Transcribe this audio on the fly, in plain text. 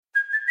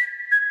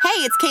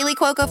Hey, it's Kaylee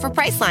Cuoco for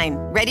Priceline.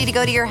 Ready to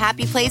go to your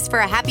happy place for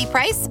a happy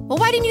price? Well,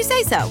 why didn't you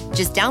say so?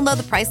 Just download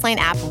the Priceline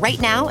app right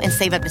now and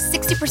save up to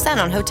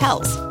 60% on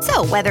hotels.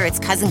 So whether it's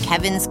Cousin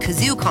Kevin's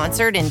Kazoo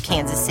Concert in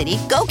Kansas City,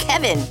 go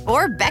Kevin,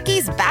 or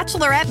Becky's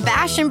Bachelorette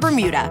Bash in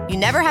Bermuda, you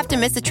never have to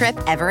miss a trip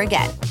ever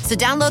again. So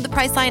download the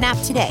Priceline app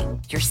today.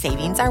 Your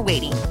savings are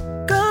waiting.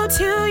 Go to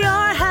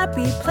your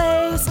happy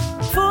place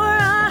for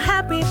a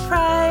happy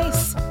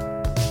price.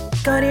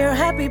 Go to your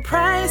happy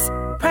price,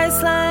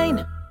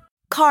 Priceline.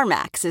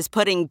 CarMax is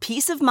putting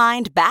peace of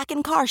mind back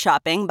in car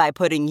shopping by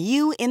putting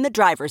you in the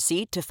driver's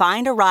seat to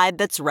find a ride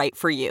that's right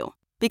for you.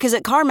 Because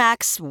at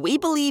CarMax, we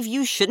believe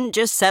you shouldn't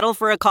just settle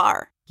for a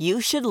car. You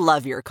should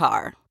love your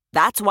car.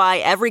 That's why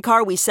every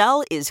car we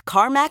sell is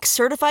CarMax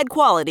certified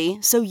quality,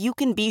 so you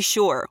can be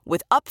sure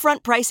with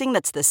upfront pricing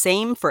that's the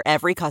same for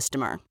every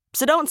customer.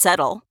 So don't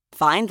settle.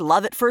 Find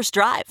love at first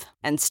drive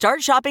and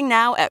start shopping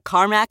now at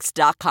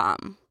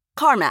CarMax.com.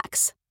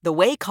 CarMax, the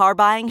way car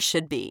buying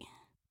should be.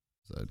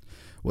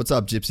 What's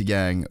up, Gypsy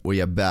Gang? We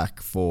are back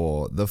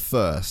for the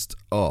first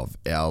of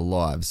our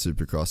live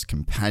Supercross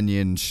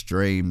companion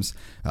streams.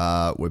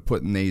 We're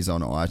putting these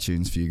on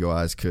iTunes for you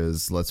guys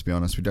because, let's be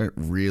honest, we don't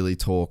really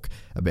talk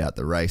about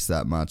the race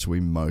that much. We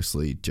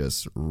mostly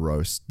just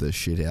roast the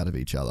shit out of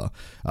each other.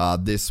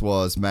 This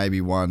was maybe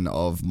one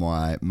of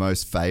my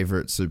most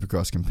favorite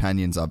Supercross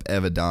companions I've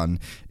ever done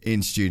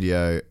in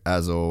studio.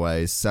 As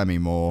always, Sammy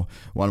Moore,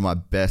 one of my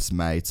best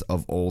mates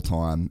of all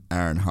time,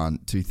 Aaron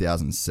Hunt,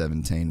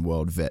 2017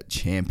 World Vet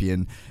Champion,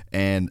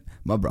 and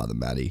my brother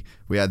Matty.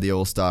 We had the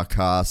all-star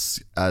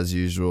cast as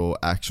usual.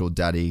 Actual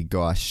daddy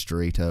Guy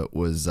Streeter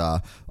was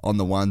on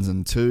the ones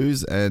and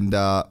twos, and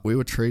we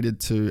were treated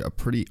to a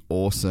pretty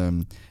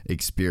awesome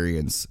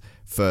experience.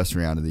 First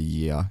round of the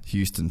year,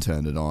 Houston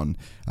turned it on.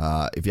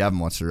 If you haven't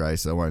watched the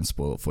race, I won't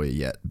spoil it for you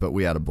yet, but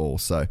we had a ball.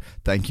 So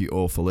thank you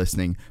all for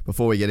listening.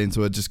 Before we get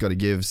into it, just got to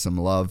give some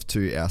love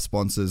to our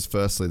sponsors.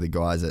 Firstly, the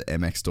guys at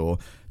MX Store.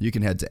 You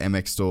can head to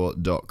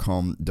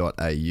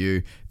mxstore.com.au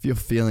if you're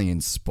feeling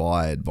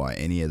inspired by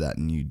any of that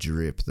new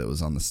drip that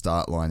was on the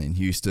start line in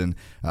Houston.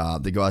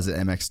 The guys at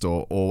MX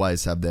Store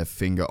always have their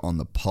finger on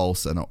the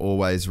pulse and are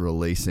always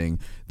releasing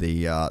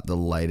the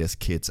latest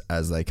kits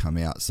as they come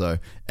out. So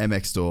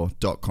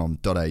mxstore.com.au.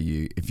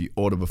 If you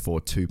order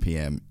before 2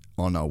 p.m.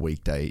 on a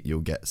weekday,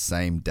 you'll get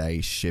same day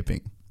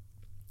shipping.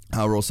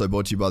 We're also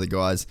brought to you by the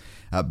guys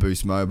at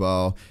Boost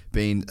Mobile.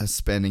 Been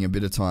spending a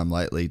bit of time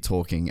lately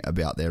talking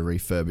about their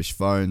refurbished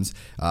phones.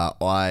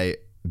 I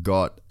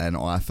got an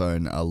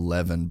iPhone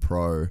 11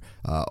 Pro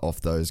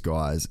off those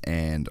guys,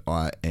 and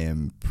I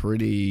am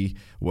pretty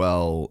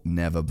well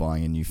never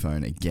buying a new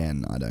phone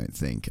again, I don't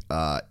think.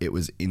 It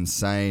was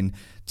insane.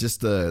 Just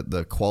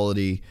the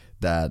quality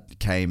that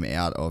came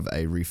out of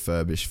a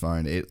refurbished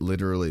phone. It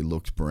literally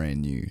looked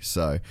brand new.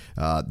 So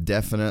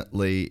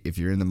definitely, if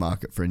you're in the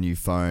market for a new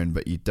phone,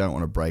 but you don't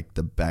want to break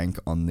the bank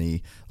on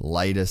the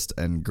latest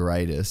and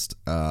greatest,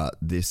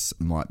 this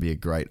might be a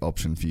great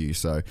option for you.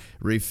 So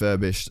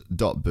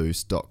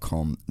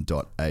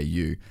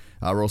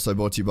refurbished.boost.com.au. We're also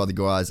brought to you by the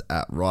guys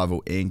at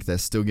Rival Inc. They're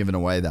still giving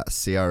away that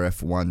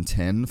CRF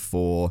 110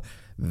 for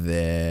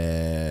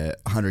their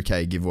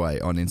 100k giveaway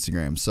on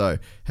Instagram. So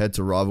head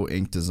to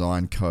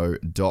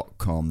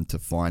rivalinkdesignco.com to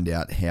find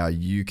out how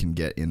you can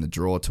get in the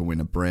draw to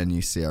win a brand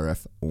new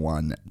CRF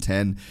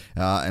 110.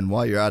 And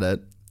while you're at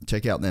it,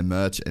 check out their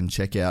merch and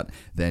check out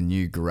their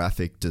new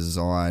graphic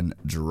design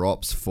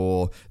drops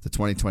for the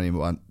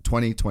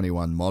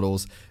 2021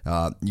 models.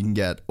 You can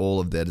get all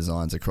of their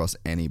designs across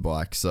any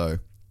bike. So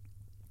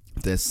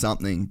if there's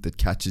something that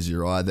catches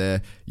your eye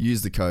there,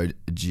 use the code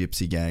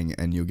GYPSYGANG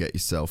and you'll get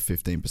yourself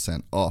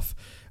 15% off.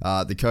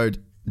 The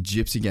code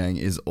GYPSYGANG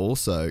is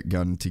also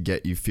going to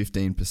get you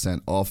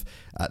 15% off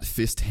at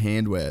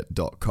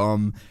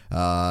fisthandwear.com.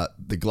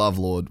 The Glove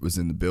Lord was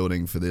in the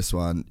building for this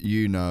one.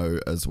 You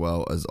know as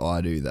well as I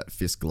do that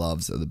Fist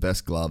gloves are the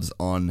best gloves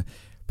on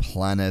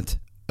planet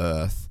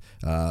Earth.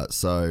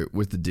 So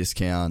with the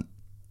discount,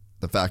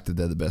 the fact that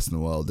they're the best in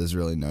the world, there's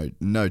really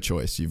no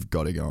choice. You've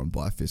got to go and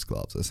buy Fist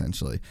gloves,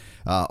 essentially.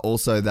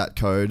 Also, that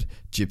code,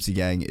 Gypsy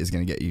Gang, is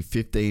going to get you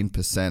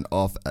 15%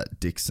 off at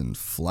Dixon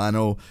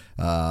Flannel.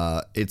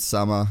 It's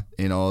summer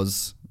in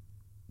Oz,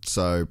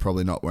 so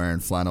probably not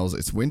wearing flannels.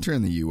 It's winter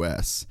in the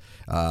US,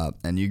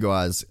 and you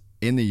guys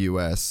in the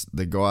US,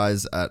 the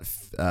guys at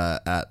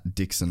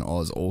Dixon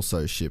Oz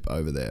also ship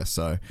over there.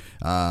 So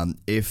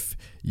if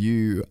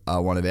you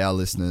are one of our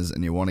listeners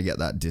and you want to get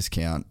that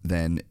discount,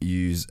 then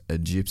use a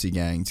Gypsy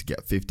Gang to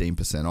get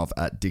 15% off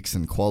at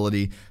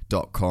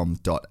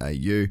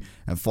dixonquality.com.au.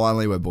 And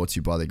finally, we're brought to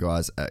you by the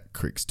guys at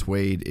Cricks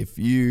Tweed. If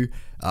you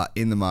are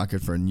in the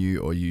market for a new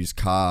or used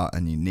car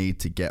and you need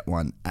to get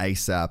one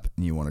ASAP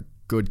and you want a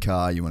good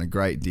car, you want a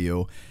great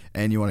deal,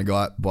 and you want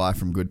to buy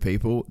from good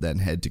people, then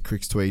head to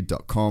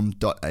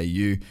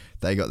crickstweed.com.au.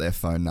 They got their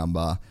phone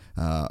number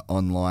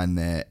online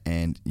there,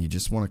 and you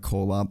just want to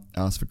call up,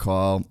 ask for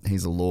Kyle.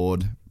 He's a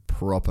Lord,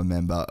 proper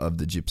member of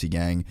the Gypsy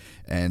Gang,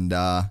 and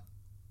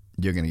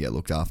you're going to get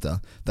looked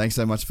after. Thanks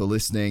so much for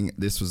listening.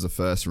 This was the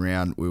first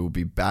round. We will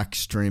be back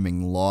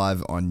streaming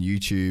live on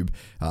YouTube.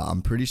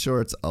 I'm pretty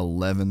sure it's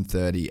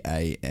 11:30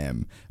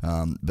 a.m.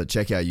 But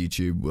check out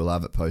YouTube. We'll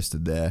have it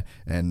posted there.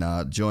 And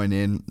join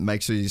in.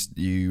 Make sure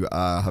you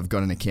have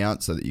got an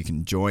account so that you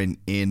can join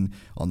in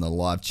on the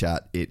live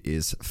chat. It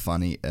is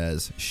funny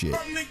as shit.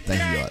 Thank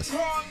you, guys.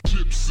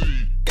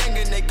 Gypsy. Gang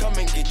and they come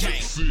and get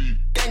gypsy.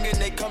 Gang and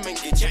they come and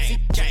get gypsy.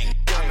 Gang.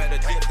 I met a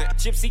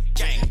gypsy.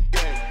 Gang.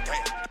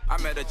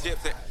 I met a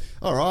gypsy.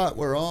 All right,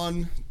 we're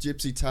on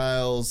Gypsy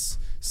Tales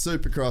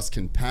Supercross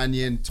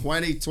Companion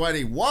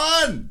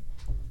 2021.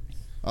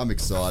 I'm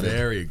excited.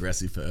 Very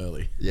aggressive for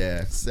early.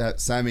 Yeah,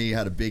 Sammy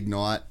had a big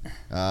night.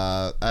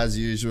 As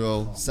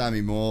usual,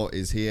 Sammy Moore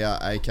is here,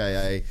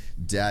 aka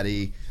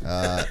Daddy.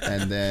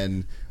 And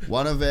then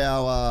one of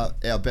our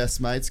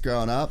best mates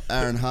growing up,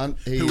 Aaron Hunt.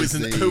 Who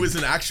is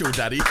an actual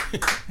daddy?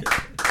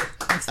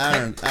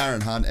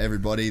 Aaron Hunt,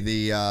 everybody.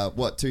 The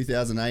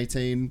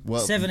 2018?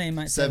 17,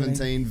 mate.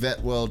 17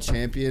 vet world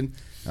champion.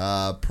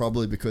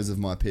 Probably because of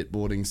my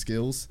pitboarding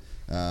skills.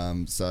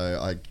 So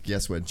I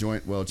guess we're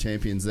joint world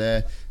champions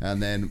there.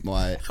 And then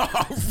my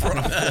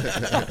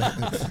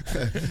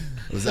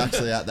was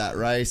actually at that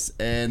race.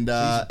 And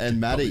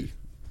Matty,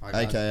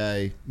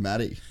 aka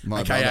Matty,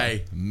 my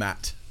AKA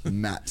brother.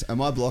 Matt.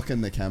 Am I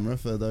blocking the camera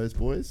for those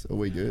boys? Are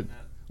we good?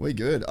 We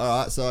good.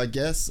 All right. So I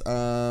guess.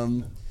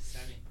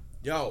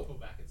 Yo.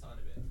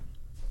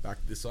 Back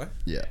this way.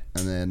 Yeah,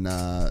 and then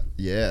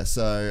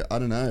so I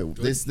don't know.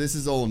 Good. This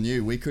is all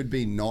new. We could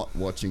be not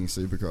watching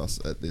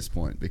Supercross at this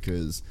point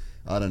because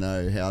I don't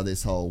know how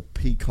this whole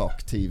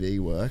Peacock TV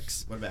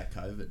works. What about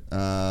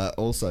COVID?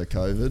 Also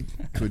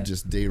COVID could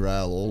just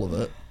derail all of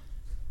it.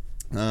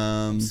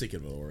 I'm sick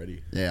of it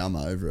already. Yeah, I'm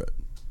over it.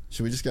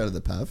 Should we just go to the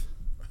PAV?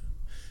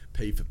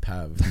 P for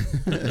Pav.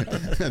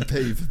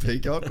 P for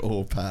Peacock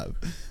or PAV?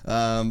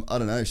 I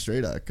don't know,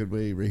 Streeter. Could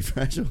we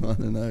refresh? I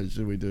don't know.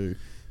 Should we do?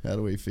 How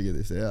do we figure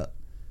this out?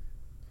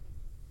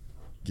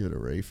 Give it a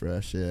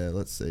refresh. Yeah,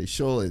 let's see.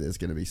 Surely there's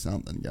going to be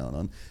something going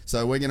on.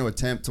 So we're going to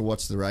attempt to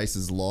watch the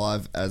races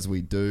live as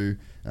we do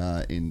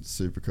in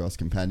Supercross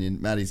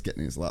Companion. Matty's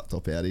getting his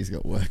laptop out. He's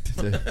got work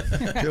to do.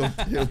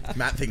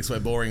 Matt thinks we're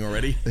boring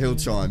already. He'll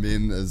chime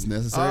in as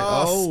necessary.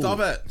 Oh,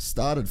 stop it.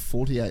 Started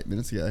 48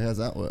 minutes ago. How's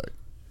that work?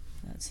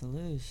 That's a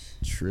lose.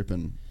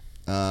 Tripping.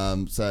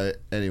 So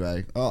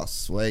anyway. Oh,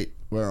 sweet.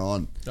 We're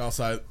on. Oh,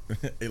 so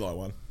Eli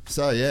won.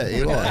 So yeah,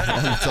 Eli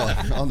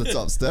on the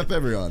top step,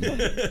 everyone.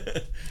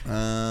 This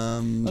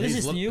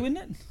is new, isn't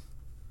it?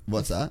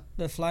 What's that?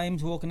 The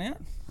Flames walking out?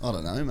 I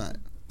don't know, mate.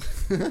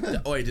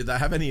 Wait, did they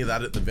have any of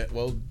that at the Vet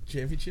World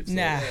Championships?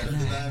 Nah. Did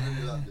they have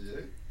any of that for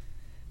you?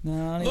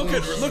 No.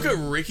 Look at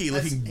Ricky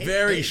looking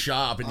very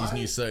sharp in his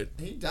new suit.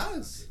 He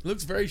does.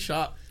 Looks very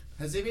sharp.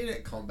 Has he been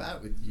at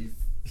combat with you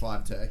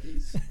 5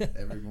 turkeys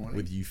every morning?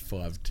 With you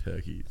 5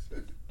 turkeys.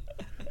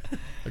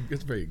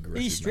 That's very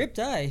aggressive. He's stripped,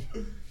 eh?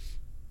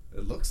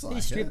 It looks like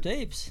He's stripped it.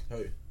 heaps.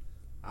 Who?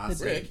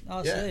 RC.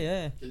 RC,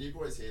 yeah. Can you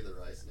boys hear the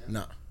race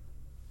now? No.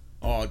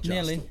 Oh, just.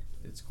 Nearly.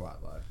 It's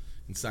quite low.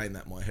 In saying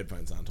that, my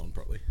headphones aren't on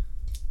properly.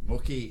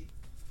 Mookie.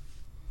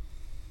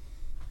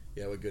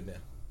 Yeah, we're good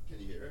now. Can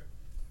you hear it?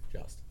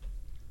 Just.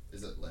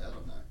 Is it loud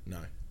or no? No.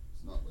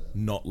 It's not loud.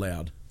 Not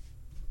loud.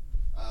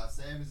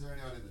 Sam, is there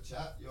anyone in the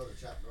chat? You're the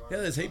chat guy.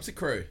 Yeah, there's heaps of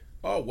crew.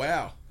 Oh,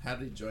 wow. How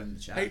did he join the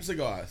chat? Heaps of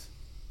guys.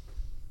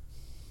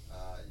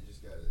 You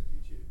just go to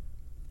YouTube.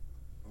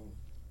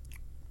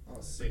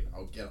 Oh, sick.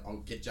 I'll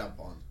get jump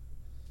on.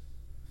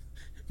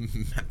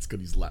 Matt's got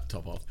his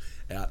laptop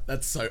out.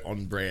 That's so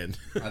on brand.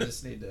 I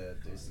just need to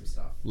do some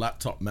stuff.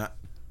 Laptop, Matt.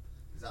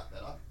 Is that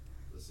better?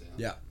 The sound?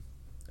 Yeah,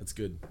 that's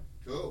good.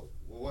 Cool.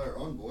 Well, we're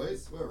on,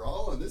 boys. We're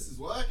rolling. This is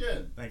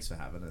working. Thanks for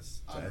having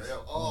us, Jess.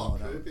 Unreal. Oh,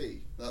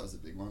 Poopy. That was a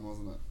big one,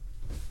 wasn't it?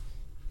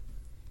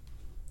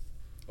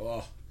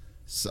 Oh.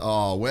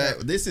 So,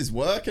 this is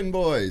working,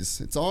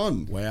 boys. It's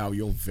on. Wow,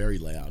 you're very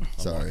loud.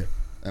 Sorry.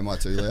 Am I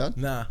too loud?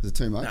 Nah. Is it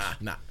too much?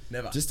 Nah,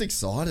 never. Just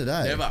excited,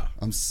 eh? Never.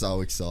 I'm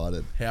so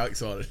excited. How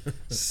excited?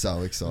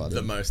 So excited.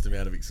 The most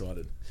amount of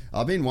excited.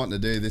 I've been wanting to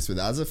do this with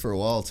Azza for a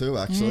while too,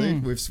 actually.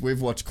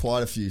 We've watched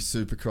quite a few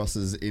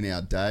Supercrosses in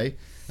our day,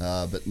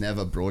 but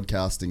never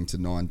broadcasting to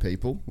 9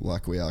 people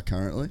like we are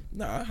currently.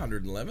 No,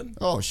 111.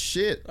 Oh,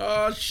 shit.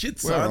 Oh, shit,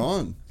 son. We're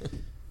on.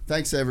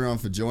 Thanks, everyone,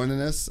 for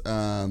joining us.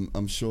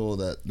 I'm sure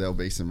that there'll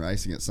be some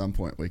racing at some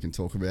point we can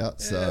talk about.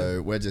 Yeah.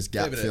 So we're just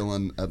gap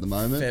filling at the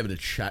moment. Fair bit of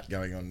chat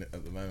going on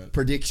at the moment.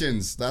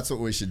 Predictions. That's what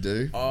we should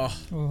do.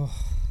 Oh.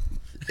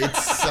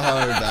 It's so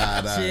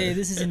bad, eh? Gee,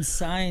 this is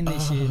insane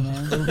this year,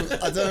 man.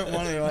 I don't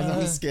want to.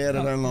 I'm scared.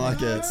 I don't like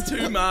it. It's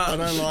too much. I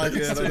don't like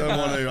it.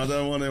 I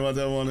don't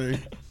want to.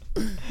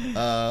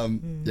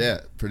 Yeah,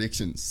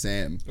 predictions.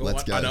 Sam,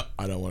 let's go.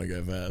 I don't want to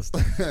go first.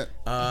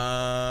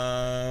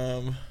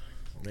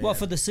 What,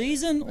 for the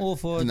season or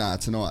for... Nah,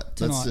 tonight.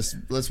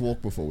 Let's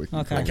walk before we can.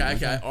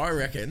 Okay. I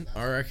reckon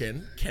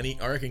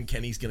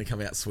Kenny's going to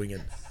come out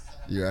swinging.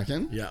 You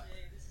reckon? Yeah.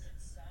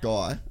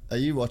 Guy, are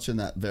you watching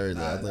that very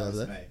loudly that over was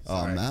there? me.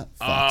 Oh, Sorry. Matt.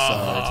 Fuck, Oh.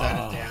 sorry. Turn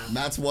it down.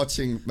 Matt's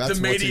watching. The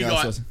media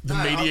guy. The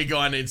No, media I'm-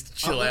 guy needs to I'm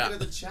chill looking out. at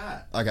the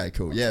chat. Okay,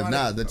 cool. Yeah, trying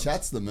nah, to- the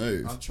chat's the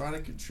move. I'm trying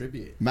to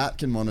contribute. Matt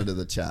can monitor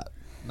the chat.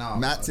 No,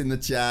 Matt's in the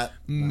chat.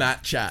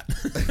 Matt chat.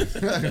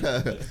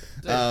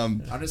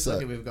 I'm just so-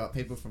 looking. We've got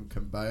people from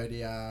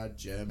Cambodia,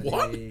 Germany,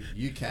 What?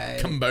 UK.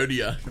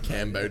 Cambodia.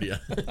 Cambodia.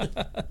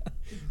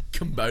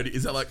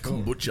 Is that like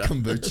kombucha?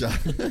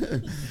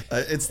 Kombucha.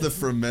 It's the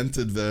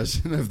fermented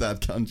version of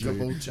that country.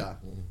 Kombucha.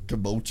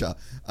 Kombucha.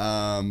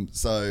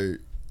 So,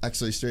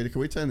 actually, Streeter,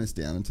 can we turn this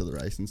down until the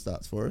racing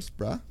starts for us,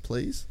 bruh?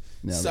 Please?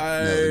 Now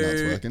that the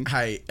night's working.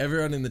 Hey,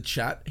 everyone in the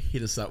chat,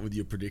 hit us up with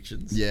your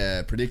predictions.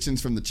 Yeah, predictions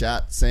from the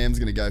chat. Sam's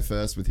going to go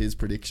first with his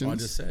predictions. I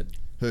just said.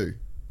 Who?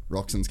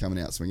 Roxon's coming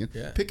out swinging.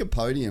 Yeah. Pick a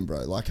podium,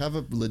 bro. Like, have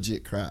a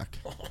legit crack.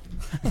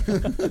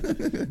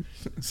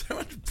 So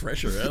much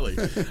pressure early.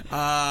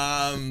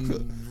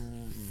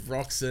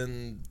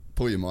 Roxon.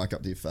 Pull your mic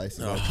up to your face.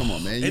 Like, come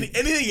on, man.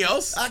 Anything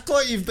else? Act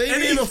like you've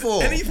been here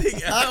before.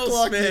 Anything else, Act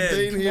like man? you've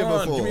been here Come on,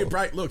 before. Give me a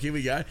break. Look, here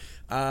we go.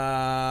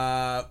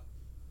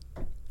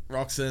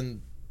 Roxon,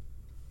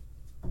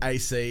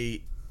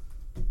 AC,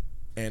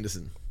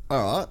 Anderson.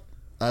 All right.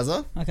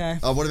 Azza? Okay.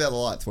 Oh, what about the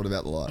lights? What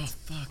about the Oh lights?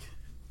 fuck!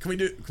 Can we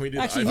do? Actually, the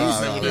who's- opens?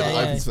 Oh, Then we'll do right, the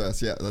yeah. opens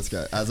first. Yeah, let's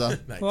go. Azza?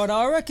 Thanks. Right,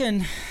 I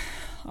reckon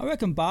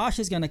Barsh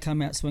is going to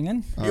come out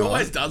swinging. He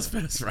always does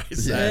first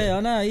race. Yeah. eh? Yeah,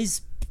 I know.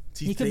 It's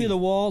He his could be thing. the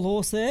wild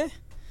horse there.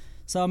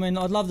 So, I mean,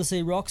 I'd love to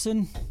see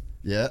Roxon.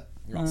 Yeah.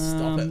 Right,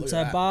 stop it. Look So,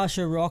 at that.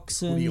 Barsha,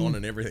 Hoodie on Roxon.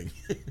 and everything.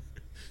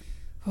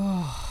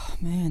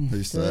 Man,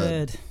 Who's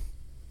third.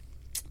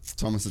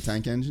 Thomas the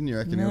Tank Engine, you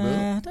reckon he'll do it?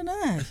 Nah, I don't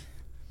know.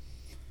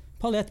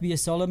 Probably have to be a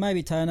solid,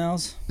 maybe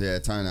Toenails. Yeah,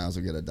 Toenails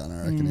will get it done,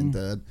 I reckon, Mm. in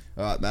third.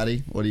 All right,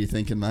 Matty, what are you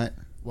thinking, mate?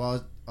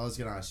 Well, I was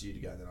going to ask you to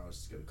go, then I was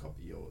just going to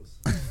copy yours.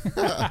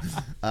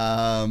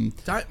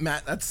 Don't,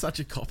 Matt. That's such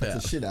a cop out.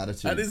 It's a shit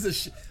attitude. That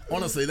is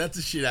honestly, that's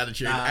a shit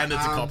attitude, and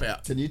it's a cop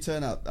out. Can you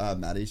turn up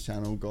Matty's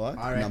channel, guy?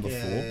 I Number 4.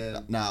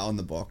 reckon- Nah, on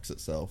the box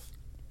itself.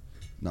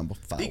 Number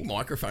 5. Big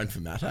microphone for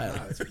Matt. Hey?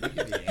 No, it's going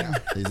to be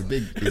out. He's a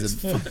big. It's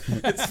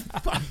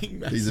fucking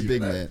massive. He's a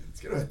big man.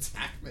 It's going to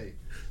attack me.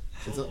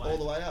 Is it all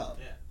the way up?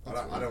 I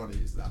don't want to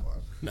use that one.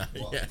 No,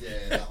 Well, yeah.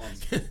 yeah, that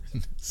one's.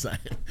 Same.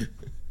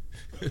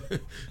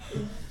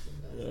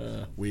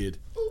 Weird.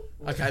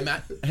 Okay,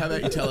 Matt. How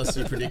about you tell us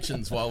your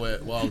predictions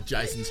while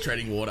Jason's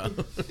treading water?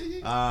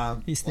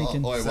 He's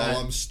thinking. While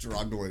I'm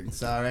struggling.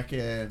 So I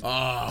reckon...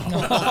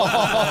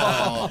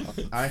 Oh,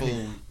 I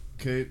reckon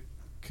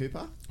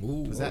Cooper?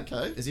 Ooh, Is that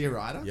okay. Is he a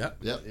rider? Yep.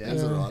 Yep, Yeah.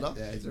 he's a rider.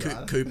 Yeah, he's a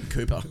rider.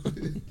 Cooper.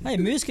 Hey,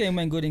 Moose game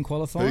went good in Who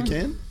qualifying.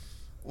 can?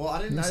 Well,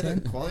 I didn't know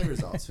the quality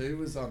results. Who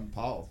was on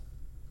pole?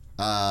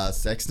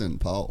 Sexton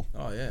Pole.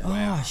 Oh yeah.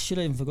 Oh, shit,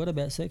 I even forgot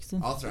about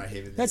Sexton. I'll throw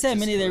him in That's there how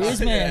many just there for-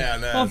 is, man. Yeah, I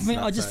know, it's I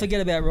nuts, just eh? forget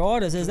about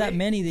riders. There's that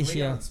many Can this we go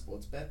year. on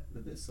sports bet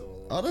with this?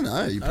 Or? I don't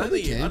know. You I don't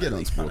probably think- I can don't get on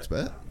think- sports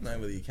bet. Know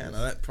whether you can.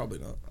 Probably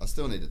not. I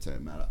still need to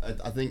turn Matt.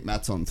 I think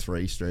Matt's on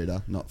 3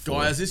 Streeter, not 4.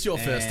 Guys, is this your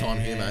first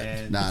time here, mate?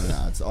 And No.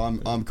 It's,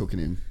 I'm cooking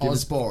him. Give us-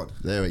 Osborne.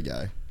 There we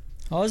go.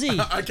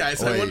 Aussie. Okay,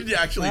 so Wait. what did you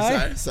actually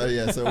No.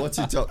 say? So what's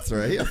your top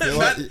 3? I feel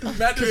like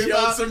Matt just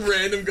yelled some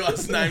random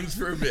guys' names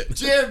for a bit.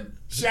 Jim.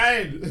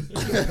 Shane.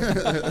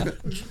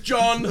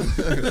 John.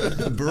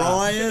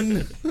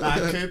 Brian,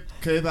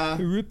 Cooper.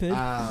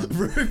 Rupert.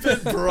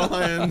 Rupert,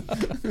 Brian,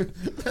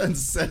 and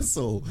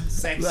Cecil.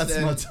 Sexton That's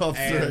my top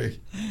and 3.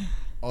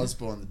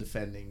 Osborne, the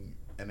defending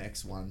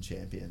MX1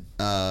 champion.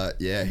 Yeah.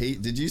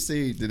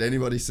 Did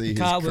anybody see his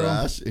Cartwheel.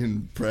 crash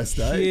in press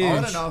day? Huge. I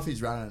want to know if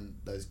he's running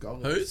those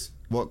goggles. Who's?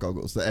 What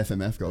goggles? The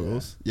FMF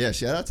goggles. Yeah.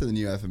 Shout out to the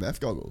new FMF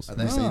goggles. Are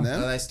Have you seen Are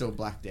them? they still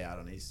blacked out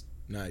on his...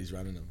 No, he's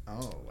running them.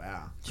 Oh,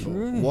 wow.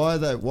 True. Why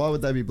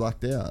would they be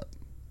blacked out?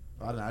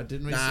 I don't know.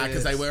 Didn't we Nah, see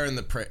because they it? were in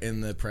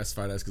the press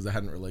photos because they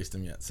hadn't released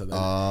them yet. So they,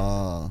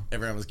 Ah.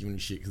 everyone was giving him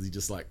shit because he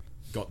just like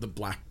got the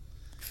black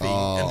thing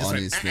Oh, and just on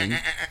went, his thing.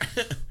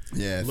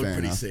 Yeah, Looked fair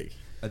pretty enough. sick.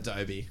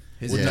 Adobe.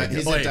 His, Yeah.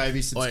 his Oi,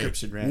 Adobe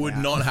subscription ran would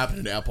out. not happen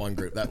in Alpine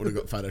Group. That would have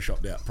got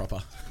photoshopped out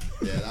proper.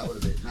 Yeah, that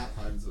would have been. Matt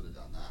Holmes would have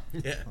done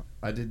that. Yeah,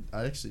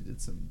 I actually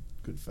did some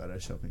good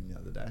photoshopping the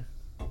other day.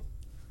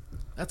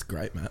 that's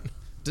great, Matt.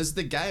 Does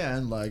the Gay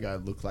Own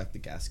logo look like the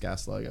Gas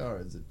logo, or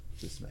is it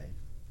just me?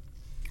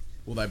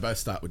 Well, they both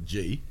start with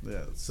G.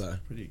 Yeah, it's So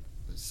pretty.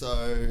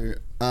 So,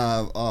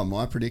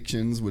 my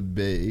predictions would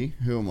be,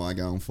 who am I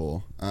going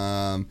for?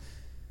 I'm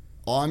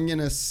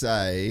gonna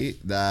say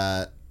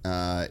that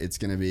it's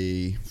gonna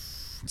be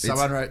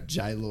Someone wrote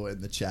J Law in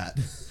the chat.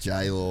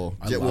 J Law.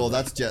 I love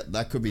That's Jet.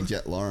 That could be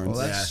Jet Lawrence.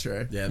 Well, that's yeah,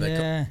 true. Yeah, they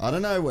Yeah. I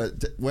don't know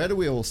where do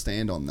we all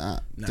stand on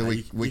that? Nah, Do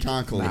we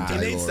can't call him J He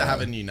Law. needs to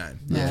have a new name.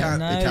 No, You can't.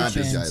 no It can't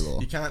be chance. J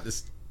Law. You can't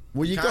just.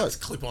 Well, You you can't got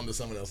just clip onto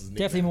someone else's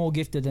nickname. Definitely more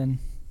gifted than.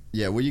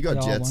 yeah. Well, you got The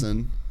old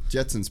Jetson.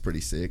 Jetson's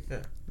pretty sick. Yeah.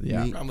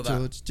 Yeah. Meet Run with that.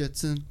 George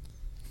Jetson.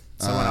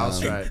 Someone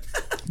else wrote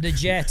The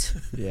Jet.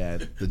 Yeah.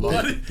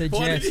 Why The did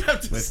Jet. you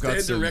have to We've got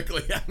stand some-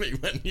 directly at me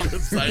when you were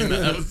saying that?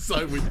 That was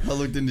so weird. I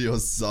looked into your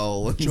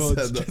soul and George,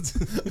 said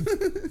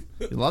that.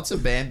 Lots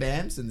of Bam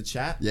Bams in the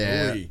chat.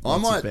 Yeah, Oi. I Lots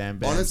of might. Bam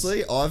Bams.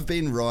 Honestly, I've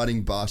been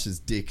riding Barsha's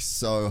dick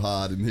so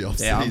hard in the off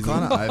Yeah, I'm season.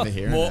 kind of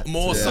overhearing it.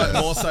 More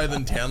so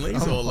than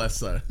Townley's or less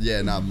so?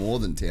 Yeah, no, more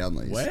than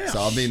Townley's. Wow.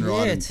 So I've been Shit.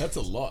 riding. That's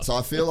a lot. So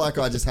I feel like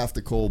I just have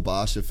to call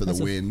Barsha for the That's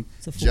a- win,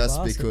 it's a full just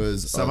basket.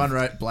 because. Someone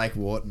wrote Blake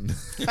Wharton.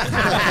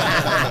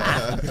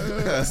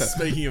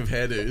 Speaking of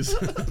hairdos,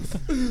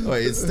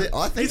 Wait,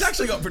 I think he's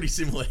actually got pretty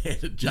similar hair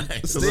to James.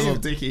 It's a little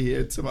Dickie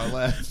here to my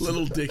left.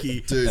 Little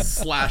Dicky Dude.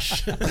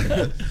 slash.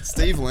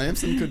 Steve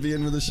Lamson could be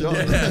in with a shot.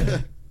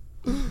 Yeah.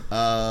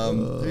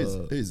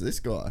 Who's this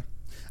guy?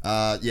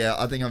 Yeah,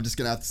 I think I'm just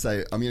gonna have to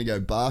say I'm gonna go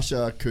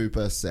Barsha,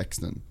 Cooper,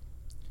 Sexton.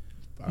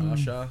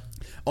 Barsha.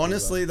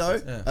 Honestly, though,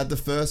 at the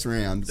first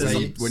round, There's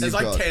when like, you've there's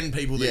like got 10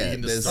 people that you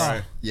can just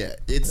throw. Yeah,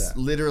 it's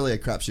literally a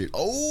crapshoot.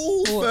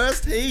 Oh,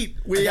 first heat.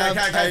 We have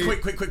Okay,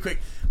 quick.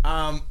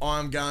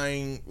 I'm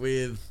going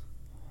with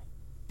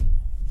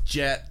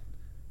Jet,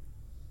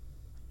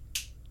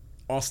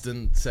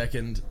 Austin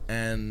second,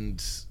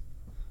 and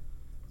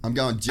I'm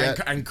going Jet.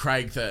 and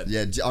Craig third.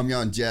 Yeah, I'm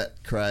going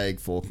Jet, Craig,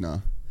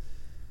 Faulkner.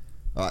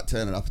 All right,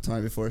 turn it up a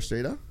tiny bit for us,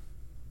 Streeter.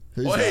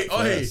 Who's Oi, that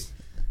oi. first?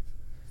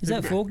 Is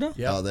that Faulkner?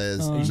 Yeah. Oh,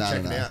 there's He's no,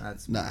 checking no, out.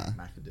 That's nah,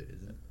 McAdoo,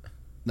 isn't it?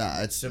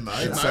 nah. It's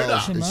Shimoda.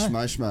 Shimoda.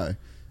 It's Shmo.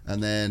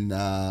 And then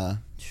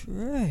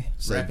True.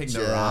 so Rapping the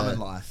Jet- ramen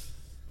life.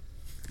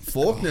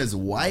 Faulkner's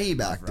way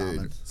back, dude.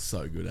 Ramen.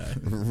 So good, eh?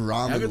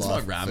 Ramen How good's my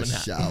life ramen for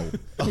hat?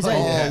 show. Is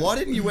that- Oh, why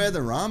didn't you wear the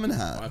ramen I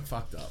hat?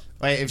 fucked up.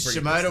 Wait, if Pretty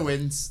Shimoda messed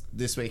wins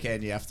this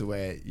weekend, you have to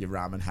wear your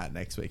ramen hat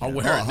next weekend. I'll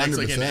wear Oh, it next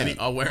weekend. 100%.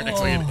 I'll wear it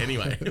next weekend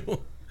anyway.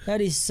 That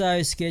is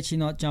so sketchy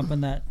not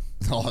jumping that.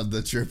 Oh,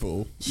 the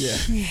triple. Yeah,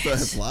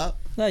 first lap.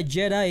 No,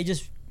 Jet, he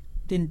just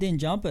didn't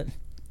jump it.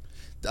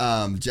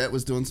 Jet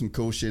was doing some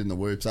cool shit in the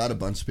whoops. I had a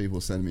bunch of people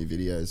sending me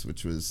videos,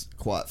 which was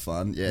quite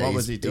fun. Yeah, What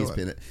was he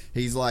doing?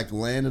 He's like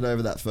landed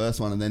over that first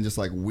one and then just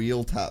like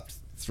wheel tapped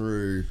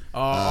through.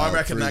 I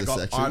reckon through that the got.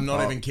 section. I'm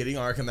not even kidding.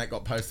 I reckon that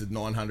got posted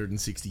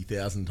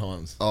 960,000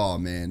 times. Oh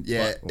man,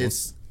 yeah,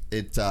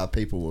 Like,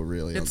 people were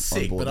really. It's on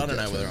sick, board but I with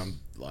don't know Jet whether too. I'm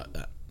like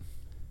that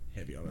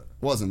heavy on it.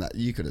 Wasn't that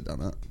you could have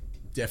done it?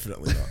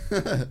 Definitely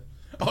not.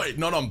 Oh,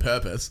 not on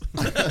purpose.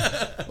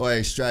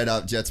 Wait, straight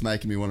up, Jet's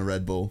making me want a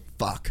Red Bull.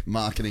 Fuck,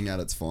 marketing at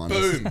its finest.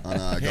 Boom. I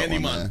know, I got Handy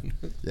one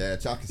there. Yeah,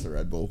 chuck us a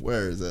Red Bull.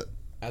 Where is it?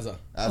 Azza.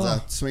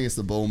 Swing us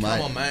the ball, mate.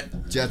 Come on, mate.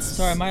 Jet's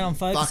Sorry, mate, I'm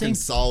focusing. fucking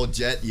soul,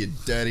 Jet, you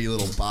dirty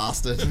little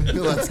bastard.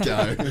 Let's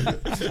go.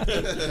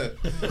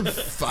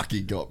 Fuck,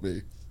 he got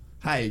me.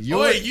 Hey, you Oi,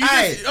 were, you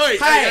hey, just, oi,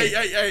 hey,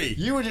 hey.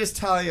 You were just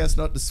telling us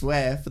not to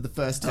swear for the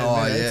first 10 Oh,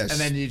 minutes, yeah. and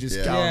then you just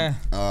Yeah. go. Yeah.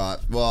 All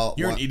right, well,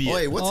 You're an idiot.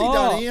 Wait, what's he Oh.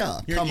 done here?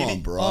 You're an Come on,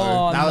 idiot. bro.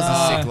 Oh, That was no.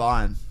 a sick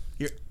line.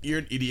 You're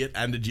an idiot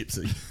and a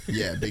gypsy.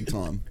 Yeah, big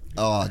time.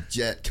 Oh,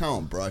 Jet, come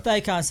on, bro.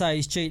 They can't say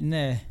he's cheating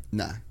there.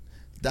 Nah,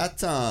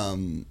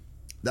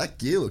 that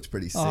gear looks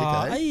pretty sick,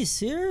 Are eh? you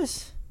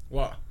serious?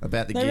 What?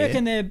 About the They gear.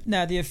 reckon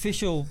they're the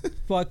official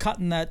by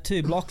cutting that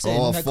 2 blocks in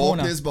Oh, that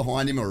corner. Faulkner's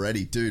behind him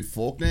already, dude.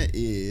 Faulkner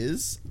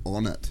is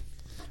on it.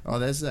 Oh,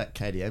 there's that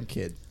KDM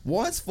kid.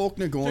 Why is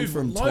Faulkner going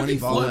from Logan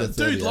 24 to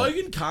 30? Dude,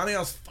 Logan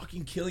Carneal's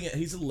fucking killing it.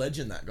 He's a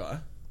legend, that guy.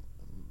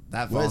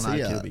 That Where's Volnark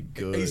he kid'll at? be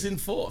good. He's in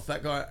 4th.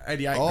 That guy,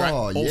 88.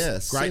 Oh, great, yeah,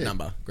 great sick.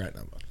 number.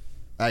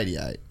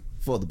 88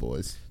 for the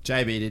boys.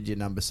 JB did your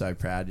number so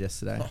proud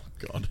yesterday. Oh,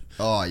 God.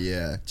 Oh,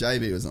 yeah.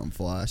 JB was on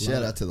fire.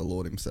 Shout out to the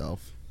Lord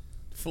himself.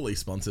 Fully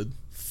sponsored.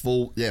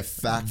 Full, yeah,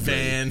 factory.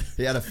 Van.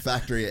 He had a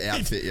factory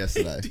outfit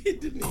yesterday.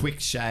 Didn't he? Quick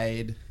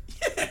shade.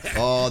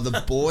 Oh,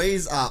 the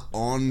boys are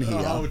on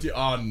here.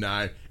 Oh,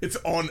 no. It's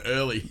on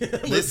early.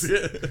 This,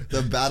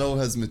 the battle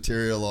has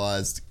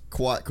materialized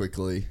quite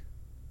quickly.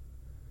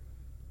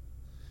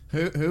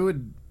 Who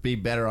would be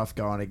better off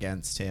going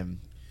against him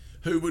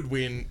Who would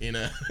win in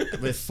a...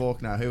 with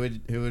Faulkner? Who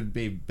would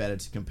be better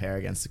to compare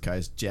against the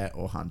coast, Jet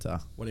or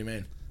Hunter? What do you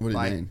mean? What do you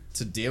Like mean?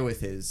 to deal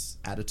with his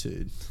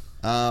attitude.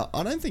 I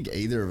don't think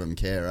either of them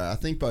care. I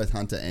think both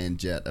Hunter and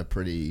Jet are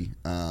pretty.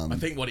 I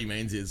think what he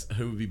means is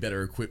who would be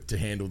better equipped to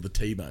handle the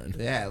T-bone.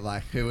 Yeah,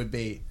 like who would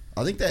be?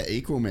 I think they're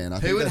equal, man. I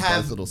think Who would they're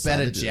have both little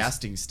better savages.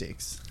 jousting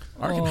sticks?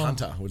 I reckon Oh.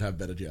 Hunter would have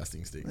better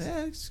jousting sticks.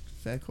 Yeah, it's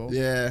fair call.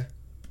 Yeah,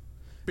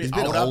 Bit he's a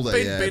bit older, older.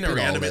 been, yeah, been bit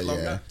around older, a bit yeah.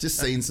 longer. Just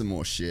seen some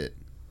more shit.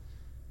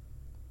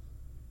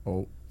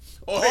 Oh,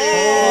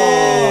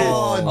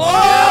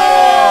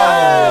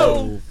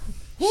 Oh!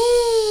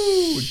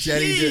 Woo!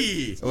 Jetty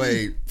Gee! just,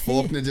 wait,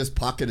 Faulkner just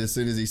puckered as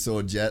soon as he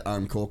saw Jet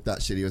uncork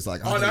that shit. He was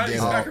like, Oh, no, he's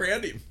again. back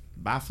around him.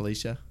 bye,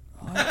 Felicia.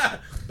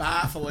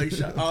 Bye,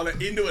 Felicia. Oh, they're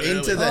into it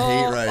Into early. the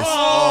heat race.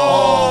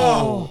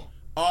 Oh!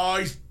 Oh,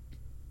 he's...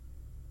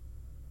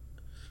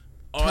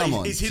 Come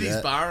on, he's hit his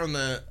Jet. bar on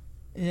the...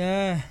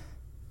 Yeah.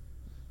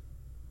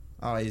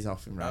 Oh, he's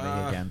off and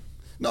running again.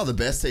 Not the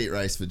best heat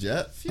race for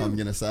Jet, I'm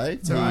going to say.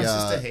 It's alright, it's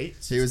just a heat.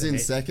 It's He just was a in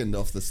heat. second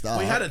off the start.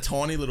 We had a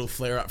tiny little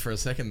flare-up for a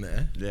second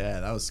there. Yeah,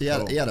 that was He cool.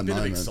 had a Bit of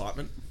moment.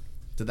 excitement.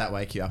 Did that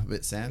wake you up a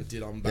bit, Sam?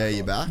 Did I'm back Yeah, on.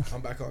 you back?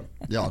 I'm back on.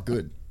 Yeah,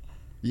 good.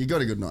 You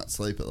got a good night's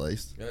sleep at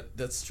least. Yeah,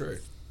 that's true.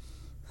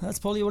 That's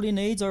probably what he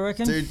needs, I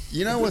reckon. Dude,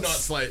 you know Good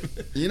what's night's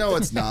sleep. you know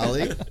what's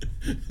gnarly?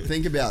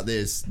 Think about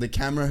this. The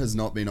camera has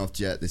not been off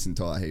Jet this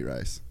entire heat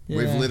race.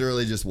 We've Yeah.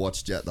 literally just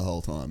watched Jet the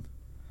whole time.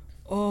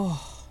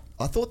 Oh,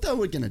 I thought they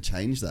were going to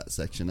change that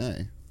section,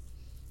 eh?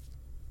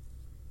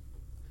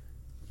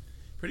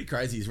 Pretty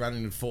crazy. He's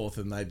running in fourth,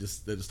 and they're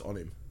just on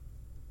him.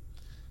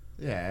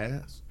 Yeah.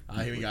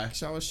 Here we go.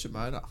 Show us your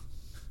motor.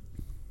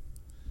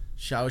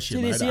 Show us see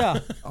your this motor.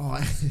 here.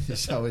 Oh,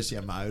 show us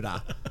your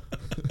motor.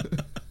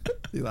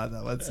 You like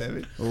that one,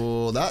 Sammy?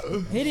 Oh, that...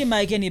 He didn't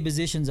make any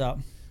positions up.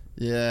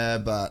 Yeah,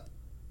 but...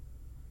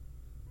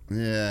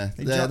 Yeah,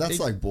 He yeah, dropped- that's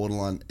he- like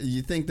borderline.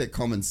 You think that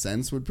common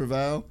sense would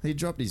prevail? He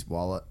dropped his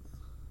wallet.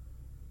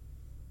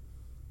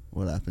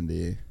 What happened to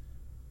you?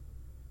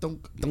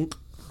 Dunk. Dunk.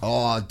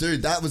 Oh,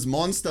 dude, that was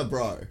monster,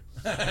 bro.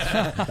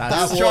 That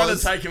was trying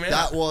to take him out.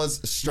 That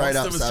was straight Monster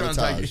up was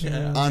trying to take sabotage.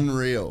 him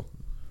Unreal.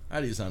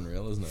 That is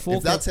unreal, isn't it?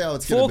 Faulkner- that's how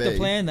it's gonna Faulkner be.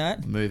 planned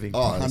that. Moving.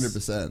 Oh, post.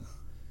 100%.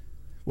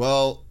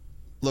 Well,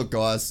 look,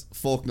 guys,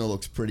 Faulkner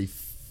looks pretty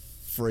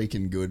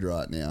freaking good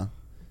right now.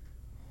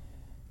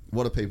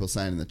 What are people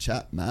saying in the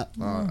chat, Matt?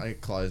 Oh, I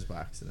closed by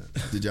accident.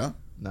 Did ya?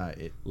 No,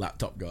 it.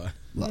 Laptop guy.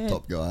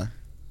 Laptop guy.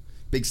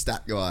 Big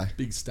stat guy.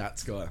 Big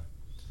stats guy.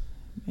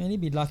 Man,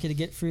 he'd be lucky to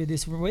get through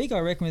this week, I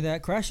reckon,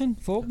 without crashing.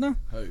 Faulkner.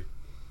 Who?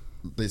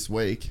 This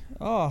week.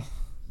 Oh,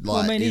 Like, Well,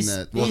 I mean, in he's-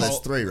 the... he's- there's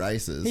 3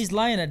 races. he's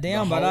laying it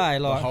down, the but whole, hey,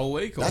 the like, whole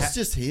week? Or That's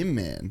just him,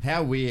 man.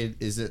 How weird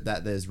is it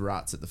that there's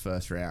ruts at the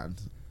first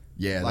round?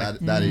 Yeah, Like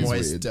that is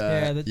moist weird.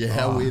 dirt. Yeah, Yeah,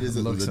 how Oh, weird is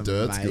it that looks the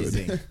dirt's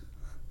amazing. good?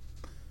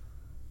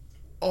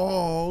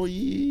 Oh,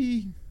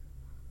 yeah.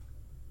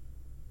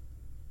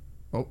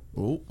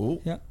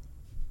 Oh. yeah.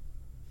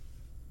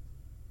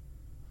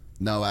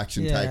 No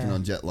action Yeah. taken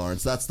on Jet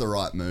Lawrence. That's the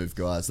right move,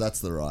 guys. That's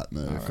the right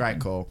move. Great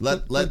call.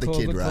 Let Good the call,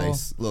 kid good call.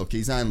 race. Look,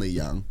 he's only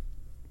young.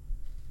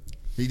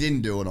 He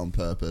didn't do it on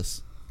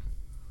purpose.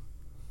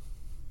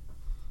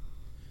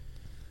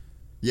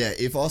 Yeah,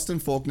 if Austin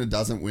Faulkner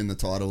doesn't win the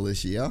title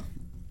this year,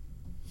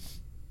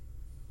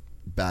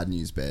 bad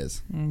news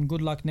bears.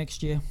 Good luck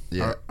next year.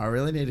 Yeah, I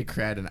really need to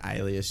create an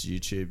alias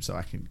YouTube so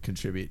I can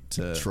contribute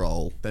to.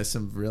 troll. There's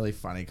some really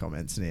funny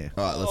comments in here.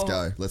 All right, let's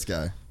go. Let's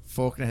go.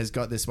 Faulkner has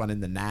got this one in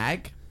the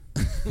nag. ...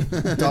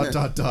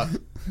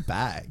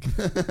 Bag.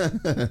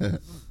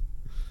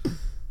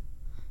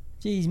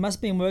 Geez, must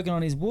have been working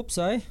on his whoops,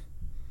 eh?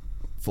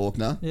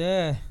 Faulkner.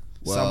 Yeah.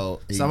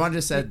 Well, he- Someone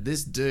just said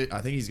this dude.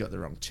 I think he's got the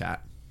wrong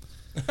chat.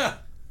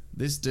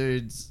 This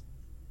dude's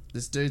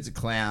a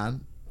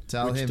clown.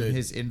 Tell Which him dude?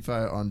 his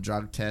info on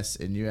drug tests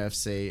in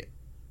UFC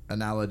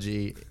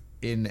analogy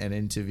in an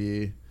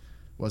interview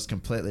was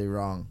completely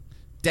wrong.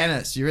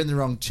 Dennis, you're in the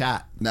wrong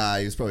chat. Nah,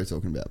 he was probably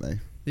talking about me.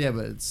 Yeah,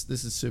 but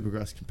this is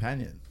Supergrass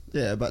Companion.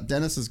 Yeah, but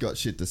Dennis has got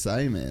shit to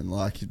say, man.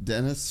 Like,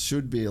 Dennis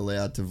should be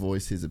allowed to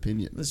voice his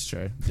opinion. That's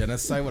true.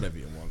 Dennis, say whatever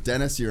you want.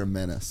 Dennis, you're a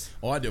menace.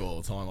 I do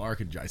all the time. I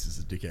reckon Jace is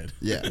a dickhead.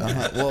 Yeah.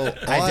 Well,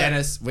 Hey,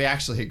 Dennis, we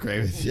actually agree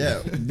with you.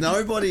 Yeah.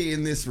 Nobody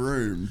in this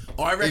room.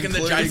 I reckon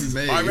that including Jace.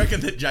 me- I reckon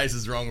that Jace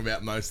is wrong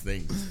about most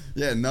things.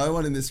 Yeah, no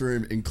one in this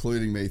room,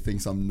 including me,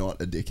 thinks I'm not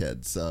a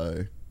dickhead.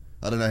 So,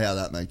 I don't know how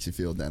that makes you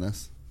feel,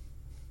 Dennis.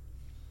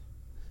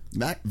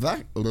 Max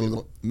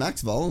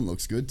Volan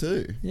looks good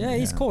too. Yeah,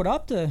 he's caught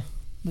up to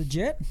the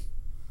Jet.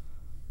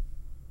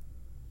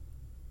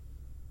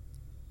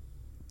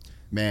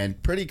 Man,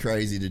 pretty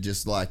crazy to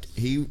just like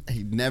he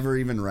never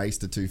even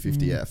raced a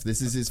 250F.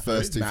 This is his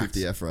first Max?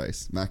 250F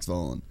race, Max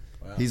Volan.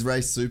 Wow. He's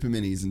raced super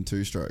minis and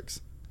 2-strokes,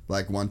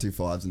 like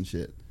 125s and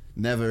shit.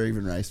 Never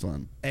even raced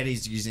one. And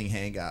he's using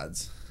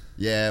handguards.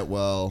 Yeah,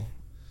 well,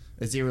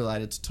 Is he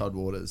related to Todd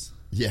Waters?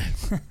 yeah,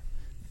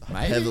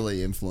 Maybe.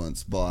 heavily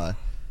influenced by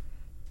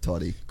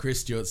Toddy.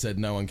 Chris Stewart said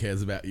no one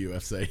cares about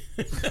UFC.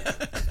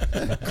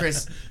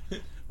 Chris,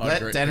 I let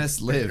agree.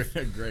 Dennis live.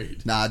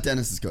 Agreed. Nah,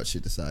 Dennis has got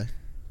shit to say.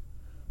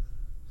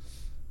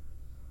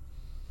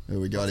 Who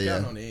we got What's here?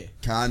 going on here?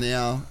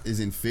 Carnow is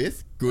in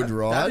 5th. Good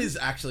ride. That is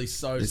actually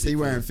so. Is sick he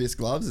for wearing him. fist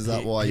gloves? Is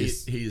that he, why he,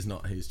 he's... he is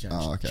not? He's changed.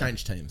 Oh, okay.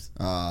 Changed teams,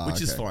 Ah, which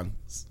is okay. fine.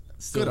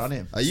 Good on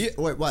him. Are you...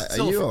 Wait,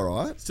 Still are you a-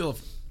 alright? Still,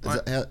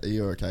 Are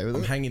you okay with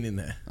I'm it? hanging in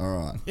there.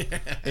 Alright.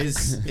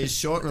 Is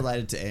Short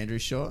related to Andrew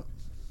Short?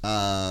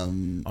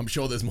 I'm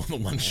sure there's more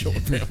than one short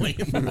family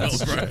in the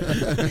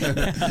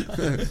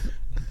world, bro.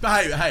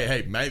 But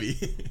hey, maybe.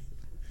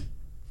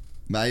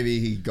 Maybe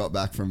he got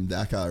back from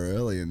Dakar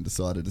early and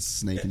decided to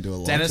sneak into a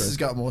live Dennis race. has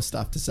got more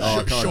stuff to say.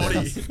 Oh, come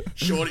on,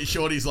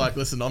 Shorty's like,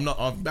 listen, I'm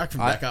back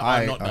from Dakar.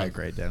 I'm not I done.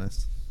 agree,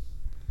 Dennis.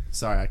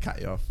 Sorry, I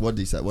cut you off. What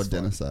did he say? What did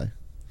Dennis say?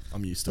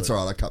 I'm used to That's it.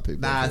 alright, I cut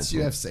people Nah, off it's all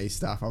the time. UFC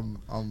stuff.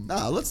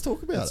 Nah, let's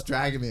talk about It's it.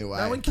 dragging me away.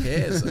 No one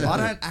cares. I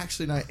don't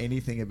actually know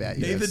anything about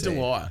UFC. Neither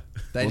do I.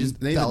 They Well, just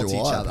neither belt do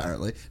each I, other.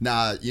 apparently.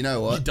 Nah, you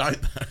know what? You don't.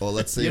 Well,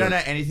 let's see. You don't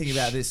what- know anything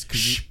about this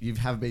because you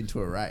haven't been to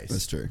a race.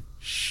 That's true.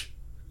 Shh.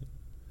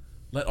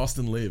 Let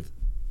Austin live.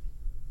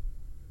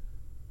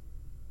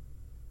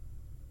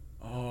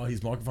 Oh,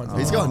 his microphone's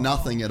He's on. got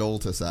nothing at all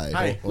to say.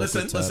 Hey, Awkward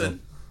listen. turtle.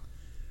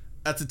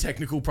 That's a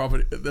technical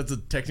property. That's a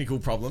technical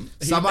problem.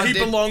 He Someone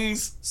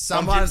belongs on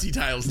someone- Gypsy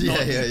Tales. Yeah,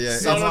 not, yeah, yeah.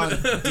 Someone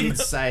did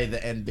say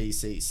that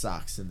NBC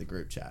sucks in the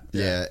group chat.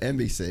 Yeah,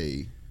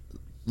 NBC.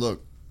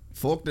 Look,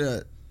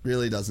 Faulkner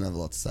really doesn't have a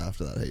lot to say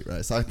after that heat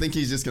race. I think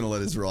he's just going to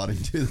let his riding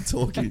do the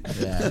talking.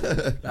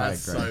 Yeah,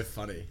 That's so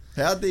funny.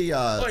 How'd the...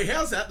 Wait,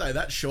 how's that though?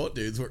 That short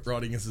dude's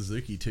riding a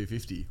Suzuki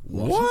 250.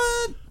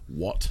 What?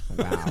 What?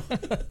 Wow.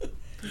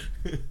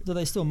 Do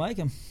they still make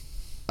them?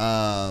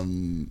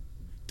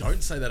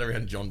 Don't say that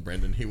around John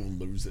Brendan. He will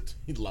lose it.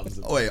 He loves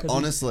it. Oh, wait,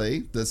 honestly,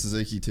 the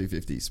Suzuki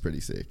 250 is pretty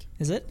sick.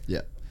 Is it?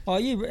 Yeah. Oh,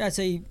 I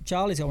see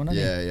Charlie's got one,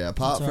 haven't you? Yeah.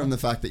 Apart That's from right. the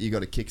fact that you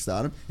got to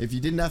kickstart them. If you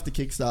didn't have to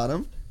kickstart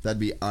them, that'd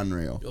be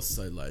unreal. You're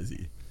so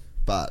lazy.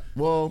 But,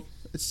 well,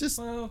 it's just...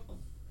 Well,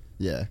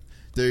 Yeah.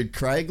 Dude,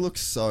 Craig looks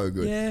so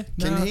good. yeah.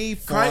 Can nah. he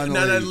Craig, finally...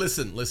 no,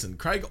 listen.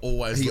 Craig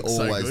always He looks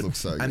always so good. looks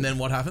so good. And then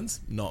what happens?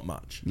 Not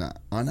much. Nah,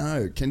 I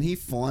know. Can he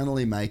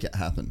finally make it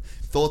happen?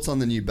 Thoughts on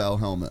the new Bell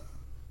helmet?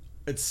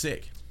 It's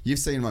sick. You've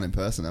seen one in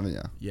person, haven't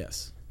you?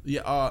 Yes.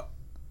 Yeah.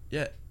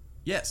 Yeah.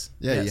 Yes.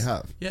 Yeah, Yes. you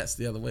have. Yes,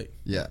 the other week.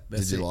 Yeah. They're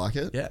Did sick. you like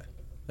it? Yeah.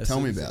 They're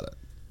Tell me sick. about it.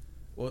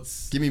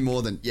 What's... Give me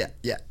more than yeah.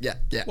 Well,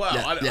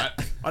 yeah.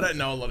 I don't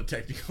know a lot of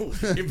technical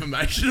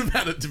information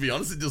about it, to be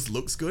honest. It just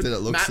looks good. Did it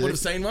look Matt sick? would have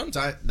seen one.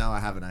 No, I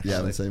haven't actually. You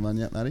haven't seen one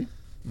yet, Matty?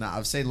 No,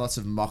 I've seen lots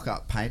of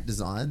mock-up paint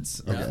designs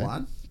of Okay.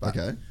 one. But,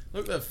 Okay.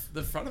 Look,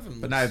 the front of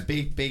them. But no,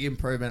 big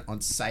improvement on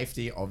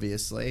safety,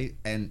 obviously,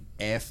 and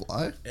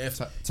airflow.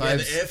 Airflow. To- Yeah,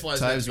 the Toves- airflow's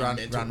Toves meant to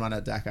be mental. run one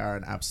at Dakar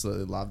and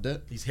absolutely loved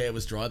it. His hair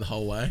was dry the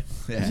whole way.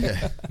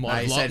 Yeah. Might No,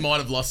 have he said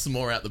lost some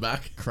more out the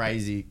back.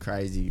 crazy,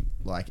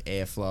 like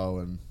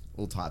airflow and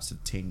all types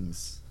of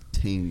tings.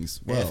 Tings.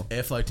 Well,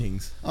 Airflow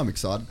tings. I'm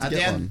excited to At the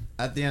get end, one.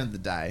 at the end of the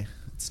day,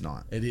 it's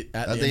not. At the end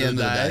of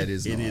the day, it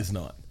is It not. is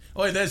not.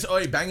 Oh, there's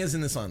bangers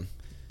in this one.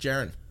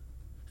 Duran.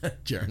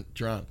 Duran.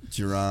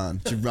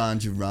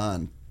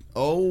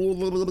 Oh,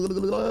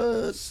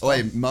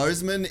 wait,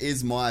 Mosman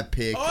is my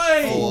pick.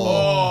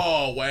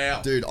 Oh,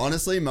 wow. Dude,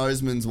 honestly,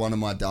 Mosman's one of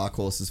my dark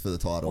horses for the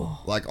title.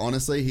 Like,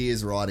 honestly, he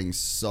is riding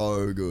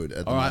so good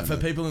at the All right,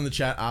 moment. for people in the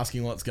chat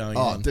asking what's going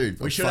Oh, on, dude,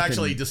 we should fucking-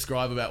 actually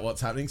describe about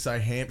what's happening. So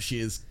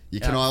Hampshire's.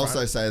 Can out I front.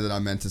 also say that I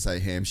meant to say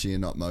Hampshire,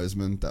 not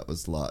Mosman? That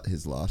was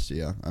his last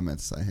year. I meant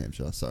to say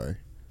Hampshire. Sorry.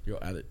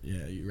 Your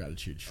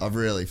attitude. I've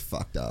really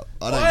fucked up.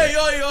 I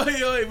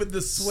don't Oi, with the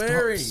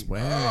swearing. Stop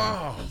swearing.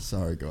 Oh,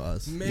 Sorry,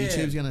 guys. man.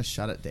 YouTube's gonna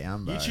shut it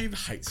down, bro. YouTube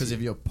hates because you.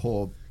 of your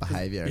poor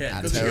behaviour Yeah,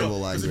 and because attitude of Terrible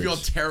your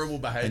language. terrible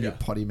and behaviour. your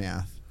potty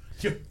mouth.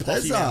 Your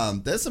potty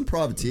mouth. There's some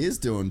privateers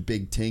doing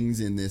big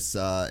tings in this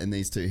in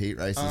these two heat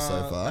races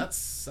so far.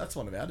 That's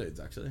one of our dudes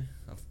actually.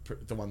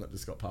 The one that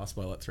just got passed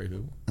by like 3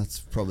 people. That's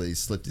probably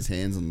slipped his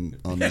hands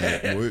on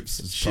the whoops.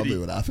 It's probably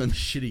what happened.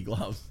 Shitty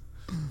gloves.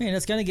 Man,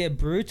 it's going to get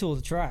brutal,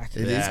 the track.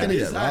 It is Yeah. going to It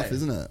get is, rough, eh?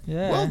 isn't it?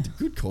 Yeah. Well,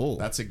 good call.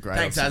 That's a great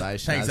Thanks,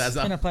 observation. Az. It's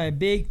going to play a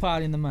big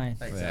part in the main.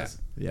 Thanks, Yeah. Az.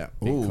 Yeah.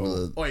 Big Ooh, call.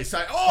 the- Oi,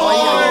 say,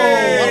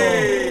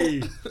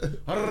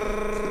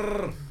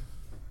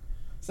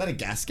 Is that a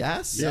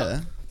gas?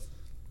 yeah.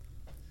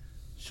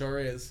 Sure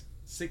is.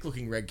 Sick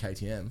looking red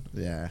KTM.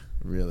 Yeah.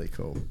 Really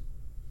cool.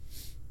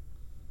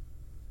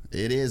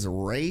 It is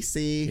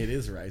racy. It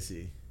is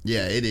racy.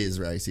 Yeah, it is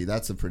racy.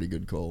 That's a pretty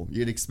good call.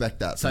 You'd expect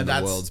that So from the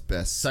that's- world's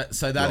best. So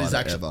that is rider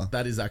actually ever.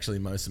 that is actually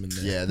Mosman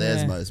there. Yeah,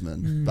 there's Yeah.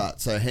 Mosman. But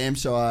so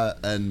Hampshire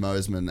and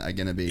Mosman are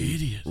going to be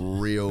Idiot.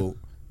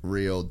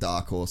 real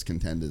dark horse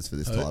contenders for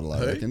this Who? title, I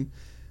Who? reckon.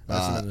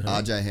 Mosman and who?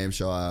 RJ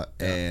Hampshire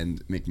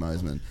and Mick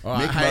Mosman. All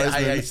right, Mick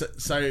hey,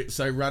 Mosman.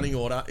 so running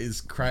order is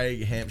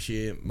Craig,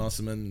 Hampshire,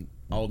 Mosman,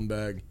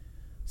 Oldenburg,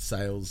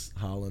 Sales,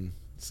 Harlan,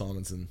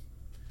 Simonson.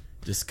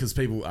 Just because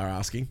people are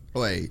asking.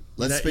 Wait,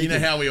 let's You speak. know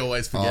of- how we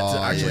always forget to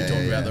Oh, actually yeah, talk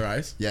yeah. about the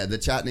race? Yeah, the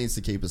chat needs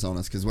to keep us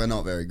honest because we're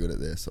not very good at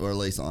this, or at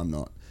least I'm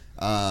not.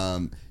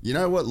 You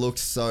know what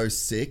looks so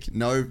sick?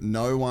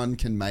 No one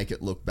can make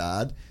it look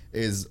bad.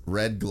 Is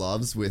red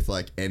gloves with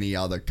like any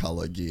other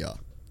color gear.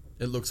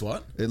 It looks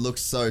what? It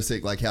looks so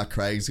sick, like how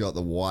Craig's got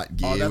the white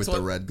gear that's with the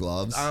what- red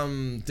gloves.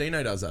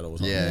 Dino does that all the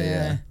time. yeah.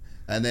 Yeah.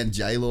 And then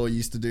J Law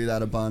used to do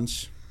that a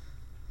bunch.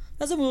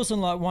 Doesn't Wilson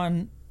like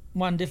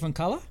one different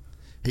colour?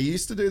 He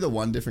used to do the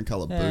one different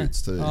color Yeah.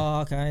 boots too.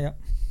 Oh, okay, yep.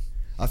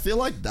 I feel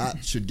like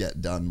that should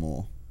get done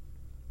more.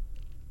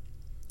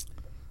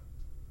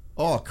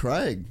 Oh,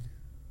 Craig.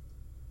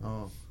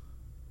 Oh.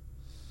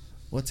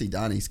 What's he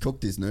done? He's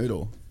cooked his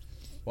noodle.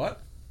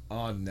 What?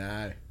 Oh,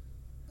 no.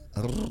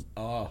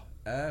 Oh.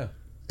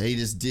 He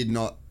just did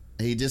not.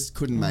 He just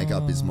couldn't make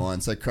up his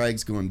mind. So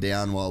Craig's gone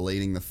down while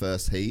leading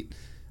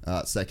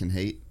the second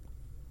heat.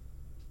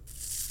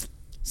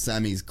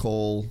 Sammy's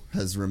call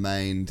has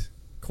remained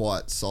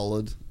quite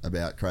solid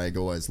about Craig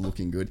always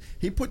looking good.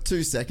 He put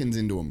 2 seconds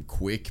into him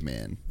quick,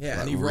 man. Yeah, Like,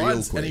 and he real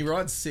rides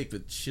quick. sick,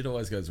 but shit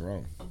always goes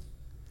wrong.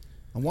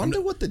 I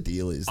wonder what the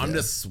deal is. I'm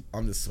there. just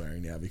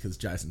swearing now because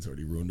Jason's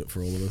already ruined it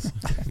for all of us.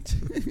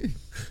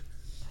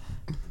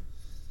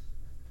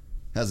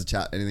 How's the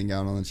chat? Anything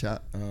going on in the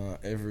chat?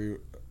 Dennis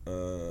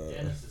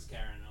is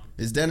carrying on.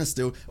 Is Dennis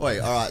still? Wait,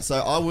 all right. So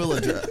I will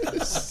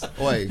address.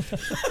 Wait,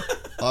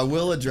 I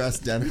will address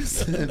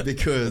Dennis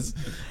because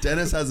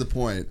Dennis has a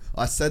point.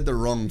 I said the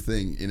wrong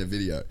thing in a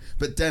video.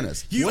 But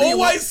Dennis, You what do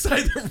always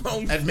say the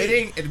wrong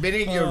thing.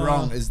 Admitting you're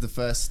wrong is the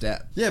first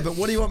step. Yeah, but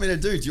what do you want me to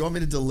do? Do you want me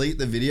to delete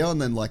the video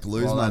and then like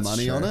lose Well, my that's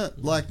money true. on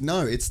it? Like,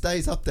 no, it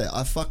stays up there.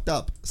 I fucked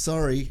up.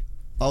 Sorry.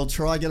 I'll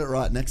try get it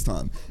right next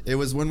time. It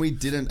was when we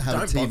didn't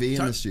have a TV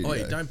in the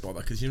studio. Oh, don't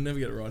bother because you'll never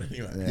get it right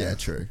anyway. Yeah,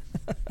 true.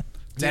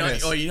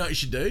 Dennis. You know what you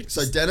should do?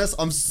 So Dennis,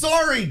 I'm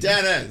sorry,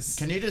 Dennis.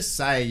 Can you just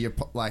say your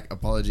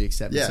apology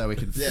accepted Yeah. so we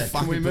can Yeah, fucking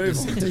can we put move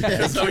this on? into-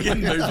 Yeah. So we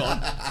can move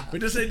on. We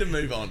just need to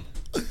move on.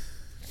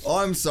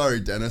 I'm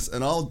sorry, Dennis,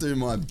 and I'll do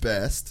my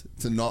best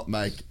to not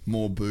make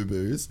more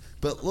boo-boos.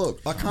 But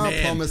look, I can't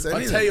Man, promise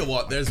anything. I tell you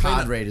what, there's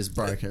Card been reader's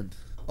broken.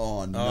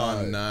 Oh, no.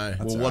 Oh, no.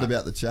 Well, what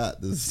about the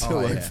chat? There's still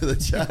Oh, work yeah. for the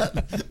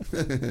chat.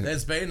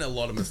 there's been a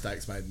lot of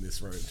mistakes made in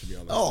this room, to be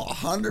honest. Oh,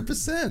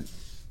 100%.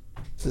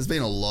 There's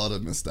been a lot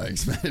of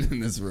mistakes made in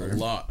this a room.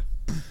 lot.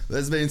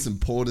 There's been some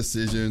poor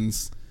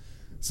decisions,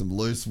 some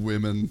loose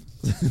women,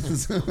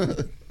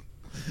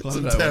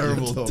 some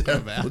terrible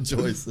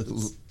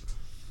choices.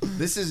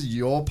 This is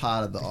your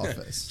part of the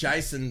office.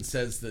 Jason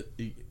says that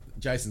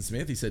Jason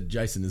Smith. He said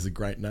Jason is a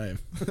great name.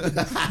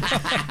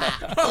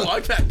 I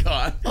like that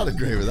guy. I'd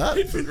agree with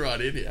He'd that. fit right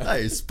in here.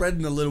 Hey,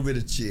 spreading a little bit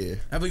of cheer.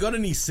 Have we got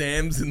any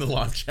Sams in the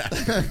live chat?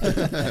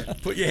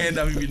 Put your hand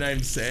up if your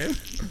name's Sam,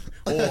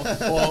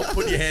 or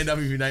put your hand up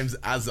if your name's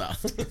Azza.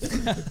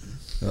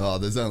 Oh,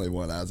 there's only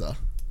one Azza.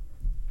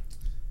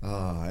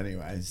 Oh,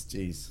 anyways,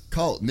 jeez.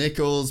 Colt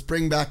Nichols,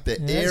 bring back the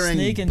earring,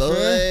 sneaking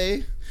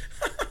boy.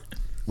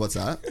 What's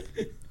that?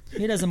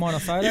 He doesn't mind a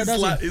photo,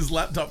 does he? His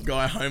laptop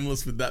guy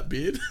homeless with that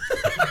beard.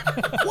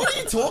 What are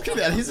you talking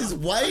about? His is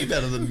way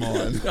better than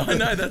mine. I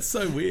know, that's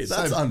so weird.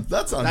 That's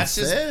unfair. That's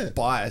just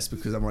biased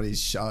because I'm on his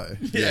show.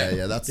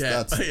 Yeah,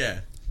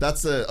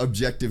 that's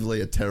objectively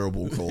a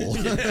terrible call.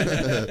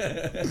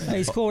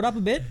 He's called up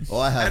a bit.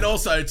 I have. And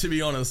also, to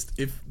be honest,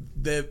 if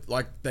they're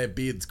like their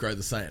beards grow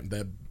the same,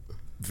 they're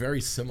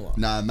very similar.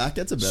 Nah, Matt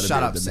gets a better Shut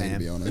beard up, than me, to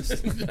be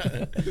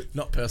Sam. honest.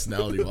 Not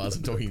personality wise,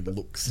 I'm talking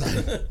looks.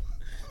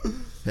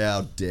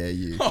 How dare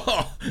you?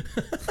 Oh.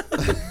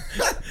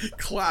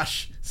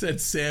 Clash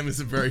said Sam is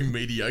a very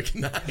mediocre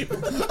name.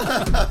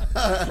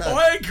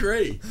 I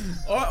agree.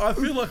 I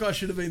feel like I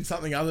should have been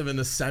something other than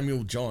a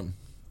Samuel John,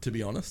 to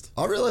be honest.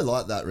 I really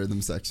like that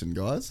rhythm section,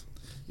 guys.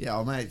 Yeah,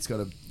 oh mate,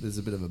 there's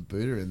a bit of a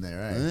booter in there,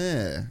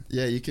 eh?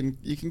 Yeah, you can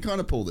kind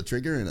of pull the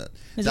trigger in it.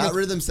 Is That it-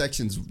 rhythm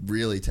section's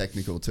really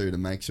technical too, to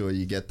make sure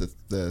you get the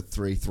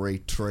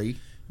 3-3 tree.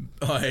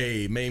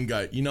 Hey, meme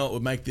goat, you know what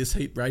would make this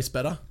heat race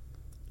better?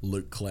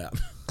 Luke Clout.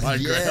 I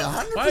agree.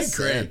 Yeah, 100%. I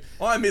agree.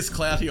 I miss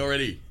Clouty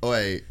already.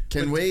 Wait,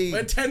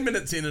 We're 10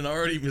 minutes in and I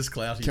already miss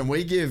Clouty. Can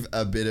we give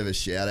a bit of a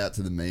shout out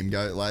to the meme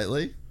goat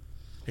lately?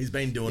 He's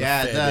been doing a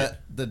Yeah, fair bit.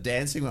 the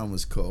dancing one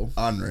was cool.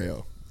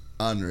 Unreal.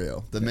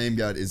 The meme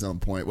goat is on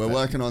point. We're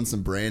working on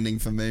some branding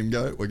for meme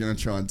goat. We're going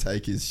to try and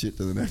take his shit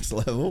to the next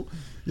level.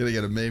 You're going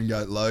to get a meme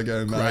goat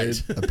logo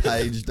made, Great. a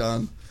page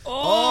done.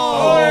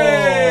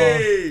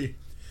 Hey!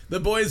 The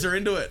boys are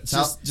into it.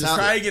 Just-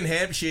 Craig and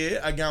Hampshire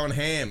are going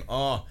ham.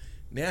 Oh,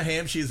 now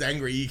Hampshire's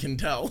angry, you can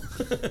tell.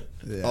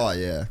 Oh,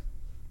 yeah.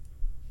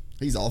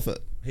 He's off it.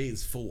 He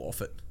is full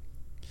off it.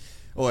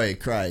 Oi,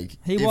 Craig.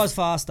 He was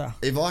faster.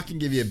 If I can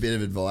give you a bit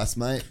of advice,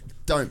 mate,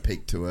 don't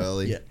peak too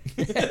early. Yeah.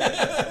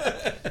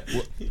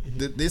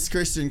 This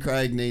Christian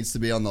Craig needs to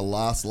be on the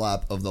last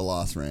lap of the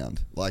last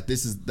round. Like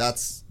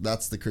that's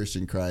the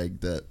Christian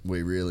Craig that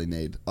we really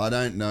need. I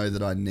don't know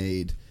that I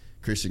need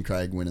Christian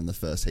Craig winning the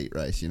first heat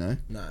race, you know?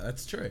 No,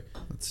 that's true.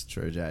 That's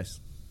true, Jace.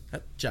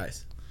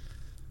 Jace.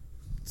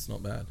 It's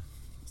not bad.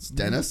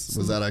 Dennis,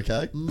 was that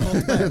okay?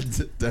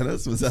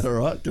 Dennis, was that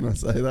alright? Can I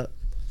say that?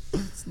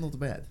 It's not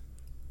bad.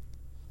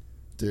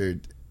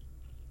 Dude,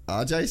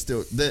 RJ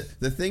still...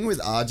 The thing with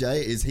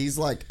RJ is he's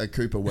like a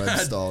Cooper Webb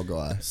style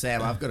guy.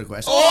 Sam, I've got a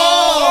question.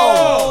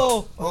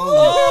 Oh!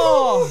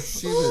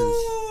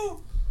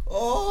 Shivers.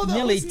 Oh, that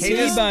Nearly was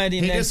T-boned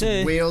him He then just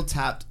too. wheel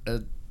tapped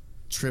a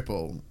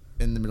triple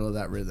in the middle of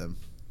that rhythm.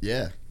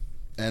 Yeah.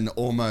 And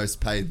almost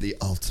paid the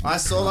ultimate I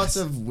saw price. lots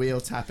of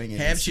wheel tapping in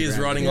Hampshire's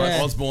Instagram. riding Yeah.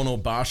 like Osborne or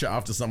Barsha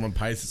after someone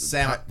passes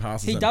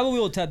He them. double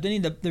wheel tapped,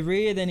 didn't he? The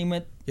rear, then he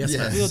went Yes,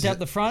 Yes. mate. wheel tapped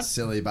the front.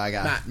 Silly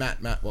bugger.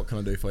 Matt, what can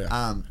I do for you?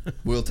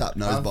 Wheel tap,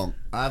 nose bonk.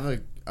 I have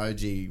a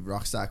OG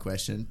Rockstar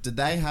question. Did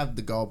they have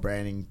the gold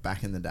branding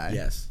back in the day?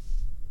 Yes.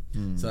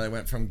 So they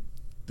went from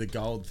the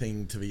gold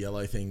thing to the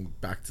yellow thing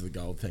back to the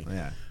gold thing.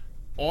 Yeah.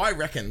 I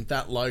reckon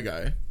that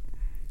logo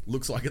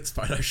looks like it's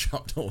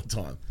photoshopped all the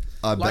time.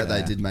 I Like- bet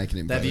they did make it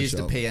in They've used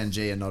a Photoshop.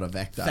 PNG and not a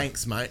vector.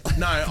 Thanks, mate.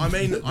 No, I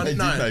mean, They no. did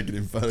make it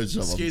in Photoshop.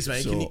 Excuse I'm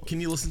me, sure. can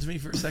you listen to me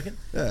for a second?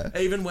 Yeah.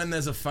 Even when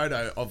there's a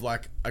photo of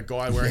like a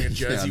guy wearing a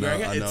jersey Yeah,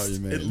 wearing I it, know what you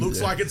mean, it looks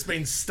yeah. like it's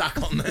been stuck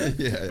on there.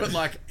 Yeah. But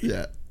like,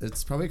 Yeah.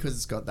 It's probably because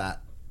it's got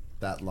that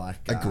like...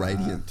 A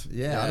gradient.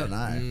 Yeah, I don't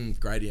know.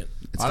 Gradient.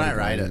 It's I got don't a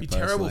rate gradient. it. Be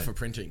terrible personally. for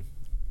printing.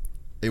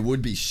 It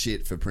would be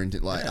shit for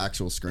printing, like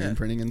actual screen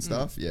printing and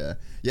stuff. Yeah,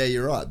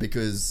 you're right,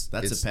 because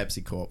That's a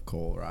Pepsi Corp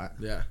call, right?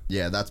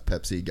 Yeah. that's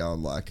Pepsi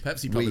going like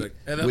Pepsi probably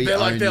we they're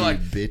own like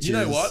bitches. you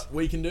know what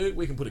we can do?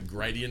 We can put a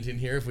gradient in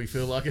here if we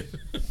feel like it.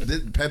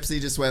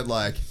 Pepsi just went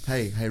like,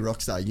 hey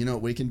Rockstar, you know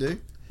what we can do?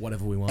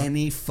 Whatever we want.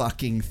 Any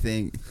fucking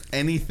thing,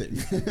 anything.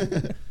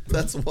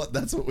 that's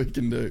what we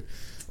can do.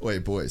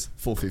 Wait, boys,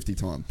 450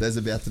 time. There's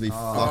about to be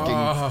fucking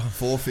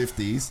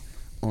 450s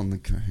on the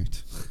code.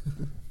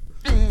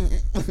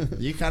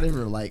 You can't even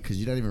relate because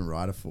you don't even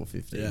ride a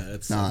 450. Yeah,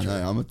 it's No,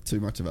 I'm too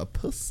much of a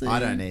pussy. I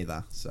don't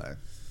either. So,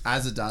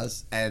 as it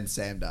does, and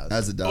Sam does.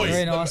 As it does.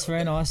 Very nice,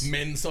 very nice.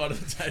 Men's side of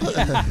the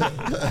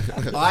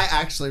table. I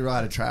actually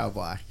ride a trail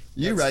bike.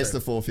 You That's raced true.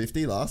 the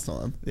 450 last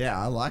time. Yeah,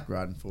 I like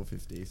riding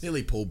 450s.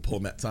 Nearly pulled poor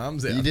Matt's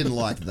arms out. You didn't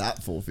like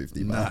that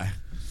 450, mate.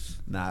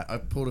 No, I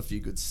pulled a few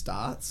good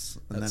starts,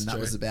 and That's then that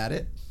true. was about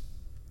it.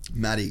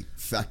 Matty,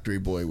 factory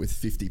boy with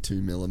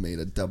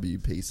 52mm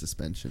WP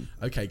suspension.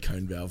 Okay,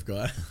 cone valve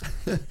guy.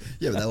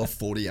 Yeah, but they were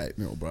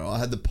 48mm, bro. I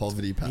had the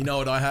poverty pack. You know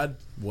what I had?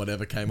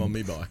 Whatever came on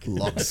me bike.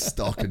 Lock,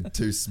 stock, and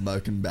 2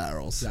 smoking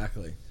barrels.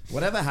 Exactly.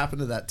 Whatever happened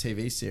to that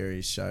TV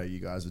series show you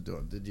guys were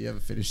doing? Did you ever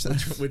finish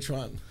that? Which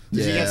one?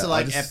 Did you get to I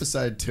like just-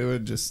 episode 2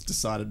 and just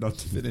decided not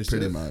to finish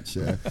Pretty it? much,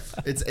 yeah.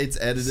 It's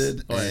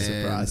edited. Oh,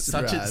 and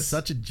surprise.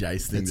 Such a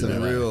Jace thing It's to a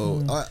do. real.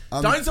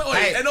 Don't say,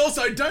 Hey. and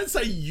also don't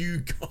say you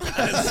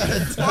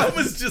guys. I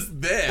was just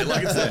there,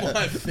 like it's not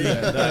my thing.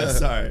 No,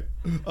 sorry.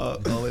 I'll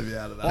leave you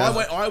out of that.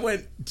 I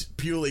went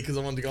purely because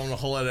I wanted to go on a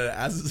holiday to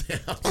Az's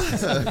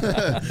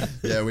house.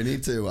 Yeah, we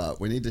need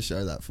to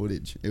show that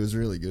footage. It was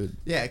really good.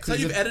 Yeah, So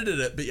because you've edited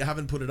it, but you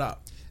haven't put it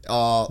up.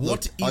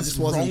 What is I just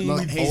wasn't. wrong Look,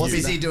 with I he's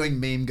wasn't- busy doing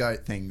meme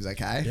goat things,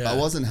 okay? Yeah. I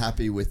wasn't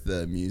happy with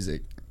the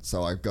music,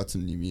 so I've got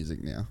some new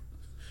music now.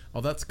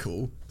 Oh, that's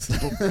cool.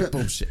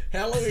 Bullshit.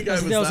 How long ago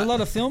was There was that? a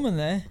lot of filming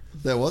there.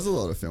 There was a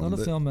lot of filming. Lot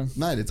of filming.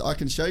 Mate. I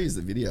can show you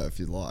the video if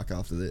you'd like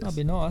after this. That'd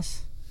be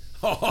nice.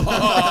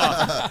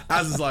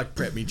 Az is like,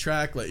 prep me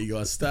track, let you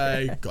guys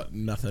stay. Got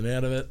nothing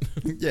out of it.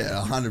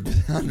 Yeah,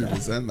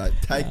 100%, mate.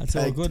 It's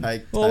all good.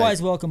 Take.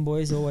 Always welcome,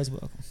 boys. Always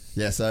welcome.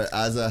 Yeah, so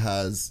Azza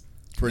has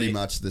pretty The-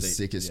 much the the-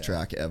 sickest yeah.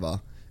 track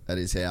ever at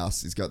his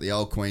house. He's got the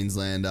old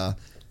Queenslander.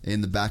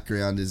 In the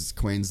background is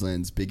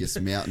Queensland's biggest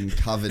mountain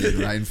covered in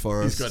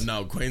rainforest. He's got an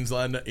old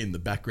Queenslander. In the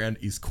background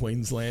is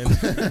Queensland.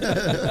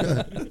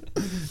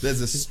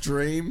 There's a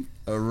stream,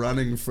 a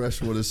running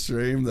freshwater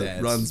stream that Yeah,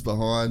 it's- runs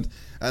behind.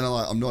 And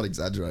I'm not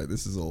exaggerating.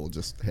 This is all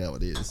just how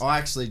it is. I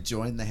actually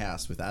joined the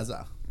house with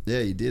Azza. Yeah,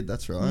 you did.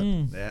 That's right.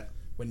 Yeah.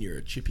 When you're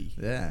a chippy.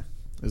 Yeah.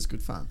 It was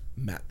good fun.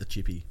 Matt the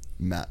chippy.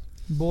 Matt,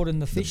 Board in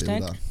the the fish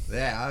tank. builder.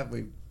 Yeah,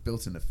 we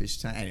built in a fish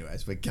tank.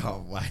 Anyways, we're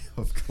going way,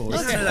 of course.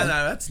 No,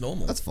 that's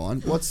normal. That's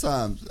fine. What's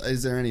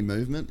is there any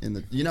movement in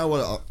the? You know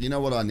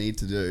what I need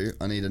to do?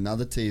 I need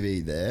another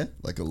TV there,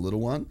 like a little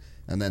one,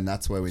 and then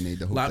that's where we need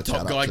to hook the Laptop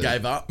chat guy up to.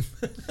 gave up.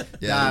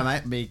 Yeah, Nah,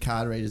 mate, me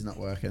card reader's not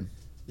working.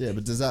 yeah,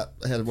 but does that?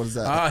 What does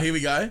that? Ah, here we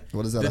go.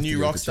 What does that The have to new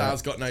do with the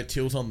Rockstar's chat? got no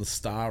tilt on the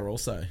star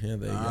also. Yeah,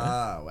 there you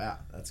Ah, wow.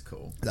 That's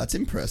cool. That's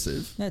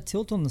impressive. That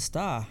tilt on the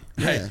star.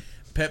 go. Yeah. Hey,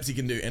 Pepsi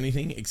can do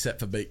anything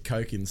except for beat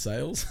Coke in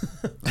sales.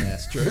 Yeah,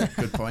 that's true.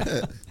 Good point.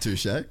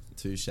 Touche.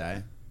 Touche.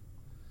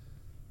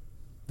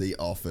 The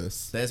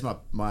Office. There's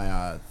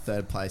my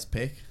third place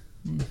pick.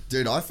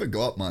 Dude, I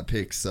forgot my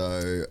pick,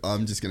 so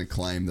I'm just going to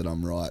claim that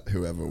I'm right,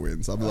 whoever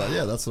wins. I'll be like,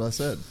 yeah, that's what I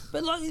said.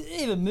 But like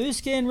even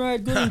Mooscan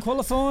rode good in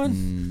qualifying.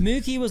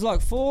 Mookie was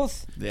like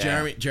fourth.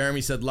 Yeah.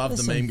 Jeremy said, love the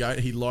Listen. meme goat.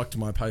 He liked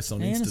my post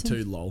on Insta Anderson.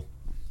 too, lol.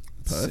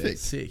 Perfect.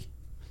 Sick.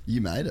 You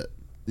made it.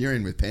 You're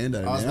in with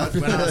Pando I was now. like,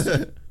 when I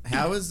was,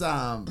 how was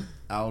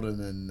Alden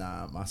and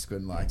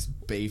Musquin like's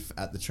beef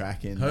at the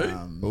track in Who?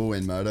 Oh,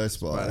 in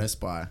Motospy.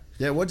 Motospy?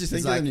 Yeah, what'd you think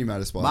He's of like, the new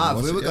Motospy? Marv,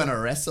 Watched we it were yet? gonna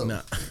wrestle.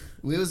 No.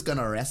 We was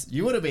gonna wrestle.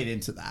 You would have been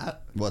into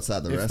that. What's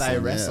that? The if wrestling? they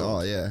Yeah.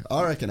 wrestled. Oh, yeah.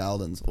 I reckon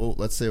Alden's. Oh,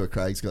 let's see what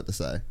Craig's got to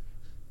say.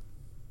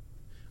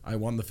 I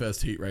won the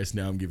first heat race.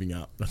 Now I'm giving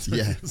up. That's what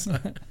Yeah. he was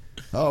saying.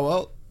 Oh,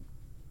 well.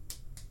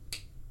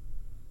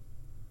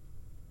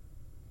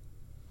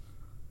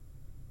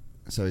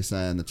 So he's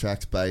saying the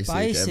track's basic.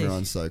 Basic.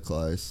 Everyone's so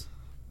close.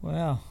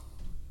 Wow.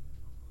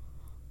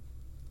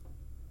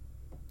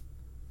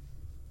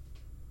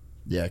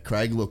 Yeah,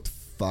 Craig looked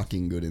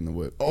fucking good in the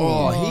whip.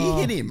 Oh,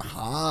 he hit him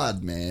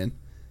hard, man.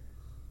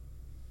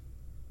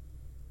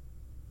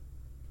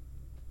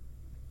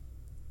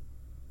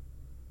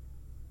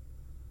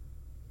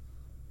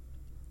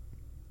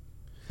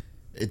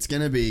 It's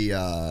gonna be.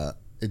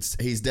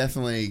 He's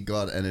definitely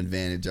got an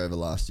advantage over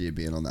last year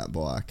being on that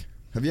bike.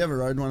 Have you ever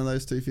rode one of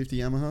those 250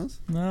 Yamahas?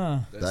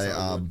 Nah. They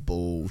are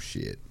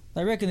bullshit.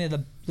 They reckon they're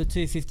the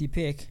 250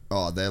 pick.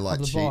 Oh, they're like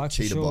Of the bike, for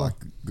cheetah sure. bike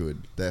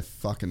good. They're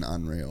fucking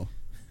unreal.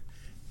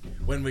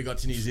 When we got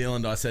to New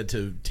Zealand, I said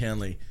to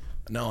Townley,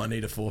 no, I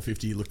need a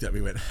 450. He looked at me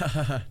and went, ha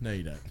ha ha, no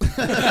you don't.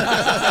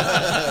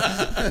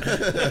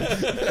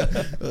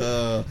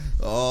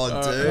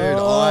 Dude,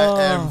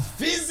 I am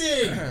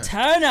fizzing.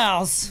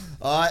 Toenails.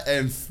 I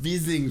am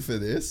fizzing for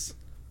this.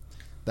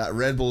 That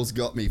Red Bull's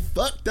got me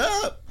fucked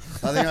up.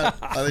 I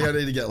think I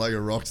need to get like a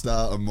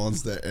Rockstar, a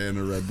Monster, and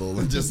a Red Bull,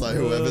 and just like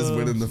whoever's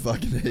winning the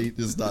fucking heat,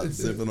 just start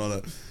sipping on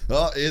it.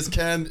 Oh, here's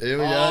Ken. Here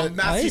we go.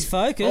 Massive, he's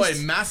focused.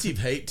 Oh, massive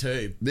heat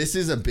too. This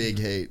is a big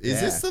heat.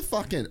 Is this the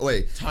fucking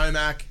wait?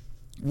 Tomac.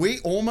 We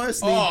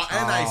almost need.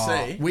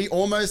 NAC. We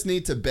almost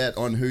need to bet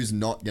on who's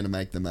not going to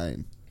make the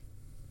main,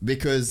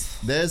 because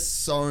there's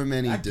so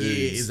many That gear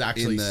dudes is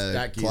actually in the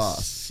that gear's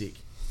class. sick.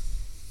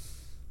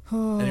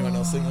 Anyone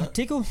else think that?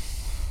 Tickle.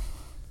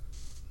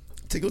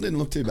 Tickle didn't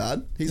look too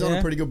bad. He's on a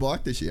Yeah. pretty good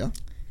bike this year.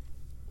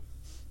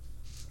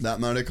 That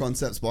Moto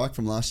Concepts bike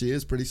from last year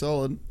is pretty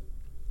solid.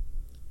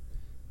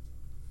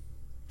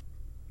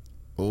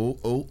 Oh.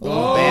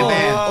 Bam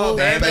Bam. Oh,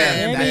 Bam Bam.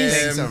 Bam That Bam.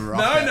 thing's a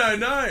rocket.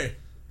 No.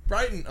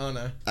 Brayton. Oh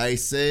no.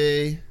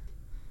 AC.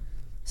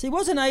 See,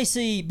 wasn't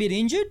AC a bit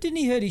injured? Didn't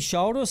he hurt his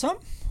shoulder or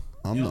something?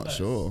 I'm not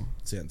sure.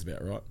 Sounds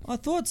about right. I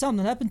thought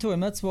something happened to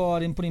him. That's why I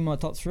didn't put him in my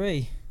top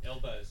 3.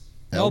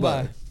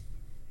 Elbow.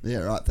 Yeah,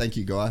 right. Thank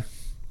you, guy.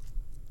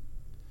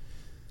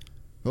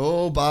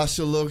 Oh,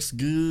 Basha looks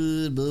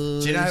good,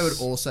 boys. Do you know who would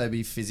also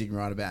be fizzing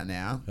right about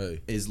now? Who?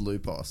 Is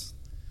Lupos.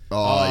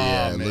 Oh,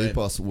 yeah, man.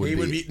 Lupos would He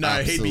be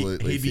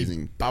absolutely he'd be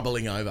fizzing.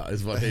 bubbling over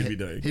is what he'd be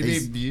doing. He'd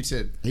He's- be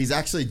muted. He's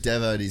actually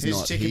devoed. He's His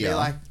not chick would here. be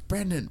like,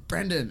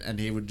 Brendan, and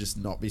he would just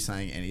not be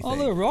saying anything. Oh,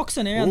 look,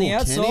 Roxon there on the Ooh,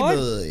 outside.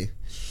 Kenny boy.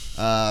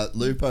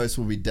 Lupos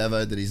will be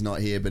devoed that he's not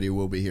here, but he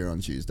will be here on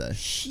Tuesday.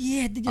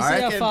 Yeah, did you I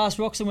see how reckon fast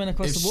Roxon went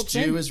across If the whoops Stu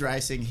then? was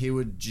racing, he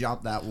would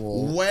jump that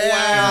wall.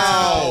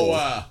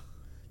 Wow.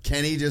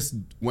 Kenny just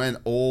went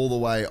all the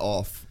way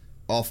off.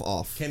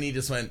 Kenny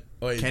just went.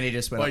 Oi, Kenny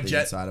just went oi, up the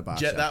Jet, inside of Barsha.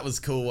 Jet, that was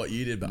cool what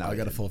you did, but No, I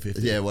got a he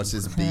 450. Yeah, watch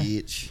this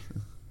bitch.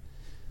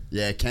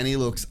 Yeah, Kenny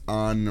looks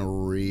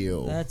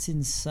unreal. That's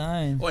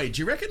insane. Wait,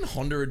 do you reckon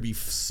Honda would be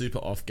super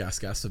off gas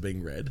for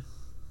being red?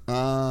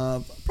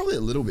 Probably a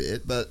little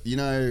bit, but you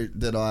know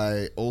that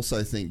I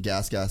also think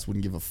Gas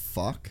wouldn't give a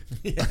fuck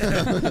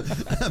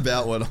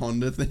about what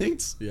Honda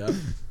thinks. Yeah.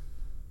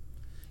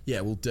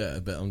 Yeah, well,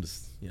 duh, but I'm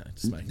just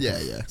making. Yeah.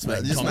 Just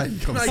making Just making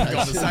conversation.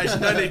 conversation.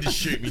 No need to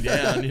shoot me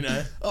down, you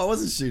know. I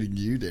wasn't shooting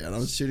you down. I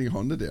was shooting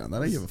Honda down. They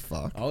don't give a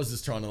fuck. I was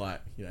just trying to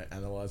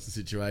analyze the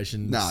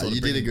situation. Nah, sort of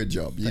you did a bring- good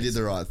job. You did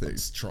the right thing.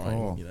 Just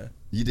trying, you know.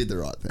 You did the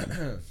right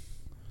thing.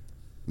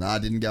 Nah,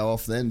 didn't go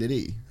off then, did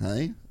he?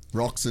 Hey?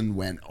 Roxon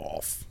went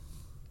off.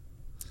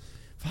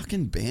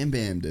 Fucking Bam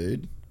Bam,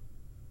 dude.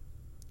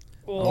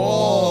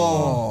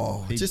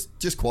 Oh.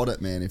 Just quad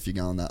it, man, if you're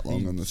going that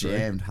long on the three.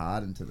 jammed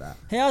hard into that.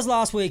 How's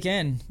last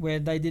weekend where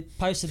they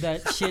posted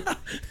that shit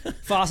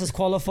fastest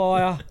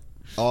qualifier?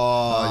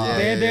 Oh, yeah.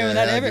 Bam Bam yeah, and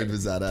that. How good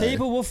was that, eh?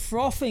 People were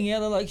frothing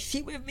out. They're like,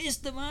 shit, we've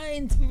missed the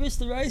mains. We missed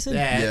the racing.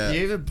 Yeah,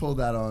 you even pulled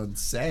that on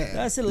Sam.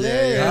 That's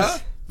hilarious. Yeah.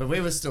 But we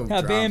were still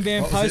How drunk. Bam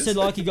Bam What was posted this?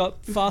 like he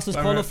got fastest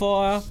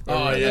qualifier.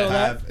 Oh, and yeah. all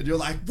that. And you're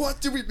like,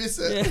 what? Did we miss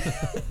it?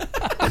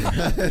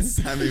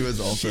 Sammy was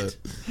off it.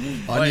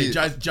 I Wait,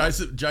 knew-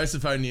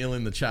 Joseph O'Neill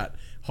in the chat.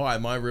 Hi,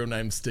 my real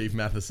name's Steve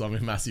Mathis. I'm a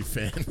massive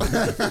fan.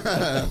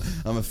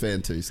 I'm a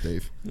fan too,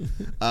 Steve.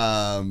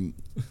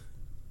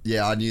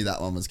 Yeah, I knew that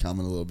one was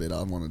coming a little bit.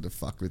 I wanted to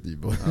fuck with you,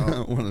 boy.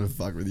 I wanted to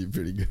fuck with you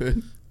pretty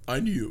good. I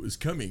knew it was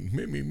coming.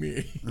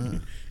 Me.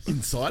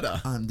 Insider.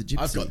 I'm the gypsy.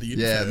 I've got the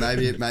info. Yeah,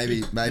 maybe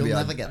You'll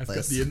I never get I've got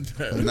this. the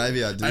info.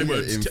 maybe I do I get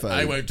won't, info.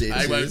 I won't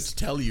bitches.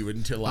 tell you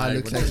until I I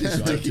look want like to a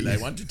show sticky. you. I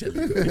want to tell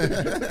you.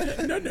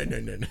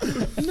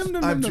 No.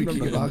 I'm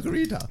drinking a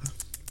margarita.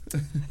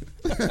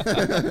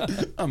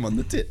 I'm on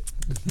the tit.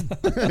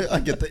 I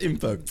get the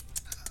info.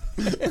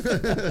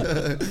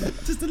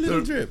 Just a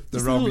little drip.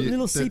 Just a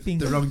little seeping.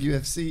 The wrong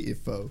UFC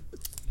info.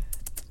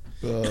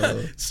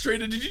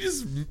 Streeter, did you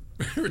just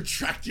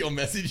retract your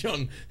message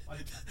on?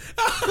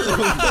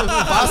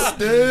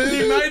 Busted.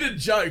 You made a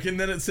joke and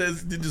then it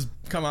says, did just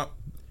come up,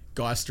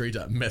 Guy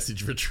Streeter,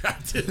 message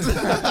retracted.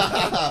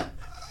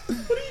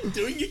 What are you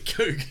doing, you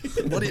kook?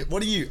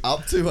 What are you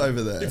up to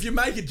over there? If you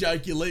make a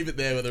joke, you leave it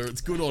there whether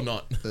it's good or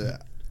not. Yeah.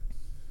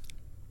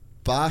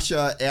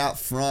 Barsha out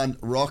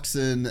front,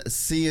 Roxon,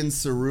 Cian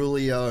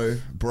Cerulio,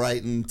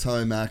 Brayton,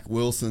 Tomac,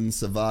 Wilson,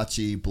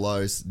 Savachi,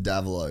 Blos,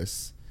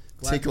 Davalos.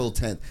 Tickle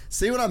 10th.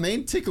 See what I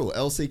mean? Tickle,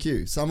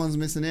 LCQ. Someone's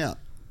missing out.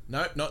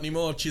 Nope, not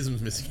anymore.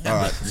 Chisholm's missing. All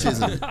right,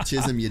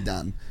 Chisholm, you're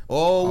done.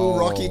 Oh,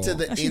 Rocky to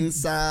the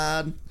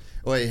inside.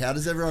 Wait, how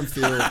does everyone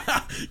feel?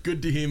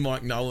 Good to hear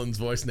Mike Nolan's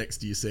voice next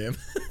to you, Sam.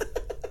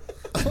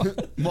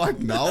 Mike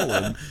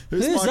Nolan?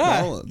 Who's Who's Mike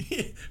that? Nolan?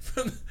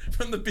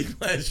 from the Big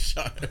Players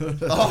show.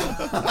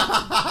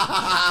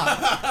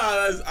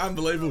 That's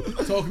unbelievable.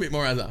 Talk a bit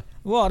more, Azza.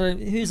 What?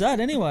 Who's that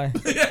anyway?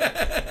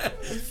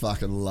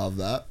 Fucking love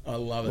that. I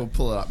love We'll it.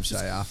 pull it up and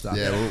show you after.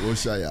 Yeah, we'll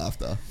show you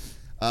after.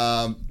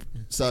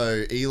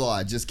 So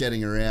Eli just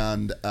getting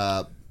around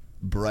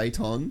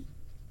Brayton.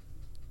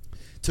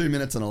 2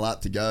 minutes and a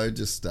lap to go.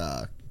 Just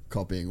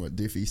copying what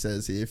Diffie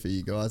says here for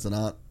you guys that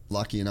aren't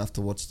lucky enough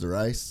to watch the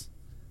race.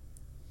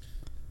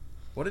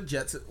 What did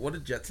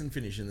Jetson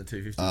finish in the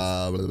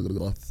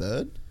 250s?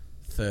 Third.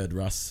 Third,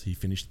 Russ. He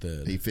finished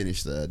third. He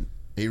finished third.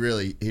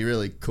 He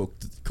really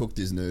cooked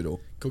his noodle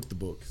Cook the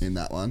books. in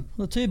that one.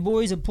 Well, the two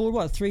boys have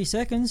pulled, 3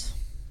 seconds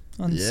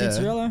on Yeah,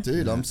 Cinderella.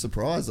 dude, I'm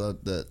surprised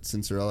that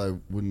Cinderella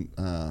wouldn't.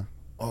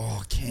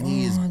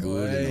 Kenny is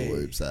good in the boy.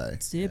 whoops, eh?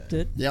 Zipped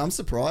it. Yeah, I'm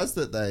surprised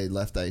that they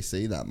left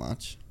AC that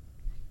much.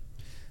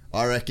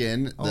 I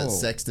reckon that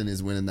Sexton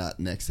is winning that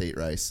next heat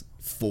race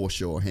for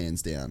sure,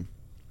 hands down.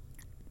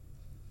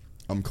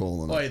 I'm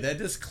calling it. Boy, they're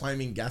just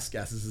claiming Gas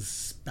as a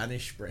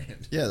Spanish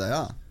brand. Yeah, they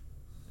are.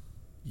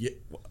 Yeah.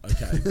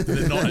 Okay.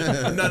 They're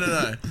not.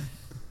 No.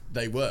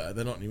 They were.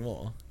 They're not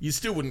anymore. You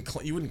still wouldn't.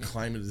 You wouldn't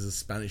claim it as a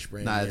Spanish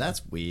brand. No, yet.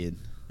 that's weird.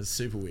 It's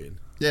super weird.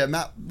 Yeah,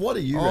 Matt, what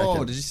do you Oh,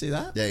 reckon? did you see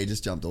that? Yeah, he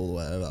just jumped all the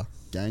way over.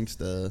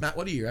 Gangster. Matt,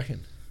 what do you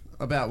reckon?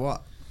 About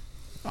what?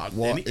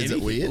 What? Is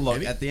it weird?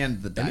 Look, at the end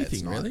of the day, it's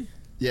Anything not. really?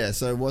 Yeah,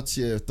 so what's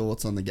your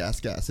thoughts on the gas?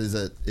 Is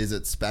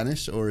it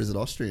Spanish or is it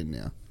Austrian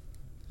now?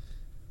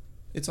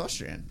 It's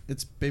Austrian.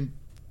 It's been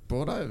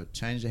brought over.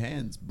 Change your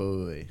hands,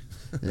 boy.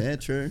 Yeah,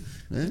 true.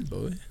 Yeah.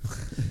 Boy.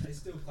 They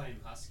still claim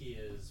Husky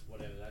as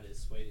whatever that is,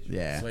 Swedish.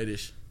 Yeah.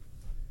 Swedish.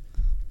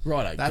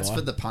 Right, That's guy.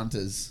 for the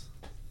punters.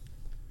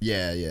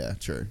 Yeah,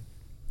 true.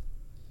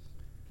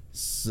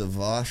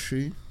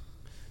 Savashi.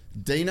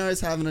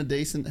 Dino's having a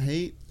decent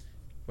heat.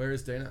 Where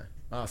is Dino?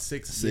 Ah,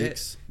 6.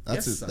 6. Yeah.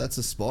 That's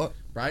a spot.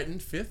 Brayton,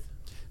 5th.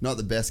 Not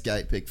the best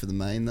gate pick for the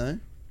main though.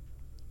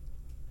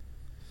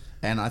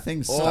 And I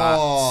think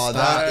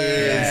That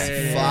is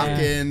Yeah.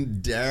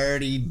 fucking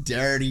dirty.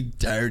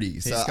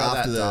 He's So got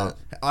after that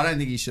I don't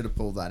think he should have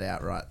pulled that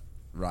out right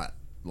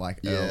like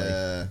early.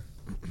 yeah.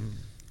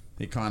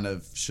 He kind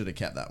of should have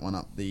kept that one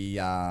up the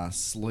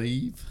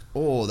sleeve.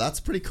 Oh, that's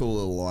a pretty cool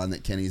little line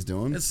that Kenny's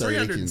doing. There's, So he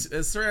 300, can-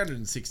 there's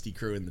 360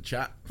 crew in the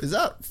chat. is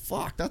that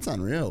fuck? That's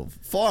unreal.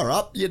 Fire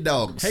up your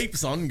dogs.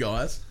 Heaps on,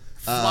 guys.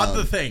 Flood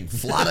the thing.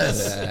 Flood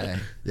us. Yeah.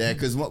 Yeah,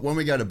 because when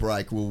we go to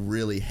break, we'll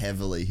really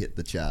heavily hit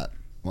the chat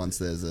once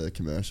there's a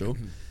commercial.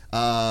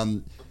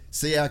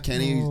 See how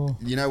Kenny,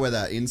 you know where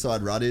that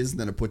inside rut is, and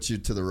then it puts you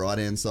to the right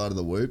hand side of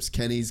the whoops.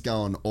 Kenny's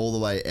going all the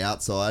way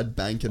outside,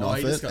 banking off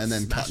he just it, got and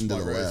then smashed cutting to by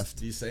the Roos. left.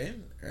 Do you see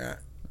him? Yeah.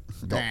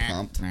 Got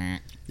pumped.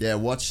 Yeah,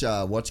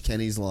 watch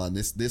Kenny's line.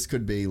 This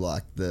could be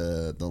like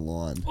the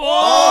line.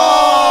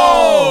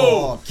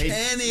 Oh!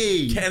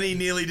 Kenny! Kenny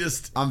nearly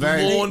just I'm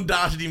very- lawn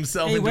darted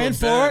himself He into went a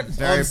for burn. it.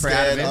 Very I'm proud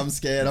scared, of him. I'm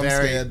scared.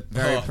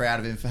 Very Oh. proud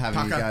of him for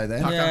having you go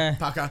there.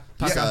 Pucker, Yeah.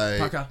 pucker.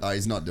 So, oh,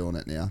 he's not doing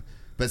it now.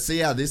 But see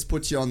how this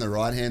puts you on the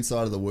right hand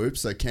side of the whoop.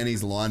 So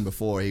Kenny's line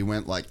before, he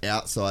went like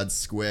outside,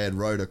 squared,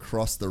 rode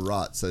across the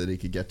rut so that he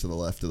could get to the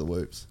left of the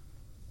whoops.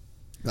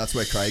 That's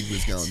where Craig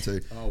was going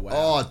to. Oh, wow.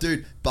 Oh,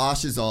 dude,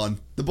 Barsh is on.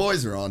 The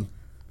boys are on.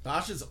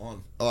 Barsh is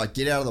on. Oh,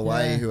 get out of the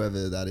way, Yeah.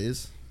 whoever that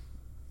is.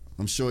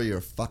 I'm sure you're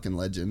a fucking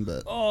legend,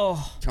 but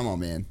Oh, come on,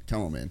 man.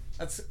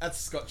 That's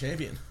Scott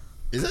Champion.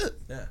 Is it?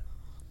 Yeah.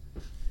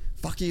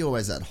 Fuck, he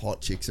always had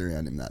hot chicks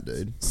around him, that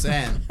dude.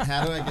 Sam,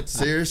 how do I get to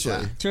Seriously. the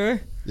chat? true.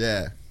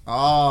 Yeah.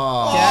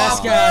 Oh.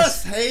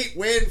 Gas. First heat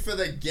win for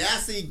the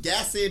gassy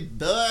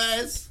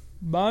boys.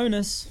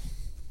 Bonus.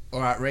 All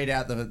right, read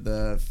out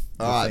the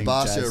All right, thing,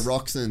 Barsha, Jazz.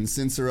 Roxon,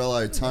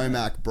 Cincerello,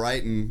 Tomac,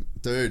 Brayton.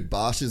 Dude,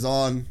 Barsha's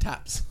on.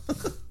 Taps.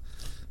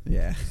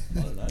 Yeah.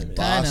 I don't know, man.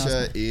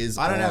 Barsha is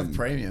I don't on. have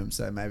premium,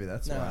 so maybe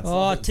that's No, why. it's Oh,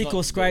 not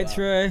tickle to scrape do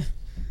through.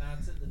 No,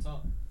 it's at the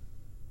top.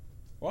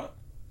 What?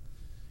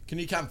 Can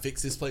you come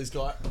fix this, please,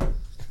 guy?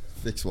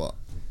 Fix what?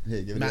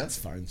 Here, give it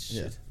Matt's here. phone. Shit.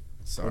 Yeah. What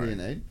Sorry. do you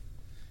need?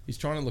 He's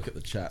trying to look at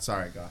the chat.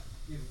 Sorry, guy.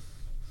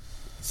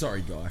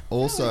 Sorry, guy.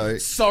 Also,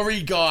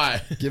 Sorry,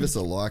 guy. give us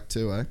a like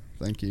too, eh?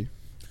 Thank you.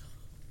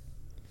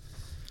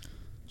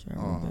 Joe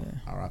Oh, Robert.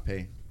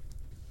 R.I.P.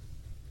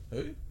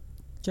 Who?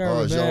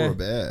 Joe Jean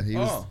Robert.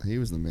 Robert. He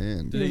was the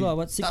man. He was like,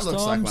 what, 6 That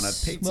looks times? like one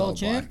of Pete's World old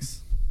champ?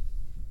 bikes.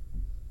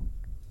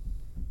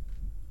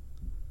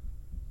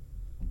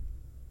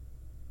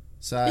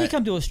 So, He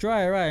come to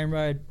Australia, eh, and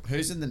rode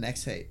who's in the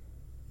next heat?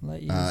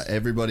 late years.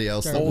 Everybody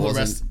else that All the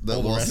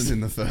wasn't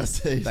in the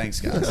first heat. Thanks,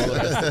 guys.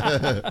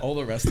 All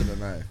the rest of them,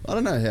 no. I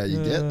don't know how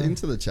you get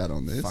into the chat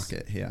on this. Fuck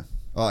it, here.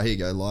 Oh, here you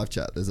go, live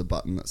chat. There's a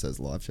button that says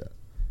live chat.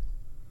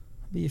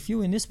 Be a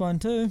few in this one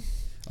too.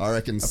 I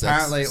reckon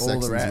Apparently all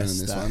the Sexton's rest winning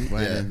this that one.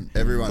 went Yeah, in.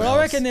 everyone But else. I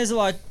reckon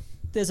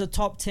there's a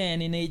top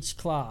 10 in each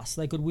class.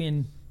 They could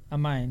win a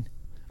main.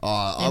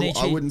 Oh, in each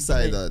I heat. wouldn't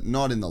say that.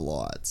 Not in the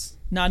lights.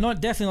 No,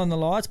 not definitely on the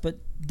lights, but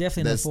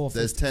definitely in the There's 450s.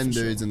 there's 10 for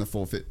dudes sure. in the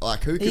 450.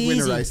 Like who could win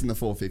a Easy. race in the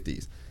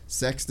 450s?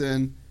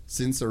 Sexton,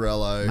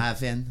 Cincerello,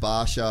 Marvin.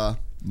 Barsha,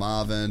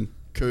 Marvin,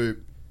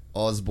 Coop,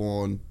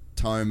 Osborne,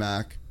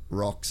 Tomac,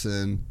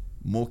 Roxon,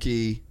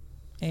 Mookie,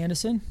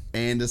 Anderson.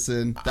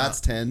 Anderson. That's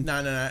 10.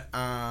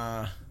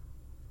 No.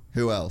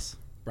 Who else?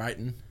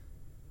 Brayton.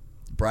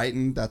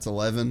 Brayton. That's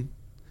 11.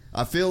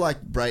 I feel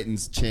like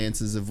Brayton's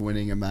chances of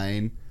winning a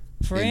main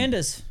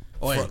Ferrandis.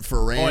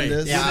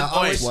 Ferrandis.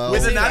 Yeah,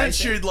 with an he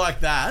attitude like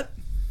that.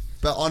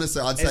 But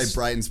honestly, I'd say Is-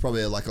 Brayton's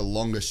probably like a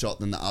longer shot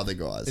than the other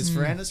guys. Is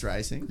Ferrandis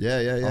racing?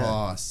 Yeah.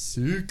 Oh,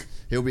 sick.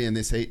 He'll be in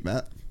this heat,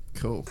 Matt.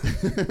 Cool.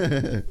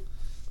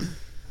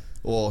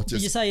 Or Did you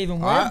just say even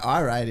Webb?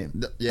 I rate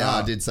him. yeah,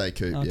 I did say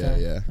Coop.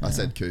 Okay. Yeah. I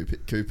said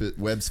Coop. Cooper.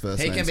 Webb's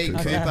first He name's can be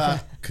Cooper.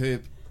 Cooper,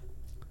 Coop,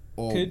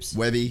 or Coops.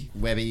 Webby,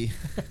 Webby,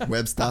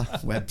 Webster,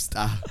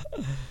 Webster,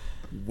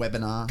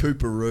 Webinar.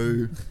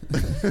 Cooperoo,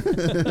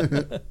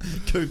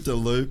 Coop de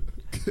Loop.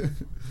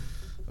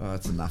 Oh,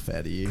 that's enough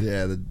out of you.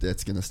 Yeah,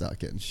 that's gonna start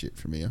getting shit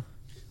from here.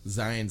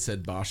 Zane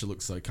said Barsha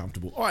looks so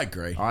comfortable. I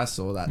agree. I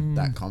saw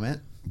that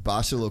comment.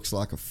 Barsha looks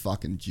like a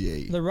fucking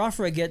G. The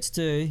rougher it gets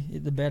to,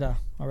 the better,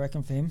 I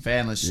reckon, for him.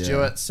 Fanless, Yeah.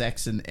 Stewart,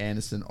 Sexton,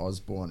 Anderson,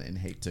 Osborne in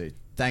Heat 2.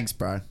 Thanks,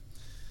 bro.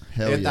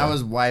 Hell yeah. That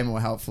was way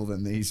more helpful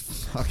than these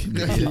fucking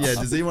yeah,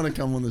 idiots. does he want to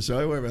come on the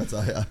show? Whereabouts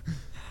are you?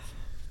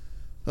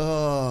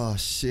 Oh,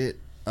 shit.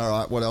 All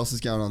right, what else is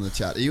going on in the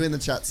chat? Are you in the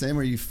chat, Sam,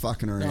 or are you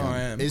fucking around? No, I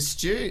am.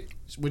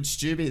 Would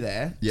Stu be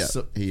there? Yeah,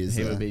 he is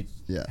He there. would be.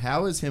 Yeah.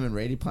 How is him and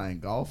Reedy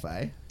playing golf,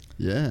 eh?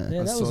 Yeah.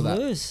 Yeah, that was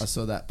loose. I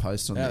saw that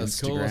post on Yeah, the that's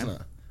Instagram. cool, wasn't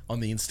it? On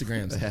the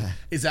Instagrams. Yeah.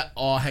 Is that?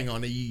 Oh, hang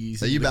on. Are you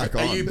using? Are you back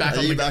on? Are you back Are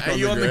on? you the, back are on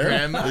you the on the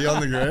gram? gram? Are you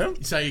on the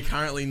gram? So you're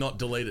currently not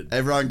deleted.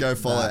 Everyone go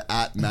follow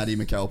at Maddie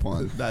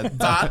McAlpine.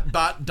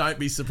 But don't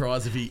be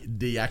surprised if he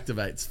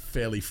deactivates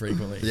fairly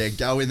frequently. Yeah,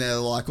 go in there,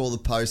 like all the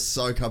posts,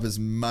 soak up as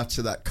much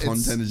of that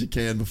content as you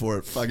can before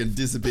it fucking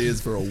disappears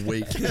for a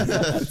week.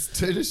 It's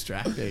too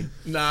distracting.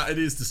 Nah, it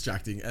is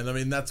distracting, and I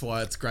mean that's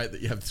why it's great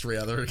that you have 3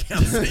 other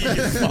accounts that you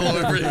can follow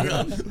everything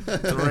on.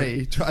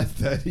 3. Try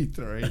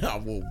 33.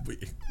 Oh, well,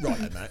 right,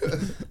 mate.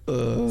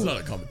 It's not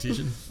a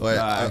competition. Wait,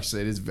 No,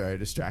 actually, it is very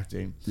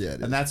distracting. Yeah, it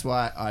is. And that's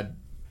why I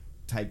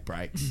take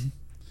breaks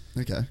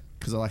Okay.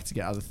 because I like to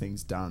get other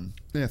things done.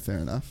 Yeah, fair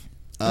enough.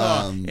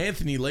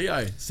 Anthony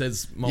Leo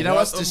says, You know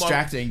what's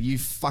distracting? You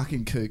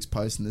fucking kooks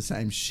posting the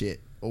same shit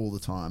all the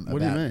time What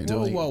do you about mean?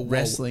 doing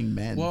wrestling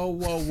men. Whoa.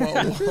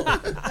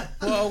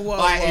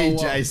 I.e.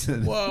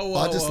 Jason. Whoa.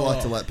 I just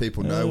like to let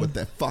people know what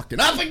they're fucking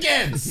up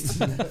against.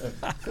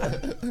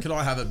 Can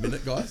I have a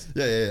minute, guys?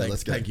 Yeah,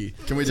 let's go. Thank you.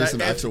 Can we do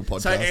some actual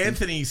podcasting? So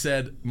Anthony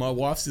said, my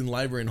wife's in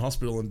labour in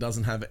hospital and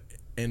doesn't have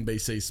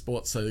NBC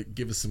Sports, so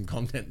give us some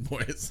content,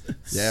 boys.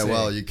 Yeah, Sick.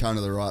 well, you come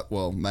to the right...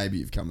 Well, maybe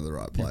you've come to the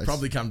right place. You've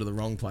probably come to the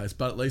wrong place,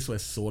 but at least we're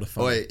sort of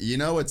fun. Wait, you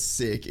know what's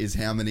sick is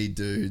how many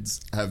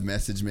dudes have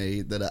messaged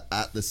me that are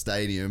at the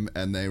stadium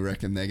and they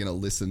reckon they're going to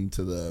listen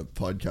to the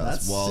podcast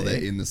That's while sick.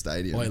 they're in the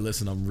stadium. Wait,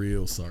 listen, I'm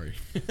real sorry.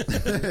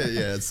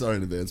 Yeah, sorry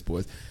in advance,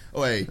 boys.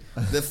 Wait,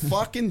 the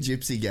fucking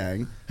Gypsy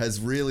Gang has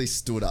really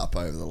stood up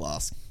over the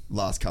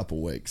last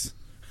couple weeks.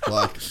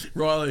 Like,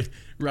 Riley,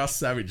 Russ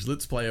Savage,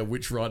 let's play a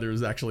which writer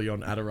is actually on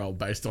Adderall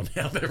based on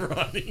how they're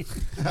writing.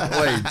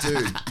 wait,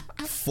 dude,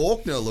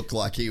 Faulkner looked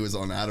like he was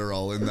on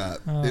Adderall in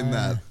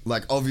that.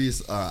 Like,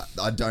 obvious. I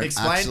don't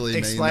actually mean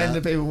Explain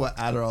that. to people what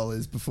Adderall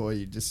is before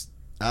you just...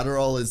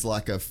 Adderall is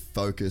like a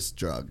focused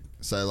drug.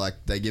 So like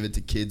they give it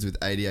to kids with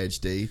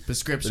ADHD.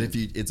 Prescription. But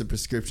it's a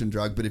prescription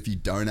drug, but if you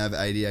don't have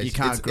ADHD, You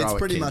can't grow it's it,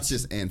 pretty kids. much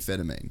just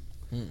amphetamine.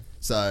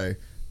 So,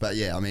 but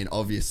yeah, I mean,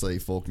 obviously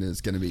Faulkner's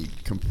going to be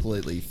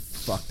completely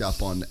fucked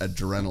up on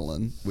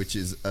adrenaline, which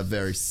is a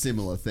very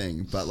similar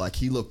thing. But like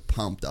he looked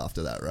pumped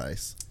after that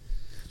race.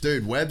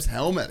 Dude, Webb's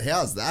helmet,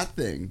 how's that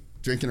thing?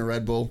 Drinking a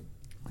Red Bull.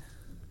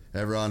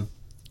 Everyone,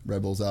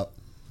 Red Bull's up.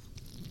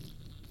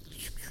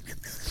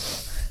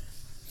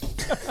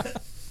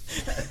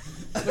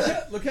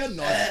 Look how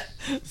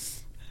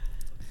nice.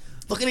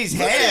 Look at his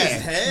Look at hair.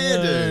 his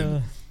hair,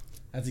 dude.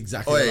 That's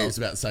exactly what I was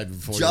about to say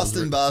before.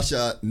 Justin you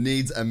Barsha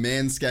needs a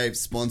Manscaped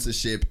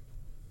sponsorship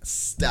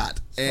stat.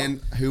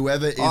 And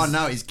whoever is... Oh,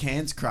 no, his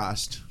can's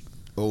crushed.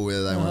 Oh, yeah,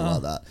 they won't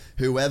like that.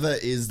 Whoever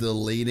is the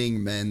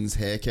leading men's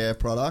hair care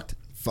product,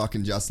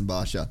 fucking Justin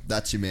Barsha.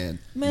 That's your man.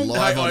 Man-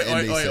 Live on Oi,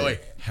 NBC. oi.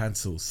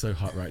 Hansel's so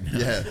hot right now.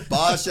 Yeah,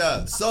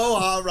 Barsha. So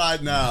hot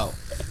right now.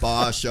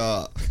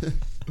 Barsha.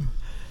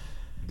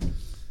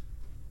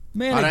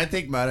 Man, I don't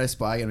think Moto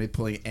Spy are going to be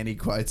pulling any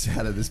quotes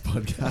out of this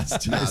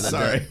podcast. Nah,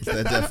 Sorry.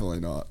 They're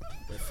definitely not.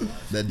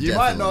 They're You definitely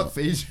might not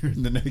feature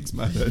in the next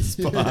Moto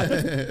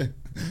Spy.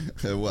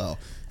 Well,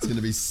 it's going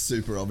to be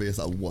super obvious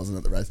I wasn't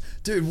at the race.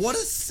 Dude, what a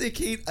sick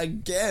heat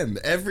again.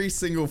 Every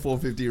single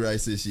 450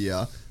 race this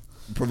year,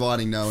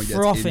 providing no one gets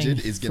Frothing.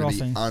 injured, is going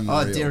to be Frothing. unreal.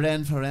 Oh,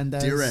 Diren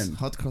Ferendez. Diren.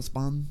 Hot cross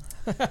bun.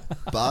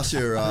 Barsha,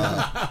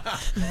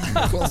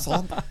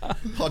 Croissant.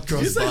 hot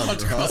cross bun. hot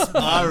cross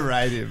I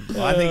rate him.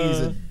 I think he's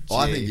a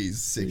I G. think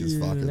he's sick as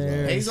fuck as well.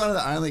 Hilarious. He's one of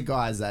the only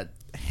guys that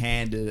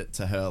handed it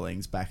to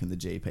Hurlings back in the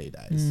GP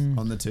days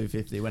on the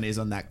 250 when he was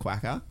on that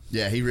quacker.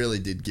 Yeah, he really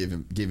did give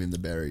him the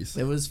berries.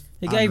 It was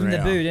he gave him the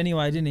unreal. boot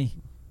anyway, didn't he?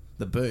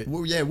 The boot.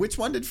 Well, yeah, which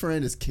one did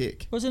Ferrandis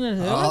kick? Wasn't it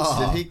Hurlings?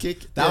 Oh. Did he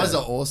kick? That Yeah, was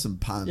an awesome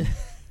pun.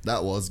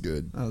 that was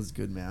good. That was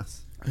good,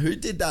 Mouse. Who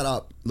did that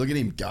up? Look at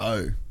him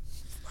go.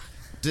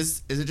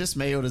 Is it just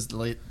me or does the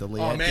Liat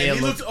man, gear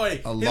he look looks- a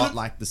he lot look-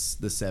 like the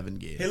 7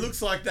 gear? He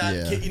looks like that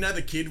Yeah. kid, you know,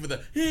 the kid with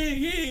the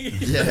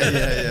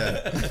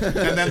Yeah.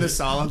 And then the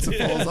silencer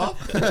falls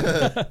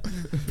off.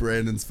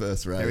 Brandon's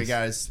first race. Here he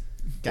goes.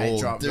 Gate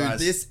drop, dude, guys.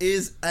 this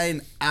is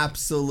an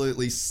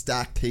absolutely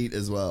stacked heat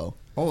as well.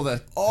 Oh,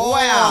 the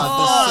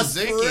Oh, the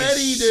Suzuki.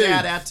 Freddie, dude.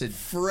 Shout out to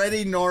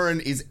Freddie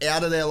Norrin is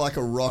out of there like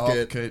a rocket.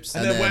 Oh, Coops.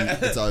 And then Webb-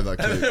 it's over, And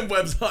Coop. then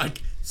Webb's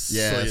like,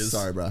 Yeah, "Soyuz."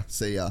 sorry, bro.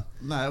 See ya.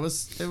 No, it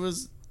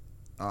was.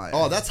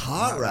 Oh, that's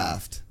Heart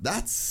Raft.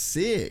 That's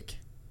sick.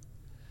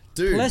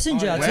 Dude.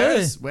 Plessinger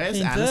Where's too. Where's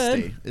in Anasty?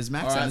 third. Is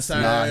Max All right, Anasty?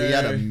 so- Nah, he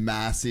had a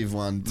massive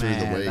one through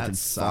Man, the week that and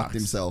sucks. fucked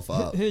himself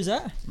up. Who's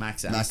that?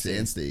 Max Max Anasty.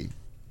 Anstey.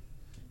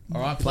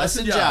 All right,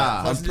 Plessinger.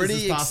 Plessinger. I'm pretty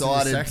Plessinger's passing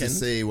excited second. to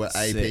see what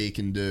AP Sick.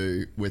 can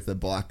do with the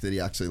bike that he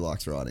actually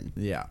likes riding.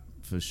 Yeah,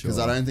 for sure. Because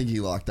I don't think he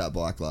liked that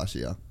bike last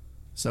year.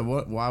 So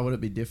what? Why would it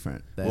be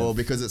different? Well,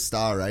 because it's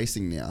Star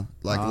Racing now.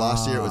 Like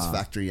last year it was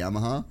factory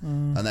Yamaha,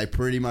 and they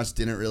pretty much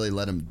didn't really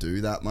let him do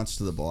that much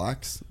to the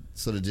bikes.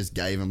 Sort of just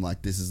gave him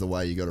like, this is the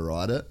way you got to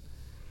ride it.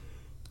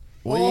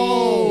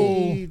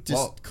 We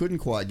just couldn't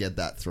quite get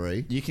that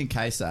 3. you can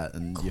case that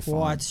and you're fine.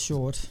 Quite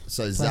short.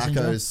 So Plessinger.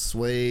 Zacco's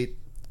sweet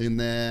in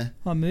there.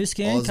 Oh, Moose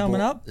Can coming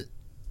up.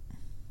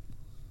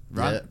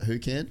 Right? Yeah, who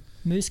can?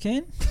 Moose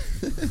Can.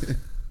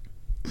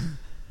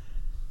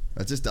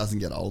 That just doesn't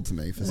get old to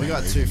me. For We some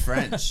got reason. 2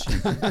 French,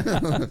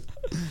 Yeah,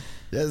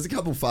 there's a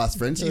couple fast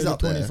Frenchies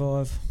up there.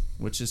 25.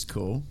 which is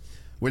cool.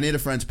 We need a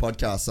French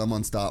podcast.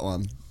 Someone start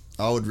one.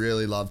 I would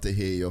really love to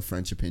hear your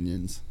French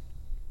opinions.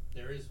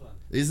 There is one.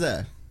 Is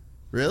there?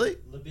 Really?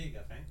 Le Big,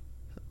 I think.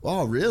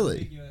 Oh, really?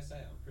 Big USA,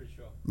 I'm pretty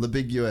sure. Le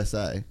Big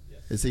USA. Yeah.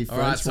 Is he All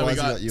right, French? so Why we has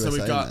got he got USA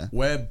we've in got there?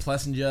 Webb,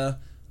 Plessinger,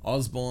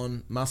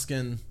 Osborne,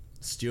 Muskin,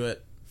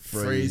 Stewart,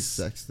 Freeze,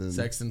 Freeze,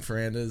 Sexton.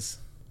 Fernandez.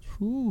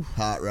 Ooh.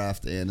 Heart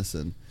Raft,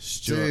 Anderson.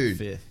 Stuart Dude,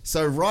 fifth.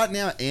 so right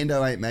now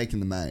Ando ain't making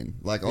the main.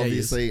 Like, Yeah, he is.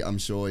 obviously, I'm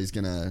sure he's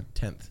gonna.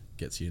 10th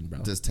gets you in, bro.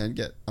 Does 10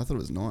 get? I thought it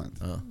was 9th.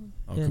 Oh,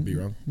 I Yeah, could be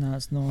wrong. No,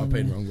 it's not. I've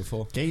been wrong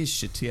before. Get your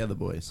shit together,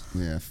 boys.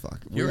 Yeah, fuck.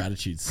 Your We-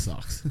 attitude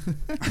sucks.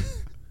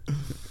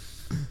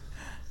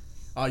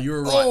 Oh, you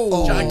were right.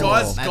 Oh.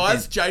 Guys, That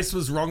Jace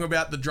was wrong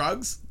about the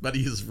drugs, but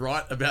he is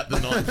right about the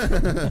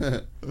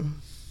knife.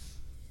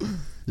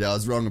 Yeah, I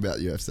was wrong about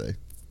UFC.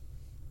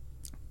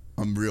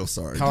 I'm real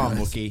sorry. Come on,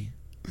 guys. Wookie.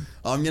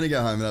 I'm gonna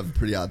go home and have a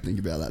pretty hard think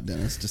about that,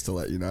 Dennis. Just to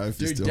let you know if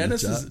you're Dude, still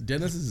Dennis in the is chat.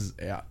 Dennis is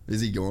out.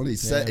 Is he gone? He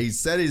said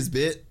his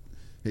bit.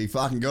 He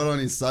fucking got on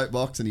his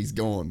soapbox and he's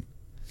gone.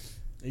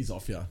 He's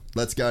off ya.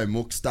 Let's go,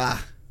 Mookstar.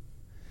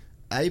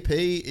 AP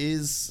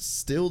is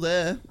still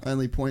there,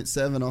 only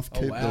 0.7 off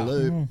Coop wow. the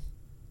Loop.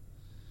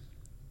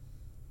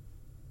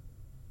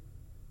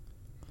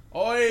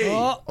 Oi!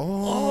 Oh.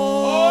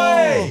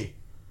 Oi!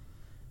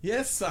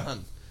 Yes,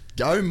 son.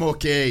 Go,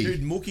 Mookie.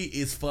 Dude, Mookie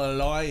is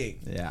flying.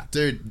 Yeah.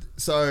 Dude,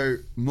 so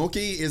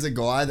Mookie is a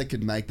guy that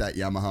could make that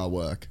Yamaha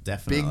work.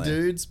 Definitely. Big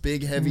dudes,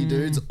 big heavy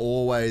dudes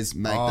always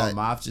make Oh, that.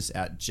 Marv just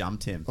out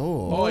jumped him.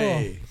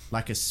 Oi!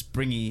 Like a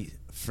springy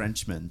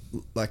Frenchman.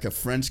 Like a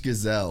French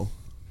gazelle.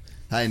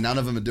 Hey, none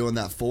of them are doing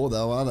that 4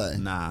 though, are they?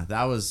 Nah,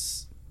 that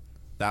was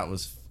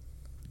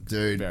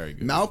Dude, very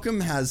good.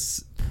 Malcolm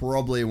has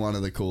probably one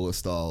of the coolest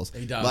styles.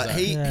 He does, Like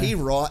eh?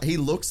 he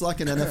looks like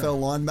an NFL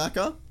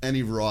linebacker and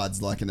he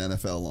rides like an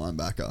NFL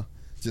linebacker.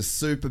 Just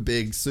super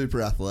big,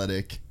 super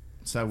athletic.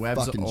 So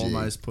Webb's Fucking G.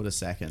 almost put a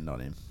second on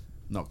him.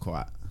 Not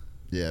quite.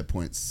 Yeah,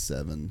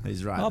 0.7.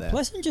 He's right Oh, there.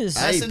 Plessinger's.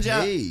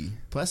 AP.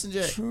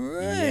 Plessinger.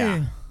 True.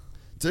 Yeah.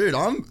 Dude,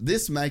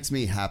 this makes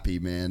me happy,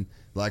 man.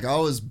 Like, I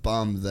was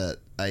bummed that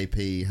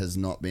AP has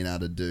not been able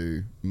to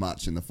do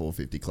much in the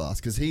 450 class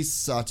because he's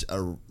such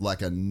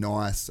a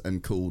nice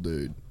and cool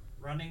dude.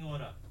 Running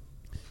order.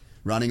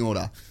 Running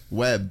order: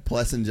 Webb,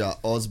 Plessinger,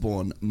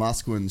 Osborne,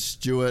 Musquin,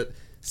 Stewart,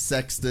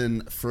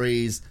 Sexton,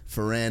 Freeze,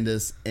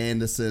 Ferrandis,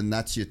 Anderson.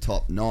 That's your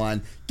top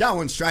 9.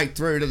 Going straight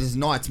through to this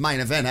night's main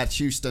event at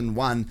Houston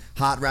 1.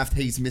 Hartraft,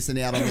 he's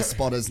missing out on the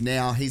spotters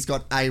now. He's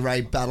got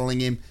A-Ray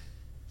battling him.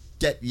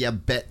 Get your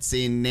bets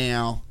in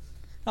now.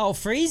 Oh,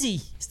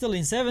 Freezy. Still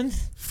in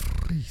 7th.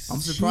 I'm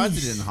surprised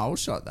he didn't whole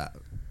shot that.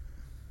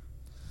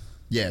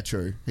 Yeah,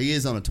 true. He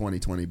is on a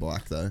 2020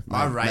 bike, though.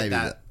 I rate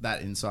Maybe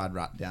that inside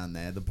rut down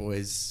there. The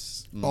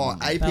boys. Oh,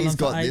 AP's Balance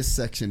got for 8. this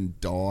section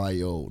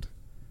dialed.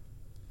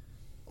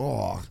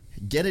 Oh,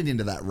 get it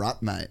into that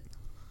rut, mate.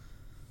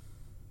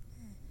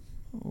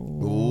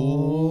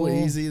 Oh,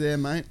 easy there,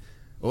 mate.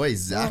 Oi,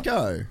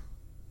 Zacco.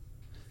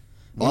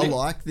 I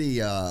like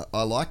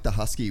the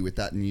Husky with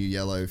that new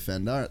yellow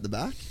fender at the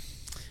back.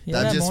 Yeah,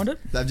 I don't mind it.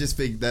 They've just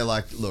figured, they're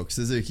like, look,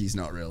 Suzuki's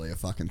not really a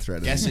fucking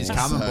threat Guess who's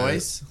anymore, coming, so-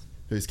 boys?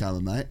 Who's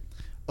coming, mate?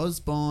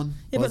 Osborne.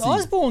 Yeah, but Aussie.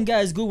 Osborne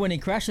goes good when he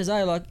crashes,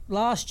 eh? Like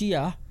last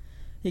year,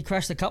 he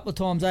crashed a couple of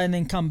times, eh? And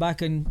then come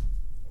back and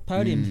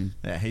podiumed.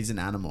 Yeah, he's an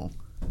animal.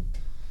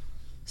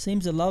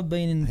 Seems to love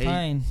being in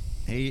pain.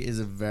 He is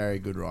a very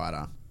good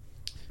rider.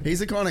 He's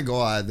the kind of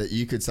guy that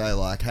you could say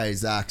like, hey,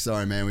 Zach,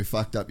 sorry, man, we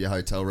fucked up your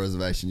hotel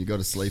reservation. You got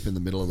to sleep in the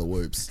middle of the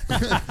whoops.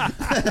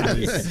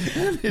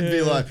 He'd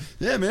be like,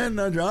 yeah, man,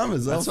 no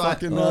dramas. That's I'll why-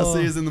 fucking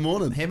see you in the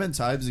morning. Him and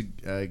Tobes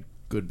are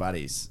good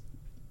buddies.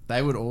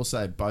 they would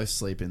also both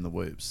sleep in the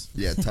whoops.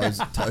 Yeah, Toes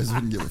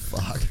wouldn't give a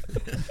fuck.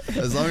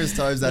 As long as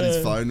Toes had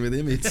his phone with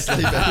him, he'd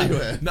sleep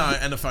anywhere. No,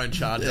 and a phone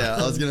charger. Yeah,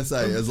 I was going to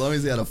say, as long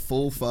as he had a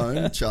full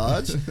phone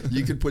charge,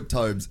 you could put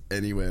Tobes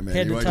anywhere, man.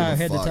 Head He to won't toe, give a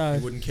head to fuck. toe.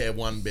 He wouldn't care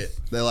one bit.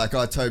 They're like,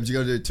 oh, Tobes, you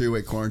got to do a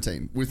 2-week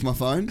quarantine. With my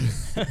phone?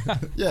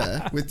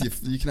 Yeah, with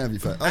you can have your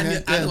phone. And,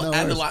 Okay, your, no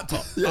and the worries.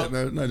 laptop. Yeah,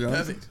 Oh, no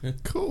dramas.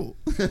 perfect. Cool.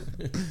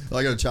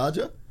 I got a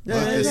charger? Yeah,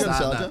 They're yeah. got a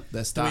starting, charger?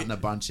 they're starting a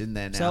bunch in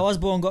there now. So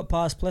Osborne got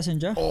past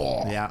Plessinger.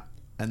 Yeah.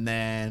 And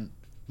then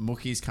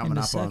Mookie's coming In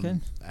the up on.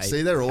 second.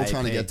 See, they're all AP.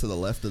 trying to get to the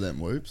left of them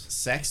whoops.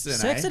 Sexton.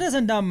 Sexton eh?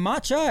 hasn't done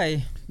much, eh?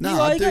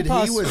 No, he dude,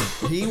 got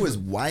he was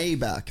way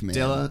back, man.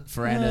 Dylan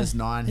Ferrandis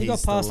 9. He got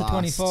he's past the the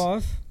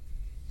 25.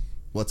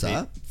 What's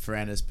that?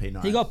 Ferrandis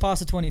P9. He got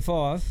past the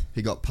 25.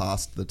 He got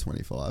past the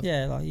 25.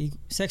 Yeah, like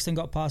Sexton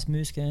got past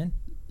Mooscan.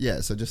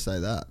 Yeah, so just say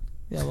that.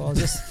 Yeah, well,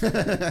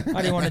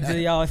 I didn't want to do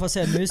the if I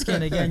said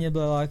Mooscan again, you'd be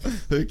like,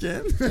 Who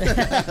can?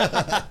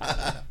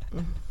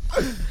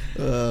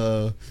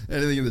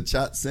 Anything in the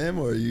chat, Sam,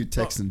 or are you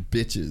texting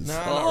bitches?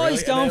 No, oh, not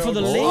he's really. going They're for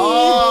the all- lead.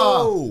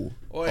 Oh!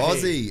 Oi.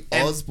 Aussie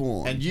And-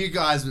 Osborne. And you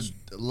guys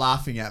were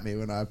laughing at me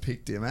when I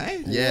picked him,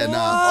 eh? yeah, What?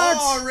 nah.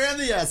 Oh, around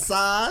the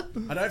outside.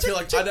 I don't feel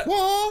like I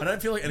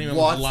don't feel like anyone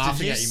What? was laughing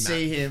Did you at you,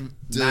 see Matt. him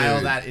Dude.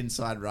 nail that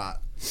inside right?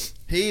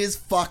 He is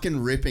fucking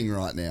ripping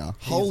right now.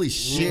 Holy You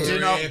shit. do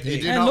not,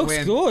 you do And not looks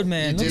win. good,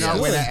 man. You do Looks not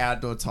win good. an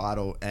outdoor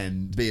title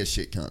and Be a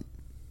shit cunt.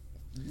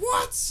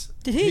 what?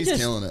 Did he He's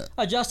just killing it.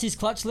 adjust his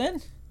clutch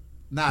then?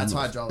 Nah, it's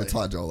hydraulic. It's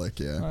hydraulic,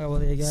 yeah. Oh, well,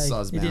 there you go.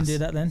 Soz He didn't mouse. do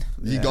that then.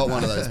 You got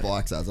one of those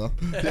bikes, Azza.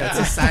 It's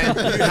the same.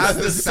 You have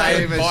the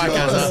same as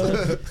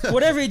bike yours.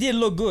 Whatever he did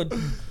looked good.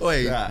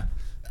 Wait, Yeah.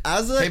 He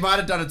Azza, might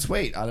have done a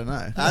tweet. I don't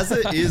know.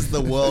 Azza is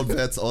the world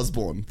vets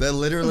Osborne. They're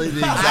literally the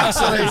exact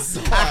same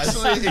size.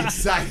 Actually,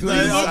 exactly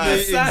They the are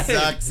the same.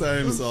 exact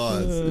same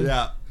size.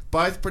 Yeah.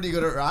 Both pretty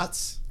good at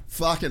ruts.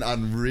 Fucking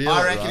unreal.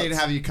 I reckon right? he'd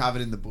have you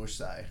covered in the bush,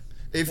 though.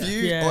 If you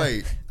Yeah.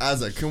 wait,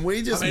 Azza, can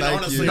we just I mean, make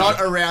honestly, you Not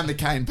around the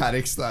cane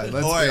paddocks, though.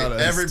 Let's be Oi,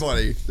 honest.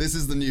 everybody, this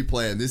is the new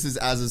plan. This is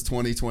Azza's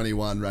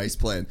 2021 race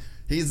plan.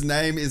 His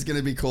name is going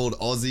to be called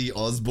Aussie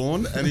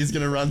Osborne, and he's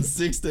going to run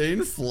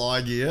 16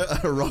 fly gear, a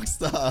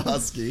Rockstar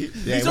Husky.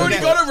 Yeah, He's we're already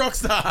gonna- got a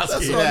Rockstar That's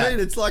Husky. what Yeah. I mean.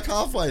 It's like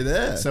halfway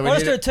there. So I we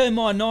just need, got to turn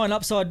my 9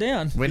 upside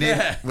down. we need,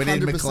 Yeah, we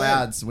need 100%.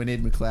 McLeod's. We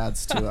need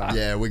McLeod's to.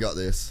 Yeah, we got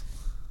this.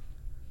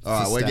 All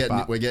right, To we're step getting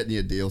up. we're getting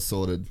your deal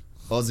sorted.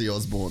 Aussie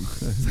Osborne.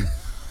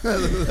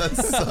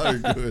 That's so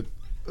good.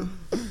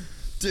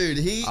 Dude,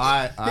 he's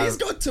got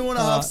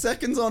 2.5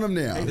 seconds on him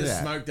now. He just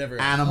Yeah. smoked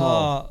everyone.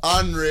 Animal. Oh,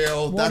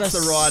 Unreal. What That's a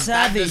the ride.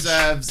 savage.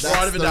 That deserves. That's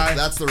Ride of the the, day.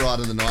 that's the ride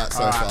of the night so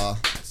All right. far.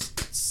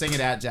 Sing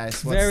it out,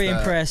 Jace. What's very the-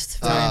 impressed.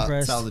 Very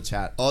impressed. Tell the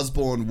chat.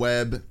 Osborne,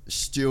 Webb,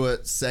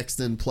 Stewart,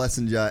 Sexton,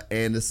 Plessinger,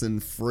 Anderson,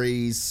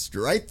 Freeze,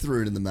 straight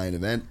through to the main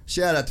event.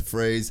 Shout out to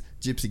Freeze,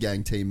 Gypsy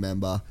Gang team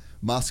member.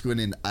 Musquin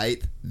in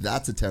 8th.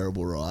 That's a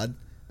terrible ride.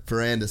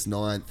 Ferrandis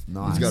 9th.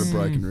 Nice. He's got a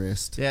broken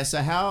wrist. Yeah.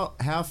 So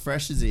how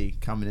fresh is he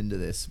coming into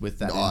this with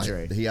that Oh,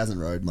 injury? he hasn't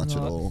rode much at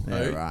Right. all.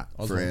 Yeah, Who? right.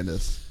 Osborne.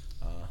 Ferrandis.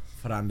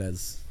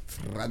 Fernandez.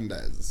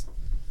 Ferrandis.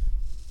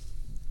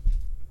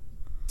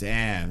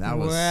 Damn, that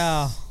was.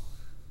 Wow.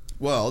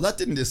 Well, that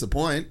didn't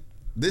disappoint.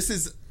 This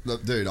is...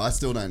 Look, dude, I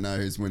still don't know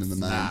who's winning the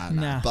main.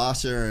 Nah.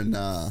 Barsha and...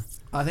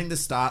 I think the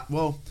start.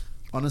 Well,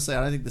 honestly,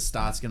 I don't think the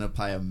start's going to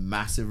play a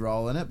massive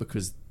role in it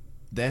because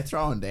they're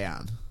throwing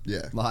down.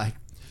 yeah. Like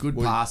good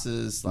Well,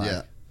 passes. Like,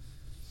 yeah.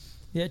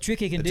 Yeah,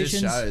 tricky It just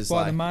conditions shows, by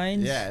like- the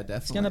mains. yeah, It's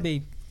definitely. going to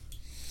be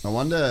I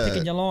wonder...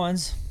 picking your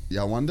lines.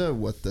 Yeah, I wonder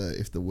what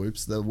if the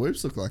whoops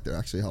look like they're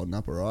actually holding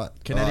up all right.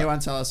 Can All right. anyone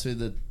tell us who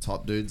the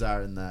top dudes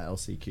are in the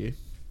LCQ?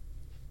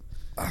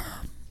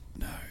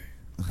 No,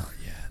 not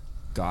yet.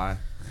 Guy.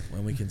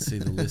 When we can see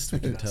the list, we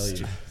can tell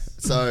you.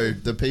 So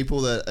the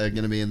people that are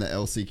going to be in the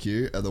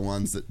LCQ are the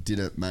ones that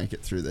didn't make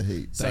it through the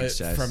heat. So Thanks,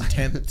 Jace. from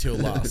 10th till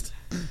last.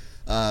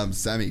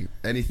 Sammy,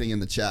 anything in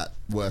the chat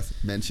worth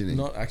mentioning?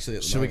 Not actually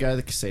at the Should we moment. go to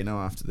the casino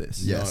after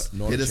this? Yes.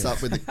 not hit a us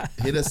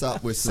chance.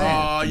 up with some.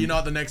 Oh, you know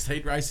what the next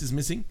heat race is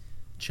missing?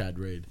 Chad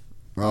Reed.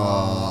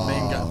 Oh.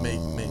 Me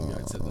and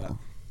Goat said that.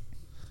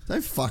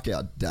 Don't fuck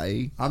our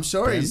day. I'm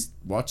sure Ben? he's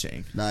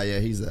watching. Nah, yeah,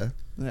 he's there.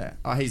 Yeah.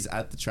 Oh, he's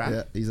at the track.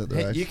 Yeah, he's at the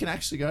Hey, race. you can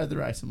actually go to the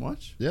race and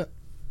watch. Yeah.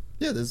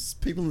 Yeah, there's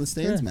people in the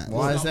stands, Yeah. man.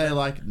 Why is not there bad.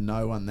 like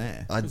no one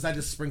there? Because they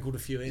just sprinkled a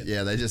few in.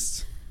 Yeah, they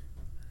just...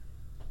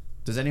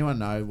 Does anyone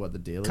know what the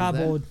deal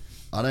Cardboard.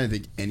 I don't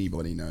think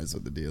anybody knows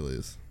what the deal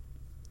is.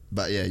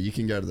 But yeah, you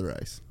can go to the race.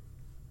 is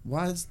there?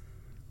 Why is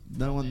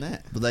no one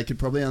there? But they could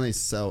probably only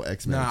sell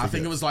X amount Nah, of I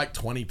think it tickets. was like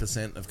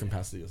 20% of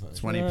capacity or something.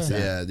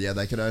 20%. Yeah,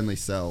 they could only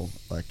sell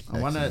like. I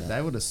X wonder amount.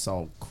 they would have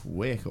sold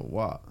quick or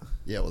what?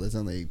 Yeah, well, there's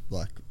only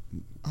like.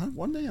 I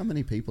wonder how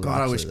many people. God,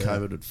 are I wish actually there.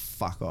 COVID would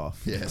fuck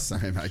off. Yeah,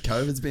 same. Mate.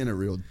 COVID's been a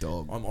real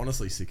dog. I'm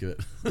honestly sick of it.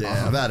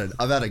 Yeah,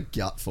 I've had a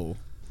gutful.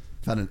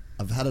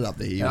 I've had it up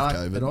the ear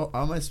And with COVID. I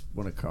almost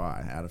want to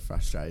cry out of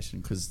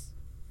frustration because,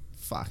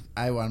 fuck,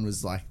 A1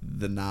 was like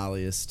the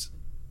gnarliest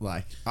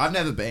Like, I've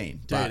never been.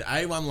 Dude, but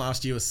A1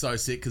 last year was so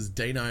sick because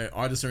Dino,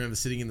 I just remember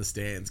sitting in the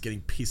stands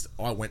getting pissed.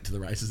 I went to the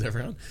races,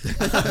 everyone.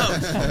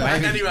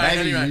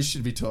 maybe you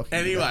should be talking.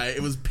 Anyway,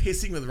 it was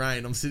pissing with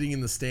rain. I'm sitting in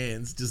the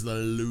stands just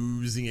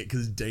losing it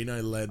because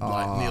Dino led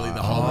like nearly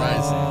the whole race.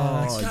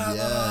 Oh, Come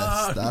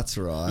yes, on. that's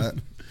right.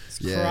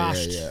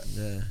 crushed.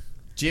 Yeah.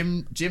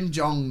 Jim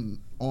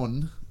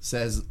Jong-un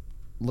says,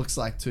 looks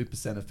like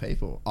 2% of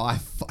people. I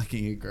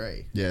fucking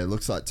agree. Yeah, it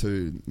looks like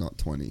 2, not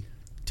 20.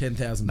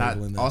 10,000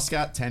 people in there.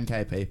 Oscar,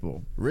 10k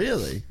people.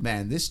 Really?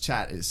 Man, this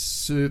chat is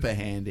super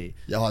handy.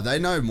 Yeah, they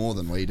know more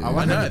than we do.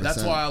 I know, 100%.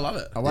 that's why I love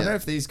it. I wonder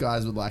if these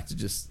guys would like to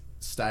just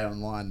stay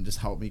online and just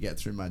help me get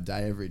through my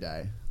day every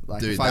day.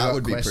 Like, Dude, if I that got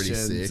would be pretty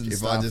questions sick. and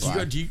If I stuff, just-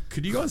 like-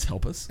 Could you guys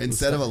help us?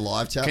 Instead of a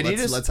live chat, Can you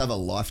just- let's have a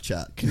live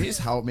chat. Can you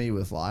just help me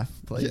with life,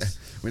 please? Yeah,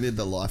 we need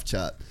the live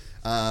chat.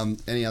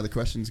 Any other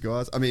questions,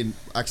 guys? I mean,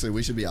 actually,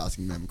 we should be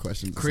asking them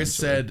questions. Chris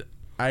essentially. said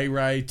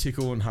A-Ray,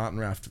 Tickle, and Hart and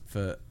Raft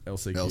for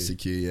LCQ.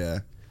 LCQ, yeah.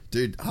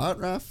 Dude, Hart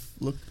Raff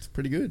looked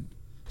pretty good.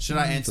 Should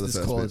I For answer the this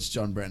first call? bit. It's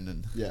John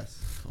Brendan. Yes.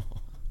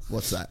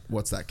 What's that?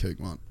 What's that kook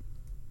want?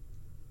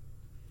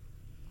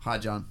 Hi,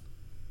 John.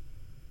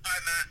 Hi,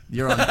 Matt.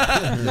 You're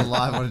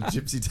live on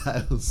Gypsy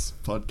Tales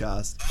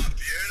podcast. Oh,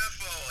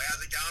 beautiful.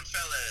 How's it going,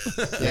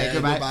 fellas? Yeah,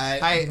 good, mate. good, mate.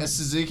 Hey, a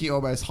Suzuki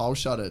almost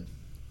hole-shotted.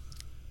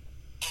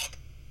 Oh,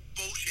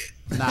 bullshit.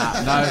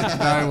 Nah,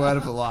 no word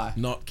of a lie.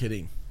 Not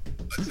kidding. I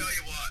tell you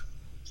what,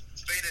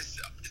 it's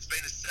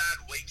been a sad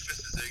week for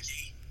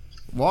Suzuki.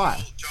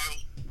 Why?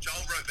 Joel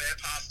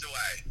Robert passed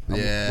away.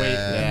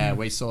 Yeah.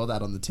 We saw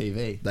that on the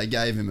TV. They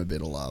gave him a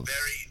bit of love.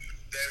 Very,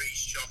 very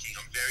shocking.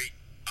 I'm very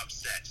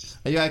upset.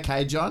 Are you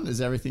okay, John?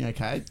 Is everything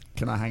okay?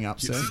 Can I hang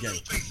up soon? A little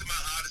piece of my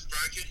heart is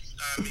broken.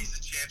 He's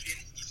a champion.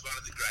 He's one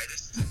of the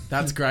greatest.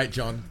 That's great,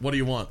 John. What do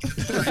you want? Him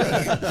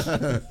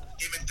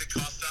and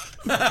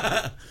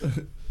DaCosta.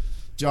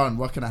 John,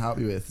 what can I help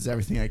you with? Is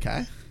everything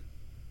okay?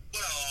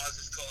 Well, I was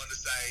just calling to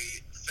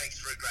say thanks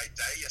for a great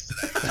day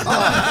yesterday,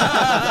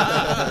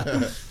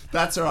 mate.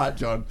 That's all right,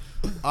 John.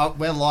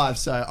 We're live,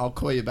 so I'll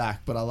call you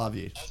back, but I love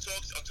you. I'll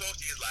talk to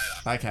you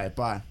later. Okay,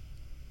 bye.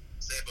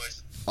 See you,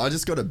 boys. I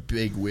just got a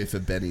big whiff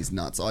of Benny's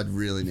nuts. I'd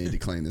really need to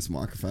clean this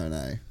microphone,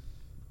 eh?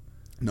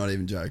 Not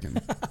even joking.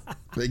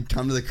 He'd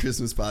come to the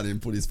Christmas party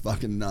and put his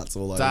fucking nuts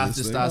all over Darth this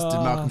just thing. asked, did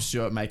Malcolm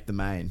Stewart make the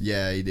main?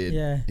 Yeah, he did.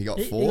 Yeah. He got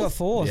He fourth. got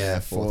fourth. Yeah,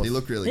 fourth. He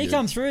looked really He good.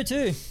 come through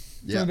too.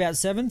 Yeah. From about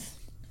 7th.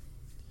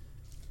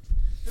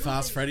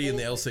 Fast Freddy in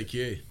the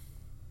LCQ.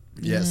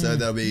 Yeah, so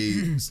there'll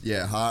be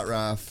Heart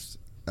Raft,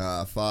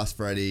 Fast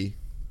Freddy,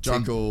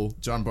 Tickle.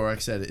 John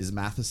Borek said, is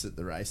Mathis at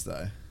the race,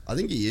 though? I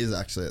think he is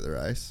actually at the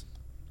race.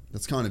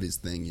 That's kind of his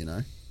thing, you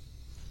know.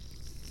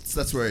 So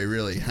that's where he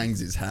really hangs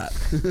his hat.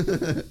 Who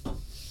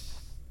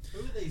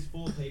are these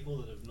 4 people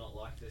that have not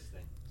liked this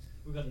thing?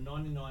 We've got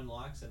 99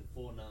 likes and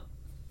 4 none.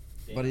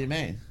 What do you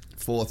mean?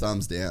 4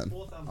 thumbs down.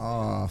 4 thumbs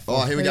Oh,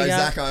 Oh, here we go,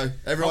 There you go. Zacco.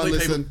 Everyone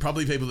listen.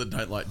 Probably people that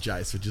don't like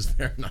Jace, which is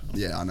fair enough.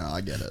 Yeah, I know,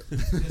 I get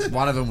it.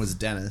 one of them was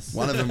Dennis.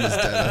 One of them was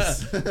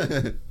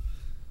Dennis.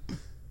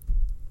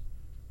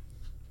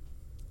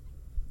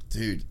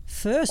 Dude,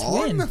 First on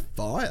win. the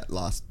fire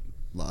last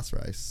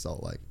race,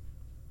 Salt Lake.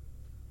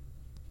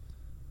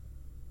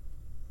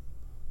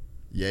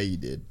 Yeah, you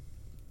did.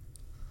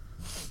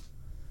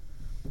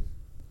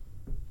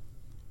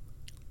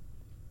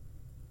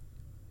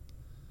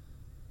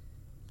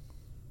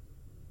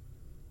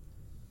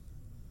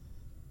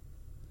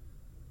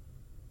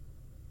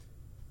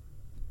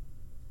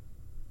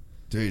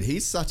 Dude,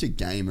 he's such a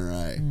gamer,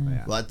 eh?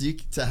 Yeah. Like,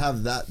 to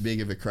have that big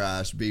of a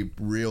crash, be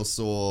real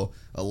sore,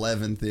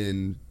 11th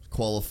in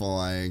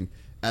qualifying,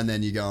 and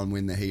then you go and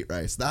win the heat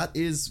race. That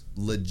is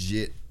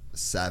legit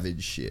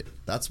savage shit.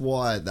 That's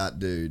why that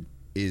dude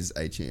is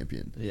a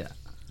champion. Yeah.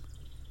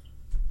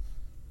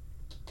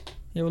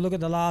 Yeah, well, look at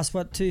the last,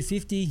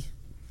 250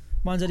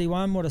 ones that he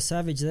won. What a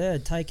savage there,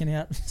 taking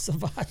out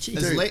Savachi.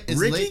 Dude,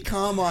 Ricky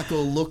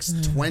Carmichael looks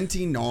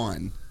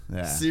 29.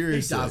 Yeah.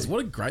 Seriously. He does.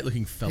 What a great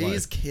looking fellow.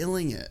 He's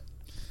killing it.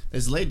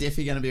 Is Lee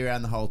Diffie going to be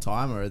around the whole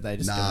time, or are they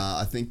just Nah,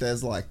 I think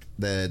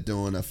they're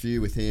doing a few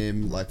with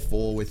him, like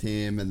 4 with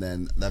him, and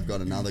then they've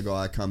got another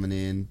guy coming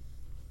in.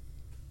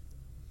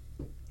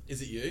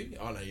 Is it you?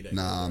 Oh, no, you don't.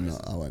 Nah, I'm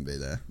not. I won't be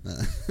there. No.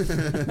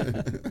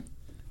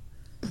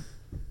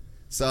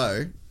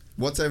 So,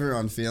 what's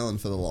everyone feeling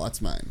for the lights,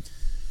 mate?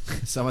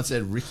 Someone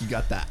said Ricky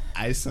got that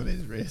ice on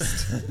his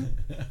wrist.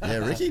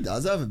 Yeah, Ricky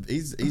does have.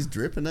 He's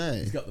dripping, eh?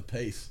 He's got the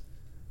piece.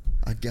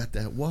 I got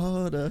that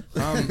water.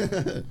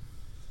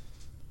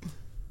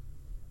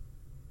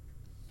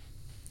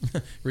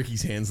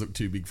 Ricky's hands look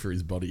too big for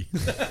his body.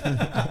 That's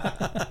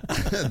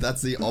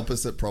the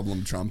opposite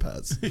problem Trump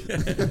has.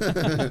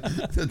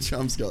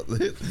 Trump's got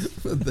the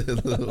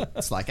little.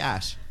 It's like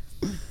Ash.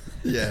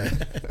 Yeah.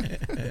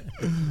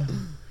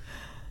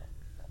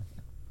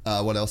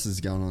 What else is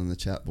going on in the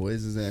chat,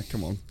 boys? Is there?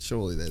 Come on,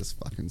 surely there's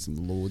fucking some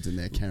lords in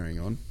there carrying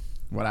on.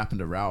 What happened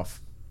to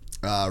Ralph?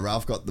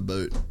 Ralph got the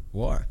boot.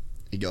 Why?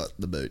 He got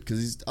the boot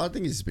because I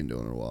think he's been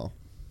doing it a while.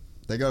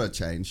 They got to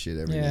change shit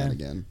every now and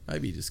again.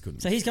 Maybe he just couldn't.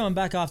 So he's coming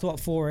back after,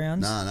 4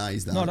 rounds? No,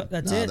 he's done.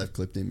 That's it? They've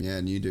clipped him. Yeah,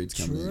 new dude's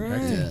coming True.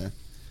 in. Yeah.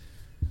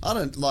 I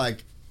don't,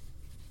 like...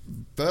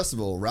 First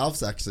of all,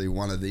 Ralph's actually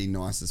one of the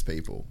nicest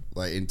people.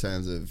 Like, in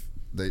terms of...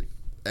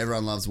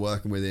 everyone loves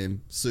working with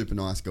him. Super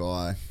nice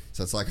guy.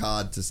 So it's, like,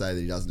 hard to say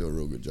that he doesn't do a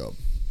real good job.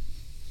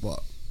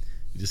 What?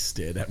 You just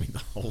stared at me the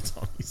whole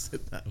time you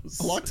said that.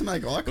 I like to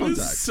make eye It was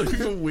contact.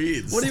 super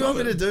weird. What do you want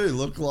me to do?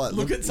 Look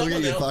at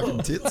someone your else. fucking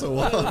tits or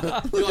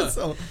what? Look at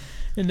someone.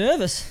 You're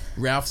nervous.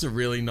 Ralph's a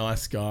really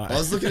nice guy. I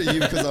was looking at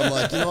you because I'm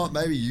like, you know what?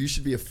 Maybe you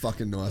should be a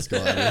fucking nice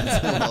guy.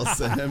 Someone else,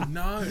 Sam.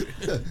 No.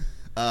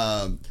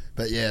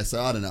 But yeah,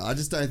 so I don't know. I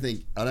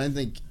don't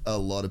think a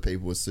lot of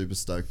people were super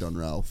stoked on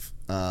Ralph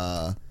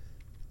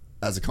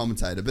as a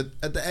commentator. But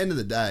at the end of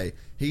the day,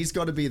 he's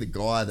got to be the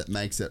guy that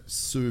makes it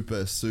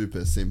super,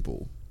 super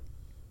simple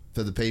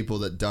for the people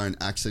that don't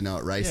actually know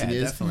what racing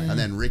is. Definitely. And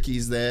then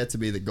Ricky's there to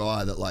be the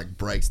guy that like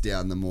breaks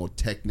down the more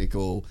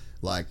technical,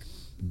 like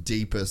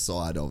deeper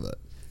side of it.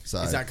 So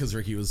Is that because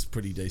Ricky was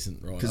pretty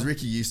decent, right? because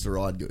Ricky used to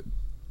ride good.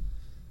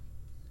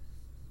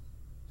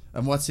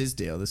 And what's his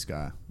deal, this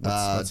guy?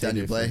 What's he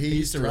Daniel do Blair. for- He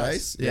used to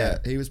race. Yeah,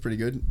 Yeah. he was pretty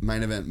good.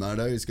 Main Event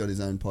Moto. He's got his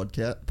own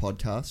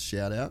podcast.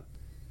 Shout out.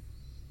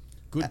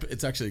 Good.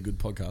 It's actually a good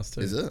podcast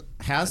too. Is it?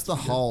 How's the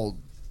hole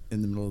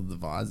in the middle of the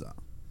visor?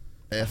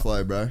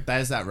 Airflow, bro.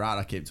 There's that rat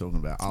I keep talking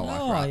about. I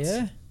like rats.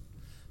 yeah.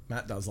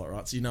 Matt does like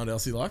rats. You know what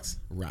else he likes?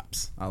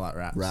 Raps. I like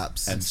rats.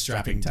 Raps. And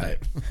strapping tape.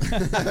 For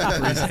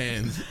his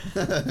hands.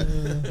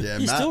 Yeah,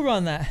 You Matt. still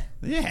run that?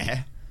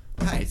 Yeah.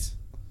 Mate.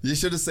 You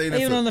should have seen it.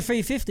 Even For, on the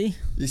 350?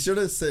 you should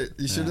have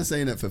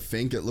seen it for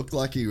Fink. It looked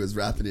like he was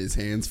wrapping his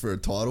hands for a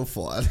title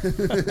fight.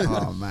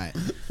 Oh, mate.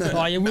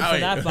 Oh, you would for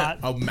that, but...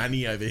 Oh,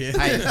 Manny over here.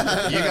 Hey,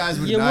 you guys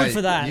would You know. would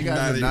for that. You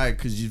guys would know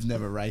because you've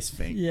never raced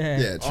Fink. Yeah.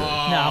 Yeah, true.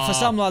 No, for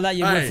something like that,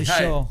 you would for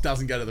sure.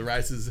 Doesn't go to the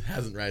races,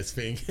 hasn't raced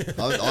Fink.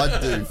 I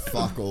do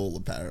fuck all,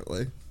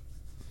 apparently.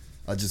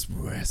 I just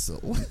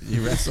wrestle.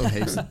 You wrestle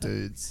heaps of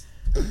dudes.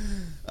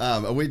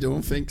 Are we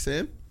doing Fink,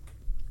 Sam?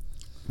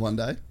 One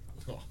day?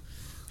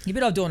 You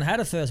better off doing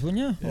Hatter first,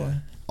 wouldn't you? Yeah.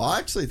 I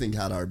actually think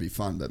Haddar would be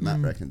fun, but Matt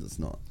reckons it's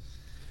not.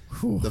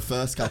 The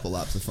first couple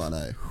laps are fun,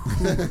 eh?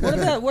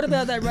 What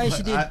about that race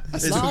you did I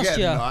still last get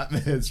year?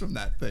 nightmares from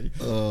that thing.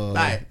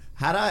 Hey,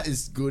 Hatter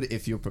is good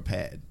if you're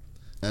prepared.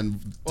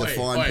 And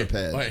define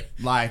prepared. Wait.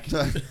 Like,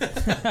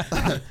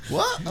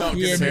 What? Not Yeah, gonna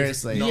be-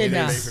 seriously, not yeah,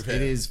 gonna nah. be it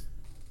prepared. is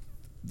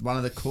one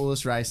of the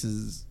coolest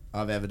races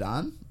I've ever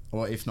done,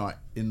 or if not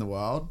in the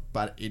world,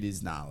 but it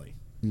is gnarly.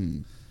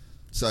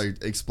 So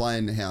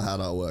explain how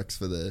Haddar works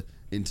for the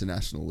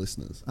international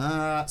listeners.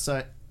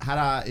 So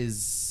Haddar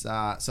is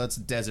so it's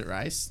a desert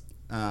race,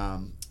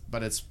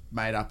 but it's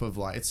made up of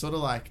it's sort of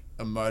like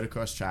a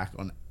motocross track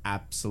on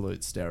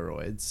absolute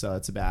steroids. So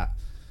it's about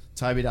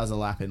Toby does a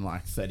lap in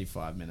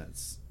 35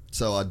 minutes.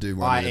 So I do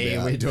one I.e. in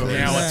about we're doing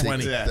 36 Hour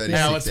 20.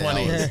 36 Hour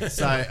 20. hours.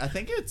 So I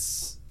think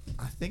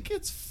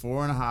it's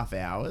 4.5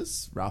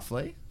 hours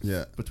roughly.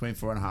 Yeah. Between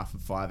 4.5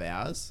 and 5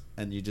 hours,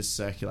 and you just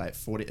circulate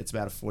 40. It's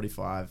about a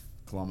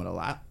 45-kilometer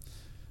lap,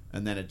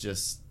 and then it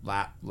just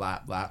lap.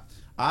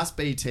 Ask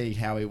BT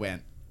how he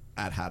went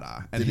at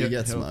Haddar. And Did he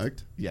get he'll-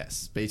 smoked?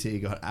 Yes, BT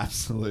got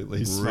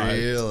absolutely smoked.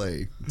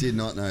 Really? Did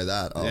not know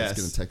that. I Yes. was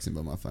going to text him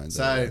by my phone.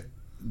 So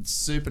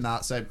super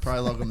nuts. So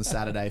prologue on the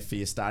Saturday for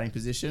your starting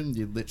position.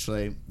 You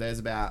literally there's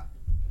about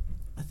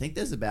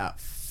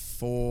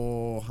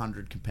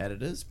 400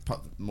 competitors.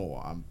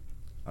 More.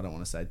 I don't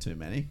want to say too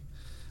many.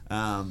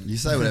 You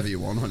say whatever you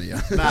want on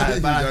here. No, You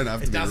but don't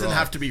have to It be doesn't right.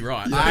 have to be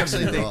right. Yeah. I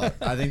actually Right.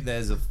 think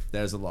there's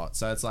a lot.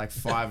 So it's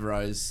 5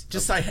 rows.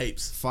 Just say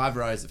heaps. 5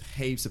 rows of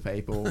heaps of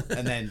people,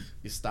 and then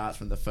you start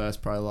from the first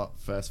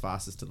first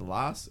fastest to the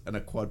last, and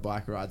a quad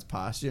bike rides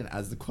past you, and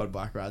as the quad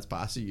bike rides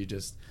past you, you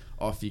just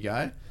off you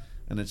go,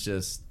 and it's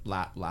just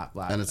lap,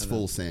 And it's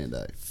full then sand,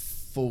 eh?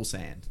 full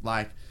sand.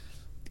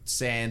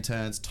 Sand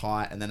turns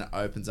tight, and then it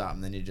opens up,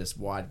 and then you're just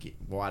wide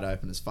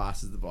open as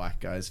fast as the bike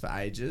goes for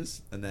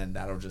ages, and then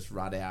that'll just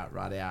rut out,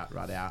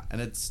 and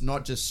it's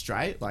not just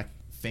straight.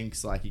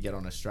 Fink's you get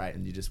on a straight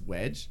and you just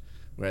wedge,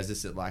 whereas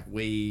this it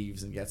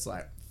weaves and gets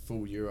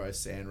full Euro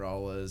sand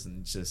rollers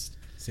and just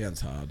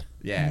Sounds hard.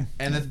 yeah.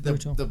 And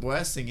brutal. the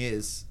worst thing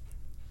is,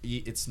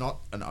 it's not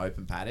an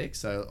open paddock,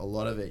 so a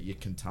lot of it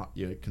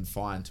you're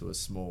confined to a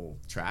small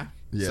track.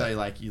 Yeah.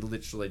 So you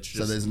literally just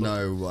So there's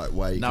no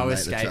way you no can make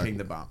escaping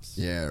the the bumps.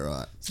 Yeah,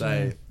 right.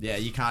 So yeah,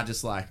 you can't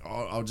just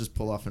I'll just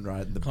pull off and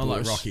ride in the Kind of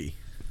bush. like Rocky.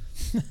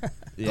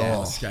 Yeah.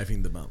 Oh.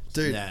 Escaping the bumps.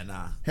 Dude, Yeah,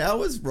 nah. how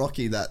was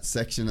Rocky that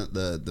section at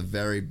the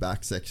very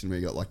back section where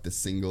you got the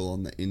single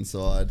on the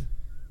inside?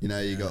 You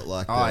know, you got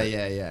Oh the,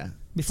 yeah.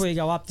 Before you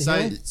go up the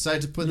hill? So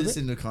to put Little this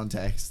bit? into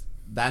context,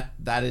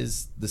 that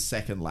is the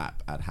second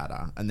lap at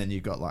Haddar, and then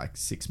you've got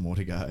 6 more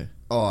to go.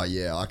 Oh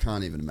yeah, I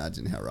can't even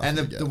imagine how rough And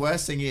it the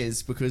worst thing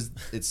is, because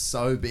it's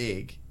so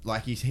big,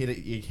 you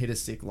hit a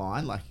sick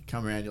line, you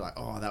come around, you're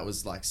oh, that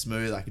was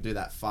smooth, I could do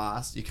that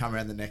fast. You come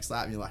around the next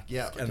lap and you're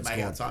yeah, I And can it's make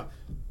it on gone. time.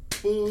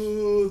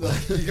 Ooh,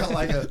 you got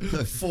like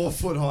a 4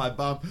 foot high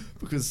bump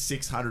because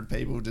 600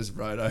 people just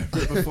rode over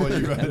it before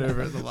you rode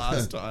over it the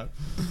last time.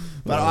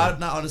 But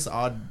honestly,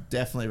 I'd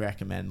definitely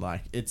recommend,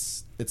 like,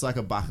 it's like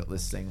a bucket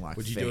list thing. Like,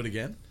 Would you do it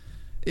again?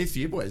 If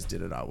you boys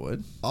did it, I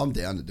would. I'm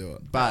down to do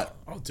it. But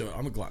I'll do it.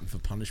 I'm a glutton for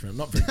punishment. I'm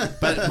not very good.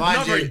 But I'm mind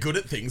not you, very good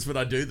at things, but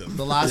I do them.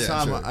 the last Yeah,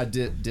 time true. I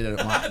did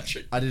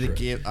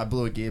it, I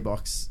blew a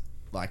gearbox,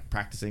 like,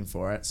 practicing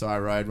for it. So I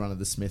rode one of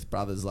the Smith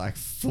brothers, like,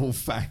 full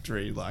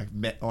factory, like,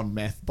 on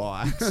meth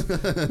bikes.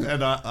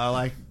 And I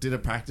like did a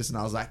practice, and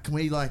I was like, can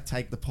we, like,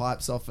 take the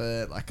pipes off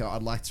it? Like,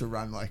 I'd like to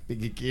run, like,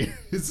 bigger gears.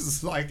 This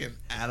is like an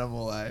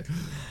animal, eh?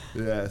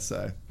 Yeah,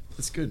 so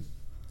it's good.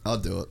 I'll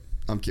do it.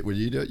 Will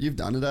you do it? You've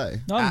done it, eh?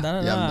 No, I haven't done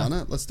it. You haven't nah. done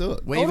it? Let's do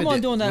it. wouldn't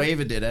mind doing that.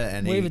 Weaver did it,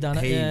 and Weaver done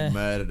it, he yeah.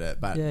 murdered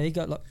it. But Yeah, he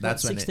got like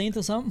That's when 16th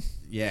or something.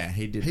 yeah,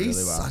 he did He's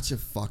really well. such a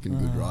fucking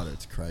good rider.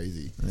 It's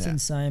crazy. It's Yeah.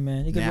 insane,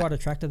 man. He could Now- ride a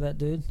tractor, that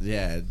dude.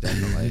 Yeah,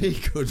 definitely. He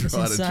could It's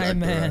ride a tractor. insane,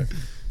 man. eh? You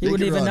He wouldn't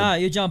could even ride know.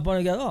 You jump on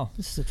and go, oh,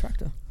 this is a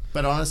tractor.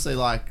 But honestly,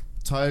 like,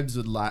 Tobes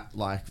would like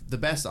the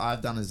best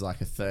I've done is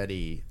like a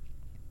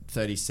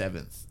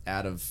 37th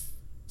out of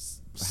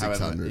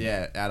 600.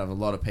 Yeah, out of a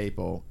lot of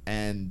people,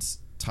 and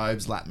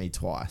Tobes lapped me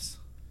twice.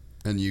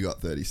 And you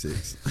got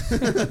 36.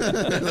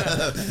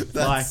 That's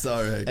Like,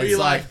 so hectic. Were you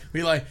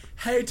like,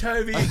 hey,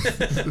 Toby?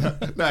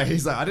 No,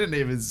 he's like, I didn't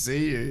even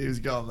see you. He was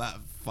going that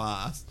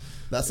fast.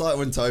 That's like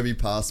when Toby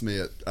passed me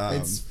at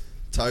It's-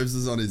 Tobes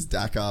was on his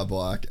Dakar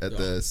bike at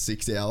the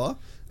 6 hour,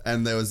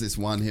 and there was this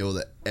one hill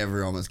that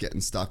everyone was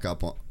getting stuck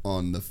up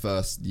on the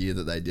first year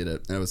that they did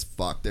it, and it was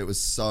fucked. It was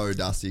so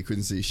dusty, you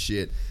couldn't see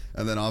shit.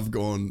 And then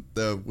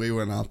we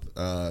went up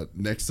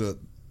next to it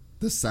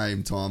the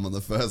same time on the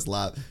first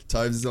lap.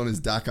 Tobes is on his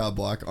Dakar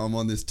bike. I'm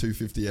on this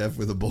 250F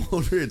with a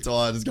bald rear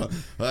tyre, just going,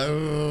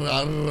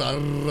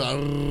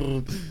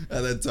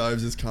 and then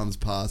Tobes just comes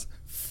past,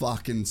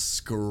 fucking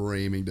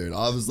screaming, dude.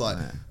 I was like,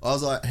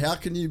 how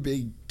can you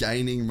be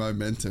gaining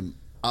momentum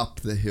up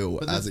the hill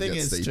But as the it thing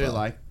gets is, steeper? too,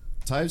 like,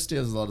 Tobes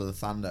steals a lot of the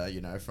thunder,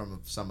 you know, from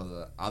some of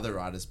the other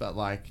riders, but,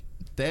 like,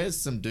 there's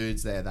some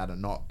dudes there that are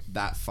not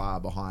that far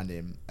behind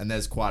him, and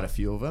there's quite a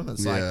few of them.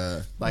 It's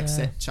Yeah. like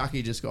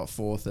Chucky just got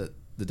 4th at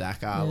the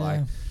Dakar, Yeah.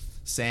 like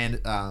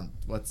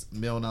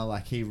Milner,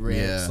 like, he rips.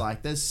 Yeah.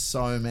 Like, there's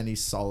so many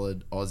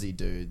solid Aussie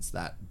dudes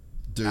that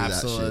Do that shit.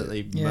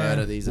 absolutely Yeah.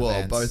 murder these Well,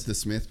 events. both the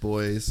Smith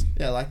boys.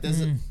 Yeah, like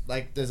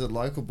there's a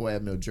local boy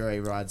at Mildura. He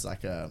rides I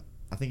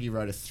think he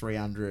rode a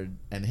 300,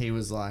 and he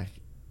was like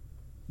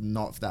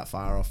not that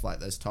far off like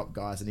those top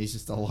guys, and he's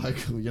just a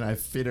local, you know,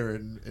 fitter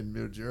in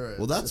Mildura.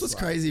 Well, that's what's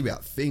crazy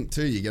about Fink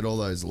too. You get all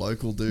those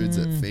local dudes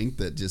at Fink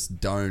that just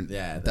don't.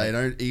 Yeah, they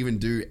don't even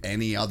do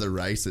any other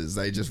races.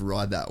 They just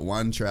ride that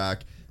one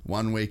track,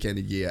 one weekend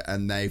a year,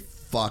 and they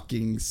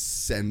fucking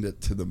send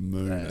it to the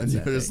moon. Yeah, and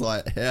you're exactly. just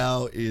like,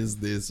 how is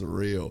this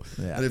real?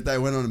 Yeah. And if they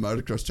went on a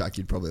motocross track,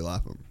 you'd probably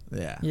lap them.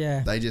 Yeah.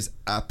 Yeah. They just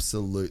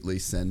absolutely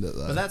send it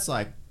though. But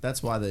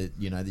that's why the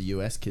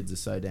US kids are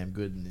so damn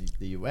good in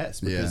the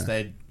US, because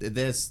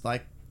there's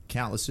like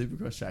countless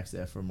supercross tracks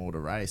there for them all to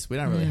race. We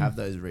don't really have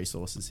those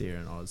resources here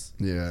in Oz.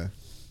 Yeah.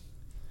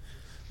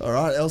 All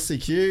right,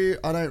 LCQ.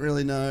 I don't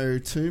really know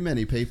too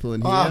many people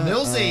in here. Oh,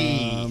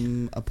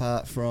 Millsy!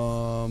 Apart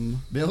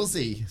from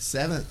Millsy,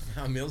 7th.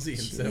 Millsy in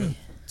 7th.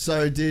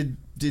 So did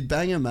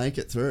Banger make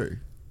it through?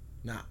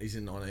 Nah, he's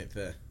in 19th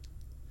there.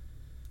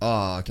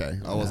 Oh, okay.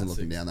 I wasn't that's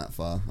looking six. down that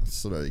far. I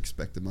sort of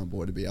expected my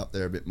boy to be up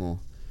there a bit more.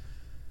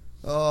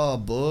 Oh,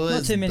 boys.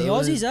 Not too many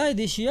boys. Aussies, eh,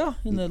 this year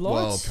in the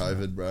Well, lights.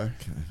 COVID, bro.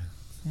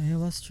 Yeah,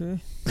 that's true.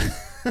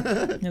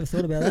 Never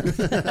thought about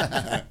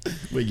that.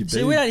 We could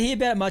See, we don't hear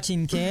about much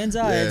in Cairns, eh?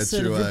 Yeah, It's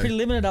sort true, of eh? pretty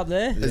limited up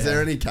there. Is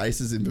there any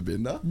cases in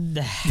Babinda?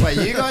 Wait,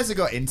 you guys have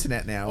got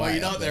internet now. Well, eh,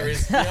 you know up what there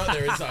is? You know what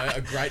there is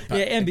a great,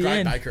 Yeah, a great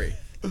NBN. bakery.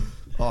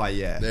 Oh,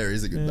 yeah. There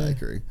is a good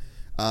bakery.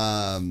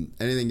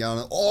 Anything going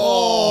on?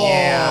 Oh,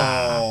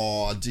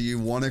 Yeah. Do you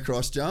want to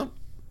cross jump?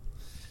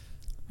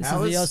 This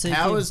How is the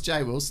LCQ. was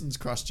Jay Wilson's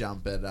cross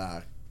jump at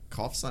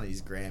Coffs on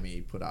his Grammy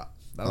he put up?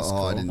 That was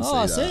cool. I didn't Oh,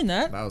 I've see that. seen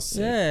that. That was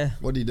sick. Yeah.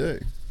 What do you do?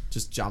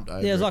 Just jumped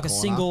over. Yeah, it was like a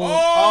corner. single.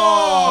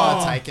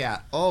 Oh,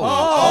 takeout.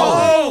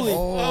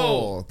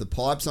 Oh, the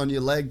pipe's on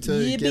your leg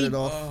too. You'd Get be- it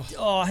off.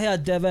 Oh, how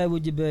devo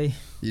would you be?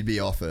 You'd be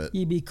off it.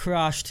 You'd be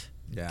crushed.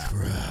 Yeah.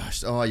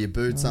 Crushed. Oh, your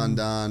boots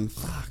undone.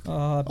 Fuck.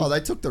 Oh,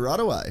 They took the rut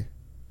away.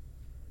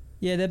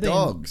 yeah, they've been.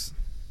 Dogs.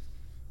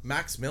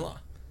 Max Miller.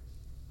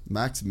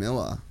 Max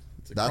Miller.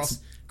 It's a That's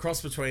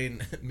cross between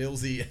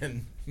Millsy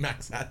and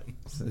Max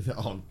Adams.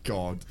 Oh,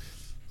 God.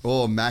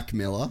 or Mac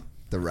Miller,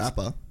 the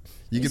rapper.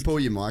 You could pull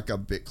your mic up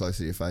a bit closer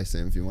to your face,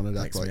 Sam, if you wanted to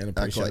act Thanks, like, man, act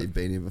appreciate like it. you've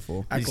been here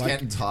before. He's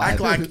getting tired.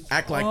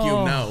 Act like Oh.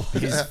 you know.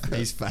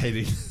 He's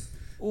fading.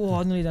 Oh,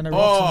 I nearly done a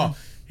rock. Oh,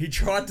 he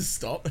tried to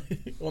stop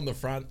on the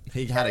front.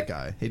 He had a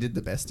go. He did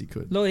the best he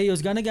could. Look, he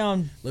was going to go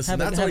and Listen, have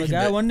that's a all you can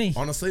go, do. wasn't he?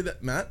 Honestly,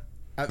 that Matt,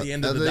 at the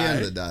end of At the the day, end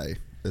of the day,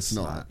 it's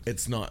not.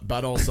 it's not.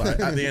 But also,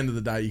 at the end of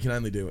the day, you can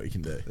only do what you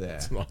can do. Yeah.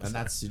 That's what I And say.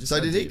 that's you just So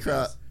gotta did do he your cry?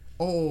 best.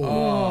 Oh.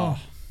 Oh,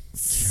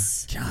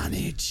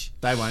 Carnage.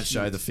 They won't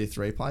show the 5th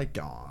replay.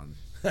 Gone.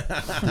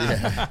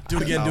 Yeah. Do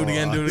it again, do it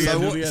again, do it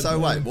again, do it again. So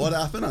wait, what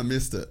happened? I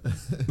missed it.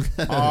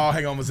 Oh,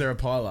 hang on. Was there a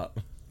pile-up?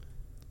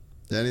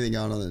 Anything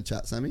going on in the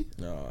chat, Sammy?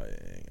 Oh,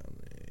 hang on.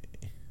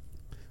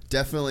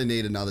 Definitely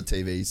need another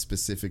TV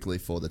specifically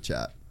for the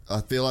chat.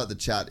 I feel like the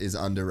chat is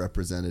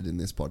underrepresented in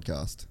this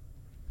podcast.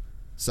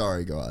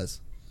 Sorry, guys.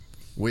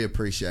 We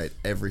appreciate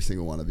every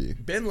single one of you.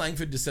 Ben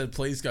Langford just said,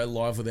 please go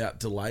live without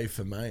delay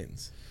for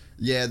mains.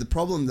 Yeah, the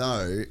problem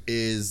though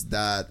is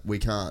that we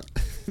can't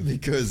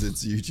because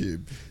it's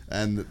YouTube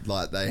and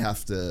like they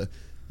have to.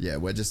 Yeah,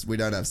 we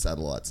don't have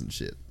satellites and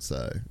shit,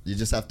 so you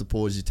just have to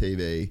pause your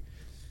TV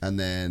and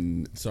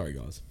then. Sorry,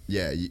 guys.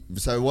 Yeah,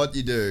 so what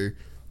you do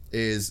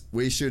is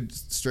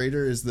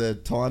Streeter, is the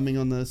timing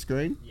on the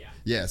screen? Yeah.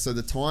 Yeah, so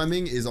the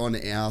timing is on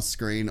our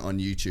screen on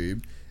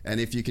YouTube, and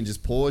if you can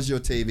just pause your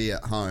TV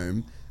at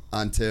home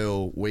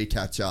until we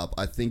catch up,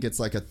 I think it's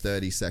like a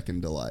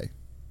 30-second delay.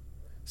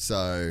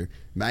 So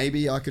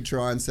maybe I could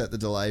try and set the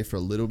delay for a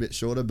little bit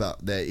shorter,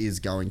 but there is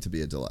going to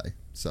be a delay.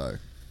 So,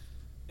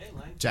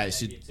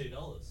 Jace, you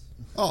 $2.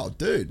 Oh,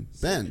 dude,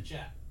 Ben,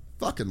 Chat.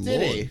 fucking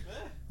Did lord. he?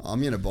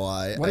 I'm gonna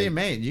buy. What do you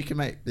mean? You can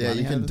make. Yeah,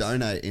 money you out can of this?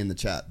 donate in the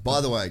chat. By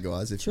the way,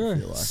 guys, if you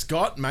feel like.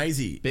 Scott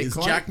Maisie. Is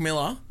Bitcoin? Jack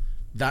Miller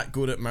that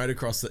good at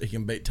motocross that he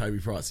can beat Toby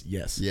Price?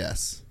 Yes.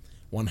 Yes.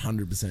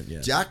 100%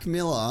 yes. Jack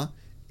Miller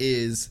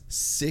is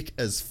sick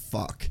as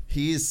fuck.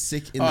 He is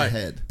sick in the Alright,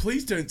 head.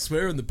 Please don't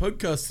swear on the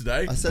podcast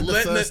today. I said the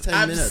Letting first it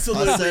 10 minutes.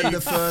 absolutely I said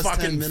the first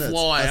fucking 10 minutes.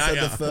 fly, I said aren't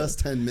the ya? first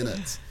 10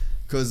 minutes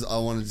because I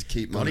wanted to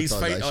keep Got his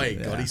feet.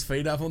 monetization. Got his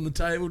feet up on the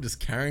table, just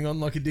carrying on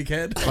like a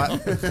dickhead.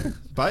 But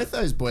both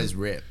those boys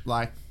rip.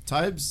 Like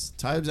Tobes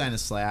ain't a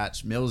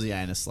slouch. Millsy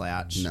ain't a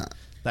slouch. Nah.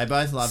 They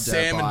both love dirt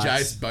Sam and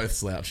bikes. Jace both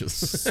slouches.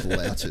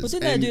 Slouches. Well,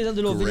 didn't they do that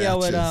little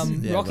video at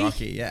Yeah,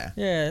 Rocky? yeah.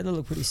 Yeah, that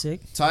looked pretty sick.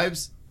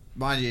 Tobes,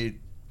 mind you,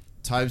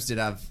 Tobes did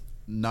have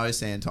no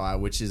sand tire,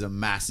 which is a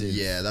massive.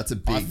 Yeah, that's a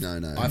big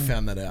no-no. I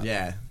found that out.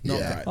 Yeah. Not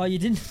Yeah. great. Oh, you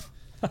didn't?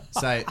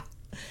 So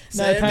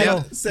No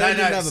paddle. Sam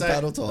didn't have a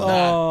paddle tire.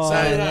 Oh, So-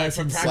 that's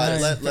for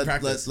insane.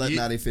 practice. Let You-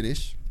 Matty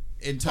finish.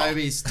 in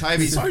Toby's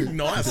So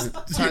nice.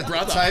 Your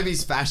brother.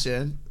 Toby's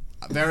fashion,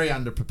 very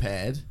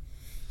underprepared.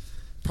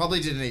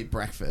 Probably didn't eat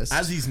breakfast.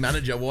 As his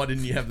manager, why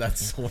didn't you have that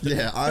sorted?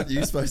 Yeah, aren't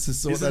you supposed to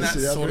sort Isn't that that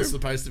shit out? sort for of him?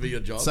 supposed to be your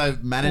job? So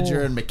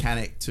manager Oh. and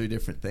mechanic, two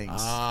different things.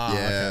 Ah, Yeah,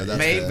 okay. that's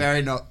Me, fair.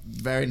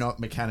 very not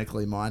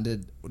mechanically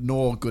minded,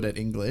 nor good at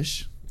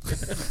English.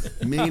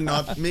 me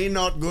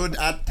not good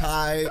at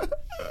Thai.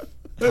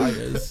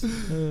 Tigers.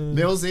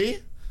 Millsy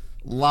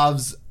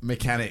loves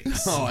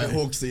mechanics. Oh, it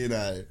hooks in,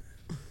 eh?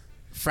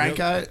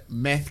 Franco,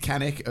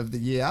 mechanic of the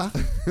year.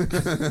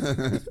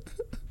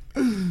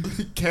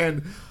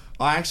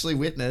 I actually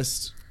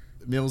witnessed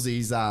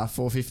Millsy's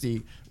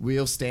 450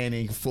 wheel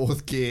standing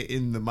fourth gear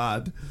in the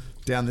mud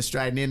down the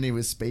straight, and then he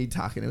was speed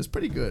tucking. It was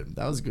pretty good.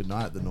 That was a good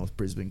night at the North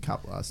Brisbane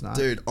Cup last night.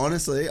 Dude,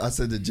 honestly, I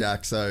said to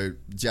Jack, so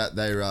Jack,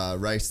 they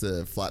raced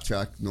the flat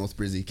track North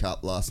Brizzy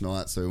Cup last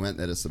night, so we went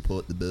there to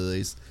support the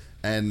Billies.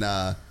 And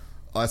I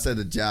said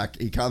to Jack,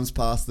 he comes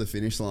past the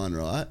finish line,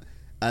 right?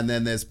 And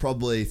then there's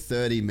probably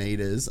 30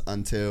 metres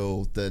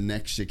until the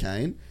next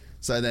chicane.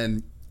 So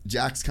then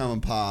Jack's coming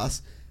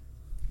past,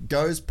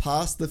 goes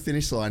past the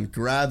finish line,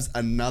 grabs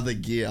another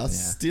gear,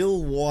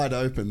 still wide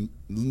open,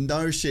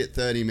 no shit,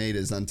 30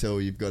 metres until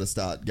you've got to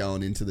start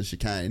going into the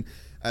chicane.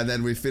 And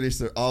then we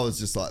finished I was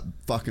just like,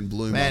 fucking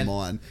blew my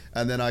mind.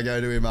 And then I go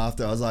to him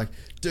after, I was like,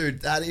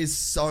 dude, that is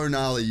so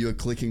gnarly. You were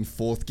clicking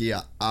fourth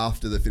gear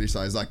after the finish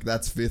line. He's like,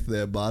 that's fifth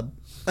there, bud.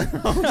 And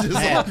I was just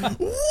like,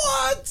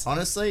 what?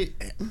 Honestly,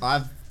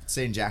 I've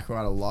seen Jack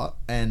ride a lot,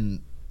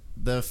 and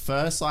the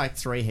first like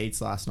 3 heats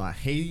last night,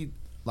 he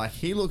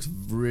looks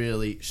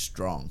really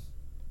strong.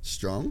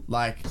 Strong?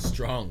 Like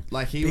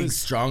he Big, was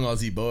strong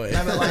Aussie boy.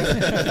 No,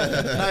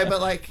 but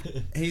like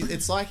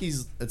it's like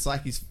he's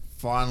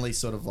finally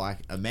sort of like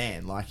a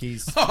man. Like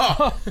he's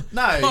you're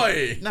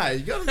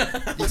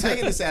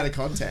taking this out of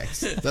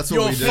context. That's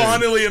what we do. You're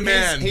finally a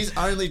man. He's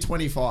only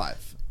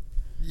 25.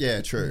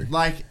 Yeah, true.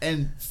 Like,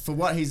 and for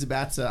what he's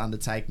about to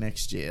undertake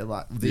next year,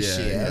 like this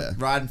year,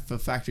 riding for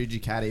Factory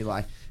Ducati,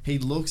 like he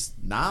looks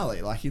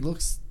gnarly. Like he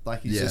looks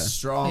like he's just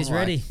strong. He's like,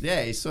 ready.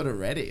 Yeah, he's sort of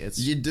ready. It's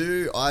You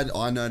do.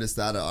 I noticed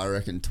that at, I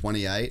reckon,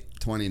 28,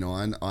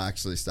 29, I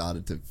actually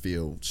started to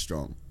feel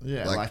strong.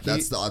 Yeah, like like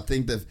that's I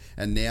think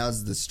and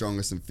now's the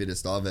strongest and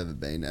fittest I've ever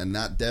been, and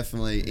that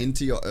definitely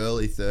into your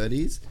early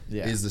 30s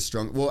is the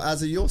strong. Well,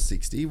 as of your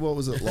 60, what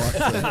was it like?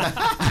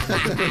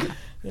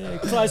 Yeah,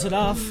 close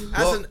enough.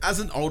 As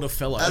an older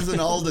fellow, as an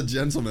older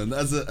gentleman,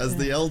 as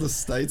the elder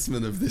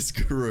statesman of this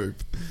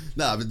group.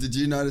 No, but did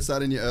you notice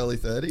that in your early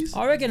 30s?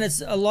 I reckon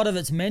it's a lot of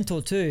it's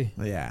mental too.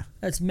 Yeah,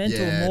 It's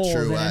mental Yeah, more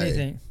true, than eh?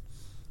 anything.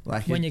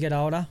 like When you get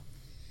older.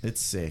 it's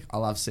sick. I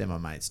love seeing my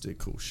mates do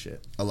cool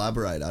shit.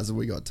 Elaborate, as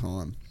we got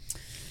time.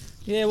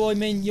 Yeah, well, I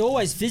mean, you're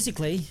always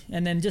physically,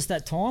 and then just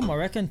that time, I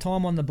reckon,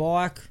 time on the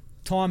bike,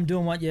 time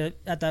doing what you're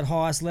at that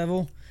highest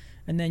level,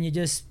 and then you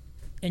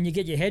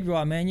get your head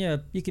right, man.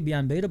 You could be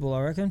unbeatable,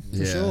 I reckon,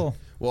 for sure.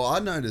 Well, I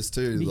noticed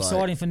too. It'd be like,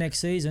 exciting for next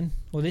season,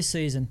 or this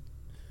season.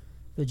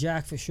 the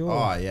Jack for sure.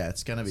 Oh yeah,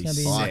 it's gonna be It's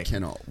sick. gonna I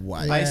cannot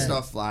wait. Based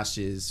off last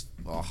year's,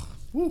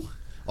 woo.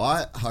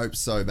 I hope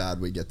so bad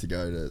we get to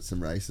go to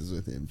some races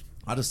with him.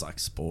 I just like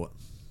sport.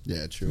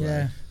 Yeah, true.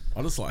 Yeah.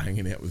 I just like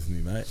hanging out with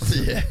me, mate.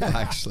 Yeah,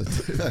 actually.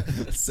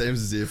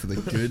 Sam's is here for the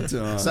good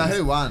times. So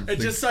who won? It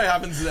just so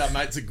happens that our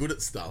mates are good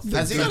at stuff. the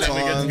Has he good got we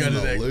get to times go and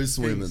to the their loose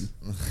things.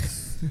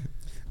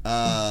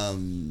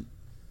 women.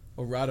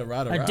 Or rada.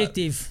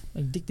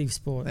 Addictive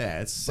sport.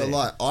 Yeah, it's But sick.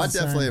 like, I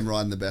Insane. definitely am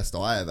riding the best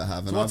I ever have,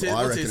 and So what's I it-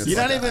 what's reckon it- it's you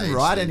like don't an even age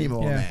ride thing.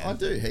 anymore, Yeah. man. I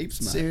do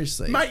heaps, mate.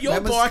 Seriously, Mate, your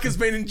When was- bike has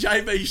been in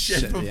JB's shed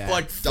Shit, for yeah.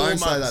 like 4 Don't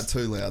months. say that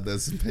too loud.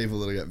 There's some people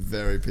that'll get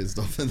very pissed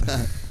off at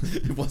that.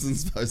 It wasn't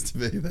supposed to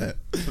be there.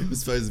 It was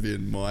supposed to be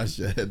in my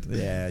shed.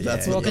 Yeah,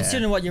 That's yeah, Well, what yeah.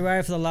 considering what you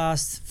rode for the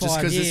last 5 Just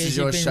because years, this is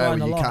your you've been show,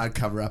 riding a you lot. can't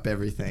cover up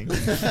everything.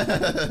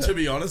 To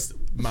be honest,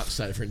 much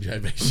safer in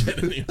JB's shed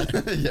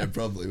anyway. Yeah,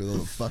 probably with all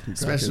the fucking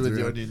Especially with crackheads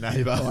your around. new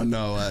neighbour. Oh,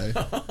 no way.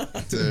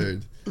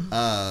 Dude.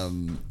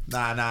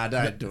 Nah,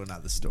 don't do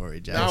another story,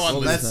 Jason. No one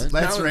listens.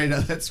 let's No one-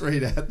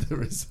 read out the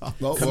result.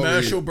 what were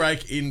Commercial you-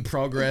 break in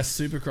progress.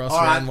 Supercross All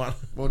right. round 1.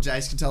 Well,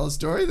 Jace can tell a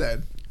story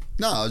then.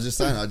 No, I was just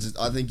saying.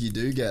 I think you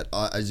do get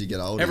as you get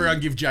older. Everyone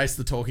give Jace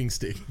the talking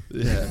stick.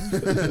 Yeah.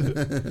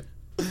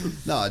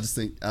 No, I just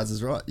think as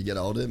is right. You get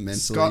older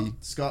mentally.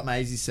 Scott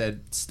Maisie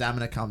said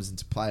stamina comes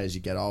into play as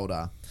you get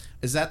older.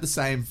 Is that the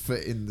same for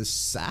in the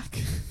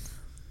sack?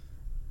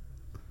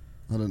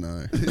 I don't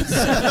know.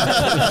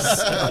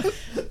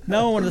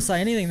 No one wanted to say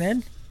anything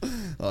then.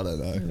 I don't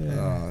know.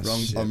 Oh, Wrong.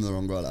 shit. I'm the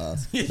wrong guy to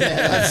ask. Yeah,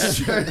 that's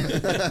true.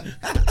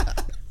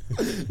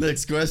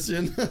 Next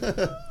question.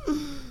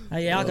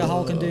 Hey,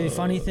 alcohol can do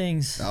funny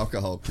things.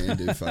 Alcohol can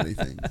do funny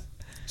things.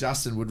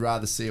 Justin would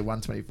rather see a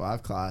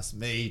 125 class.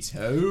 Me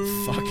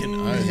too. Fucking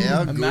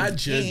How good-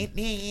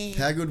 imagine.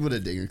 How good would a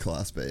dinger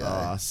class be?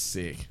 Oh,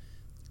 sick.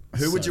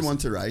 Who would so you want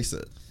to race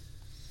it?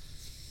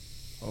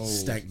 Oh,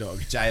 Stank dog.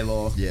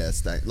 J-Law. Yeah,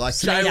 stank. Like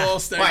J-Law,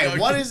 stank Wait, dog.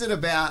 what is it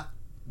about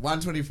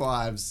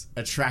 125s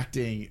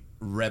attracting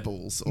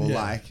rebels or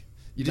like?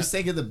 You just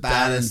think of the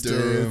baddest Doom.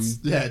 dudes.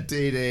 Yeah,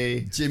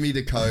 DD. Jimmy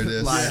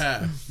Dakotas, Like-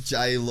 Yeah.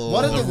 J Law.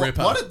 What The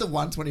Ripper. what did the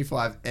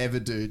 125 ever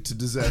do to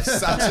deserve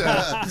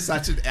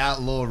such an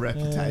outlaw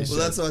reputation?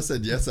 Well, that's what I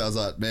said yesterday. I was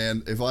like,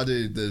 man, if I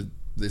do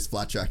this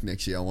flat track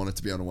next year, I want it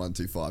to be on a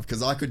 125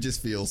 because I could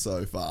just feel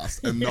so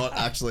fast and not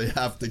actually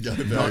have to go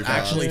very Not fast.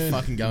 actually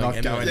fucking going Not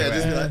anywhere. going Yeah,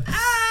 just be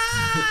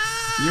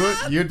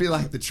like, You'd be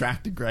like the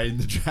tractor grading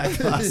the track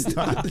last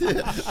time.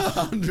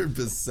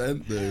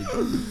 100%, dude.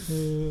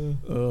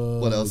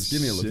 What else?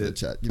 Give me a look at the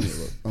chat. Give me a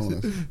look. I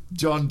wanna...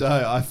 John Doe,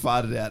 I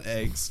farted out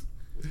eggs.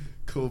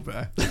 Cool,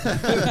 bro.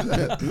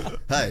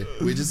 Hey,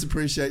 we just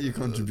appreciate your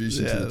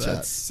contribution to the chat.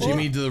 that's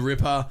Jimmy the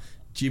Ripper.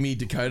 Jimmy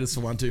Dakotas for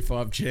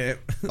 125 champ.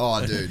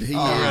 Oh, dude, he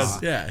Oh,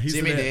 is. Yeah, he's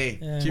Jimmy the D.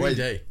 Yeah. Jimmy Wait,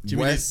 D.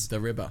 Jimmy Wes- D,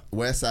 the Ripper.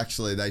 Wes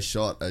actually, they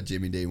shot a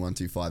Jimmy D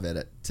 125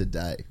 edit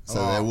today,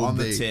 so Oh, there will on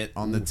be the tit,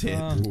 on the tit.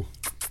 Oh.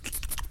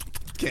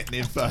 Getting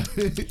info.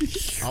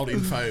 Old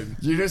info.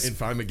 You just-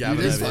 info you McGavin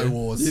just, over there.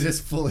 wars. you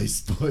just fully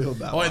spoiled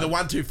that Oh, yeah,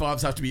 one. the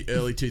 125s have to be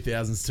early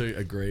 2000s too.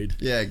 Agreed.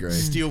 Yeah, agree.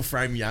 Steel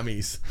frame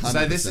yummies.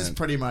 So this is 100%.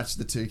 pretty much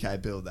the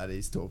 2K build that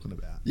he's talking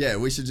about. Yeah,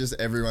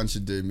 everyone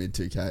should do mid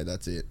 2K.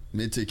 That's it.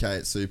 Mid 2K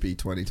at Soupy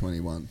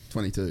 2021.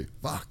 22.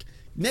 Fuck.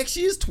 Next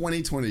year's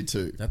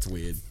 2022. That's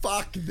weird.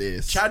 Fuck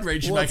this. Chad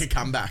Reed should What's- make a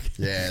comeback.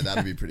 Yeah,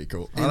 that'd be pretty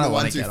cool. In don't the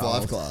wanna get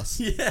 125 old. class.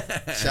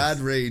 Yeah.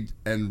 Chad Reed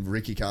and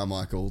Ricky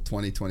Carmichael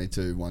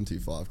 2022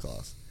 125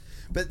 class.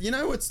 But you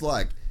know what's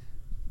like?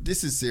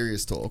 This is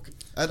serious talk.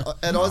 At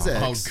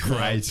Ozex. Oh,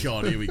 great.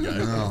 God, here we go.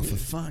 Oh, for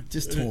fuck.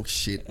 Just talk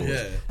shit, boys.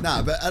 Yeah.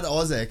 Nah, but at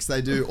Ozex,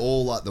 they do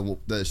all like the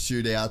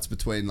shootouts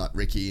between like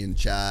Ricky and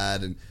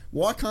Chad. And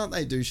why can't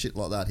they do shit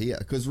like that here?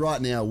 Because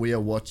right now we are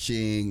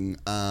watching.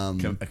 A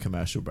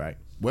commercial break.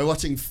 We're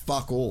watching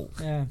fuck all.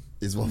 Yeah.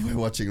 Is what we're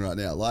watching right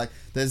now. Like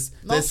there's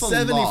Not for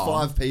 75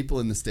 long. people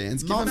in the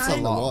stands. Give Not them for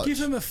something to long. watch. Give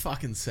him a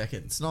fucking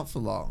second. It's not for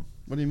long.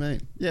 What do you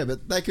mean? Yeah,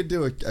 but they could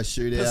do a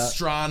shootout.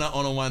 Pastrana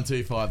on a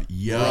 125.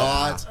 Yeah.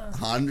 Right,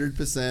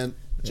 100%.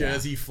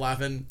 Jersey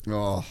flapping.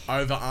 Oh,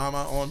 Over armour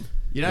on.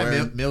 You know,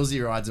 Wearing-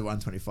 Millsy rides a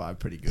 125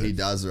 pretty good. he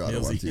does ride a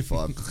Millsy.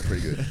 125.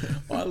 Pretty good.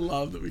 I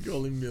love that we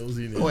call him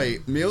Millsy now.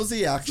 Wait,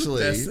 Millsy Best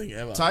actually. thing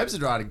ever. Tobes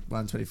would ride a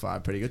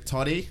 125 pretty good.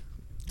 Toddy.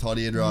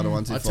 Toddy would ride a I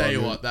 125. tell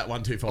you what, that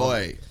 125.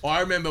 Oi. I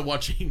remember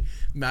watching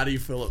Matty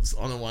Phillips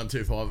on a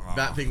 125.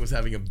 That thing was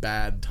having a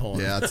bad time.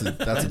 Yeah, that's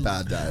a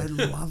bad I day.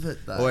 love it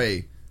though.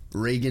 Oi,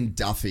 Regan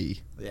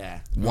Duffy. Yeah.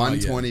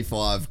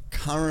 125,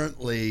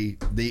 currently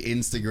the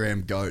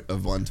Instagram goat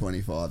of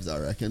 125s, I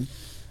reckon.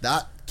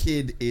 That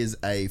kid is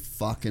a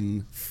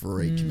fucking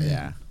freak, man.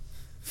 Yeah.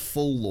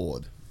 Full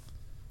lord.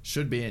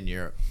 Should be in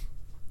Europe.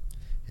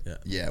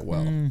 Yeah,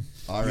 well,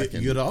 I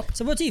reckon. You got up?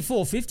 So what's he,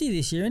 450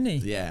 this year, isn't he?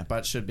 Yeah,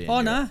 but should be in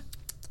Oh, Europe. no.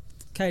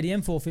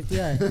 KDM 450,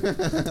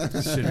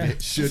 eh?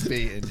 Should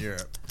be in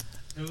Europe.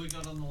 Who we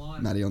got on the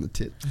line? Matty on the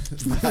tit.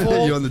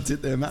 You on the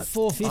tit there, Matt? I just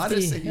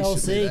 450 think he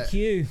should be there.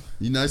 LCQ.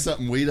 You know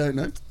something we don't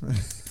know?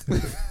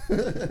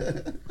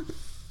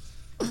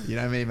 You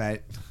know me,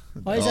 mate.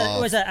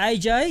 Oh, was that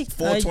AJ?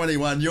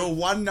 421. You're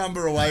one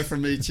number away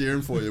from me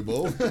cheering for you,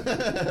 Bull.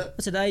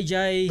 What's it,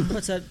 AJ?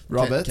 What's that?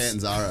 Roberts.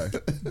 Catanzaro.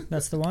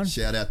 That's the one.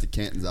 Shout out to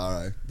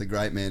Catanzaro, the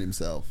great man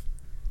himself.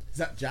 Is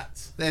that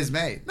Jats? There's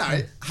me. No,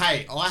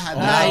 hey, I had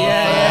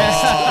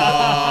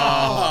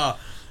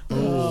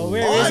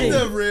Where is he?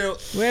 The real.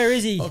 Where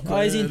is he?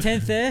 Oh, he's in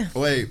 10th there.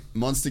 Wait,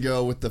 Monster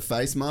Girl with the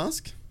face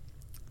mask?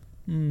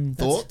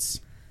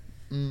 Thoughts?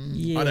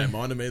 Yeah. I don't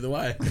mind him either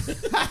way.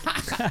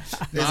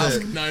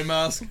 Mask, no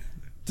mask.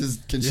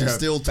 Can she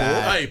still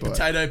talk? Hey,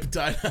 potato.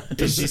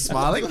 Is she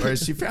smiling or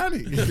is she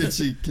frowning?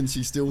 Can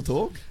she still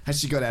talk? Has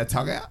she got her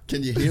tongue out?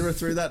 Can you hear her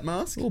through that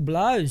mask? Oh,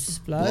 blows.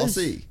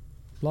 Blossy.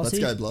 Let's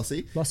go,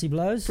 Blossy. Blossy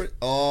blows.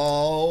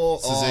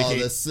 Suzuki.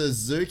 The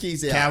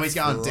Suzuki's out. Cowie's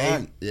going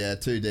front. deep. Yeah,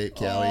 too deep,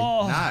 Cowie.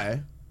 Oh. No.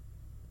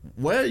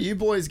 Where are you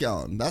boys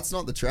going? That's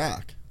not the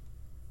track.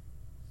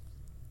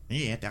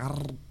 Yeah.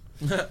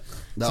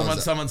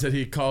 Someone said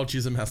here Kyle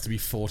Chisholm has to be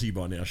 40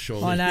 by now,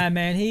 surely. I know,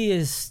 man. He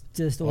is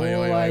just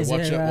always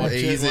watch there.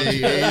 it.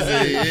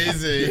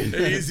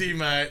 Easy,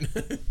 mate.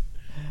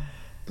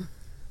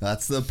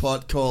 That's the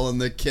pot calling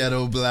the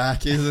kettle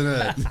black, isn't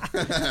it?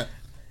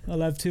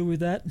 I'll have two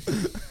with that.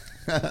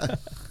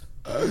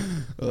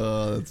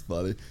 Oh, that's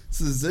funny.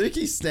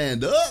 Suzuki,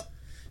 stand up.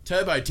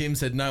 Turbo Tim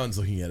said no one's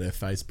looking at her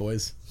face,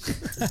 boys.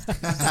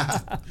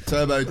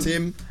 Turbo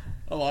Tim.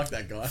 I like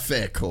that guy.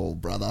 Fair call,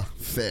 brother.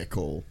 Fair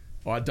call.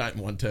 I don't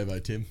want Turbo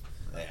Tim.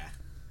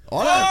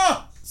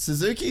 Yeah.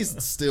 Suzuki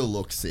still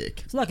looks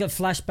sick. It's like a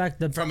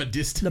flashback from a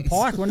distance. The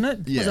Pike, wasn't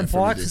it? Yeah, wasn't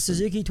from a Pike distance.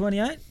 Suzuki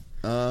 28?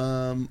 I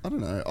don't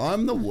know.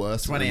 I'm the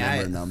worst with 28.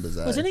 remembering numbers.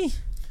 Wasn't he?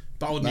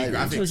 Bold new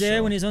graphics. He was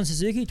there when he was on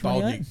Suzuki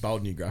 28?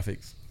 Bold new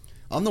graphics.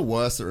 I'm the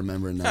worst at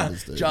remembering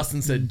numbers, dude.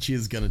 Justin said,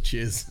 "Chiz gonna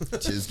chiz."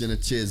 Chiz gonna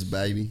chiz,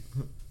 baby.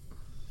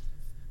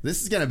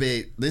 This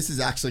is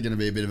actually gonna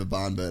be a bit of a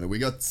barn burner. We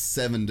got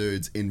 7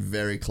 dudes in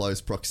very close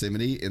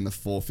proximity in the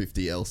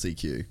 450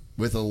 LCQ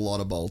with a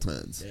lot of bowl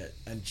turns. Yeah,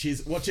 and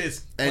chiz. What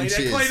chiz? And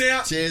clean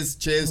out. Cheers.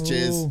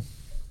 Ooh.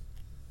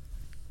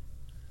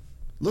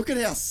 Look at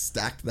how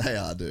stacked they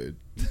are, dude.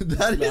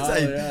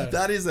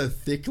 That is a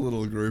thick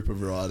little group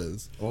of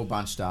riders. All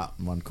bunched up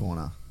in one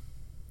corner.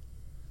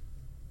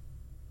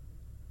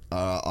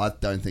 I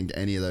don't think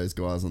any of those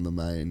guys on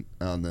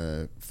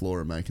the floor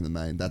are making the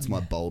main. That's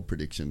my bold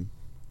prediction.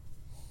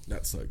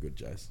 That's so good,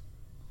 Jace.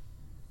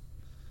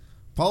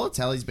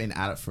 Politelli's been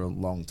at it for a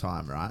long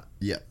time, right?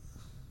 Yeah.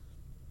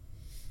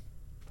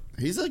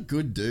 He's a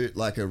good dude,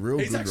 like a real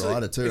good actually,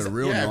 rider too, a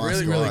real yeah,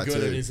 nice really, guy really good,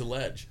 too. and he's a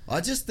ledge. I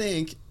just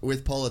think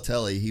with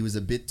Politelli, he was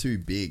a bit too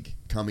big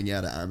coming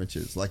out of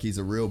amateurs. Like he's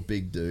a real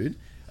big dude,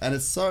 and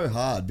it's so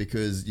hard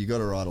because you got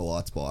to ride a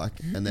lights bike,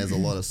 and there's a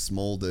lot of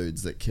small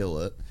dudes that kill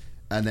it,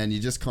 and then you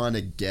just kind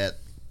of get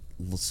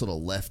sort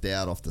of left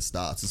out off the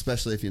starts,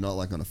 especially if you're not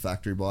like on a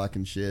factory bike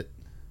and shit.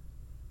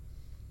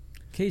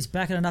 Keeps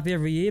backing it up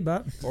every year,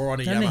 but or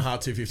on a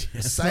Yamaha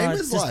 250. Same right,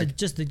 as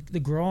just the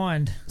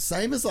grind.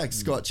 Same as like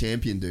Scott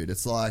Champion, dude.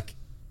 It's like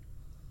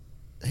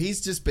he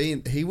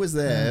was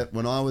there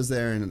when I was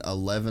there in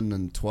 11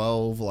 and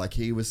 12. Like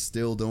he was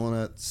still doing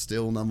it,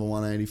 still number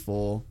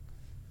 184.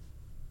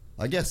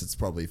 I guess it's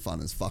probably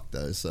fun as fuck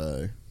though.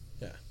 So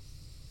yeah,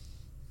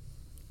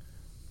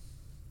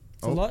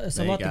 it's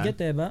a lot to get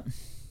there, but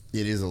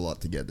it is a lot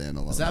to get there and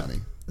a lot of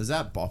money. Is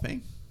that bopping?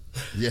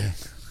 Yeah.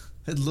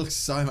 It looks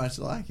so much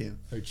like him.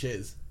 Who,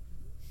 Chiz?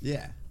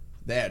 Yeah.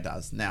 There it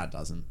does. Now it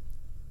doesn't.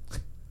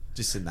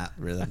 Just in that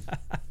rhythm.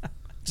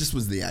 Just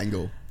was the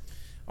angle.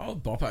 Oh,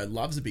 Boppo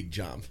loves a big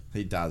jump.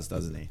 He does,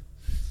 doesn't he?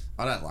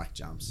 I don't like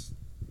jumps.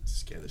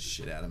 Scare the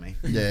shit out of me.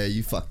 Yeah,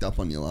 you fucked up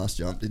on your last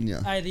jump, didn't you?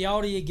 hey, the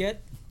older you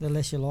get, the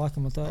less you like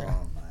them, I tell you.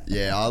 Oh, mate.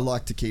 Yeah, I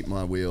like to keep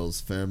my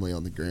wheels firmly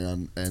on the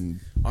ground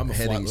and I'm a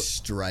heading flightless-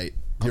 straight.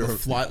 You're a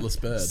flightless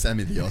bird.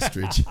 Sammy the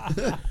ostrich.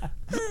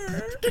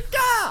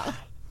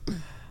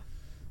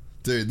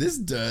 Dude, this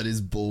dirt is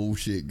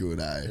bullshit good,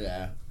 eh?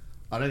 Yeah.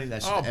 I don't think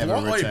that should Oh,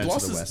 ever return to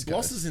Bloss the West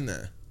Coast. is in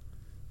there.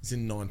 He's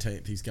in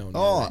 19th. He's going.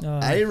 Oh,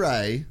 early.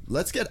 A-Ray.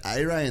 Let's get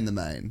A-Ray in the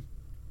main.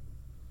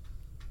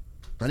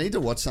 I need to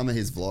watch some of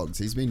his vlogs.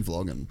 He's been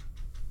vlogging.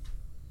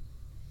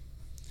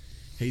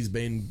 He's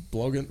been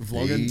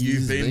vlogging.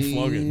 You've been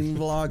flogging.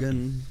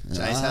 Vlogging.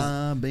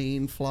 I've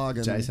been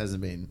flogging. Jace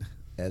hasn't been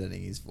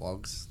editing his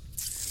vlogs.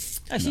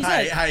 Actually,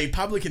 Hey,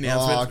 public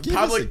announcement. give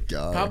us a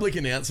go. Public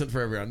announcement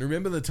for everyone.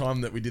 Remember the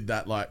time that we did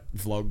that like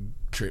vlog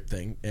trip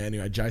thing?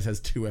 Anyway, Jace has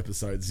 2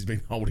 episodes. He's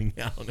been holding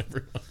out on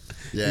everyone.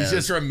 Yeah. He's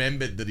just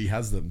remembered that he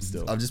has them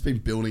still. I've just been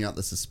building up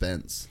the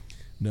suspense.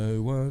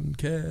 No one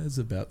cares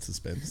about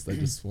suspense. They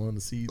just want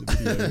to see the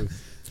video.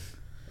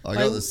 I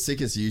got the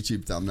sickest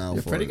YouTube thumbnel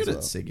You're for pretty it good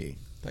as at well. Siggy.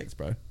 Thanks,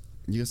 bro.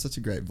 You got such a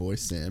great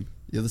voice, Sam.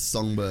 You're the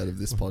songbird of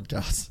this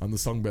podcast. I'm the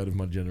songbird of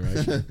my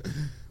generation.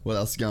 What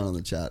else is going on in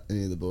the chat?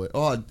 Any of the boys?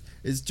 Oh,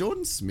 is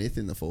Jordan Smith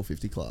in the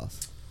 450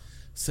 class?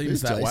 Seems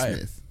Who's that Jay way.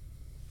 Smith?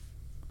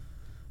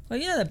 well,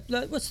 you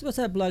know, what's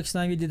that bloke's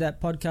name you did that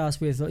podcast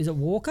with? Is it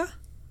Walker?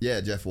 Yeah,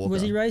 Jeff Walker.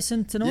 Was he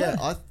racing tonight? Yeah,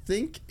 I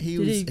think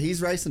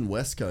he's racing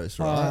West Coast,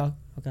 right? Oh,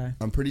 okay.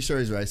 I'm pretty sure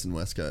he's racing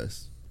West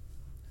Coast.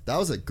 That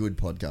was a good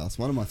podcast.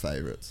 One of my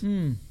favourites.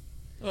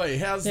 Oh,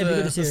 how's Yeah, be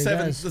good to see how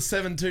it the goes.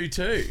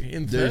 722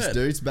 in Deuce, third?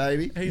 Deuce,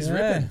 baby. He's Yeah.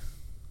 ripping.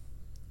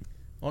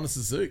 On a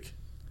Suzuki.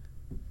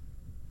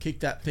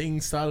 Kicked that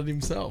thing, started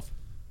himself.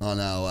 Oh,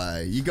 no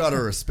way. You got to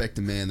respect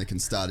a man that can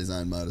start his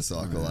own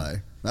motorcycle, eh?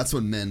 That's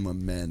when men were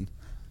men.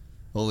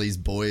 All these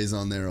boys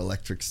on their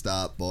electric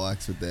start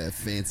bikes with their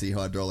fancy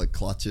hydraulic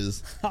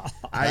clutches.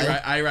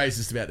 A-Ray's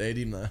just about to eat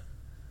him, though.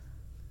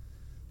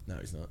 No,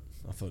 he's not.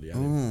 I thought he had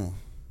him. Oh.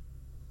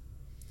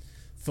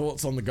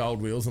 Thoughts on the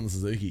gold wheels on the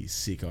Suzuki?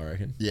 Sick, I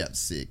reckon. Yeah,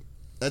 sick.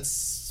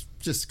 That's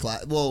just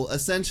well,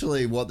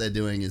 essentially what they're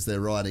doing is they're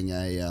riding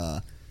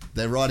a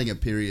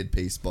period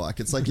piece bike.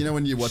 It's like, you know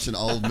when you watch an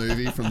old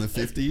movie from the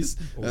 50s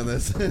and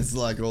it's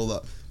like all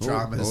the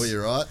Dramas. Oh,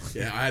 you're right.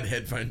 Yeah, I had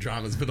headphone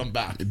dramas, but I'm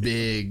back.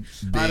 Big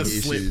I had a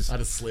issues. slip. I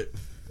had a slip.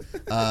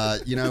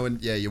 You know when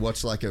you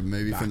watch like a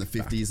movie from the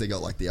 50s, they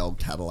got like the old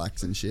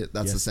Cadillacs and shit.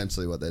 That's Yes.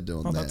 essentially what they're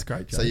doing Oh, there. that's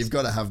great, So James. you've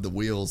got to have the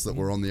wheels that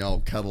were on the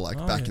old Cadillac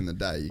back in the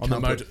day. You On the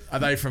can't put- Are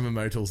they from a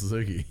Motul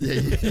Suzuki?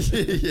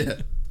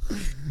 yeah.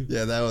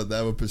 Yeah,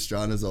 they were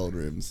Pastrana's old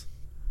rims.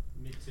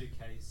 Mid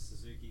 2K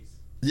Suzuki's.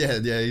 Yeah,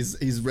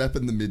 he's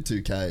repping the mid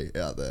 2K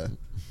out there.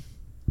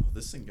 Oh,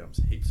 this thing comes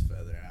heaps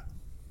further out.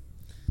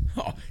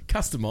 Oh,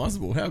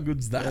 customizable. How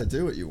good's that? Yeah,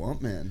 do what you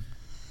want, man.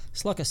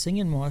 It's like a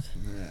singing mic.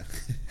 Yeah.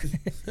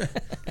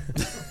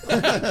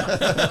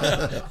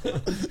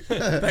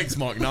 Thanks,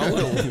 Mike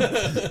Noel.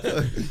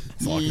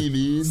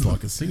 It's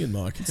like a singing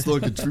mic. It's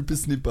like a trooper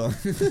snipper.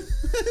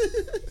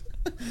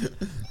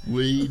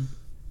 Weed.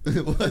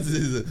 What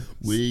is it?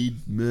 Weed,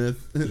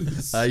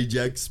 meth,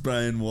 Ajax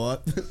spraying white.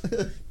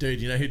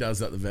 Dude, you know who does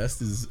that the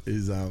best is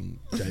JB.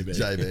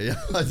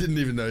 JB. I didn't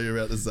even know you were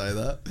about to say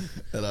that.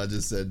 And I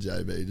just said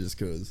JB just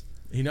because.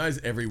 He knows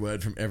every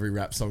word from every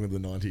rap song of the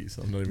 90s.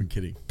 I'm not even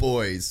kidding.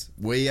 Boys,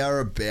 we are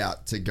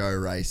about to go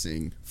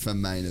racing for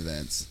main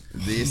events.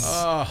 This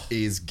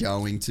is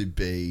going to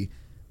be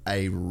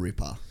a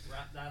ripper.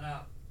 Wrap that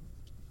up.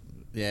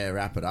 Yeah,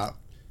 wrap it up.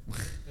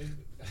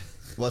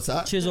 What's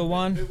that? Chisel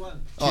one. Who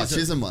won? Oh,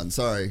 Chisholm one.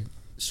 Sorry.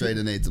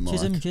 Streeter needs a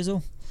mic.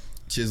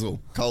 Chisel.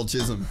 Cold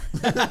Chisholm.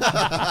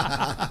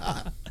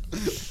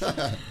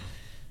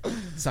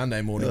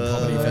 Sunday morning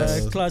comedy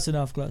fest. Close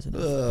enough.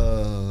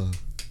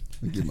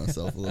 I'll give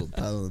myself a little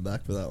pat on the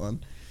back for that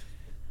one.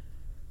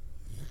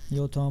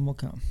 Your time will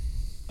come.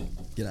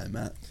 G'day,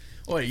 Matt.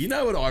 Oh, you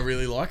know what I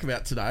really like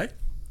about today?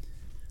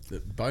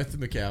 That both the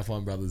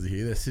McAlpine brothers are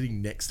here. They're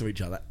sitting next to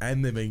each other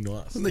and they're being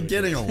nice. And they're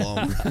getting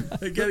along.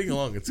 They're getting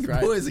along. It's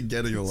great. The boys are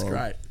getting along. It's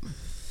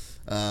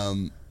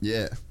great.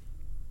 Yeah.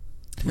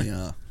 We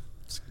are.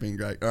 It's been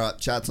great. All right,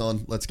 chat's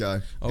on. Let's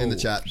go. In the Oh.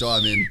 chat.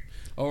 Dive in.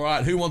 All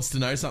right, who wants to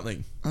know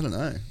something? I don't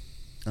know.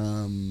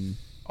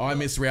 I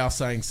miss Ralph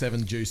saying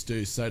 7 juice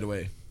deuce. So do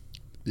we.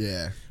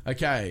 Yeah.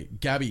 Okay,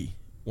 Gabby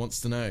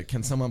wants to know,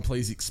 can someone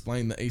please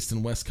explain the East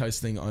and West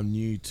Coast thing? I'm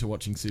new to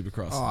watching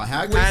Supercross. Oh,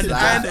 how good is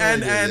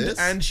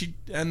that?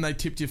 And they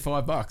tipped you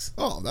 $5.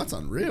 Oh, that's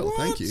unreal. What?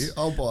 Thank you.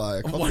 I'll buy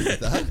a copy What? of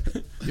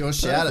that. Your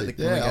shout at the, Perfect.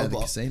 when we go I'll to the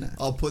buy- casino.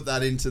 I'll put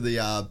that into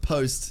the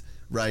post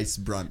race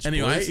brunch.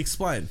 Anyway, boys.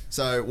 explain.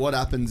 So what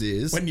happens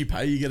is When you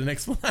pay, you get an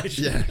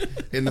explanation. yeah,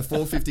 in the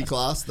 450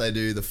 class they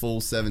do the full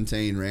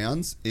 17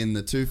 rounds. In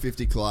the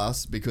 250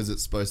 class, because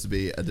it's supposed to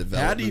be a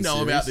development. How do you know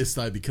series, about this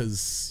though?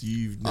 Because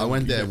I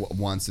went there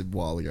once a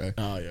while ago.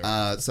 Oh,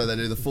 yeah. So they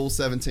do the full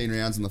 17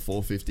 rounds in the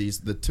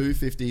 450s. The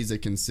 250s are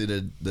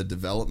considered the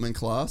development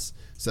class,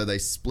 so they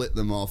split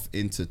them off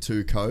into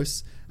 2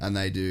 coasts, and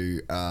they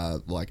do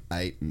like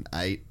 8 and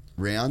 8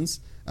 rounds.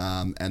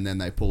 And then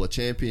they pull a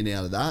champion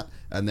out of that,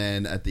 and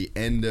then at the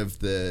end of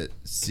the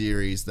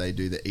series they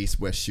do the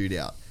East-West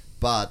shootout.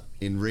 But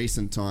in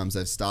recent times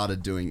they've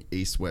started doing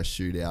East-West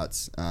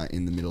shootouts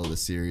in the middle of the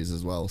series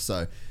as well.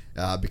 So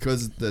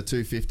because the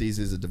 250s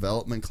is a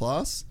development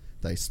class,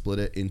 they split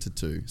it into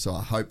 2. So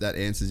I hope that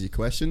answers your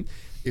question.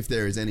 If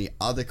there is any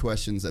other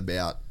questions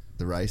about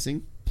the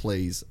racing,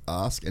 please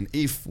ask, and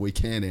if we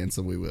can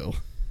answer, we will.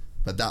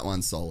 But that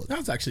one's solid. That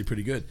was actually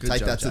pretty good. Take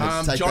job, that to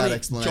Jace. the, take that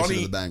explanation to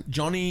the bank.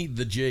 Johnny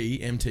the G,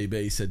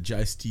 MTB, said,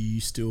 Jace, do you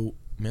still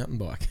mountain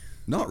bike?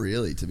 Not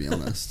really, to be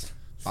honest.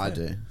 I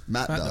do.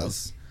 Matt Matt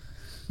does.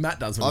 Matt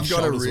does when I've his got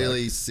a shoulders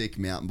really work. sick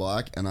mountain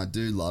bike, and I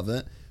do love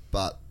it,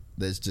 but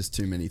there's just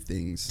too many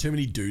things. Too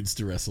many dudes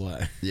to wrestle,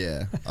 eh?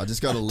 Yeah, I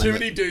just got to Too limit.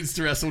 many dudes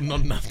to wrestle,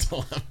 not enough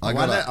time.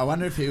 I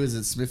wonder if he was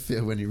at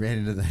Smithfield when he ran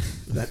into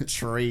that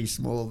tree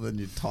smaller than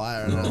your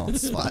tyre and it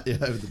spiked you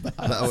over the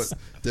bars. That was,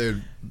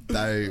 dude,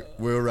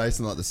 we were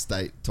racing like the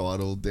state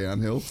title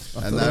downhill, and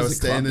thought they it were was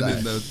a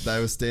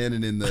club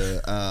standing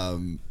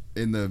day.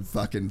 in the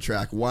fucking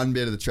track, one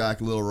bit of the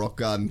track, little rock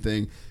garden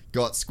thing.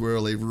 Got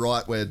squirrely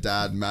right where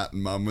Dad, Matt,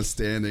 and Mum were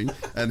standing,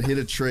 and hit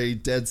a tree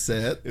dead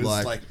set. It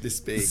was like this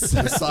big,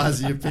 the size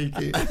of your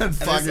pinky, and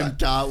fucking like,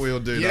 cartwheel,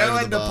 dude. You know over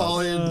when the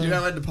bars.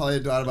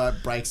 Napoleon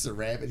Dynamite breaks the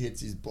ramp and hits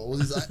his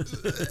balls? He's like,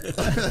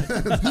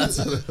 That's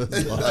what it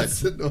was like. that's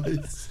the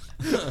noise.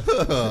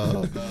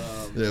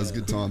 Yeah, it was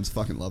good times.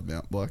 Fucking love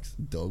mountain bikes,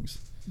 dogs.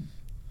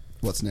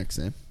 What's next,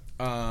 Sam?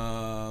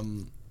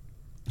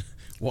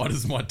 Why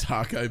does my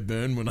taco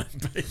burn when I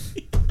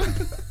pee?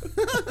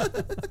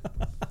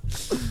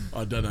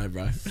 I don't know,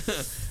 bro.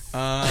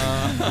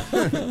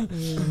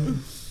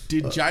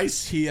 Did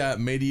Jace hear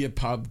media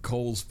pub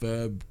calls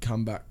verb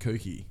comeback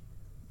kooky?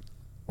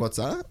 What's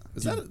that?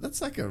 Is that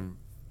like a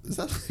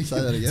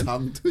Say that again.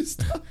 tongue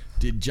twister?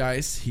 Did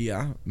Jace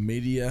hear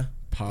media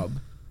pub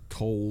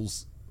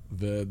calls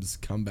verbs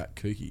comeback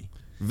kooky?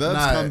 Verbs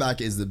No.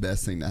 comeback is the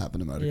best thing to happen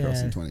to motocross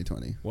Yeah. in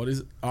 2020. What is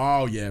it?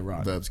 Oh, yeah,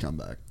 right. Verbs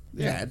comeback.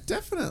 Yeah,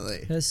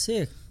 definitely. That's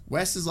sick.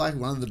 Wes is like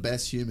one of the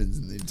best humans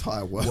in the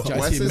entire world. Jace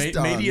Wes hear has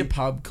done- media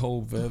pub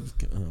call verbs.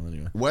 Oh,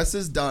 anyway. Wes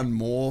has done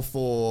more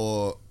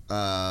for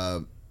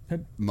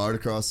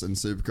motocross and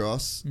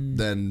supercross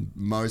than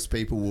most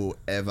people will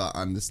ever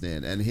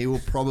understand, and he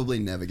will probably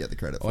never get the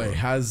credit for Wait, it.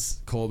 has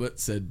Corbett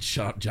said,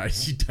 shut up,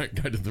 Jace, you don't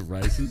go to the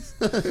races?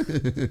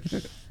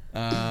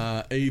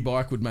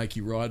 E-bike would make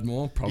you ride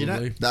more, probably. You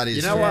know, That is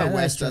you know true. why Yeah,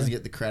 Wes that's true. doesn't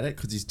get the credit?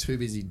 Because he's too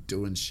busy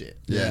doing shit.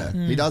 Yeah,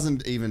 he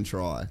doesn't even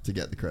try to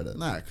get the credit.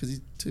 No, because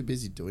he's too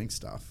busy doing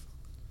stuff.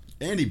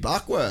 Andy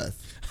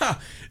Buckworth.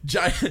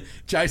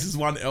 Jace is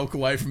one elk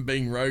away from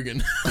being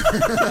Rogan.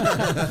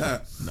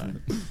 No.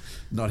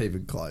 Not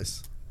even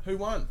close. Who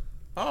won?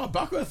 Oh,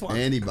 Buckworth won.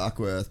 Andy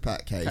Buckworth,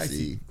 Pat Casey.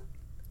 Casey.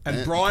 And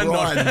And Brian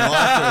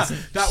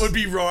Nyquist. That would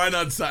be Ryan,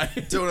 I'd say.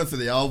 Doing it for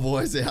the old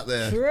boys out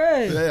there. True.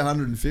 Yeah,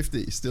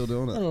 150, still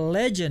doing What it. a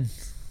legend.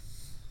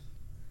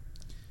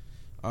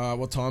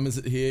 What time is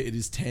it here? It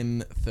is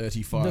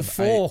 10:35 The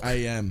fork.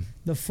 a.m.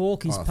 The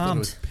fork is Oh, I thought it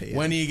was pumped. PM.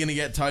 When are you going to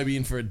get Toby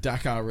in for a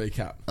Dakar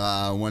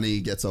recap? When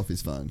he gets off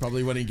his phone.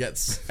 Probably when he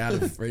gets out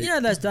of You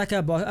know those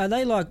Dakar bikes, are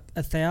they like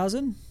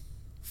 1,000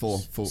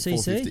 450.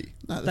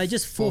 cc? They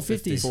just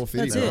 450s. 450.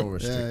 That's They're it. all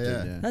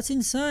restricted, Yeah. That's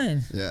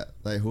insane. Yeah,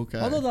 they hook I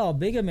out. thought they were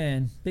bigger,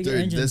 man. Bigger Dude,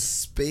 the engines.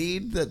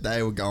 speed that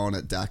they were going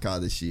at Dakar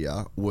this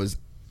year was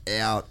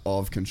out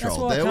of control.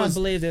 That's why I there can't was,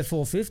 believe they're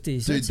 450s.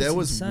 dude, That's there just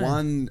was insane.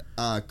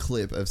 one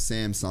clip of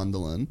Sam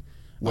Sunderland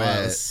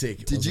where it was sick,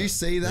 did wasn't you it?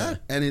 see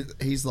that? Yeah. And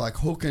he's like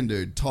hooking,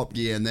 dude, top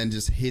gear, and then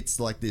just hits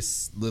like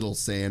this little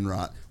sand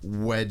rut,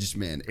 wedged,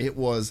 man. It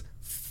was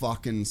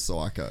fucking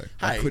psycho.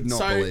 I could not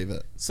believe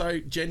it. So,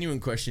 genuine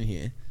question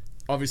here.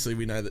 Obviously,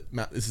 we know that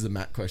Matt. This is a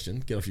Matt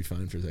question. Get off your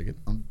phone for a second.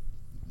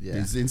 Yeah.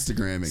 He's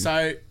Instagramming.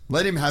 So,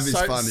 let him have his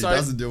fun. so- He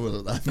doesn't do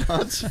it that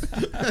much.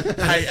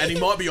 hey, and he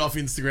might be off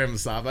Instagram and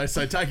Savo,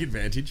 so take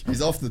advantage.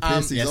 He's off the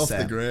piss. He's yes, off the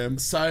Sam. gram.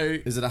 So,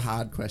 Is it a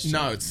hard question?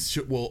 no, it's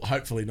well,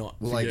 hopefully not.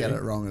 Will for I you. get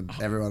it wrong and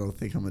everyone will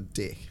think I'm a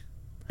dick?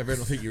 Everyone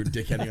will think you're a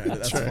dick anyway,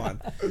 but that's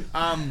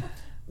fine.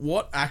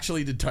 What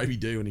actually did Toby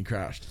do when he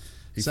crashed?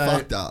 He So-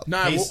 fucked up.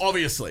 No, He's- well,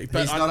 obviously,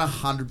 but He's not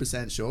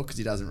 100% sure because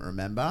he doesn't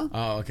remember.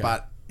 Oh, okay.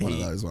 But One of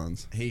those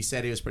ones. He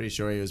said he was pretty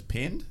sure he was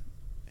pinned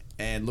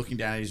and looking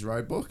down at his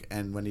road book,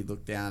 and when he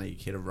looked down, he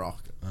hit a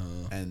rock.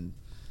 And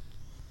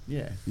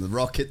yeah. The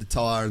rock hit the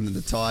tire, and then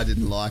the tire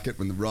didn't like it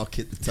when the rock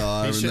hit the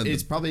tire, and then,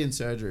 He's probably in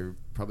surgery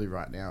probably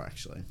right now,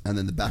 actually. and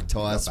then the back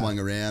tire Got swung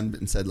around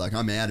and said like,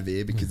 "I'm out of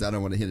here because I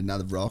don't want to hit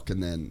another rock,"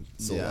 and then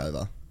it's all Yeah.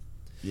 over.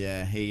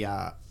 Yeah, he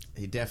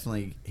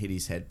definitely hit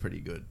his head pretty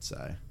good,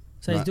 so...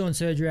 So he's doing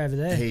surgery over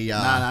there. He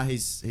no,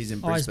 he's in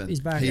Oh, Brisbane. he's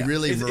back. he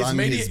really rung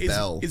his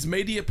bell. Is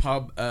Media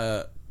Pub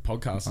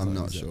podcast? I'm on,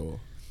 not is it? sure.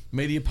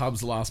 Media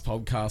Pub's last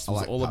podcast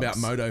was like all about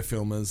pubs. moto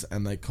filmers,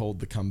 and they called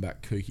the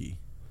comeback kooky.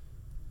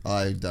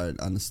 I don't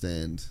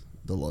understand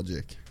the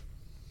logic.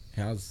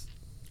 How's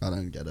I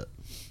don't get it.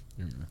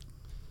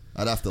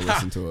 I'd have to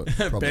listen to it.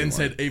 Probably Ben won't.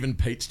 said even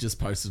Peach just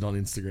posted on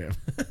Instagram.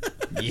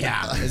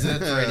 Yeah. Is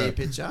it a 3D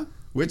picture?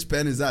 Which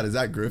Ben is that? Is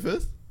that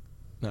Griffith?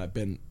 No,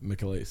 Ben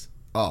McAleese.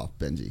 Oh,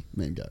 Benji.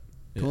 Meme goat.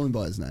 Call him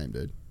by his name,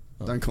 dude.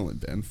 Don't call him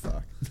Ben.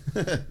 Fuck.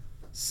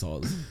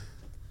 Soz.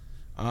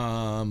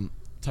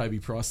 Toby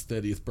Price,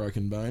 30th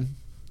broken bone.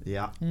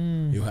 Yeah.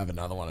 You'll have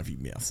another one if he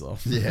mouths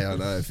off. Yeah, I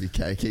know. If he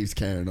keeps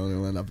carrying on,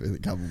 he'll end up with a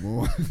couple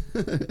more.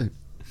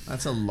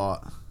 That's a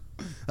lot.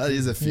 That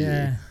is a few.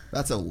 Yeah.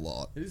 That's a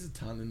lot. It is a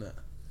ton, isn't it?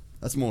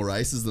 That's more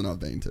races than I've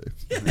been to.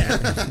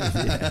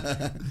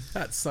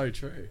 That's so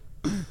true.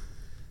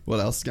 What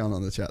else is going on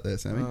in the chat there,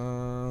 Sammy?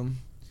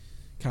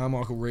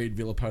 Carmichael Reed,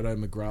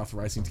 Villapoto, McGrath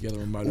racing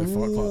together in Moto Fight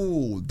Club.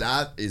 Ooh,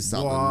 that is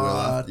something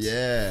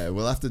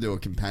we'll have to do a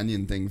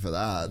companion thing for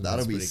that.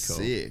 That'll be pretty cool.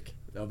 sick.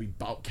 There'll be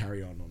bulk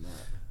carry on that.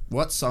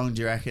 What song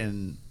do you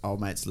reckon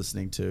old mate's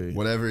listening to?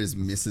 Whatever his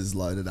missus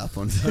loaded up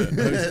onto.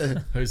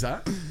 Who's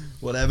that?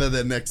 Whatever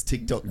the next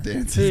TikTok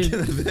dance is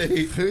going to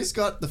be. Who's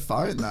got the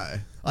phone, though?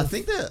 I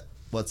think that...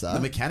 What's that? The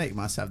mechanic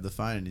must have the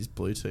phone in his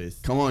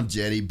Bluetooth. Come on,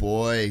 Jetty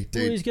boy. Ooh,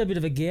 he's Dude. got a bit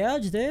of a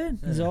gouge there in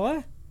his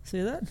eye.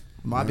 See that?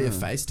 Might be a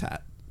face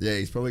tat. Yeah,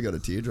 he's probably got a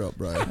teardrop,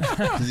 bro.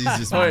 Because he's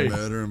just Oi.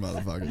 murdering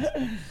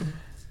motherfuckers.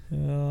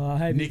 Oh, I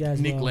hope Nick he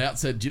does well. Lout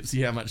said,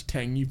 Gypsy, how much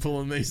tang you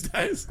pulling these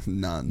days?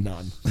 None.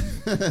 None.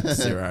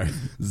 Zero.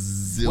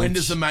 Zilch. When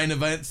does the main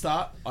event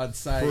start? I'd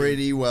say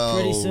Pretty well.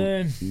 Pretty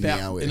soon.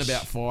 in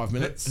about 5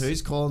 minutes.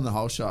 Who's calling the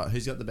whole shot?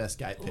 Who's got the best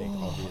gate pick?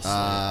 Obviously.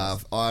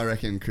 I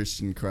reckon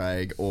Christian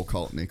Craig or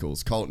Colt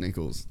Nichols. Colt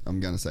Nichols. I'm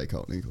going to say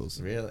Colt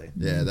Nichols. Really?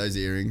 Yeah, those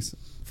earrings.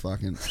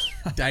 Fucking.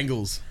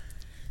 Dangles.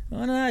 I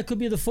don't know. It could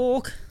be the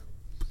fork.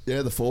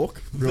 Yeah, the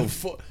fork. Real, The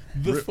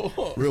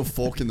fork. real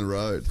fork in the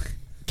road.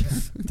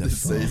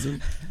 This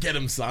season. Get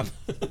him, son.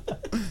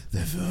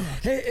 The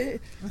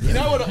fork. You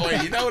know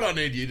what I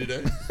need you to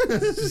do?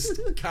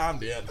 Just calm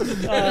down.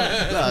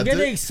 I'm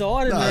getting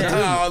excited, man.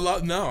 I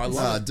love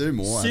it. Do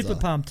more. Super Azza.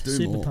 pumped. Do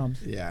Super more.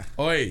 pumped. Yeah.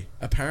 Oi,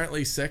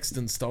 apparently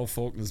Sexton stole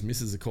Faulkner's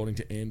missus according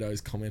to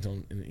Ando's comment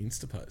on an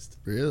Insta post.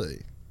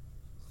 Really?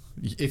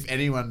 If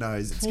anyone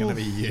knows, it's going to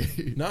be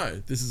you.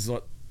 No, this is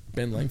what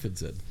Ben Langford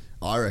said.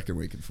 I reckon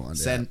we can find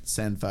out.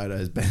 Send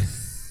photos, Ben.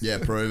 Yeah,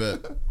 prove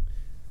it.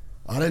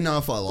 I don't know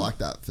if I like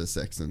that for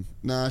Sexton.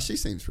 Nah, she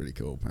seems pretty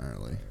cool,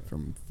 apparently,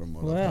 from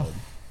what I've Wow. heard.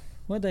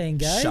 Were they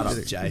engaged? Shut up,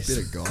 Bit Jace.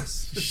 of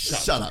goss.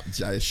 Shut up,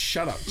 Jace.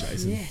 Shut up,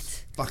 Jason.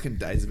 Shit. Fucking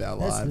days of our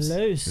That's lives.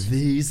 loose.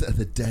 These are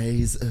the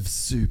days of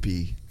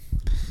Soupy.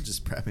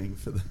 Just prepping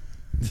for the.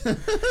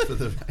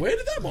 Where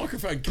did that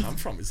microphone come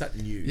from? Is that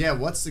new? Yeah,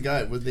 what's the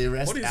go? With the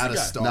rest What is out the of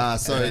go? stock. Nah,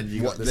 so and then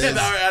you got the what- Yeah,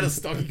 they were out of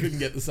stock. You couldn't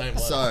get the same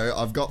one. So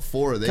I've got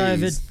 4 of these.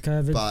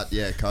 COVID. But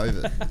yeah,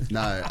 COVID.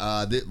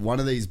 No,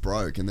 one of these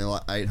broke and they're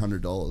like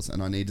 $800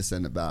 and I need to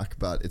send it back,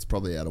 but it's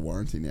probably out of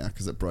warranty now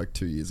because it broke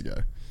 2 years ago.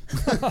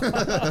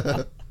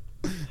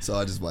 So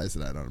I just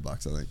wasted $800,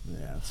 I think.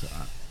 Yeah, that's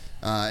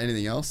alright.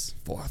 Anything else?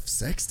 For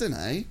Sexton,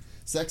 eh?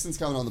 Sexton's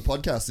coming on the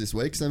podcast this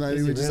week, so maybe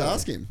Is he we just really?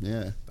 ask him.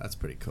 Yeah. That's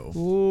pretty cool.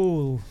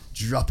 Ooh.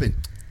 Dropping.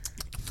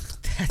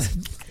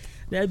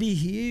 That'd be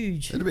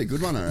huge. It'll be a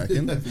good one, I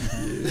reckon.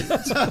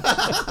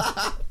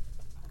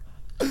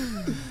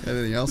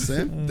 Anything else,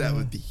 Sam? That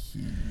would be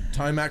huge.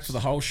 Tomac for the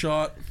whole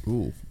shot.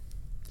 Ooh.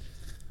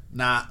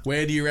 Nah.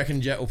 Where do you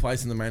reckon Jet will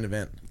place in the main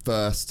event?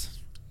 First.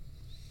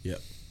 Yep.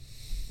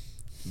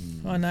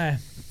 I know.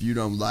 If you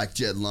don't like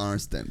Jed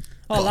Lawrence, then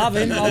I love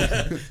him.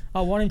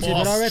 I want him to,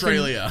 but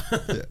Australia.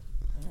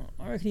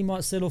 I reckon he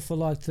might settle for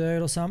like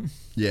third or something.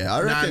 yeah,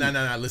 I reckon.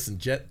 No. Listen,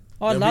 Jet.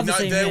 I'd love to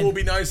see him There win. will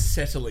be no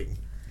settling.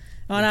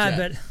 I know,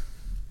 Jet.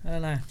 but I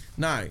don't know.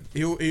 No,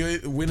 he'll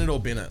win it or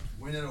bin it.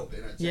 Win it or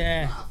bin it.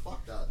 Yeah. Nah,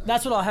 fuck that.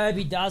 That's what I hope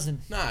he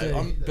doesn't. No,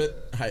 do.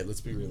 but hey,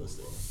 let's be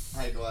realistic.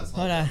 Hey guys, I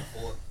hold know. on the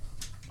fort.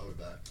 I'll be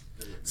back.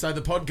 So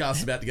the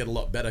podcast's about to get a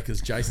lot better because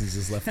Jason's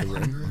just left the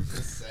room.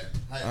 100%.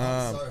 Hey,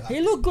 I'm so happy.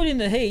 He looked good in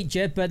the heat,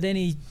 Jet, but then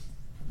he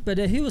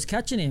was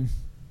catching him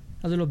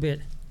a little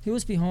bit. He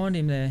was behind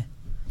him there.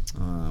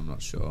 I'm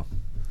not sure.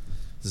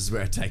 This is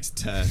where it takes a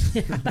turn.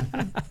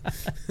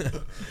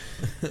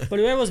 But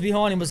whoever was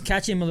behind him was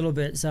catching him a little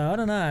bit. So I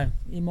don't know.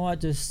 He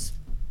might just.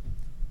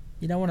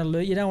 You don't want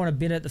to. You don't want to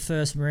bin it the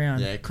first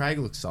round. Yeah, Craig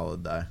looks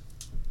solid though.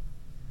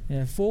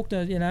 Yeah,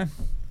 Faulkner.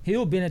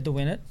 He'll bin it to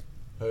win it.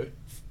 Who?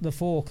 The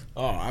Fork.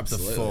 Oh,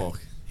 absolutely. The fork.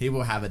 He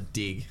will have a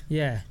dig.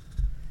 Yeah.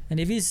 And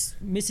if his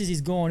missus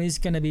is gone, he's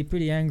going to be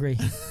pretty angry.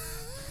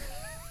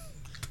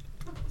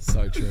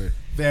 So true.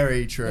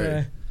 Very true.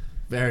 Yeah.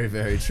 Very,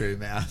 very true,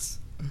 Mouse.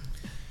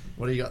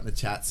 What do you got in the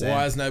chat, Sam?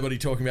 Why is nobody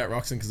talking about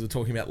Roxon? Because we're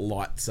talking about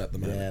lights at the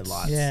moment. Yeah,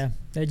 lights. Yeah,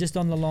 they're just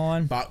on the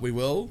line. But we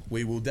will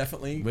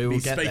definitely We will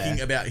be get speaking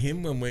there. about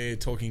him when we're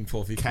talking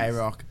 450.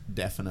 K-Rock,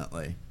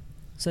 definitely.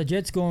 So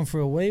Jet's going for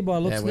a wee by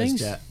looks Yeah, of where's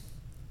things. Jet?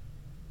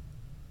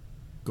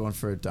 Going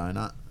for a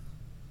donut.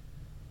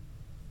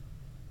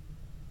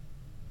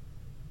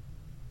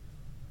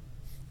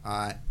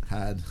 I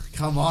had.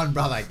 Come on,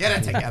 brother, get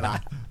it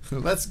together.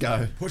 Let's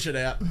go. Push it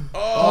out.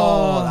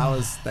 Oh, that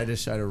was. They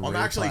just showed a replay. I'm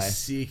actually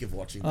sick of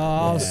watching that.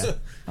 Oh, Yeah.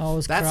 I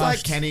was That's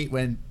crushed. like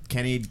when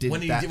Kenny did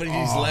when he that. did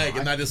his leg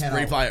and I they just cannot-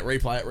 replay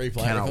it.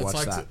 cannot It's watch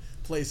like, that.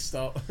 please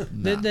stop.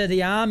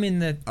 The arm in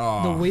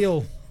the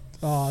wheel.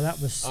 Oh, that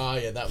was. Oh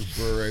yeah, that was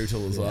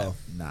brutal as well.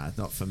 Nah,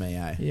 not for me,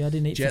 eh? Yeah, I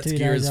didn't eat Jet's for 2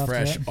 gear days is after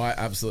fresh. that. I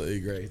absolutely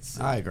agree.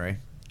 I agree.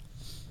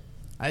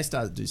 They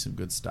started to do some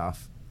good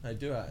stuff. They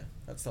do, eh?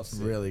 That stuff's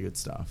sick. Really good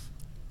stuff.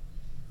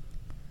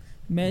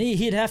 Man,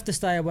 he'd have to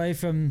stay away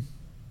from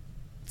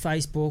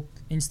Facebook,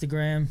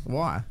 Instagram.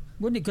 Why?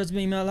 Wouldn't it? Because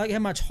like how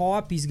much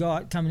hype he's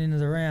got coming into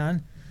the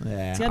round.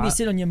 Yeah. It's gonna be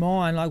sit on your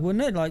mind, like,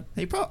 wouldn't it? Like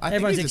I think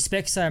everyone he's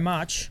expects so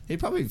much. He'd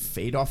probably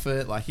feed off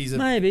it. Like he's a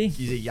Maybe.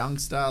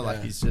 youngster. Like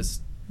Yeah. he's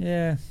just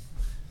Yeah.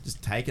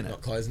 taking it.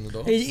 Not closing the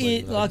door.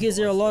 Like, is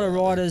there a lot of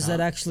riders that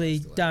actually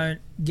don't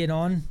get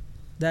on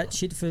that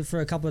shit for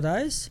a couple of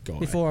days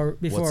before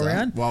What's a that?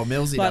 round? Well,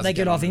 Millsy Like doesn't they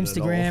get off on it at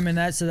all. Instagram and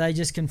that, so they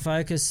just can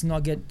focus,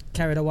 not get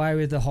carried away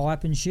with the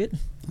hype and shit.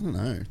 I don't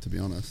know, to be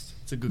honest.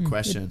 It's a good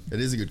question. It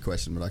is a good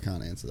question, but I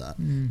can't answer that.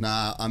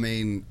 Nah, I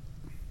mean,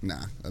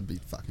 that'd be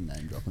fucking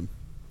name dropping.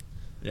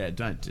 Yeah,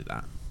 don't do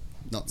that.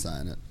 Not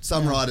saying it.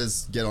 Some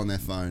riders get on their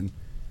phone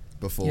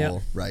before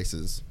Yep.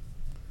 races.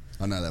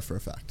 I know that for a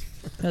fact.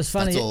 It was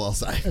funny. That's all I'll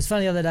say. It was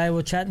funny the other day. We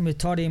were chatting with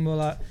Toddy and we were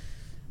like,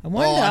 I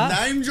wonder.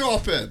 Oh, name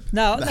dropping.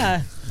 No.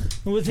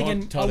 We were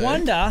thinking, Todd, I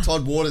wonder.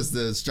 Todd Waters,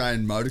 the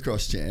Australian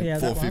motocross champ, Yeah,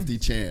 that 450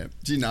 champ.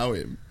 Do you know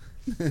him?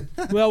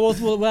 Well,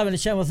 we're having a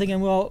chat. We're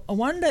thinking, well, I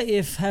wonder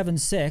if having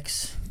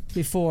sex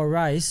before a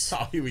race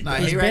Oh, here we go. No,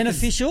 is he reckons-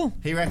 beneficial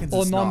He reckons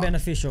or it's not.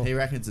 non-beneficial. He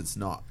reckons it's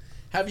not.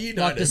 Have you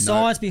Like the noticed?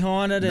 science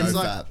behind it. No and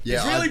fap. Yeah,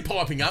 it's really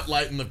piping up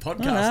late in the I don't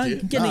podcast know,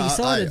 here. getting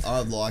excited. I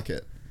like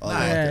it.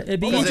 Yeah, it'd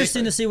be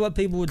interesting to see what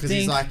people would Because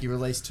think. he's like, you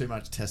release too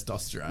much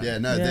testosterone. Yeah,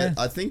 no, Yeah.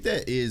 I think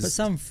there is. But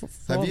some have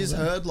you fathers-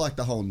 heard like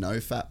the whole no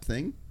fap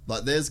thing?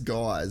 Like, there's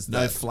guys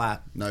No that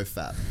flap. no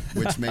fap,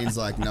 which means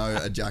like no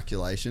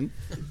ejaculation.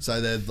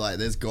 So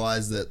there's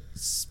guys that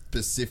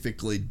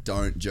specifically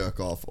don't jerk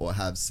off or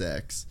have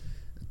sex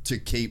to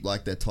keep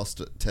like their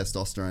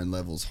testosterone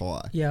levels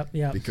high. Yep.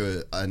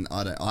 Because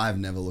I've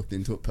never looked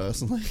into it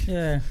personally.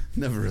 Yeah.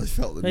 Never really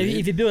felt the Maybe need.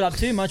 if you build up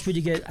too much, would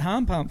you get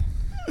harm pump?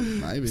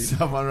 Maybe.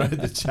 Someone wrote in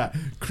the chat,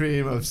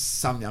 cream of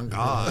some young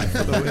guy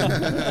for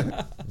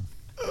the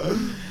win.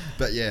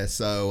 But yeah,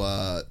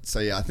 so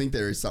yeah, I think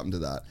there is something to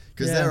that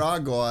because there are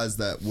guys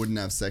that wouldn't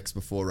have sex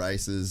before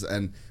races,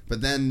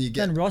 but then you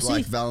get Rossi?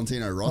 like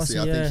Valentino Rossi.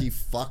 I yeah. think he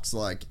fucks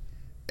like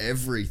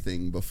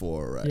everything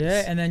before a race.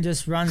 Yeah, and then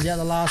just runs out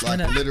the last like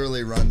minute.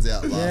 literally runs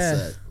out last Yeah.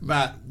 set.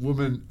 Matt,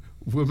 woman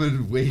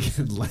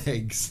weakened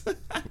legs.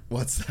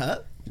 What's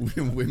that?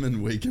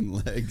 Women weaken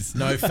legs.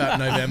 No fap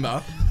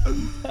November.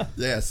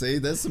 Yeah, see,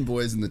 there's some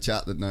boys in the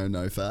chat that know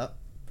no fap.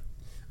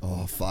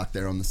 Oh fuck,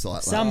 they're on the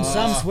site. Some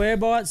swear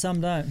by it,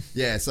 some don't.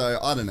 Yeah, so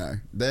I don't know.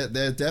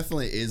 There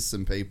definitely is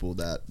some people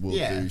that will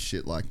do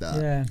shit like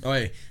that. Yeah.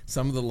 Oi,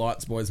 some of the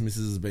Lights Boys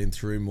misses has been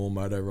through more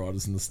moto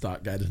riders than the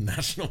Startgated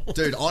National.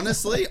 Dude,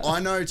 honestly, I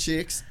know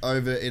chicks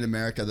over in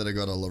America that have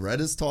got a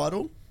Loretta's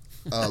title.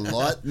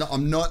 No,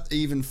 I'm not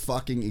even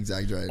fucking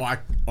exaggerating.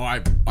 I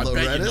bet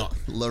you're not.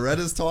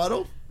 Loretta's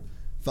title,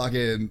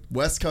 fucking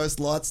West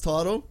Coast Lights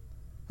title,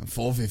 and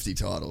 450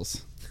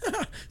 titles.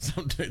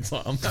 Some dude's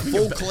like, I'm having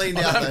Full a cleaned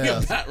I'm out having the a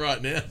house. bat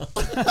right now.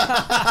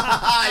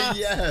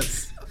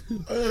 Yes.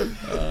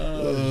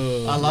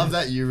 I love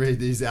that you read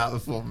these out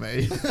before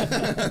me.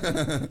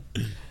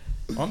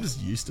 I'm just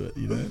used to it,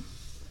 you know.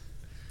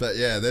 But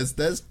yeah, there's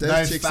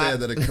No chicks fat.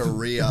 there that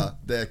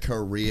are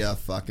career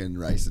fucking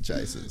racer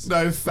chasers.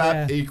 No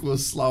fat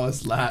equals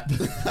slowest lap.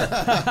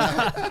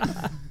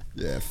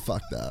 Yeah,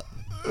 fuck that.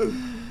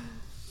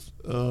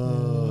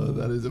 Oh,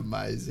 that is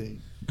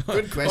amazing.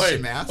 Good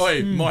question, Mouse.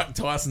 Mike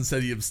Tyson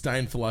said he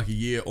abstained for like a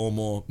year or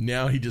more.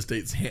 Now he just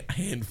eats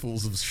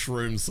handfuls of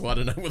shrooms, so I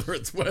don't know whether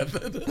it's worth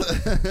it.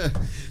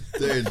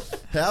 Dude,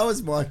 how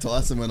was Mike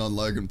Tyson went on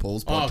Logan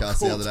Paul's podcast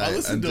the other I day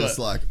listened and to just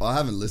it. like, I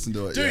haven't listened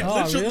to it Dude,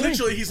 yet.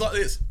 literally, he's like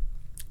this.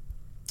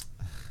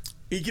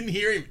 He can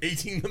hear him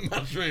eating the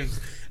mushrooms,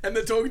 and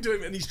they're talking to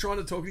him, and he's trying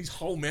to talk, and his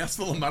whole mouth's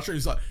full of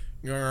mushrooms. He's like,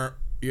 yeah,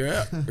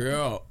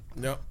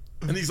 no,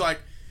 and he's like,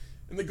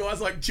 and the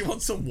guy's like, do you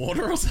want some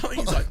water or something?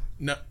 He's like,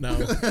 no,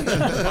 I'm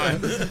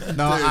fine.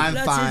 No, I'm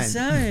That's fine.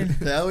 insane.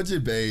 How would you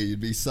be? You'd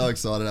be so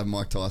excited to have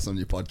Mike Tyson on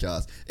your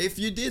podcast. If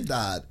you did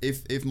that,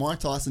 if Mike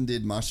Tyson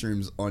did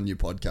mushrooms on your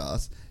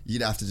podcast,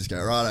 you'd have to just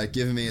go, righto,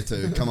 give me a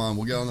 2. Come on,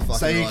 we'll go on the fucking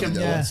So you ride can,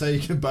 together. so you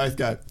can both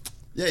go,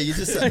 Yeah, you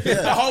just say, The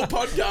yeah. whole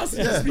podcast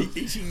would just be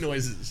eating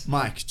noises.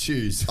 Mike,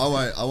 choose. I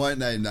won't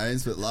name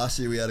names, but last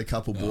year we had a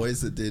couple boys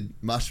that did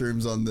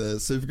mushrooms on the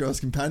Supercross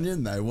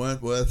Companion. They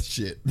weren't worth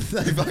shit.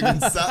 They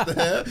fucking sat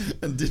there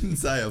and didn't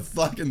say a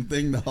fucking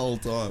thing the whole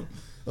time.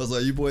 I was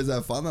like, you boys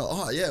have fun? They're like,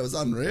 oh yeah, it was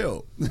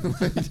unreal. You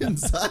didn't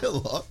say a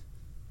lot.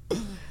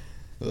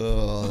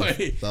 Oh,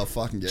 Wait. they'll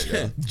fucking get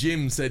you.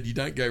 Jim said you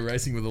don't go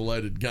racing with a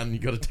loaded gun. You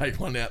got to take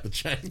one out the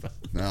chamber.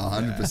 No,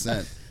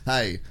 100%.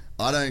 Hey,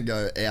 I don't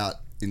go out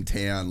in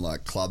town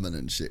like clubbing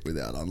and shit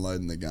without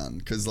unloading the gun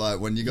because like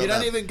when you got You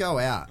don't that, even go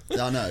out.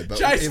 I know, but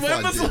Jace, if when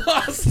I was did, the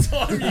last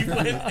time you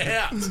went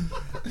out?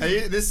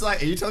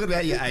 Are you talking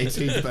about your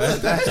 18th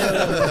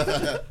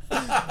birthday?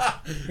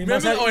 He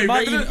must Remember, have, he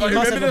must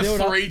remember have a the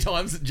build-up. 3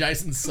 times that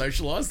Jason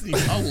socialised in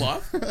his whole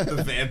life?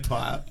 The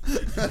vampire.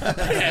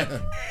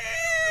 Yeah.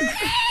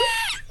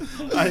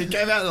 I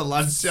came out to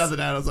lunch the other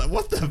day and I was like,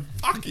 what the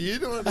fuck are you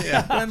doing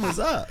here? when was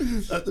that?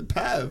 At the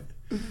pub.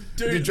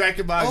 Dude, You drank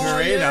a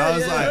margarita. I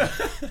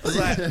was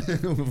like,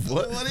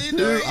 what are you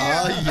doing? Who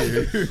are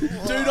you?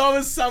 Dude, I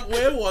was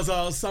somewhere,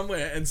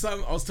 and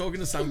I was talking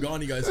to some guy,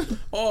 and he goes,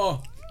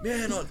 "Oh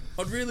man,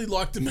 I'd really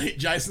like to meet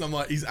Jason." I'm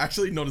like, he's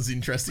actually not as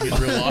interesting in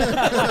real life.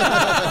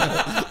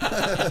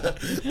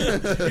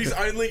 He's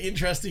only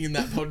interesting in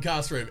that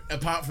podcast room.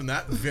 Apart from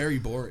that, very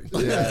boring.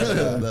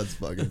 Yeah, that's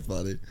fucking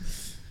funny.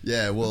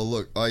 Yeah, well,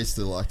 look, I used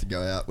to like to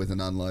go out with an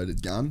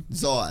unloaded gun.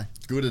 Zai,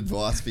 good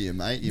advice for you,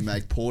 mate. You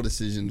make poor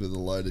decisions with a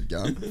loaded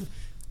gun.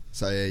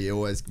 So yeah, you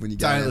always when you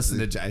go don't out listen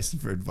to Jason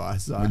for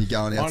advice. when you're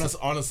going out.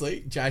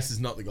 Honestly, Jace is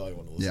not the guy you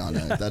want to listen Yeah, I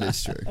to. know that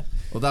is true.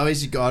 Although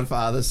he's your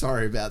godfather,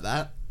 sorry about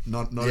that.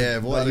 Not Yeah,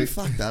 boy, not you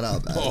fucked that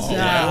up. Man. Oh,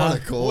 wow. What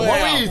a call. Wow.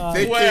 What were you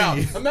thinking? Wow.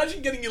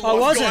 Imagine getting your I life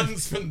wasn't.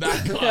 guidance from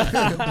that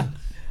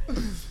guy.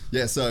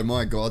 Yeah, so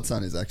my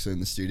godson is actually in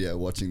the studio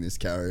watching this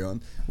carry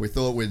on. We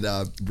thought we'd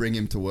bring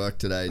him to work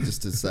today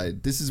just to say,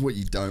 this is what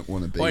you don't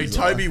want to be. Wait,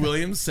 Zai. Toby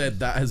Williams said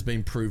that has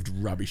been proved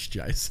rubbish,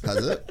 Jace.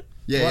 Has it?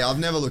 Yeah, I've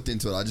never looked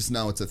into it. I just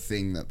know it's a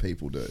thing that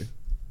people do.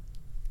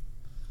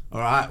 All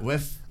right,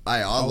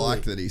 Hey, I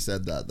like that he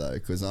said that though,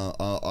 because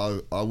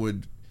I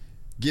would,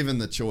 given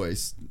the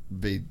choice,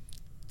 be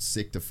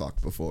sick to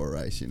fuck before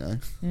a race, you know?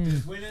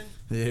 Who's winning?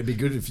 Yeah, it'd be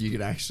good if you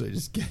could actually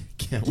just get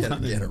Get one a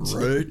in the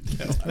root.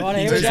 Right,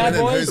 here we Who's go,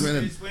 winning? boys. Who's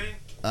winning? Who's winning?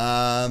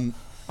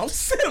 I I'll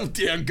settle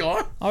down,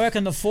 guy. I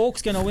reckon the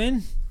Fork's going to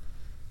win.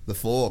 The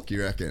Fork,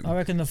 you reckon? I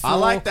reckon the Fork. I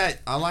like that.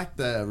 I like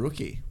the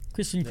rookie.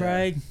 Christian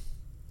Craig.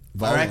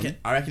 Volan.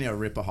 I reckon he'll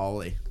rip a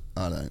holy.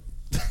 I don't.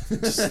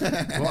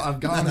 Well, I'm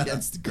going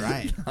against the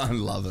grain. I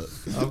love it.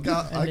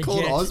 I the called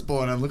Jets.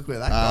 Osborne and look where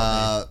that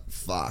got me.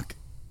 Fuck.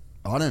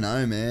 I don't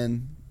know,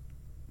 man.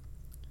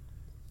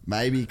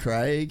 Maybe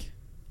Craig.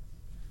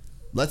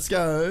 Let's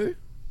go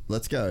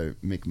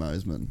Mick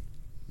Mosman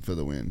for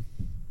the win.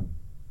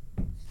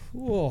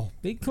 Whoa,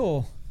 big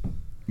call.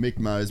 Mick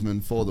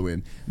Mosman for the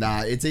win.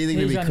 Nah, it's either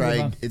going Who's to be running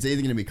Craig. with him? It's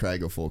either going to be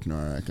Craig or Faulkner,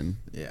 I reckon.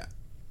 Yeah.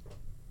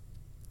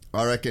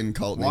 I reckon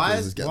Colt Why Nichols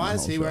is is getting why the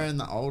is whole he shot. wearing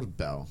the old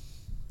bell?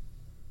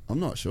 I'm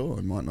not sure.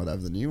 He might not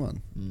have the new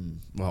one.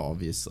 Well,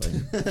 obviously.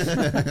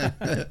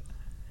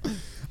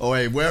 Oh,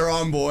 wait, we're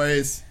on,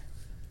 boys.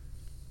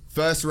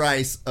 First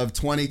race of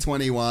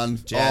 2021.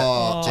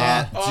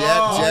 Jet.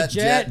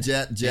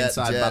 Jet.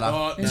 Inside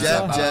butter.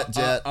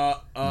 Jet.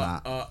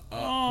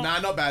 Nah,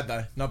 not bad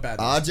though. Not bad.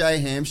 RJ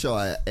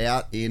Hampshire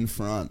out in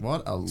front.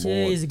 What a lord.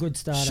 Gee, he's a good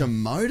starter.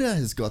 Shimoda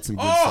has got some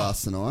good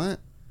starts tonight.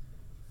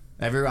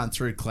 Everyone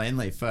through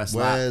cleanly first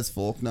lap. Where's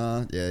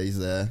Faulkner? Yeah, he's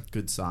there.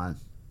 Good sign.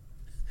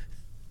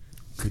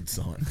 Good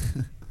sign.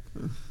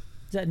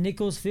 Is that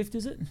Nichols' fifth,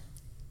 is it?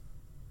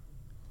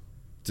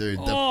 Dude,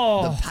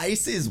 Oh. the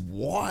pace is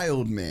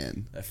wild,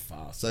 man. They're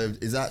fast. So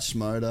is that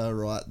Shimoda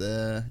right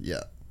there?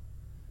 Yeah.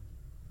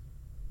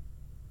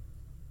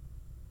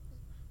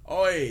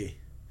 Oi.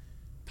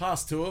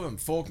 Past two of them.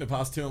 Faulkner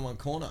passed two in one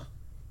corner.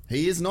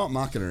 He is not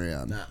mucking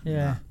around. Nah.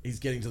 Yeah. He's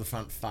getting to the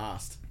front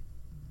fast.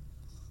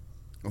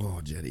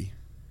 Oh, Jetty.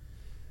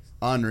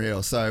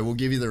 Unreal. So we'll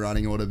give you the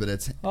running order, but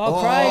it's Craig.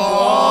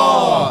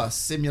 Oh,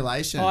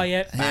 simulation. Oh,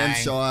 yeah.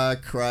 Hampshire,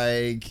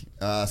 Craig.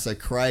 So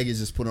Craig is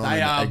just put on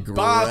They an are aggressive.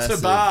 bar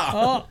to bar.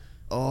 Oh,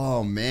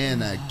 Oh man,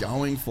 they're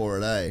going for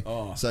it, eh?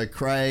 Oh. So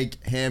Craig,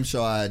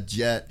 Hampshire,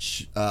 Jet,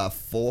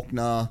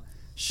 Faulkner,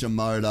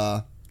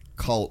 Shimoda,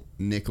 Colt,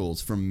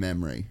 Nichols from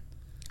memory.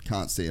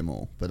 Can't see them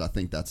all, but I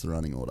think that's the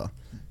running order.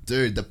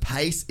 Dude, the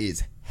pace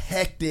is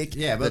hectic.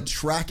 Yeah, but the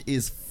track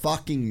is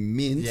fucking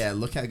mint. Yeah,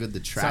 look how good the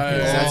track So-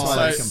 is. That's why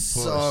they so- can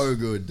push. So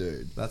good,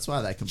 dude. That's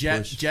why they can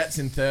push. Jet's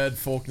in third.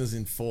 Faulkner's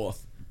in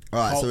fourth. All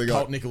right, so we got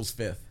Colt Nichols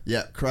fifth.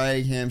 yeah,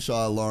 Craig,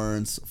 Hampshire,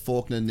 Lawrence,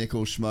 Faulkner,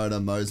 Nichols, Schmoder,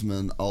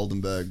 Mosman,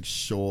 Oldenburg,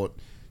 Short,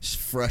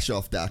 fresh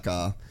off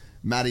Dakar.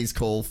 Matty's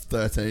call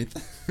 13th.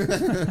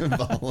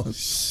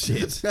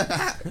 Shit.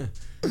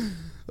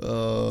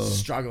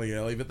 Struggling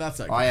early, but that's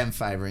okay. I am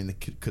favouring the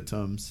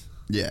Katums.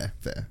 Yeah,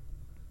 fair.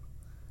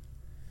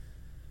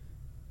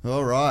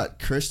 All right,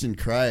 Christian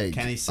Craig.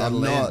 Can he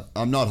settle in?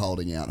 I'm not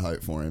holding out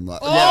hope for him.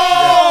 Like,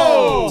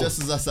 Oh! yeah,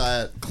 just as I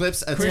say it,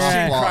 Clips a Christian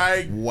tough block.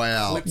 Craig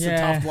wow, flips Yeah.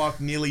 a tough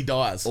block, nearly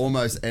dies.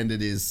 almost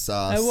ended his it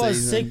was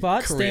season. sick,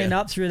 but career. stand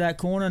up through that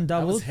corner and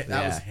That was, doubled.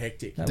 that was Yeah.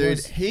 hectic. That Dude,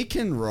 was- he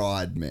can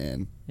ride,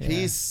 man. Yeah.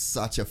 He's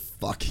such a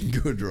fucking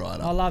good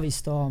rider. I love his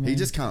style, man. He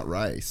just can't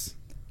race.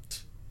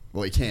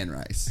 Well, he can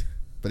race,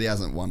 but he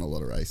hasn't won a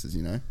lot of races,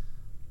 you know?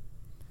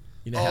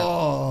 You know how...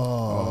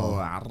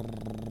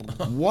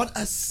 Oh, What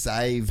a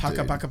save, Pucka,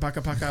 dude. pucka,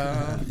 pucka,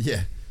 pucka.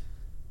 Yeah.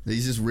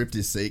 He's just ripped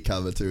his seat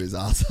cover to his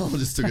arsehole,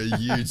 just took a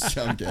huge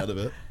chunk out of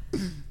it.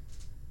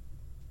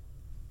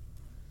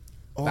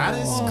 that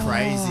is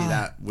crazy.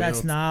 That wheel,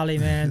 That's gnarly,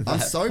 man. I'm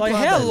so Like,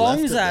 glad how they long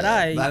left is it that,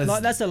 there. eh? That is-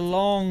 Like, that's a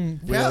long.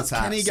 Wheel How's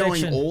tap Kenny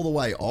going section. all the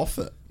way off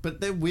it?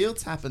 But they're wheel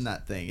tapping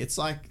that thing. It's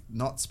like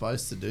not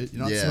supposed to do.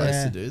 You're not Yeah. supposed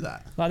Yeah. to do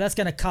that. Like, that's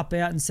going to cup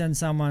out and send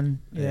someone.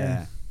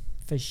 Yeah.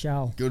 For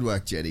sure. Good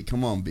work, Jetty.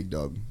 Come on, big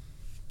dog.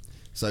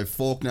 So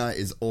Faulkner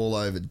is all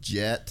over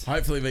Jet.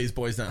 Hopefully these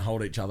boys don't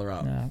hold each other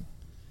up. No.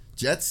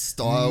 Jet's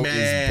style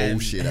Man, is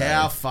bullshit.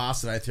 how eh?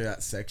 fast are they through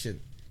that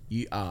section?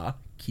 You are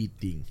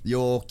kidding.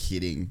 You're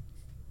kidding.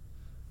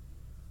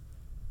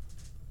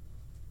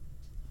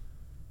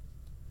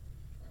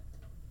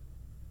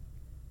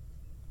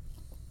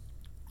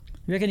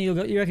 You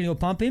reckon you'll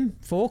pump him,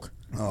 Fork?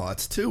 Oh,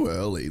 it's too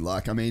early.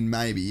 Like, I mean,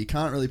 maybe. You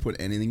can't really put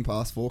anything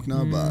past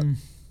Faulkner, but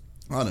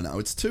I don't know.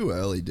 It's too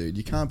early, dude.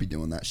 You can't be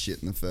doing that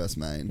shit in the first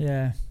main.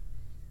 Yeah.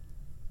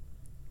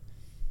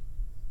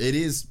 It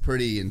is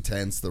pretty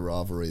intense, the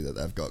rivalry that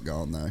they've got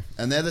going, though.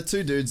 And they're the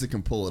two dudes that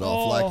can pull it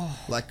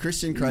off. Like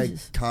Christian Craig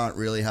can't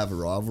really have a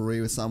rivalry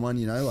with someone,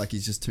 you know? Like,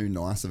 he's just too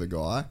nice of a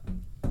guy.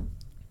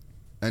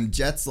 And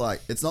Jet's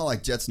like, it's not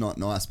like Jet's not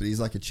nice, but he's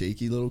like a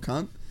cheeky little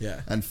cunt.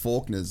 Yeah. And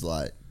Faulkner's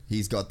like,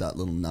 he's got that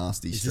little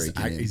nasty He's streak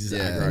just in him. he's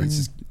just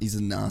aggro. He's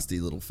a nasty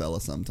little fella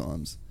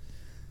sometimes.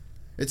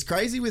 It's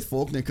crazy with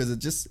Faulkner because it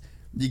just,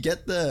 you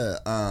get the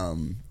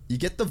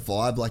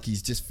vibe like he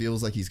just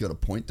feels like he's got a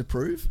point to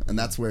prove, and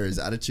that's where his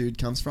attitude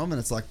comes from. And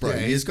it's like, bro, Yeah,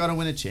 he's got to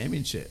win a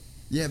championship.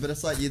 yeah, but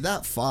it's like you're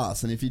that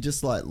fast, and if you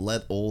just like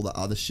let all the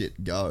other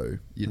shit go,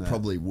 you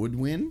probably would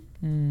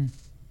win.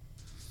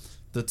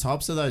 The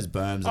tops of those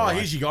berms Oh, are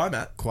here's your guy,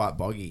 Matt. quite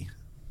boggy.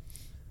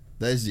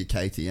 There's your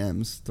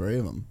KTM's, 3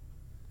 of them.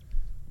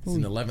 He's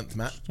in 11th,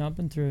 Matt.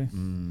 Jumping through.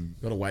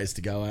 Got a ways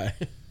to go, eh?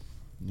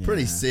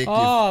 Pretty sick.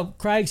 Oh,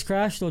 Craig's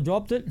crashed or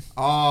dropped it.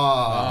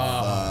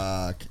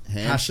 Fuck.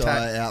 Hampshire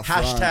out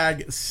front.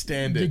 Hashtag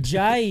standard. The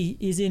J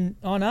is in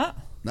on up.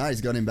 No,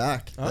 he's got him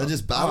back. They're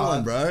just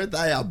battling, bro.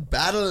 They are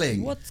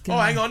battling. What's going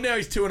on? hang on. Now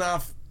he's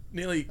 2.5.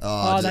 Nearly.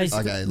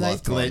 Okay,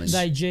 live timing.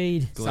 They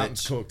G'd.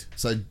 Something's cooked.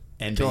 So,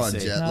 NBC. go on,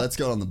 Jet. No. Let's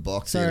go on the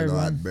box Sorry, here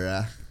tonight, Ron.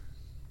 bruh.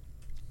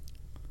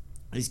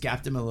 He's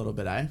gapped him a little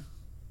bit, eh?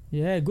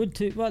 Yeah, good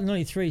too. What,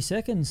 nearly 3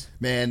 seconds.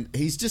 Man,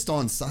 he's just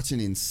on such an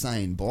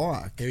insane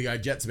bike. Here we go.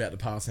 Jet's about to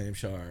pass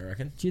Hampshire, I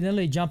reckon.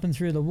 Ginelli jumping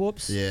through the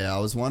whoops Yeah, I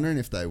was wondering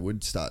if they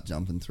would start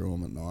jumping through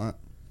them at night.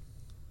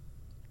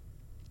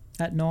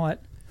 at night.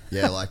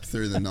 Yeah, like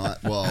through the night.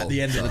 Well, At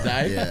the end of the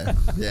day? Yeah,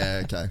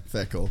 yeah. Okay,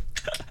 fair call.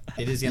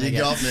 It is gonna You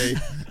get got me.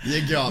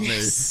 You got me.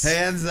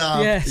 Hands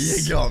up.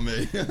 Yes. You got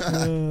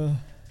me.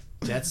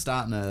 Jet's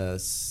starting to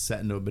set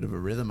into a bit of a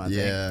rhythm, I think.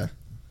 Yeah.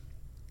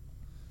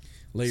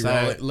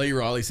 Lee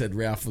Riley said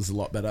Ralph was a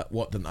lot better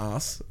than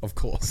us, of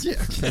course. Yeah,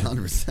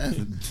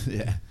 100%.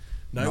 Yeah.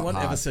 No Not one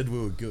hard. ever said we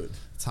were good.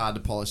 It's hard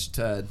to polish a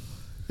turd.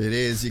 It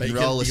is. You But can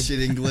you roll a can-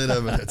 shit in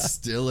glitter, but it's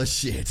still a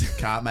shit.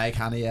 Can't make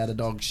honey out of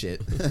dog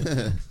shit.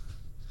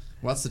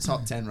 What's the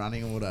top 10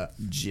 running order?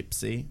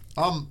 Gypsy.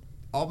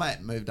 Old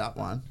mate moved up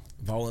one.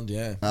 Voland,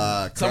 yeah.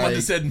 Craig. Someone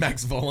just said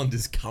Max Voland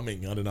is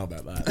coming. I don't know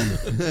about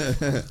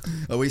that.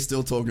 Are we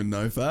still talking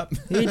no fap?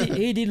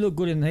 He did look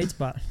good in the heats,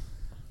 but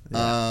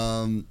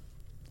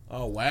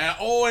Oh, wow.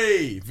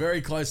 Oi!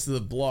 Very close to the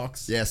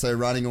blocks. Yeah, so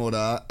running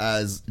order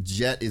as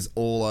Jet is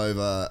all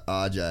over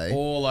RJ.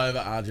 All over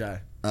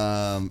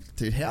RJ.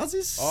 Dude, how's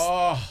his...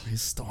 Oh.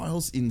 His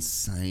style's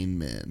insane,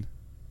 man.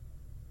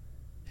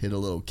 Hit a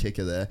little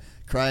kicker there.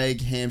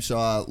 Craig,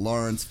 Hampshire,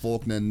 Lawrence,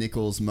 Faulkner,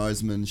 Nichols,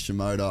 Mosman,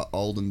 Shimoda,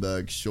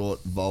 Oldenburg,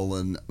 Short,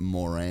 Volan,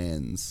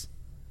 Morans.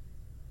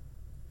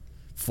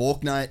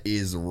 Faulkner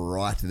is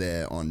right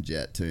there on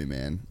Jet too,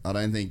 man. I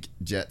don't think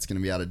Jet's going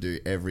to be able to do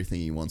everything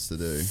he wants to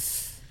do.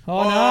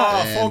 oh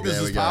no. And Faulkner's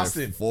there we just go. passed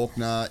him.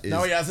 Faulkner is...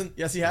 No, he hasn't.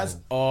 Yes, he has.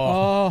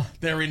 Oh,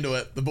 They're into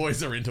it. The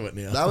boys are into it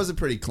now. That was a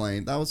pretty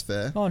clean... That was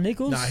fair. oh,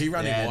 Nichols. No, he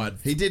ran Yeah. him wide.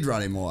 He did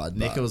run him wide.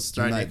 but Nichols, he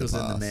throw made Nichols in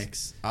the pass.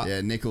 mix.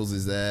 Yeah, Nichols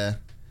is there.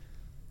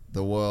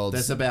 The world's...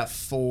 There's about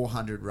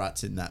 400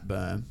 ruts in that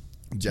berm.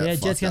 Jet Yeah,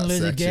 fucked Jet's gonna that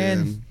lose again.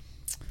 section.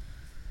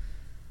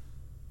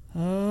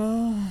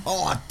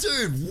 Oh,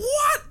 dude,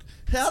 what?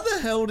 How the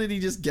hell did he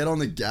just get on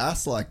the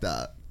gas like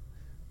that?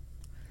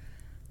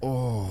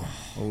 Oh,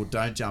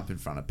 Don't jump in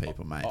front of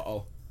people, mate.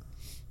 Uh-oh.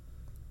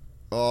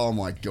 oh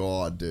my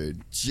god,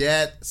 dude.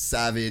 Jet,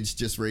 Savage,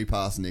 just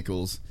repassed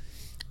Nichols.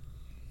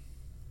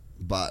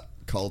 But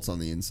Colt's on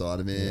the inside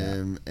of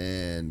him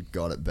and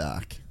got it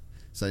back.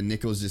 So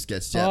Nichols just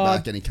gets Jet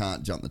back and he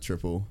can't jump the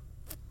triple.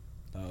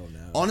 Oh,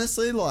 no.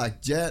 Honestly,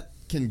 like, Jet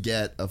can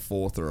get a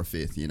fourth or a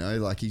fifth, you know?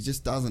 Like, he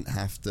just doesn't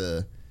have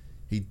to...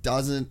 He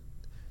doesn't...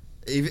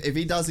 If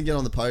he doesn't get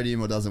on the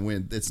podium or doesn't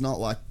win, it's not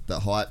like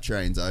the hype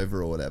train's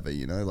over or whatever,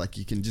 you know? Like,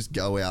 you can just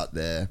go out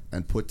there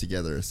and put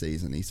together a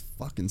season. He's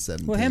fucking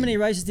 17. Well, how many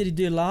races did he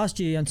do last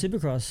year on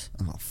Supercross?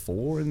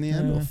 4 in the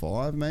end, or Yeah.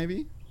 5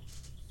 maybe?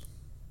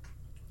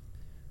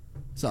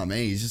 So, I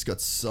mean, he's just got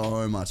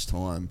so much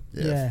time.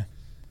 Yeah.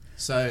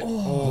 So, that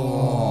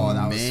was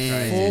man.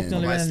 crazy. Faulkner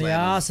ran in Almost the landed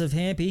arse of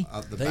Hampy.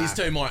 up the These back.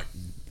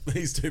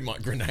 two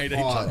might grenade each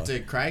Oh, other.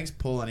 dude, Craig's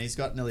pulling. He's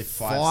got nearly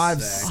 5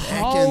 seconds. seconds,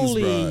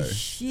 Holy bro.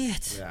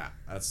 shit. Yeah,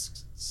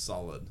 that's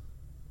solid.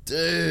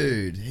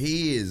 Dude,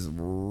 he is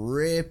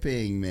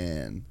ripping,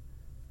 man.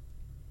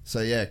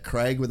 So, yeah,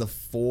 Craig with a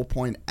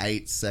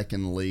 4.8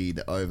 second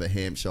lead over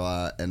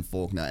Hampshire and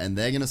Faulkner. And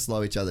they're going to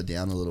slow each other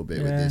down a little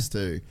bit with Yeah. this,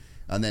 too.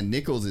 And then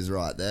Nichols is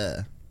right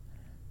there.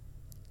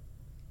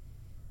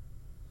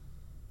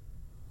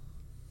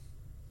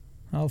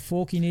 Oh,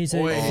 Forky needs to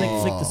Oi.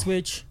 flick the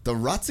switch. The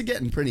ruts are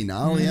getting pretty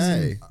gnarly,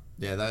 eh?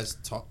 Yeah, those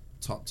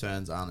top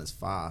turns aren't as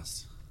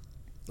fast.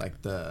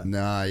 Like the...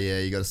 Nah, yeah,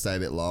 you got to stay a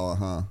bit lower,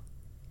 huh?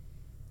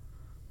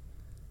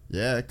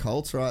 Yeah,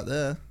 Colt's right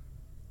there.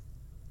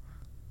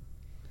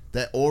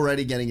 They're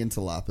already getting into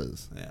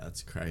lappers. Yeah,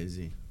 that's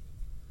crazy.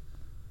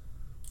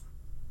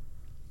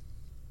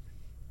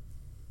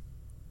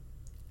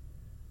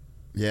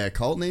 Yeah,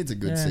 Colt needs a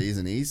good Yeah.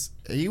 season.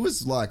 He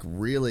was like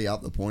really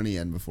up the pointy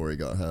end before he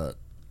got hurt.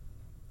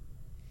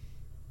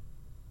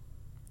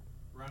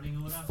 Running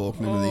order.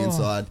 Faulkner to the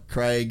inside.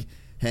 Craig,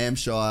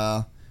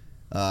 Hampshire.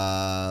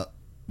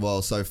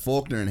 So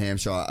Faulkner and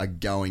Hampshire are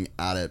going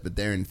at it, but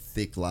they're in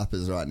thick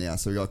lappers right now.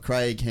 So we got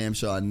Craig,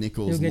 Hampshire,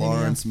 Nichols, He'll get him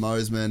Lawrence,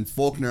 Mosman,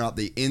 Faulkner up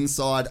the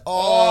inside.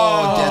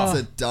 Gets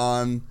it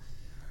done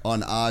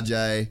on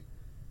RJ.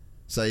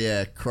 So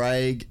yeah,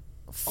 Craig,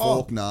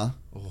 Faulkner.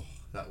 Oh,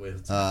 that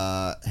weird.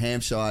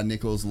 Hampshire,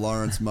 Nichols,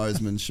 Lawrence,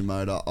 Mosman,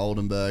 Shimoda,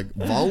 Oldenburg,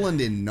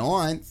 Voland in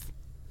 9th,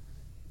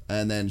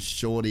 and then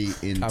Shorty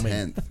in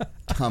 10th.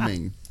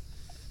 Coming.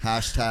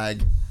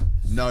 Hashtag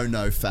no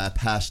fap.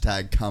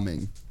 Hashtag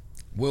coming.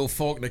 Will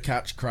Faulkner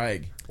catch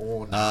Craig?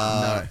 Oh, no.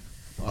 I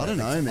don't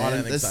know, man. I don't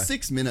think There's so.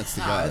 6 minutes to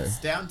No, go. it's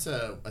down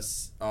to...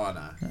 Oh,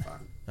 no.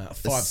 Fuck.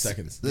 5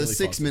 seconds. There's Nearly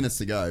 6 5 minutes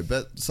to go,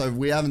 but so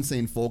we haven't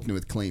seen Faulkner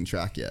with clean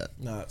track yet.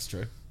 No, that's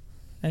true.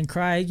 And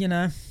Craig, you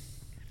know,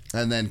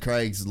 And then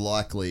Craig's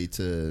not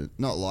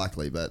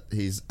likely, but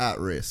he's at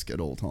risk at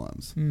all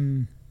times.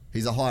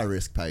 He's a high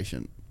risk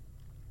patient.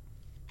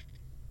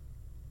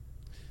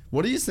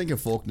 What do you think of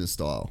Faulkner's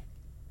style?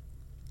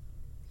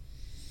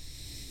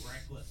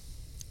 Reckless.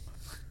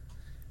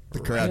 The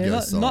crowd yeah,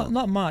 goes not silent.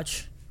 not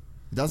much.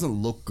 He doesn't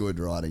look good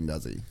riding,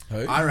 does he?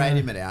 Who? I rate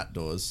him at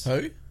outdoors.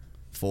 Who?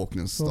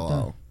 Faulkner's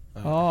Faulkner.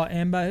 style. Oh,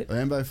 Ambo.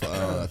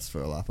 That's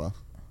for a lapper.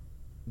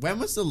 When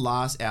was the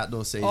last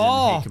outdoor season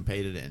Oh. he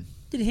competed in?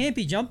 Did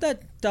Hampy jump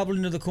that double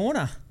into the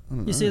corner?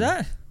 You see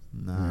that?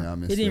 No. Yeah, I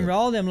missed He didn't it.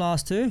 roll them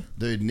last two.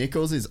 Dude,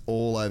 Nichols is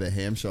all over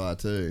Hampshire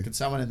too. Could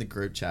someone in the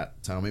group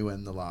chat tell me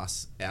when the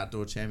last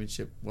outdoor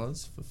championship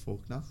was for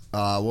Faulkner?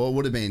 Well, it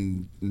would have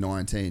been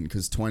 19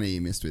 because 20 he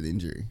missed with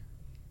injury.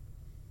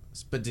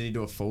 But did he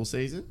do a full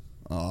season?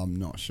 Oh, I'm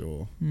not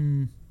sure.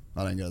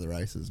 I don't go to the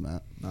races,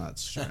 Matt. No,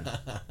 that's true.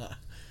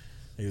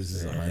 He was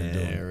just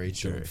Very doing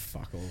true.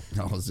 fuck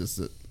all. I was just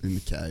in the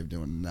cave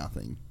doing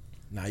nothing.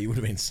 No, you would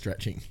have been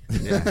stretching.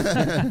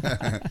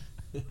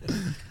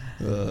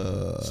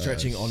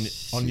 Stretching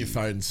on your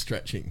phone.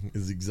 Stretching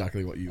is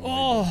exactly what you want.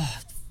 Oh,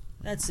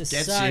 that's just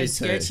Gets so you too.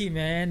 sketchy,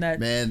 man. That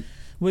Man,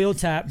 wheel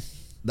tap.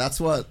 that's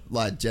what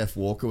like Jeff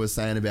Walker was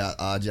saying about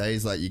RJ.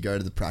 Is like you go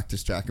to the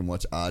practice track and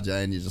watch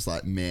RJ, and you're just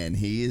like, man,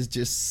 he is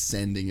just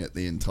sending it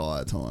the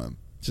entire time,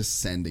 just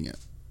sending it.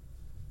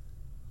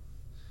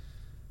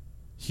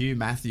 Hugh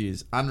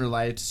Matthews,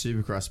 unrelated to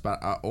Supercross,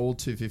 but are all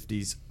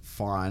 250s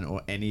fine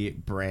or any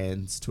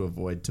brands to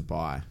avoid to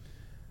buy?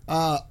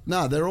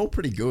 No, they're all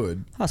pretty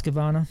good.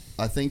 Husqvarna.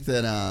 I think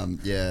that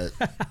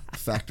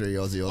Factory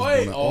Aussie Oi.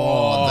 Osborne.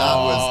 Oh, that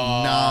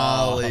was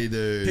gnarly,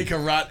 dude. Pick a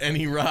rut,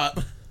 any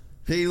rut.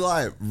 He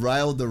like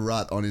railed the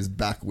rut on his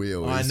back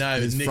wheel. I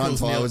know. His front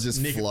tire was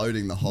just Nick-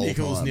 floating the whole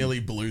Nichols time. nearly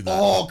blew that.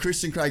 Oh,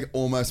 Christian Craig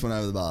almost went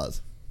over the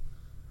bars.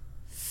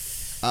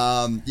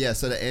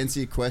 So to answer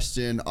your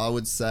question, I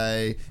would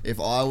say if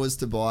I was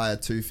to buy a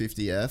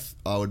 250F,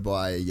 I would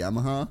buy a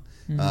Yamaha.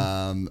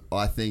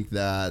 I think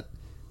that,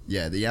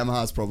 the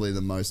Yamaha is probably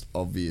the most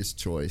obvious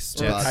choice.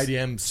 Or a But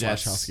KDM /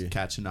 Jeff's Husky.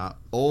 catching up.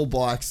 all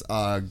bikes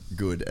are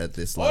good at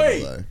this level,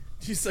 Oi! though.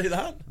 Did you see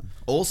that?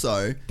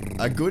 Also,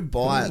 a good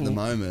buy at the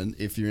moment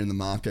if you're in the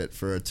market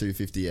for a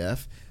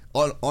 250F.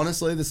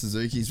 Honestly, the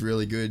Suzuki's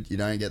really good. You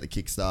don't get the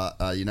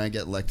kickstart. You don't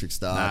get electric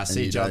start. Nah, and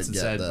C. you Johnson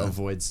don't get said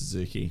avoid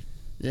Suzuki.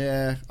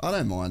 Yeah, I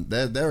don't mind.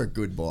 They're a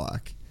good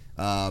bike.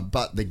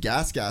 But the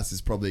Gas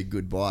is probably a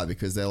good buy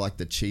because they're like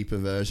the cheaper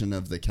version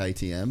of the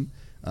KTM.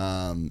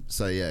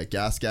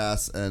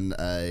 Gas and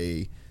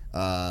a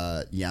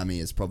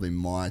Yami is probably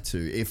my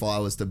two. If I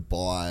was to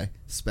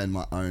spend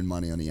my own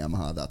money on a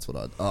Yamaha, that's what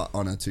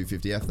on a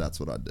 250F, that's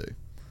what I'd do.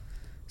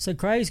 So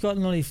Craig's got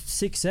nearly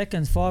 6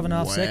 seconds,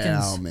 5.5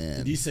 seconds. Wow, man.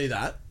 Did you see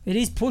that? It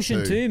is pushing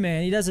Who? too,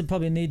 man. He doesn't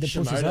probably need the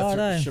push as hard,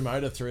 eh?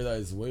 Shimoda threw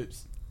those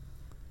whoops.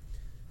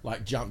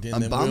 Like jumped in,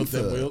 I'm then bummed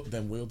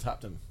wheel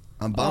tapped him.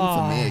 I'm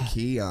bummed for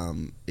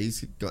Mick.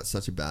 He's got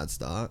such a bad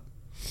start.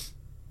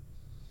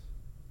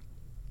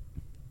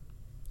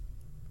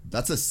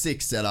 That's a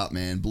sick setup,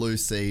 man. Blue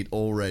seat,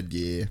 all red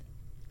gear.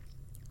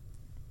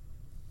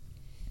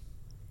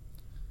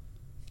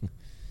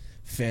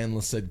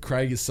 Fanless said,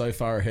 Craig is so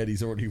far ahead,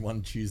 he's already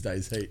won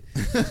Tuesday's heat.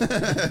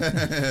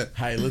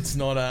 Hey, let's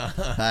not...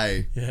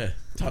 Hey. Yeah,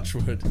 touch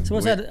wood. So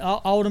what's that?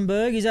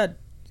 Oldenburg? Is that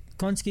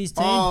Konski's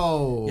team?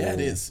 Oh. Yeah, it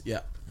is.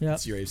 Yeah. Yep.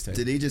 It's Uri's team.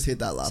 Did he just hit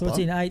that lapper? So it's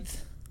in 8th.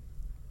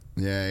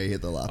 Yeah, he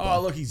hit the lapper.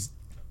 Oh, look, he's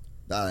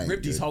That ain't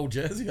ripped his good. whole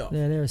jersey off.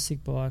 Yeah, they're a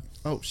sick bike.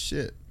 Oh,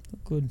 shit.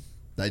 Look good.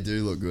 They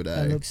do look good,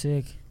 eh? They look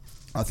sick.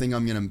 I think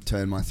I'm going to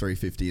turn my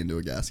 350 into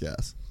a gas.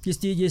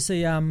 Did you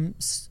see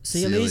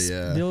Sealy's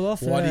yeah. build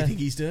off? Why do you think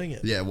he's doing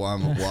it? Yeah, why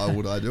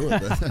would I do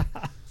it then?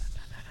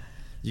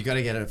 You got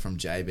to get it from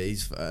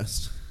JB's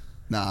first.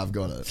 Nah, I've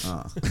got it.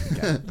 Oh,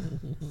 okay.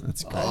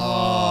 That's great.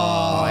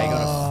 Oh, you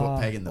got a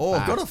foot peg in the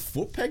back. I've got a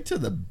foot peg to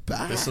the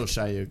back. This will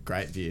show you a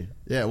great view.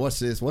 Yeah, watch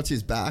this. Watch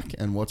his back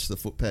and watch the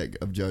foot peg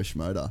of Joe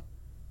Schmoder.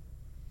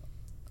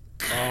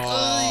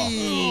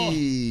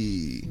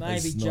 Maybe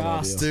It's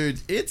not just. ideal.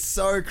 Dude, it's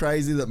so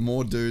crazy that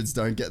more dudes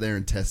don't get their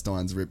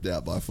intestines ripped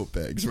out by foot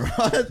pegs, right?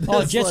 Oh,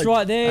 That's Jet's like,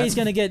 right there. He's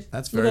going to get.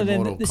 that's look very at them.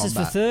 Mortal This is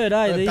for Kombat. third,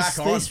 eh? They're back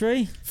on. These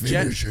three.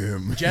 Finish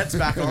him. Jet's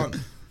back on.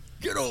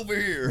 Get over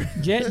here.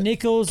 Jet,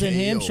 Nichols, and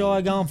Killed.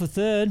 Hampshire going for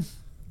third.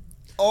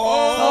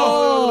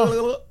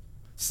 Oh!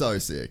 So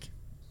sick.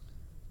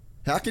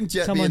 How can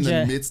Jet Come be on, in the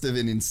Jet. midst of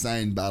an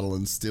insane battle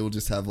and still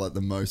just have like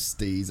the most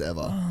stees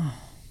ever?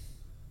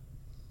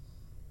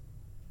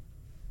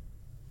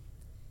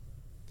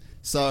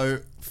 So,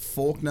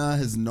 Faulkner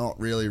has not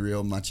really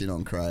reeled much in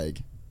on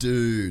Craig.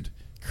 Dude,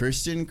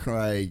 Christian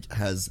Craig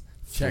has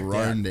Checked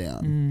thrown out.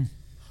 down.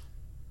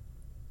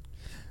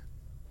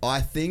 I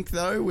think,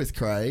 though, with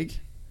Craig,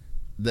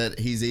 that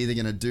he's either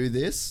going to do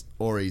this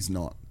or he's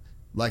not.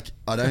 Like,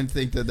 I don't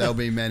think that there'll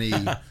be many...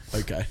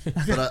 Okay.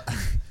 But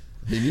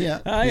hear me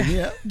out. Hear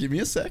me out. Give me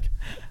a sec.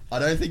 I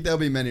don't think there'll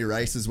be many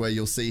races where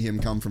you'll see him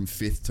come from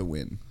 5th to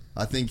win.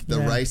 I think the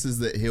Yeah. races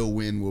that he'll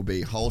win will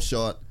be Whole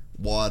Shot,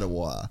 wire to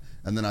wire.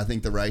 And then I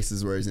think the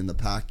races where he's in the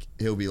pack,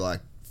 he'll be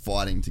like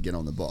fighting to get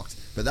on the box.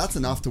 But that's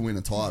enough to win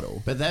a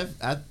title. But they've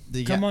at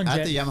the Come on,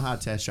 Jet. the Yamaha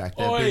test track,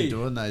 they've Oi. been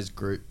doing those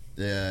group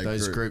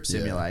group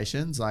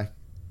simulations, like,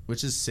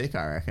 which is sick,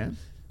 I reckon.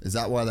 Is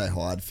that why they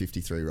hired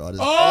 53 riders?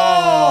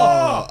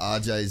 Oh!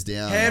 RJ's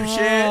down.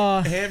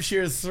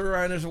 Hampshire has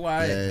thrown it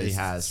away. Yeah, He he's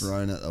has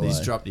thrown it away. He's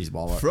dropped his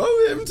wallet. Throw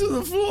him to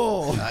the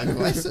floor.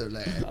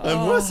 Aggressively.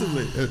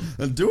 Aggressively.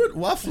 And do it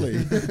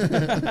waffly.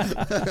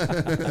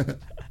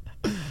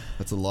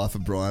 That's a Life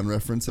of Brian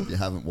reference. If you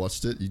haven't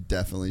watched it, you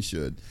definitely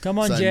should. Come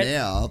on, so Jet.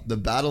 now the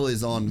battle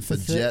is on for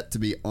Jet to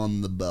be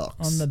on the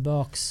box. On the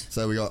box.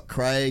 So we got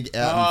Craig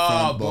out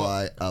in front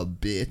by a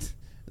bit.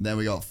 And then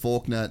we got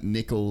Faulkner,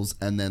 Nichols,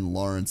 and then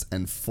Lawrence.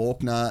 And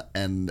Faulkner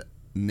and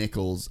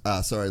Nichols,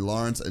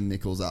 Lawrence and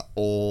Nichols are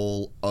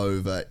all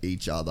over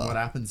each other. What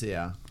happens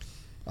here?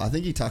 I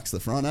think he tucks the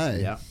front, eh?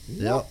 Yep.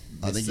 Yep.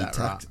 I think he Missed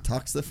that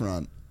tucks the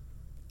front.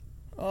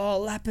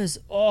 Oh, Lappers.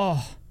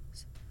 Oh.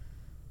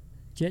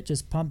 Jet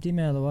just pumped him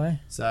out of the way.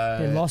 So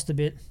He lost a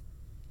bit.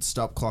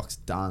 stop clock's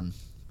done.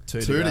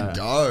 Two to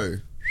go.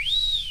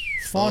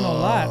 Final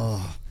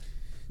lap.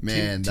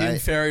 Man, Tim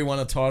Ferry won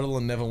a title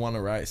and never won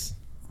a race.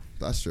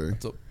 That's true.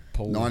 That's what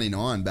Paul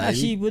 99, baby.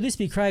 Actually, would this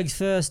be Craig's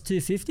first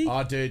 250?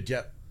 Oh, dude,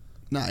 Jep.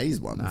 No, he's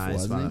won before,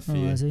 he's won a hasn't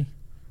few. Oh, is he?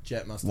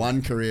 Jep must.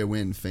 One career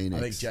win, I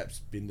Phoenix. think Jep's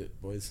binned it,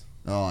 boys.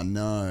 Oh,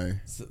 no.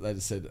 So they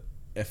just said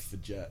F for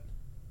Jet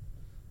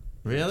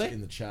Really?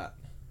 in the chat.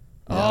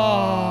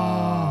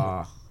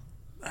 Oh.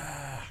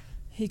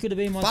 He could have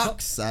been my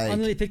Fuck's top. sake. I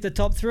nearly picked the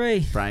top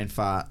 3. Brain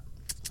fart.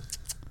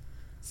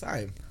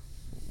 Same.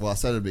 Well, I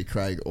said it'd be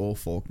Craig or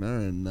Faulkner,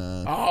 and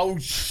Oh,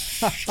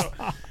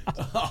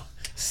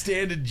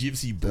 standard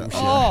gypsy bullshit.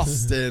 Oh.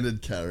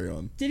 standard carry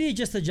on. Did he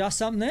just adjust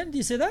something then? Do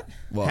you see that?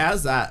 What?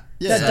 How's that?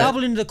 Yeah. That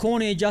double into the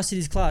corner, he adjusted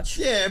his clutch.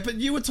 Yeah, but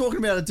you were talking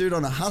about a dude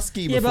on a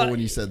Husky Yeah, before but- when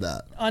you said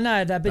that. I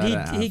know that, but They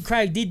don't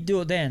Craig did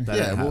do it then. They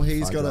Yeah, don't well, have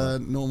he's got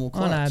fuck a normal I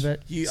clutch. know,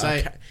 but You, So-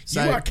 are,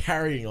 so- you are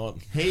carrying on.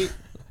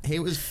 He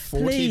was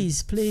 40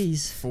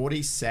 please.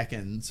 40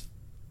 seconds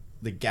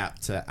the gap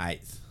to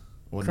 8th.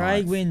 Or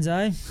Craig 9th. wins,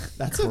 eh?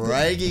 That's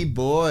Craigie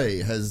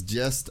boy has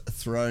just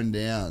thrown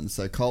down.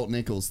 So Colt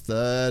Nichols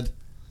third.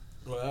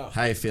 Wow.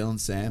 How you feeling,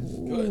 Sam?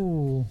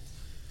 Ooh.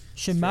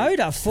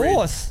 Shimoda,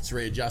 4th. It's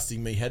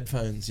readjusting me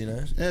headphones, you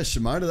know. Yeah,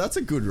 Shimoda, that's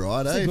a good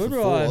ride, It's a eh? good for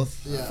ride.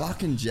 4th.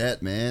 Fucking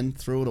Jet, man.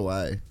 Threw it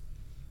away.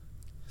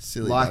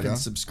 Silly Like bugger. and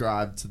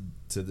subscribe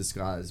to this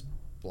guy's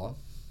blog.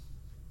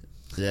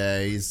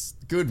 Yeah, he's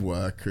good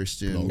work,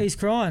 Christian. He's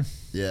crying.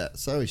 Yeah,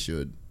 so he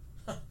should.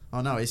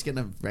 Oh no, he's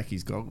gonna wreck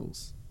his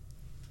goggles.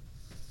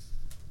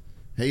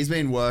 He's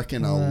been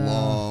working a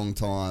long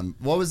time.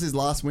 What was his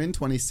last win?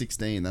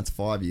 2016. That's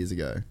 5 years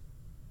ago.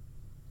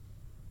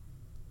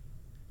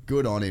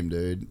 Good on him,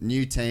 dude.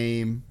 New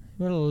team.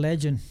 What a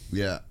legend.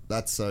 Yeah,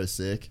 that's so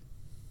sick.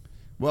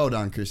 Well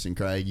done, Christian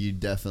Craig. You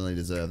definitely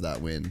deserve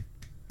that win.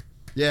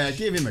 Yeah,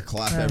 give him a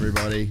clap,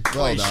 everybody.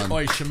 Well done.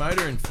 Oi,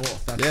 Shimoda in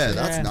 4th. That's Yeah, it.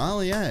 that's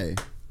gnarly, eh?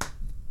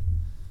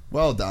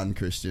 Well done,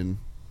 Christian.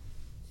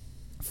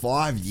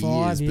 5 years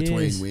 5 years.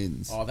 between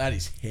wins. Oh, that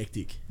is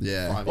hectic.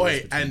 Yeah. 5 Oi,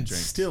 years between and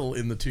drinks. still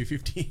in the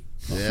 250.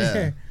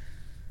 Yeah.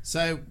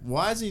 So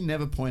why has he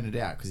never pointed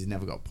out? Because he's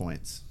never got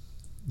points.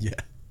 Yeah.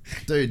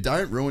 Dude,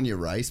 don't ruin your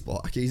race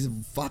bike. He's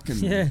fucking...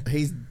 Yeah.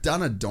 He's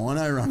done a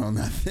dyno run on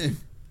that thing.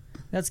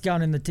 That's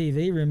going in the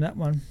TV room, that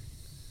one.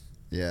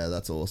 Yeah,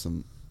 that's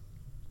awesome.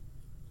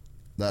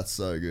 That's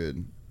so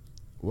good.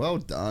 Well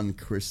done,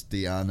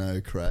 Cristiano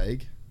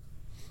Craig.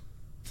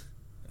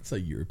 That's so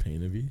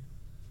European of you.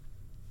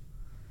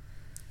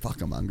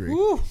 Fuck, I'm hungry.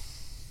 Woo.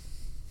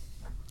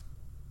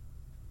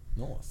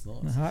 Nice, My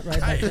nice. heart rate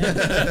back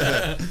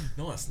there.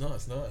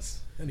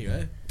 Nice.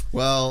 Anyway,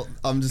 Well,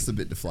 I'm just a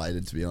bit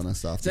deflated, to be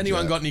honest. After has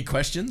anyone Jet. got any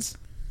questions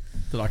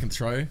that I can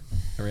throw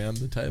around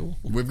the table?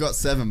 We've got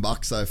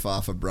 $7 so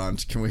far for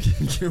brunch. Can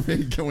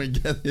we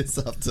get this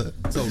up to?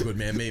 It's all good,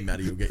 man. Me and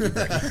Matty will get you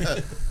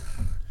back.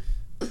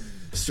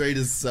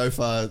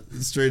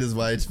 Streeter's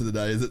wage for the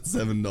day is at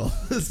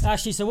 $7.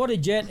 Actually, so what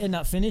did Jet end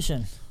up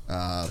finishing?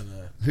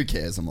 Who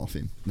cares? I'm off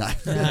him. No.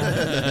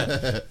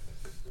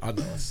 I don't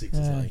know, 6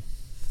 or something.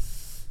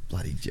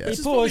 Bloody Jet. He Which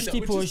is probably pushed, not- he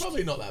which is pushed.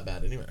 probably not that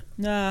bad anyway.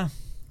 Nah.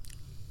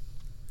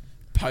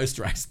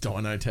 Post-race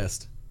dyno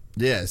test.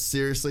 Yeah,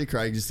 seriously,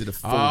 Craig just did a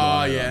full. Oh,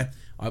 dyno yeah. run.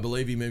 I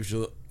believe he moved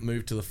to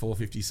the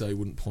 450 so he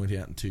wouldn't point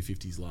out in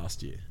 250s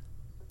last year.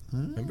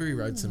 Remember he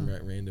rode some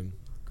random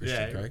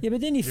Christian Craig? Yeah,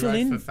 but then he filled rode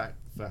in. for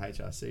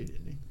HRC,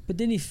 didn't he? But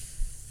then he.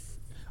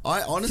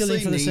 I Fill honestly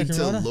in for the need second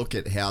to rider? look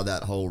at how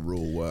that whole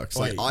rule works.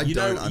 Like, Wait, I you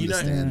don't know-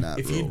 understand that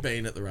If rule. you'd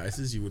been at the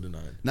races, you would have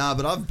known. Nah,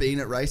 but I've been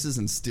at races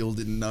and still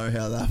didn't know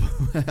how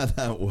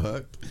that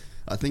worked.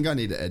 I think I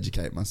need to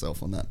educate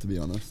myself on that, to be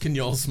honest. Can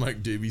y'all smoke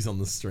doobies on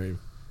the stream?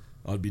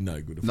 I'd be no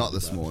good if I Not did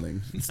this that.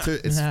 morning. It's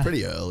Nah.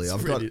 pretty early. It's I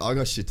pretty-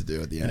 got shit to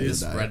do at the end of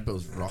the day. Red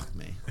Bull's rocked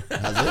me.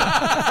 Has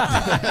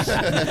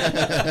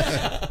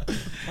it?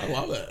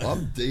 love it.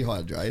 I'm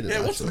dehydrated.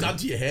 Yeah, what's it actually. done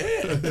to your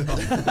hair?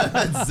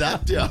 It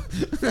zapped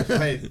you.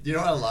 Wait, you know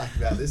what I like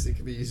about this? It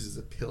can be used as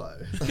a pillow.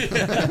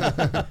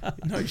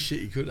 No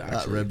shit, you could That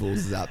actually. Red Bull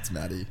zapped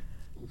Matty.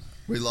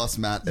 We lost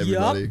Matt,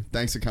 everybody.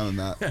 Thanks for coming,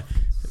 Matt.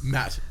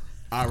 Matt.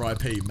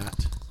 R.I.P.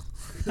 Matt.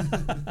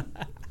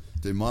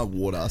 Dude, my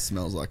water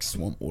smells like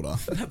swamp water.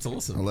 That's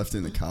awesome. I left it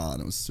in the car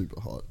and it was super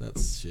hot.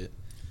 That's shit.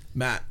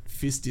 Matt,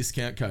 Fist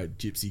discount code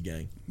Gypsy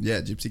Gang.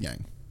 Yeah, Gypsy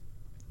Gang.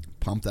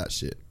 Pump that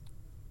shit.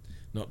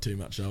 Not too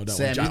much though.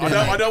 Sam, you do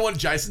I make- don't want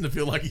Jason to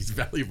feel like he's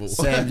valuable.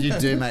 Sam, you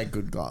do make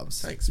good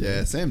gloves. Thanks. Man.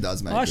 Yeah, Sam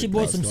does make I actually good bought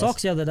gloves, some guys.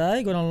 socks the other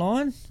day. Got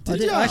online.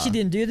 Did ya? I actually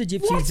didn't do the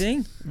gypsy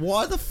thing.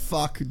 Why the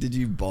fuck did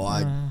you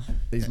buy?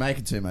 He's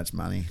making too much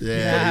money.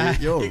 Yeah,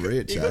 you're You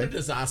rich, could eh? have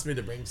just asked me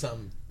to bring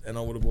some, and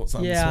I would have bought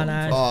some. Yeah, I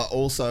know. Oh,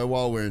 also,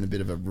 while we're in a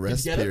bit of a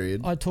rest get it?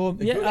 period, I tore.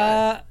 good,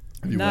 Yeah.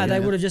 you No, worn they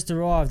it? would have just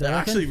arrived. They're I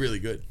reckon. actually really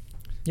good.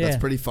 Yeah.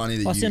 that's pretty funny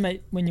that I you said,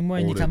 mate, when you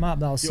ordered- come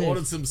up, they'll You see.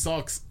 ordered some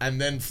socks and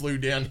then flew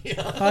down here.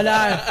 I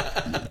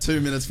know.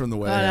 2 minutes from the I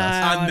know.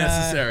 warehouse. I know,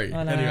 Unnecessary.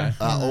 I know. Anyway.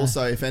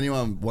 Also, if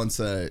anyone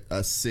wants a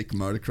sick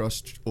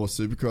motocross or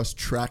supercross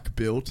track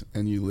built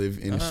and you live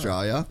in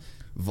Australia,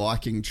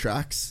 Viking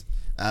Tracks,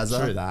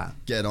 Azza, True that.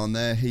 get on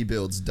there. He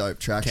builds dope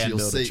tracks. Can You'll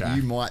build a see. track.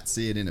 You might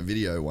see it in a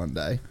video one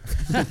day.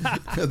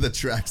 The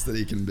tracks that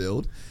he can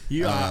build.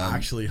 You are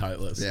actually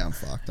hopeless. Yeah, I'm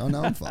fucked. I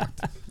know I'm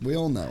fucked. We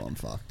all know I'm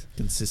fucked.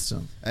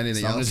 Consistent.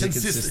 Anything As long else? as you're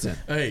consistent.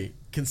 Hey, Yeah,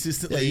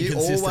 consistently you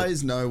inconsistent.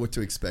 always know what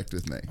to expect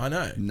with me. I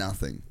know.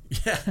 Nothing.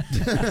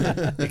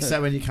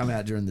 Except when you come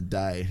out during the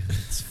day.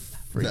 It's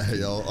freaking.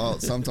 Yeah,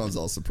 sometimes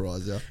I'll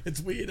surprise you.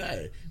 It's weird,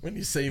 eh? When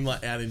you see him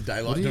like out in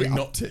daylight What are you doing up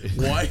not. to?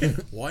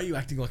 Why are you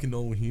acting like a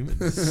normal human?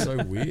 It's so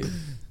weird.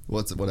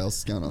 What else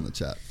is going on in the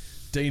chat?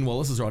 Dean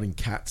Wallace is writing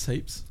cats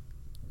heaps.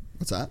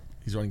 What's that?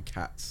 He's writing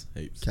cats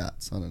heaps.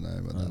 Cats. I don't know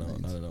what I that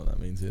don't means. know what that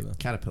means either.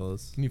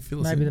 Caterpillars. Can you fill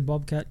us Maybe in? the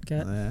bobcat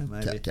cat. Yeah,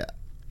 maybe. Cat.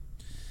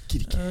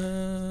 Kitty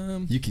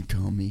cat. You can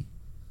call me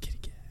kitty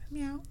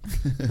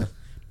cat.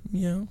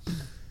 Meow.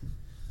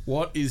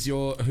 Who's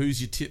your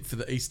tip for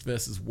the East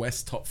versus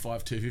West top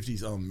 5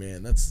 250s? Oh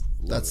man, that's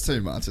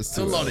Too much. It's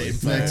too a lot of early.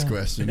 info. Next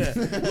question.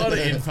 a lot of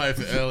info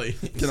for early.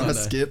 Can I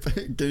skip?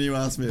 Can you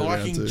ask me around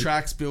Viking two?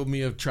 Tracks build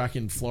me a track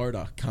in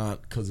Florida.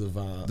 Can't because of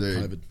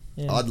Dude, COVID.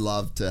 Yeah. I'd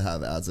love to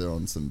have Azza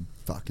on some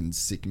fucking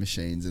sick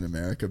machines in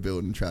America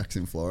building tracks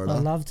in Florida.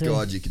 I'd love to.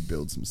 God, you could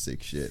build some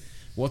sick shit.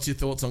 What's your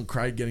thoughts on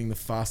Craig getting the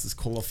fastest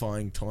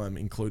qualifying time,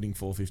 including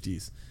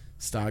 450s?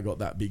 Star got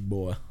that big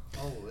boy.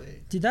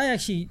 Did they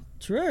actually?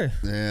 True.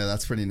 Yeah,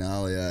 that's pretty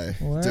gnarly, eh?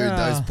 Wow. Dude,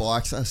 those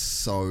bikes are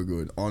so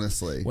good,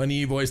 honestly. When are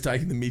you boys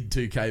taking the mid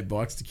 2K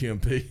bikes to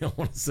QMP? I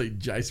want to see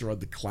Jason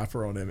ride the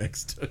clapper on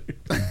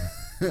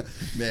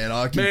MX2. Man,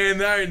 I can... Man,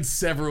 they're in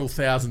several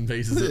thousand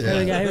pieces. At Here we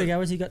once. go. Here we go.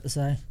 What's he got to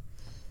say?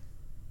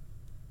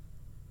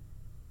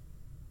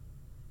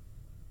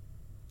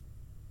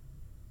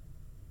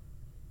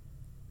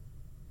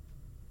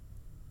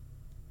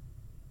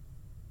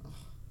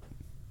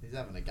 He's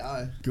having a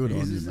go. Good He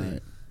on is, you, isn't he?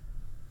 mate.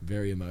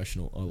 Very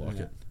emotional. I like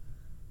Yeah. it.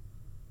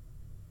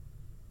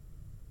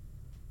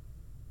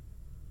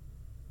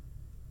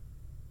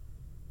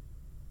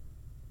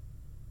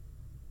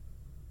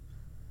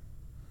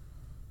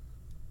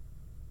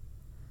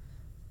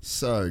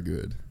 So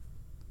good.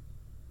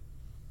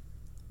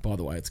 By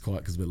the way, it's quiet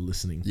because we're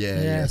listening.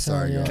 Yeah, Yeah, sorry,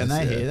 sorry, yeah. guys. Can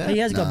they yeah. hear that? He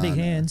has got Nah, big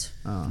nah. hands,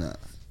 Oh. No.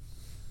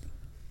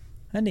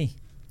 hasn't he?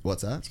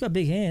 What's that? He's got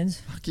big hands.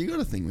 Fuck, you got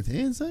a thing with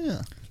hands, don't you?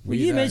 Well,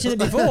 you Weird, eh? mentioned it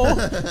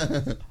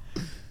before.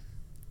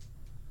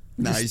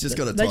 No, he's just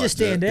got a they tight just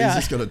stand He's out.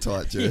 just got a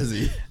tight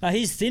jersey.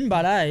 He's thin,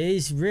 but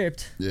he's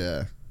ripped.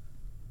 Yeah.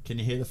 Can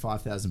you hear the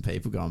 5,000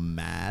 people going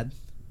mad?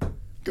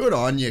 Good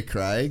on you,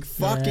 Craig.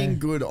 Fucking Yeah.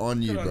 good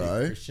on you, Good on you,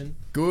 bro. Christian.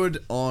 Good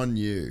on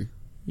you.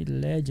 You're a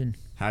legend.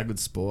 How good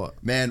sport.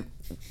 Man,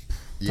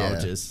 yeah.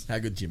 Told yous. How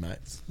good's your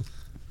mates?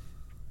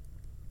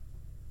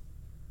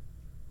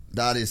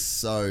 That is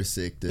so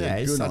sick, dude. Yeah,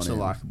 he's Good such on a him.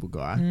 likable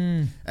guy.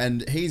 Mm.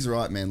 And he's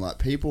right, man. Like,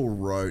 people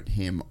wrote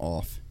him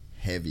off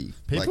heavy.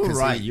 People like, 'cause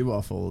write he- you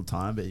off all the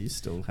time, but you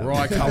still have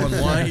Right, Cullen,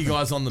 why aren't you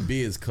guys on the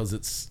beers? Because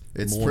it's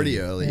morning. pretty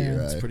early Yeah.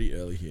 here, It's eh? pretty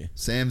early here.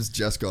 Sam's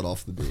just got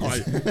off the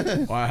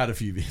beers. I had a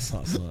few beers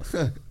last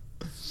night.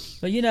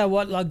 But you know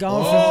what? Like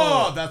going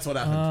Oh, that's what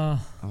from.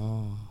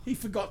 happened. He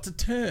forgot to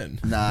turn.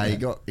 Nah, he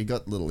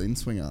got little in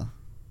swinger.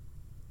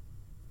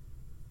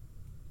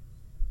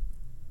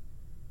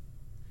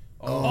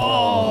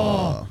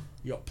 Oh.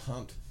 You got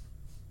pumped.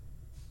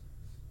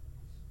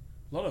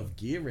 A lot of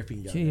gear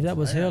ripping going Gee, if on that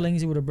was today.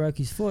 Hurlings, he would have broke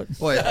his foot.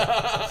 Wait,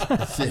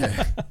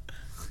 yeah.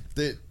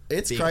 Dude,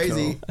 it's Big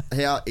crazy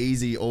how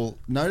easy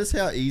notice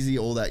how easy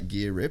all that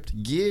gear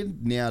ripped. Gear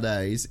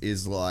nowadays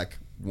is like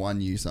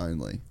one use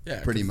only.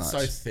 Yeah, pretty 'cause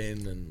much. it's so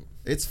thin and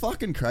It's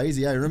fucking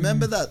crazy, eh?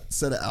 Remember that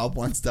set of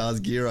Alpine Stars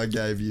gear I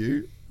gave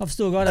you? I've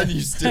still got And it.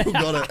 you still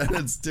got it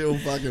and it still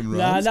fucking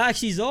Nah, runs? no,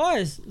 actually,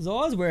 Zai's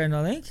wearing,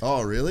 I think.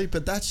 Oh, really?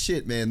 But that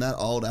shit, man, that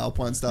old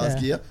Alpine Stars Yeah.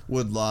 gear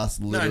would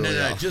last literally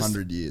no,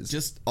 100 years.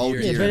 just old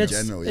gear gear Yeah, but in it's,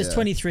 general, it's yeah.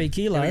 23 Here we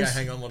kilos. go,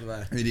 hang on, what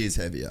are they? It is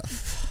heavier.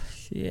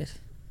 Shit.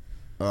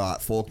 All right,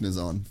 Faulkner's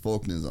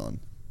on.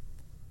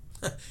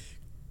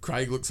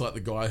 Craig looks like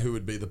the guy who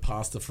would be the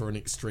pastor for an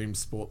extreme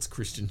sports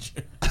Christian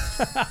church.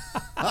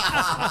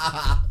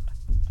 That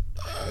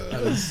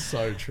is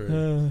so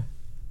true.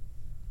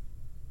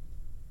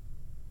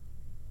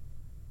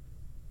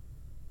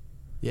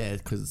 Yeah,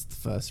 because it's the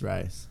first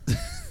race.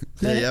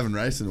 Yeah, you haven't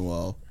raced in a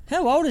while.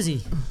 How old is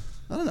he?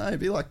 I don't know, he'd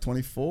be like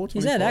 24, 25.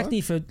 He's had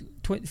acne for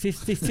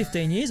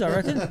 15 years, I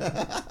reckon.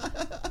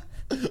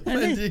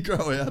 When do you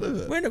grow out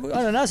of it? I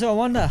don't know, so I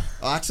wonder.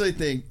 I actually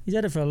think He's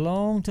had it for a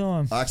long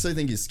time.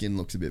 his skin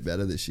looks a bit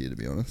better this year, to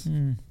be honest.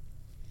 It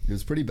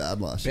was pretty bad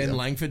last year. Ben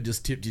Langford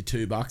just tipped you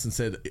 $2 and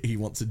said he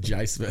wants a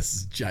Jace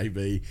versus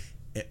JB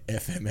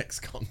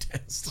FMX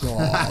contest.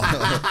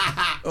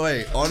 Oh.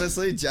 Wait,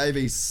 honestly,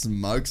 JB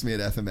smokes me at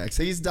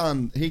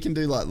FMX. He can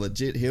do like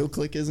legit heel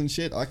clickers and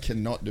shit. I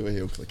cannot do a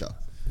heel clicker.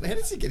 Where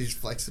does he get his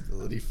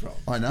flexibility from?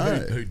 I know.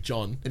 Who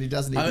John? And he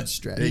doesn't even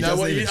stretch. You know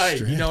what? He doesn't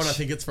even You know what I stretch.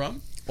 think it's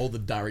from? All the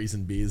durries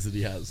and beers that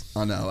he has.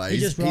 I know. He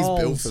He's just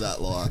built rolls. for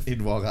that life.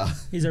 In Wagga.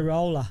 He's a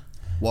roller.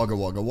 Wagga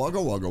wagga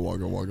wagga wagga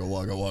wagga wagga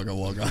wagga wagga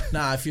wagga.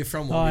 Nah, if you're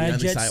from Oh, Wagga, you and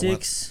only Jet say it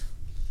once. 6.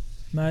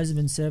 Mose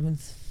been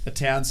 7th. A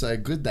town so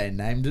good they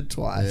named it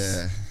twice.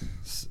 Yeah.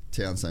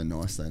 Town so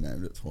nice they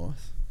named it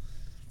twice.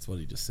 That's what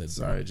he just said.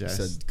 Sorry, He Jace.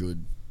 said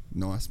good,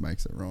 nice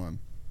makes it rhyme.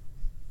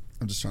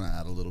 I'm just trying to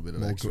add a little bit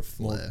of extra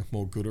flair.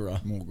 More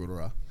goodera. More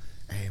goodera.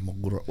 Hey, more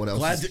goodera. What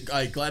else?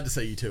 Glad to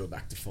see you two are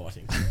back to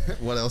fighting.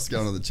 What else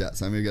going on in the chat?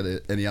 Sam, you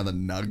got any other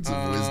nugs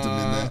of wisdom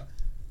in there?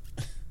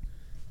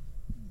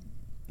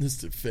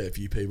 Just a fair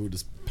few people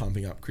just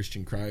pumping up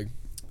Christian Craig.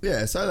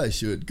 Yeah, so they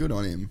should. Good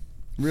on him.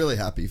 Really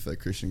happy for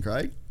Christian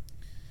Craig.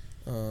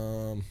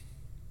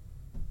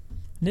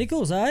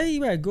 Nichols, He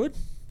rode good.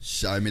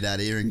 Show me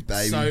that earring,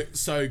 baby.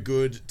 So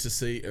good to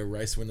see a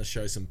race winner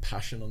show some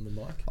passion on the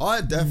mic.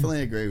 I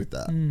definitely agree with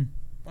that.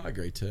 I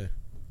agree too.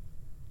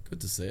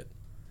 Good to see it.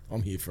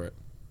 I'm here for it.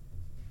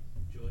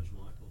 George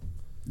Michael.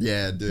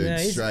 Yeah, dude, Yeah,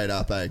 he's- straight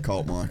up,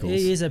 Colt Michaels.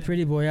 He is a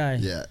pretty boy,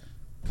 Yeah.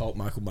 Colt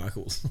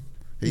Michaels.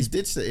 He's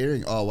ditched the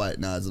earring. Oh, wait,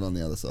 no, is it on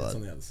the other side? It's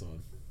on the other side.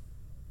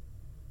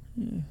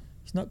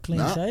 He's not clean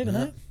Nah, shaven,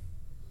 nah. eh?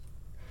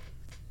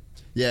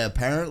 Yeah,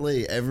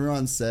 apparently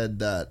everyone said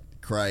that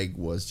Craig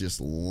was just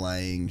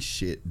laying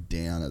shit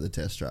down at the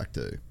test track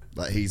too.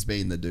 Like, he's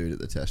been the dude at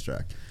the test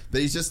track. But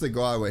he's just the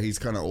guy where he's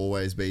kind of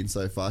always been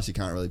so fast you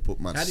can't really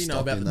put much How do you know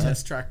stock about in the that.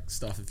 test track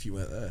stuff if you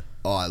weren't there?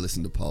 Oh, I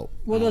listened to Pulp.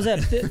 What was that?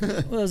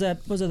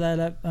 Was it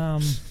that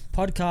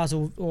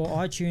podcast or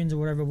iTunes or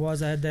whatever it was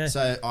they had there?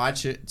 So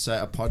iTunes,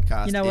 so a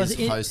podcast You know, is was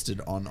it-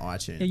 hosted on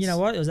iTunes. You know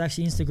what? It was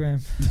actually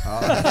Instagram.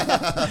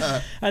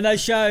 And they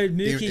showed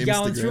Mookie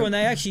going Instagram. through, and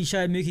they actually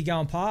showed Mookie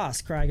going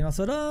past Craig. And I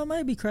thought, oh,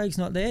 maybe Craig's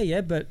not there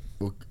yet, but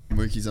Well,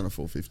 Mookie's on a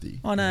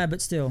 450. I know,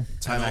 but still.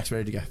 Tomax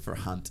ready to go for a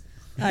hunt.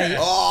 Hey,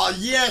 Oh,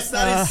 yes,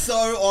 that is so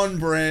on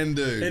brand,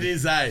 dude. It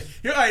is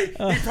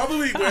he'd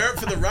probably wear it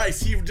for the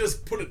race. He would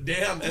just put it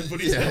down and put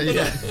his helmet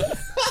on.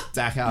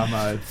 Dakar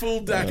mode.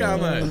 Full Dakar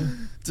mode.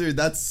 Dude,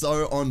 that's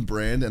so on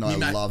brand, and I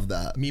mate- love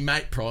that. Me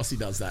mate Pricey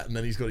does that, and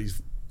then he's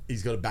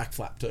got a back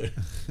flap too.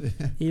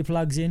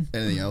 earplugs in.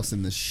 Anything else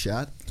in the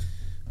chat?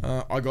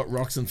 I got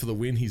Roxon for the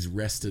win. He's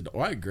rested.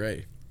 I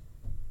agree.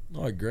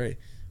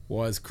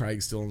 Why is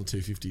Craig still on the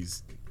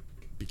 250s?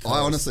 Because, I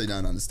honestly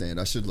don't understand.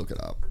 I should look it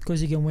up.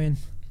 Because he can win.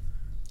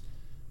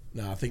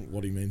 No, I think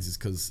what he means is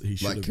because he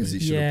should Like, have because he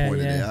been. should have Yeah,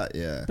 pointed yeah. out,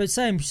 yeah. But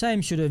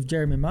same should have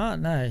Jeremy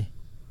Martin, eh?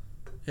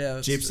 Yeah,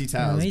 that's Gypsy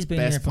Yeah, Tales, he's been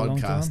best there for a long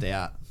podcast time.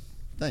 out.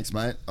 Thanks,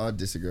 mate. I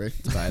disagree.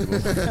 Debatable.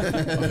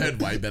 I've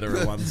heard way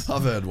better ones.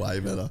 I've heard way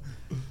better.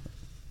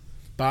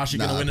 Barsha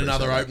Nah, going to win I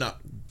another appreciate opener.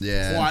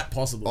 Yeah. Quite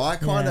possible. I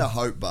kind of Yeah.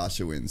 hope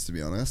Barsha wins, to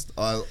be honest.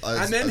 and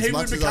then as he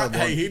much would as I become.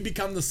 want- He'd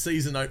become the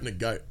season opener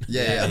goat.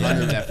 Yeah,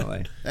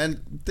 definitely.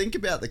 And think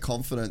about the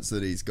confidence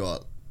that he's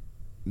got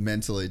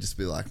mentally. Just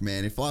be like,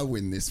 man, if I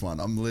win this one,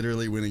 I'm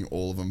literally winning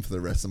all of them for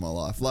the rest of my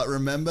life. Like,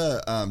 remember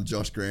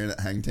Josh Grant at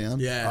Hangtown?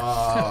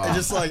 Yeah. And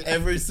just like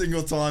every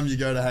single time you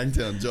go to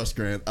Hangtown, Josh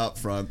Grant up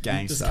front.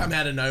 Gangster. Just come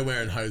out of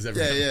nowhere and hose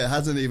everything. Yeah,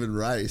 hasn't even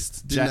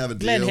raced. Didn't have a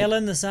deal. Glenn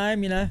Helen, the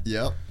same, you know.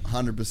 Yep,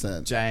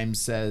 100%. James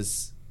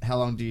says, how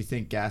long do you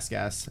think Gas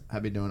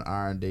have been doing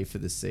R&D for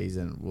this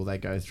season? Will they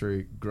go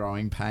through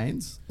growing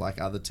pains like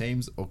other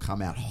teams or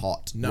come out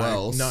hot? No,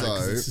 Well, no,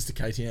 'cause so- it's just a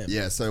KTM.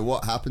 Yeah, so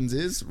what happens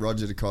is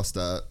Roger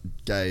DaCosta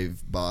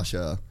gave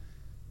Barsha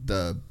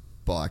the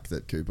bike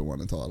that Cooper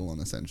won a title on,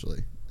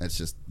 essentially. It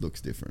just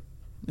looks different.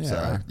 Yeah.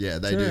 So, yeah,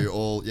 they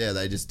Sure.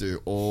 they just do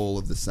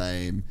all the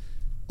same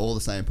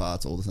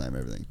parts, all the same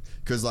everything.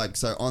 Because, like,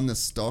 so on the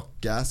stock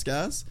gas,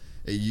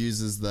 it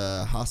uses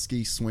the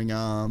Husky swing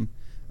arm,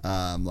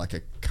 like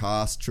a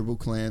cast triple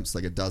clamps,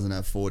 like it doesn't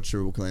have forward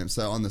triple clamps.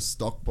 So on the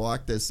stock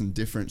bike, there's some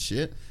different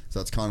shit. So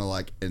it's kind of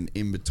like an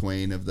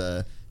in-between of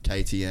the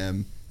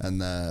KTM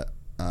and the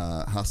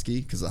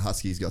Husky, because the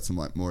Husky's got some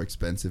like more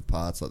expensive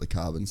parts like the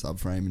carbon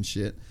subframe and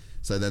shit.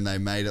 So then they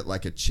made it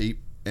like a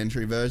cheap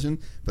entry version,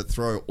 but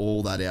throw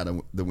all that out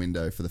of the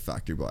window for the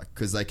factory bike,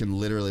 because they can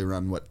literally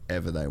run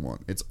whatever they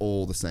want. It's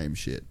all the same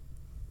shit.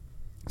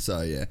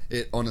 So yeah,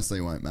 it honestly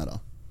won't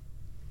matter.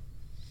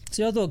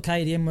 See, I thought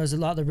KTM was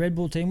like the Red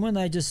Bull team. Weren't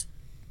they just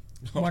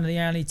one of the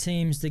only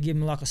teams to give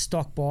them like a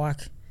stock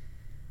bike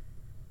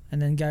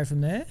and then go from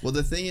there? Well,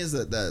 the thing is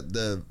that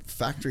the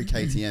factory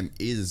KTM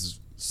is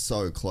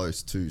so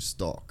close to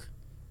stock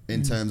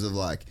in terms of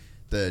like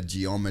the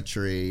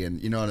geometry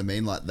and you know what I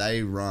mean? Like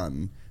they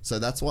run. So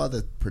that's why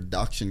the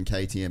production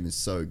KTM is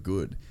so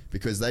good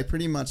because they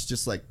pretty much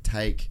just like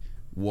take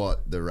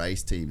what the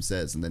race team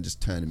says and then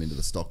just turn them into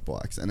the stock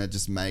bikes. And it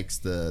just makes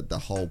the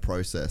whole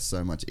process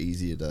so much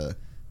easier to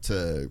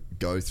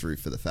go through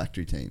for the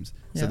factory teams.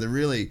 So they're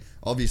really,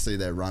 obviously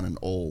they're running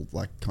all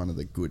like kind of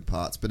the good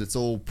parts, but it's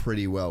all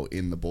pretty well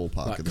in the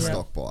ballpark of the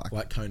stock bike.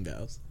 Like cone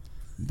bells.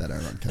 They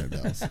don't run cone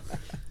bells.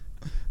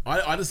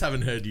 I just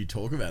haven't heard you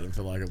talk about them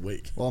for like a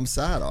week. Well, I'm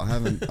sad. I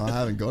haven't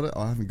got it.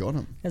 I haven't got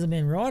them. Hasn't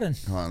been riding.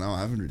 Oh no,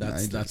 I haven't ridden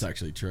ages. That's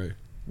actually true.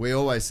 We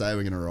always say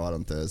we're going to ride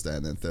on Thursday,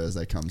 and then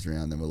Thursday comes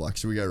around, and we're like,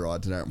 should we go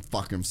ride today? I'm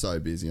so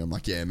busy. I'm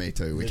like, yeah, me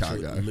too. We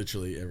can't go.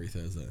 Literally every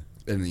Thursday.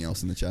 Anything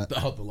else in the chat?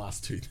 The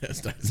last 2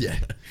 Thursdays. Yeah.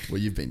 Well,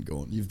 you've been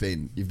gone. You've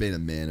been a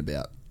man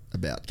about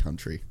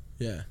country.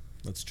 Yeah,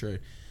 that's true.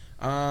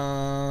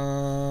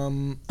 All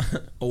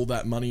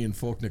that money in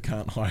Faulkner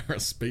can't hire a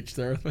speech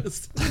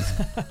therapist.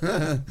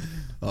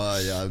 Oh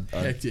yeah,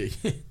 hectic.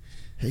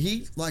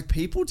 He like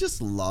people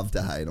just love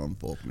to hate on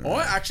Faulkner.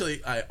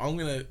 I'm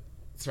gonna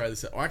throw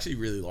this out. I actually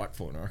really like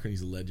Faulkner. I reckon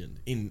he's a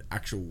legend in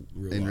actual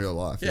real life. In real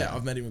life, yeah.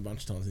 I've met him a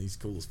bunch of times and he's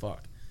cool as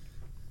fuck.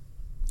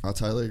 I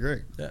totally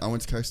agree. Yeah. I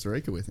went to Costa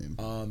Rica with him.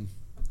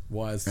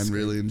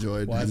 Really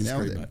enjoyed hanging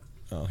out with him.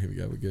 Oh, here we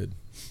go. We're good.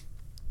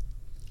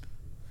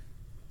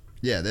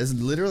 Yeah, there's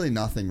literally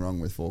nothing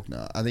wrong with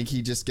Faulkner. I think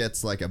he just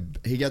gets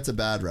he gets a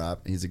bad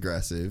rap. He's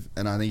aggressive,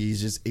 and I think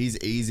he's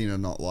easy to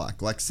not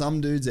like. Like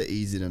some dudes are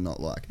easy to not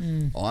like.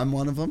 I'm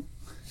one of them.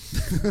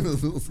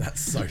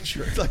 That's so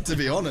true. Like to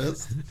be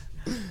honest.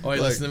 Oh, wait,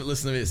 listen to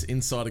this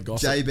insider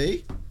gossip.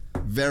 JB,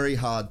 very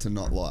hard to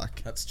not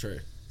like. That's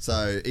true.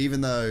 So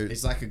even though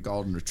he's like a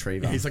golden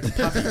retriever, he's like a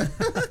puppy.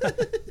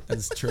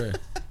 That's true.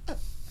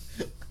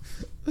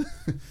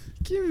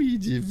 Give me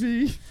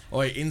JB. Oh,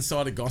 wait,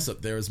 insider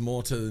gossip. There is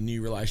more to the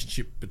new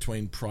relationship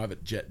between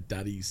private jet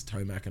daddies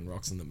Tomac and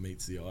Roxon that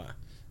meets the eye.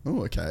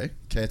 Oh, okay.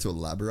 Care to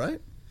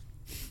elaborate?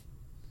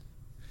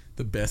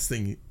 The best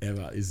thing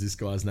ever is this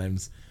guy's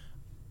name's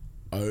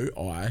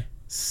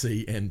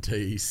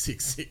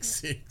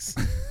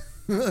OICNT666.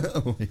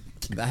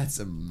 That's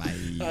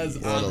amazing. That's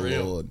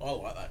unreal. I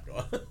like that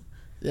guy.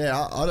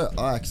 Yeah,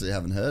 I actually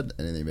haven't heard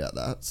anything about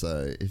that.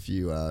 So if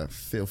you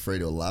feel free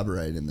to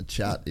elaborate in the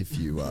chat if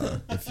you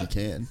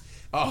can.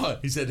 Oh,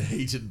 he said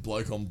heated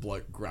bloke on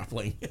bloke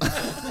grappling.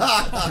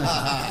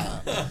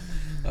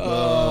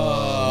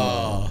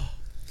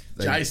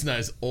 Jace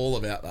knows all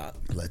about that.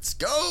 Let's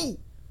go.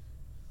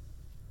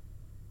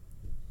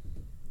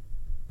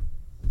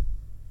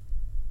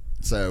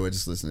 So we're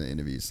just listening to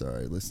interviews.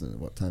 Sorry, listening to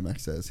what Tomac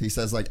says. He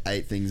says like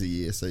 8 things a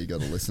year, so you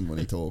got to listen when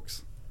he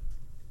talks.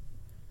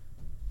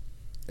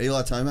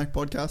 Eli Tomac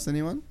podcast,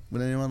 anyone?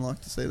 Would anyone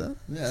like to see that?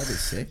 Yeah, that'd be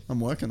sick. I'm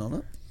working on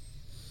it.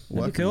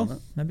 That'd be cool.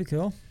 That'd be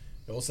cool.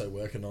 You're also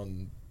working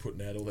on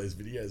putting out all those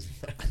videos.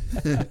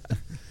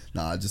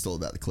 Nah, just all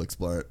about the clicks,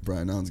 bro.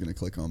 No one's going to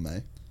click on me.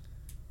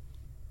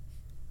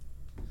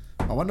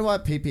 I wonder why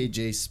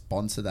PPG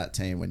sponsor that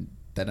team when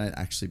they don't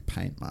actually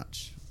paint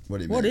much. What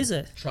do you mean? What is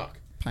it? Truck.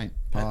 Paint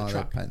the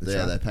truck. They paint the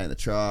Yeah, truck. they paint the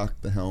truck,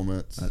 the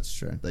helmets. That's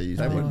true. They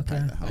wouldn't okay.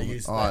 paint the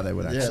helmet. They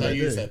would actually. Yeah, they they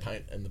use do. their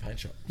paint in the paint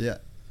shop. Yeah.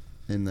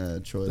 In the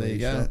Troy There you Lee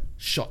go. shop.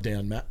 Shot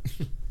down, Matt.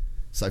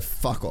 So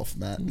fuck off,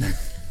 Matt.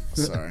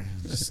 Sorry,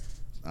 just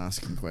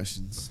asking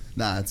questions.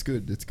 Nah, it's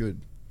good. It's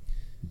good.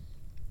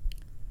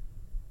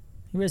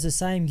 He wears the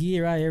same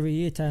gear every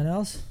year,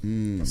 Tonels.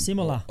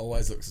 Similar.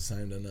 Always looks the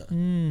same, doesn't it?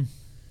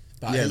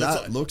 But Yeah, he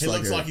that looks he like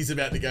looks a- like he's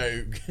about to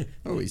go,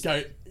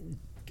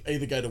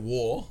 either go to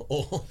war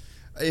or.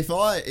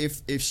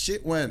 If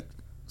shit went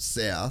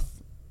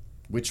south,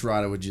 Which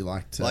rider would you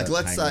like to? like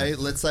let's hang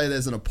with? say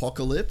there's an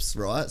apocalypse,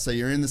 right? So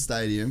you're in the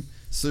stadium,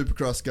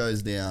 Supercross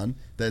goes down,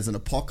 there's an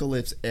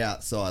apocalypse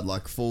outside,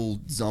 like full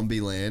zombie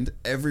land.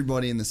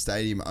 Everybody in the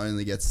stadium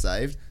only gets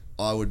saved.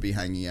 I would be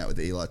hanging out with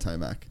Eli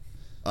Tomac.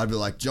 I'd be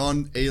like,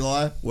 John,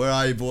 Eli, where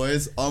are you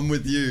boys? I'm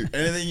with you.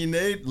 Anything you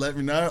need, let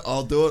me know.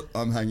 I'll do it.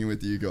 I'm hanging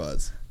with you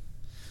guys.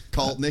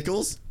 Colt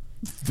Nichols,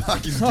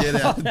 fucking get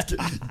out.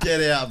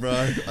 Get out, bro.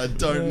 I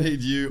don't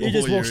need you. He'd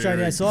just walk straight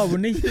outside,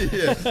 wouldn't he?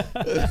 Yeah.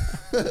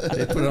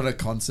 They put on a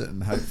concert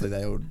and hopefully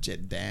they all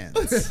jet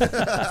dance.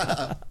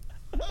 But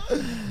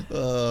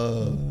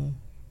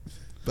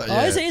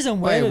Oh, isn't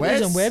Webb?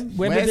 Isn't Webb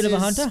a bit of a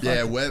hunter?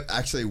 Yeah,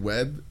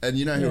 Webb. And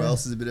you know who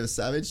else is a bit of a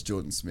savage?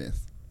 Jordan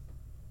Smith.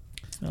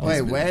 Oh,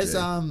 Wait, He's a bit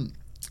of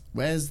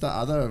where's the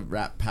other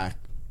Rat Pack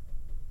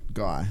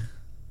guy?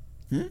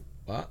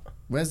 What?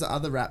 Where's the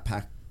other Rat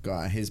Pack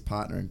guy? His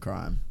partner in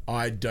crime.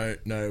 I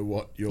don't know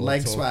what you're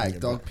Leg talking swag,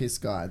 about. dog piss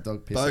guy,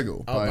 dog piss.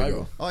 Bogle. Oh,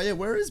 Bogle. Oh yeah,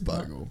 where is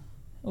Bogle?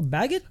 Oh,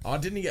 Baggett? Oh,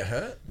 didn't he get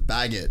hurt?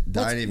 Baggett.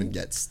 Don't even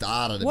get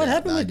started. What about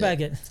happened with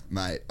Baggett?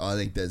 Mate, I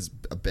think there's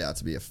about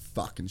to be a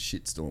fucking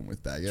shitstorm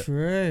with Baggett.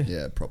 True.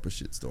 Yeah, proper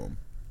shitstorm.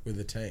 With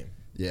the team.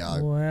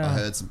 Yeah, Wow. I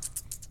heard some,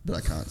 but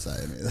I can't say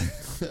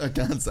anything. I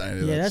can't say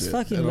anything. Yeah, that that's shit.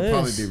 fucking It'll loose.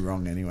 probably be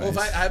wrong anyway.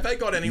 Well, have they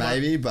got anyone?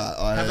 Maybe, but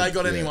I Have they heard-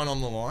 got yeah. anyone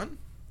on the line?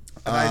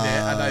 Are they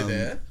there? Are they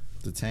there?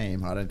 The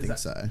team, I don't think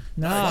so.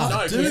 No,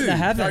 No, dude. they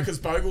haven't. because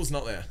Bogle's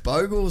not there.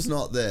 Bogle's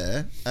not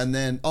there, and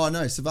then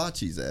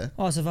Savachi's there.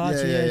 Oh,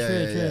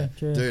 Savachi,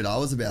 true. Dude, I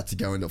was about to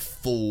go into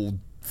full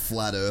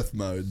flat Earth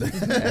mode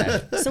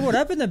there. So what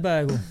happened to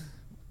Bogle?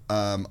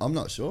 I'm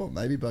not sure.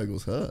 Maybe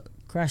Bogle's hurt.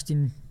 Crashed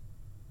in.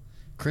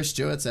 Chris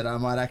Stewart said, I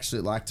might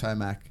actually like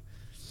Tomac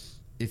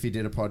if he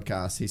did a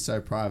podcast. He's so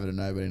private and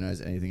nobody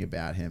knows anything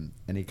about him.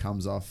 And he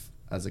comes off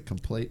as a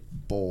complete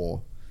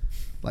bore.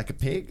 Like a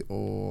pig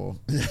or...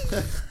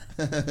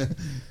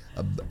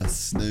 a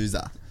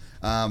snoozer.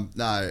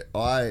 No,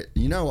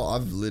 you know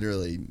what?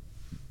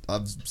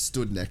 I've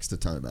stood next to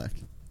Tomac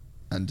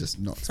and just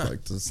not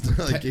spoke to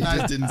like he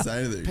just didn't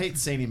say anything.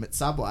 Pete's seen him at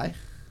Subway.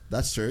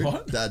 That's true.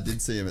 What? Dad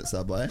did see him at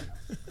Subway.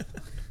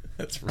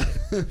 That's right.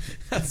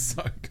 That's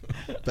so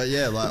good. But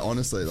yeah, like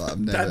honestly, like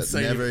I've Dad's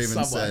seen him never at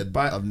even Subway. said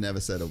But- I've never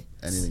said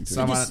anything to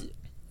Someone... him.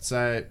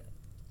 So...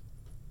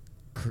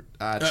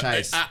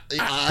 Chase. I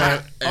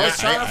I was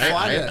trying to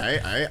find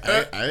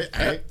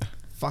it.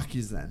 Fuck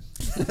yous then.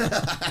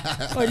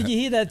 Oh, did you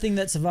hear that thing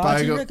that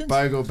Savachi reckons?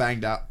 Bogle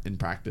banged up in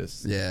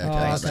practice. Yeah, Oh, okay,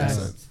 that okay. makes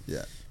sense.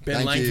 Yeah.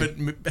 Ben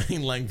Thank you.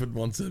 Langford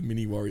wants a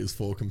Mini Warriors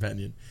 4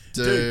 companion.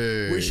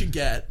 Dude. We should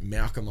get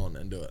Malcolm on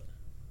and do it.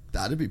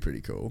 That'd be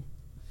pretty cool.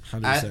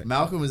 100%.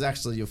 Malcolm was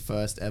actually your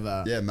first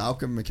ever Yeah,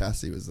 Malcolm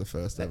McCassie was the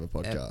first ever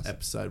podcast.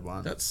 episode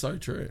 1. That's so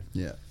true.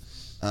 Yeah.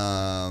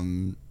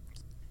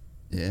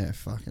 Yeah,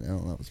 fucking hell,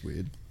 that was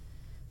weird.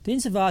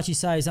 Didn't Savachi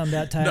say something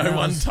about No toenails?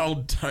 one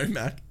told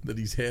Tomac that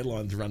his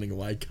hairline's running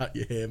away. Cut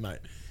your hair, mate.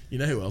 You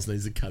know who else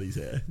needs to cut his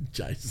hair?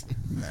 Jason.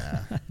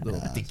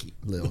 Little dicky.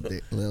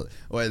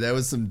 Wait, there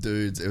was some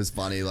dudes. It was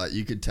funny. Like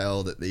you could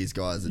tell that these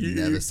guys had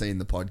never seen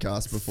the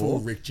podcast before. Full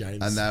Rick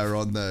James. And they were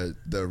on the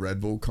Red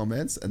Bull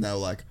comments, and they were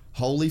like,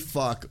 "Holy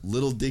fuck,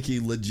 Little Dicky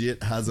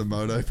legit has a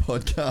moto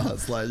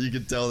podcast." Like you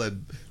could tell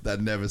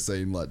they'd never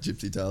seen like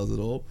Gypsy Tales at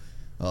all.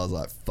 I was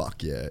like,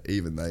 "Fuck yeah!"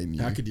 Even they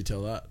knew. How could you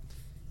tell that?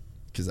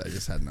 Because they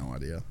just had no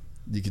idea.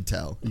 You could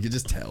tell. You could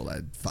just tell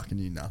they fucking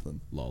knew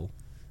nothing. Lol.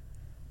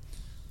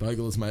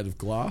 Bogle is made of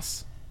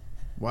glass.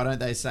 Why don't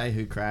they say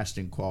who crashed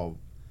in Qual?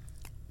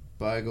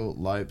 Bogle,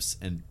 Lopes,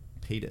 and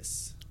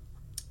Peters.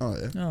 Oh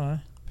yeah. Oh,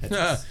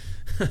 Peters.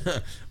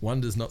 One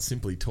does not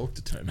simply talk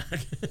to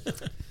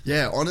Tomac.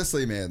 Yeah,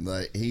 honestly, man,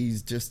 like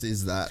he's just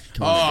is that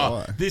kind Oh,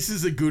 of guy. this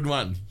is a good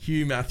one.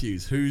 Hugh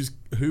Matthews.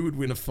 Who would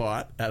win a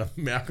fight out of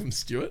Malcolm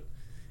Stewart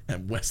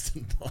and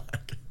Weston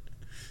Pike?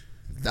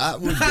 That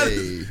would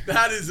be.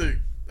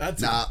 That's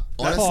Nah,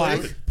 that's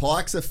honestly, sick.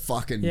 Pike's a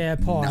fucking Yeah,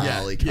 Pike.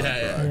 gnarly Yeah, cunt,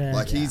 yeah, bro. yeah.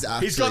 Like he's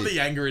actually. He's got the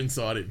anger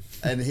inside him.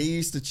 and he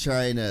used to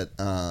train at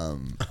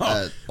Icon,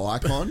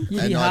 You'd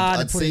and be hard to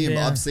I'd put see him him.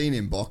 down. I've seen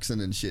him boxing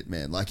and shit,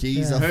 man. Like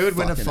he's Yeah. a. Who would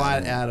win a fucking fight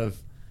animal. out of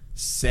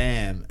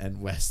Sam and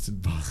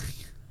Weston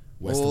Pike?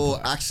 Weston Or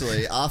Pike.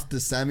 actually,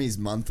 after Sammy's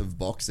month of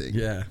boxing,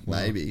 Yeah,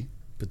 well, maybe.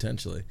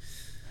 potentially.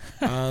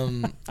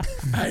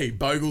 Hey,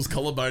 Bogle's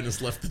collarbone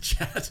has left the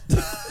chat.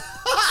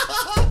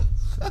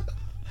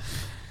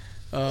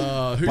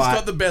 Who's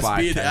got the best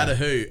beard out of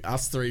who?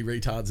 Us three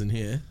retards in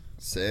here.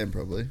 Sam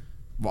probably.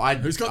 Well,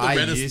 Who's got the I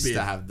reddest used beard?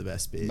 to have the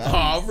best beard.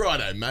 Oh,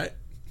 righto, mate.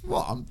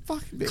 Well, I'm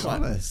fucking being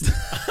Clap. honest.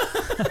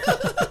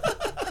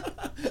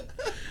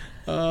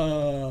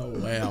 Oh,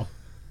 wow.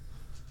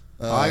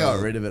 I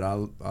got rid of it.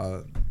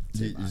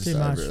 You're just Too over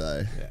much. it,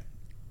 eh? Yeah.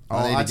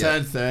 I need I to get-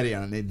 turned 30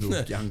 and I need to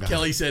look younger.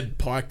 Kelly said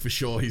Pike for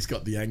sure. He's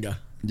got the anger.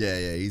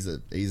 Yeah, he's a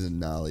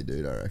gnarly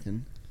dude, I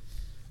reckon.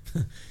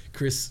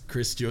 Chris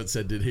Stewart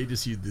said, did he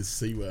just use this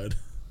C word?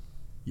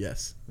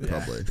 Yes. Yeah.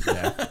 Probably.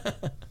 Yeah.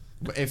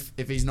 But if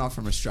he's not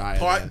from Australia,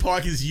 then-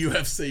 Pike is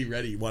UFC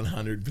ready,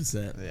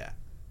 100%. yeah.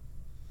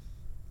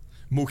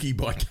 Mookie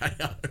by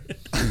KO.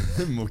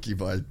 Mookie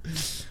by.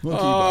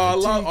 I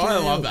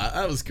love that.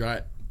 That was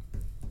great.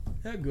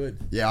 How good.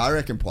 Yeah, I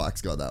reckon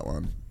Pike's got that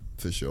one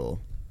for sure.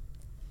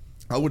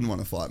 I wouldn't want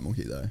to fight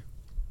Mookie though.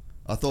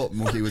 I thought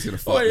Mookie was going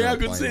to fight. Oh, me yeah, how on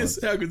good's plane this?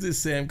 once. How good's this?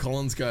 Sam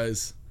Collins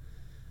goes,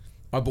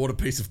 I bought a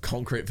piece of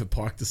concrete for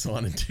Pike to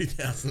sign in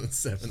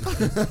 2007.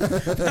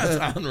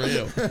 That's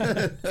unreal.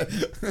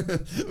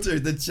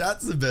 Dude, the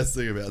chat's the best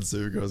thing about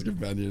Supercross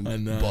Companion I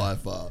know. by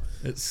far.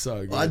 It's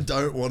so good. I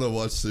don't want to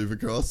watch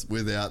Supercross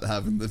without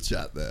having the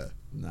chat there.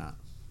 Nah.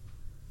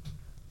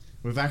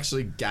 We've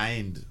actually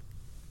gained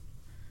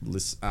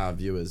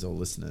viewers or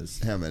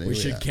listeners. How many? we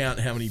should at? count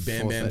how many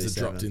Bam Bams are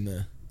 437. dropped in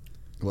there.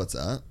 What's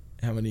that?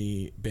 How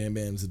many Bam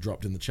Bams are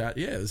dropped in the chat?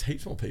 Yeah, there's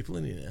heaps more people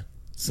in here now.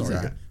 Sorry,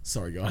 Sorry.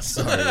 sorry guys.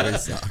 Sorry, we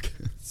suck.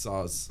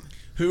 Soz.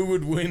 Who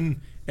would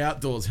win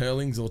outdoors,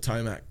 Hurlings or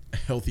Tomac?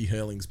 Healthy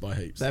Hurlings by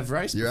heaps. They've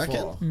raced You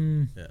before.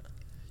 reckon? Yeah.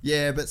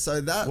 Yeah, but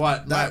so that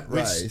What? that Mate,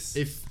 race.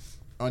 if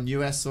on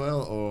US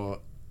soil or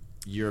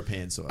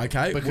European soil?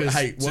 Okay. Because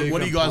Hey, two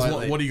what do you guys want?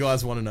 completely- What do you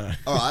guys want to know?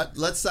 All right,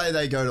 let's say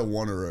they go to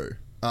Wanneroo.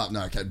 Oh,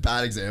 no, okay,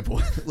 bad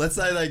example. Let's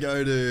say they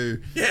go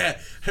to... Yeah,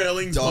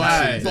 Hurlings Dog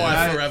by shit,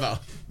 yeah. forever.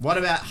 What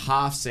about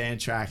half sand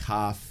track,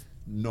 half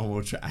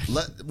normal track.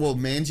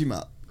 Mange him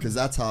up because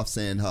that's half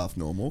sand, half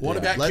normal. What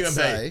about Let's QMP?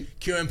 say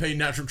QMP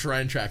natural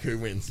terrain track. Who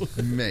wins?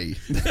 me.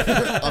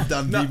 I've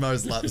done the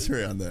most laps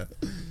around there.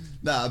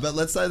 Nah, but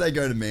let's say they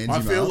go to Mange.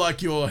 I feel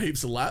like your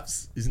heaps of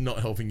laps is not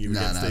helping you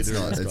against it's either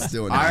not. of those It's guys.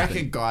 doing I nothing.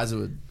 reckon Geyser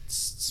would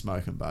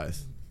smoke them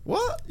both.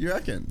 What? You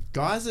reckon?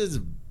 Geyser's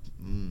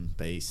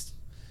beast.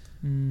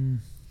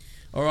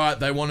 All right,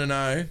 they want to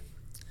know.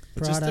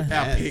 Just Prado.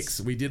 our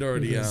picks. We did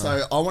already.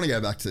 So I want to go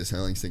back to this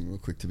hurling thing real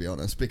quick, to be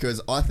honest, because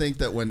I think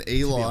that when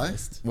Eli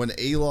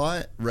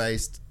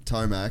raced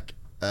Tomac,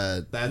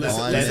 They're the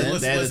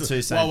listen.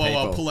 two same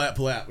people. Pull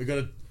out. We got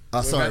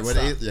to. sorry.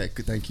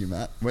 Thank you,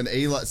 Matt. When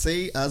Eli,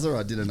 see, Azza,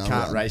 I did another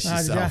Can't one. race No,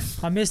 did ya?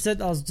 yourself. I missed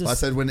it. I was just. I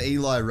said when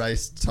Eli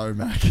raced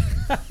Tomac.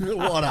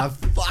 What a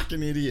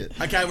fucking idiot!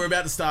 Okay, we're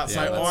about to start.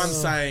 Yeah,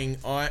 So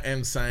I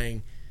am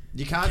saying.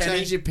 You can't Kenny-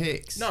 change your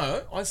picks.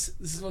 No, this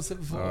is what I said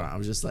before. All right, I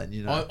was just letting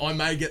you know. I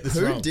may get this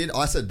Who wrong. did?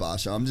 I said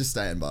Barsha. I'm just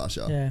staying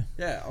Barsha. Yeah.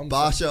 Yeah, I'm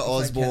Barsha, saying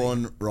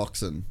Osborne,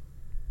 Roxon.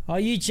 Oh,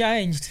 you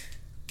changed.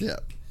 Yeah,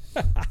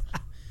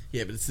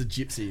 Yeah, but it's the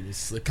gypsy and he's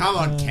slipping. Come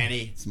on,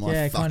 Kenny. it's my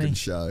Yeah, fucking Connie.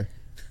 show.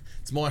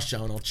 It's my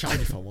show and I'll change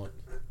if I want.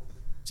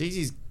 Jeez,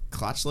 his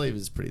clutch lever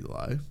is pretty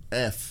low.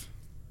 F.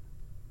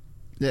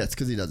 Yeah, it's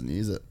because he doesn't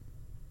use it.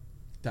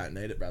 Don't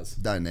need it, bros.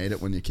 Don't need it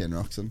when you Ken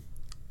Roxon.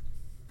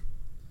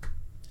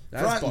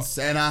 Those Front and bikes-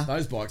 centre.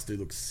 Those bikes do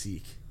look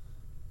sick.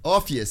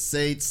 Off your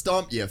seat,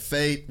 stomp your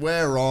feet.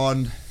 We're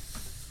on.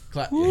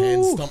 Clap your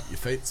hands, stomp your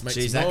feet. Make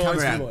Jeez, some that come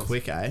noise, around boys.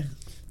 quick, eh?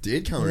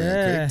 Did come around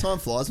Yeah. quick. Time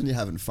flies when you're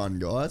having fun,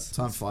 guys.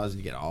 Time flies when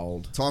you get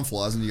old. Time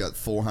flies when you got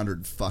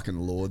 400 fucking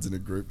lords in a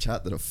group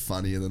chat that are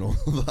funnier than all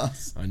of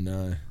us. I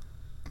know.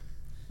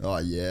 Oh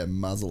yeah,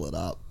 muzzle it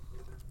up.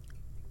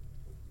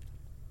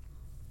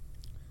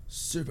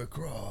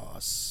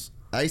 Supercross.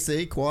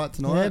 AC quiet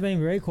Yeah, tonight, been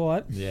very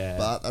quiet. Yeah.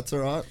 but that's all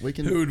right. We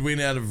can. Who would win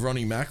out of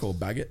Ronnie Mack or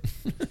Baggett?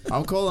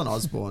 I'm calling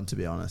Osborne, to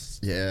be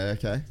honest. Yeah,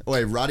 okay.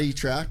 Wait, ruddy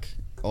track.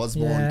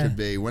 Osborne Yeah. could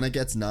be when it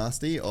gets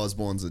nasty.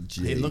 Osborne's a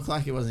G. He looked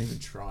like he wasn't even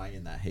trying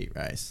in that heat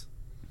race.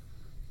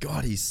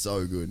 God, he's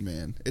so good,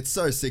 man. It's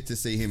so sick to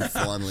see him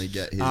finally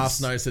get his.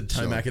 Snow said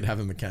shot. Tomac could have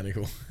a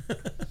mechanical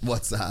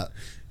What's that?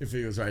 if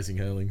he was racing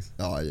hurlings.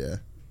 Oh yeah.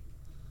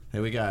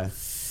 Here we go.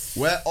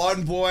 We're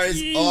on,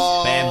 boys.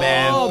 Oh, Bam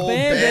Bam. Oh,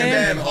 Bam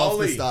Bam Bam. off the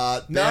Ollie.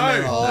 start. No.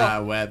 Bam Bam off.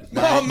 Nah, Webb.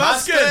 Oh,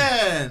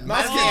 Muskin!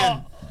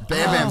 Muskin!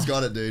 Bam Bam's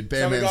got it, dude.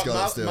 Bam So we Bam's got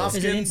got it still. Is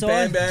it Muskin, inside?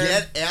 Bam Bam.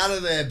 Get out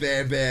of there,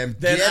 Bam Bam.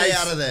 Then Get AC,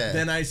 out of there.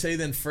 Then AC,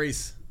 then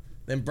Freese.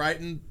 Then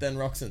Brayton, then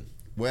Roxon.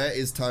 Where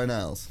is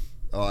Toenails?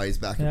 Oh, he's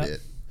back Yep. a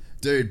bit.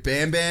 Dude,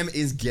 Bam Bam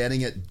is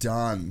getting it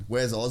done.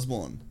 Where's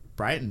Osborne?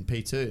 Brayton,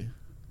 P2.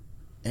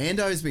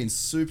 Ando's been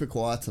super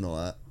quiet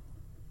tonight.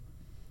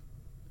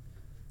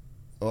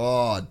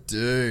 Oh,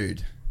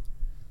 dude.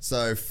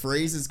 So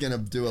Freeze is going to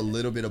do a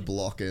little bit of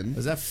blocking.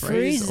 Was that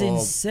Freeze Freeze is in or...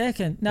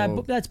 second. No,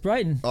 or- that's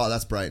Brayton. Oh,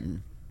 that's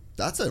Brayton.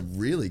 That's a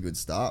really good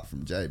start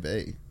from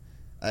JB.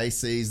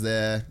 AC's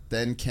there.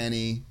 Then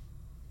Kenny.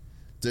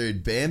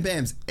 Dude, Bam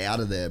Bam's out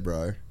of there,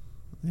 bro.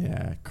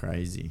 Yeah,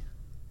 crazy.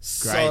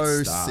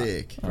 So start.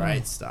 sick.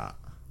 Great start.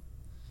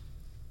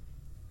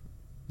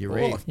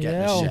 Urief getting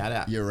yeah. a shout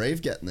out.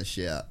 Urief getting the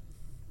shout.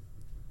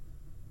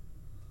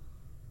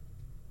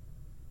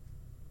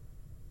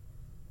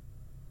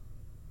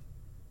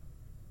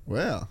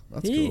 Wow,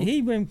 that's cool.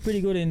 He went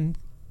pretty good in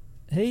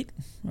heat,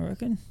 I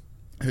reckon.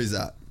 Who's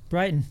that?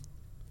 Brayton.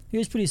 He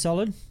was pretty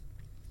solid.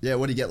 Yeah,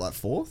 what did he get, like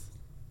fourth?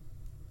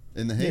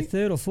 In the Yeah, heat?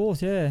 third or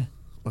fourth, yeah.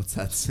 What's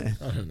that say?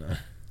 I don't know.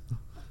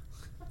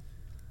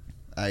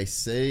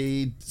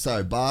 AC.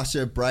 So,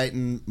 Barsha,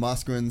 Brayton,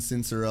 Musquin,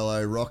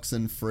 Cincerello,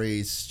 Roxon,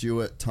 Freeze,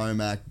 Stewart,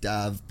 Tomac,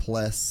 Dav,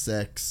 Pless,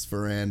 Sex,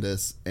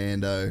 Ferrandis,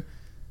 Ando,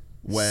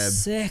 Webb.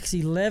 Sex,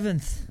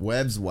 11th.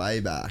 Webb's way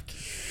back.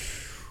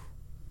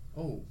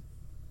 Oh.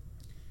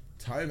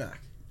 Tomac.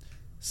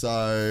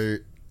 So,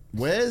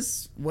 where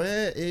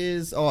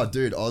is... Oh,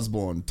 dude,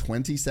 Osborne,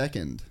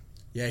 22nd.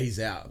 Yeah, he's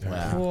out.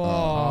 apparently.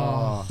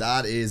 Whoa.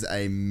 That is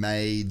a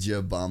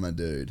major bummer,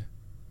 dude.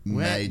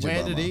 Major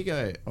Where bummer. did he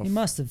go? He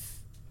must have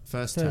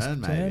First first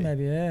turn,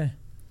 maybe. yeah.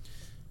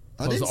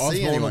 I Because didn't see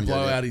Osborne will anyone blow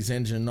go out down. his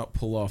engine, not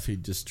pull off.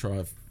 He'd just try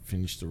to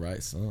finish the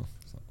race. Oh,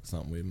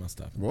 something weird must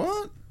happen.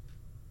 What?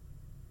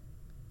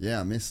 Yeah,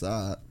 I missed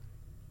that.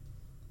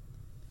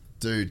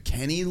 Dude,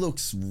 Kenny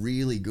looks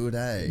really good,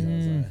 eh?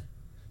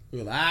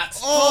 Look at that.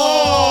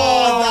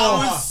 Oh,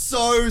 that was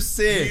so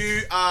sick.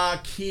 You are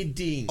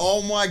kidding.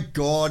 Oh my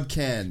god,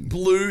 Ken.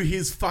 Blew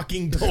his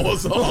fucking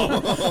doors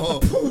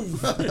off.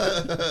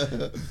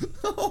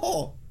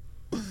 Oh,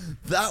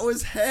 that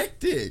was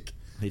hectic.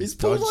 He He's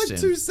pulled dodged like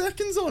him. 2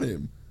 seconds on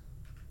him.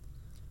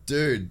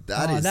 Dude,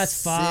 that Oh, is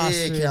that's fast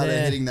sick through how they're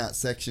there. hitting that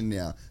section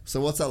now.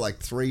 So what's that, like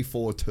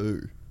 3-4-2?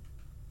 And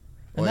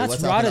Wait, that's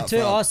what's happening right up too.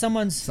 front? Oh,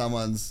 someone's...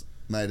 Someone's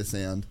made a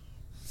sound.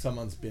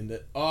 Someone's binned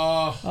it.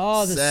 Oh.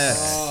 Oh, the... Seth.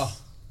 Oh.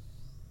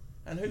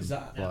 And who's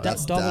that?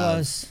 That's double Dav.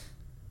 O's.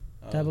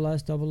 Double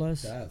O's, double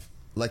O's. Dav.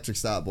 Electric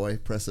start, boy.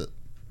 Press it.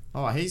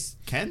 Oh,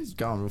 Ken's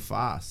going real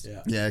fast.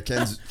 Yeah. Yeah,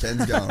 Ken's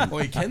going.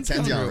 Oi, Ken's Ken's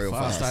going going real real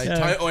fast. fast. Eh?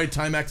 Yeah.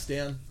 Tomac's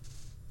down.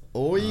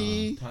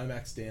 Oi.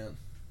 Tomax down.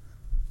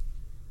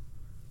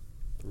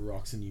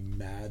 Roxon, you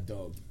mad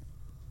dog.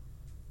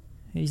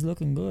 He's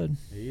looking good.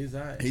 He is,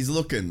 eh? He's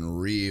looking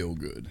real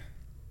good.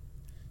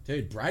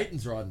 Dude,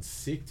 Brayton's riding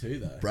sick too,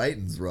 though.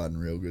 Brayton's riding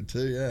real good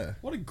too, yeah.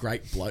 What a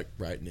great bloke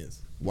Brayton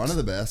is. One of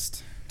the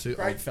best.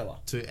 Great fella.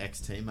 2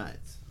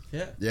 ex-teammates.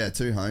 Yeah. Yeah,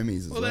 2 homies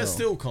as well. Well, they're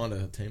still kind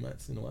of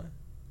teammates in a way.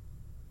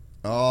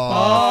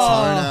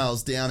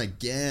 Toenails down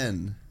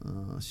again.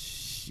 Oh,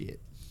 shit.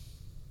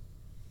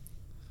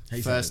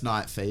 He's First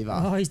night fever.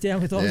 Oh, he's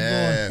down with Osborne.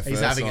 Yeah, He's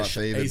first having a night sh-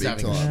 fever, he's big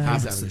having a time. sh-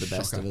 Happens having to a the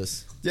best shocker. of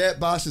us. Yeah,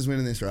 Barsh is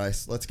winning this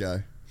race. Let's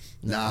go.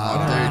 Dude,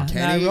 No,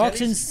 Kenny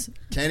Roxon's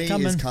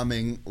coming. is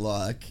coming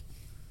like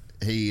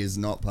he is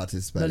not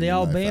participating. But the in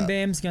old no Bam fap.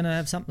 Bam's going to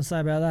have something to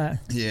say about that.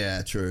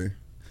 Yeah, true.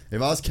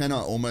 If I was Ken, I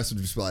almost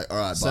would just be like, all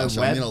right, So Barsh,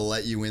 I'm Webb- going to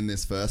let you win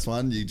this first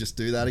one. You just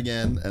do that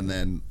again, and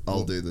then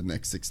I'll do the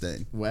next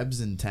 16. Webb's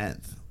in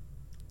 10th.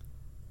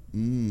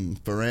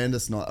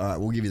 Ferrandis not. All right,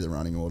 we'll give you the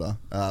running order.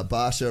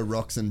 Barsha,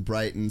 Roxon,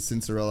 Brayton,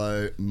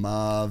 Cincerello,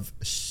 Marv,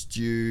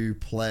 Stu,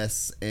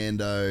 Pless,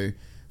 Ando,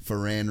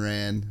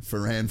 Ferran.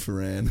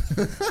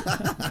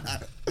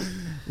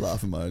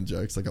 Laugh at my own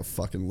jokes like a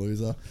fucking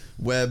loser.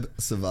 Webb,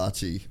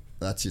 Savachi.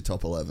 That's your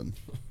top 11.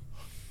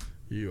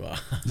 You are.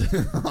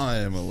 I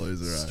am a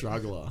loser, right?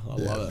 Struggler. I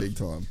Yeah, love it. big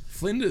time.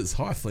 Flinders.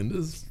 Hi,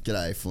 Flinders.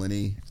 G'day,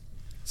 Flinny.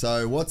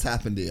 So, what's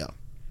happened here?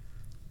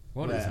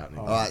 What is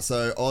happening? All right,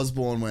 so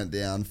Osborne went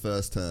down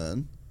first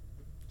turn.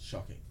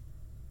 Shocking.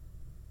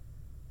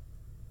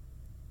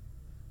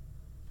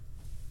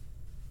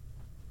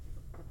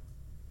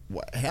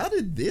 How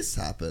did this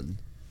happen?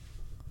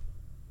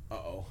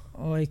 Uh-oh.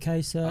 Oh,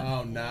 okay, so.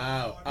 Oh,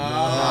 no.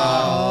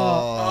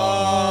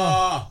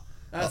 Oh.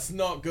 That's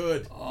not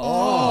good.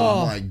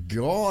 Oh my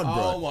god,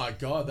 bro. Oh, my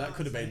God. That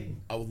could have been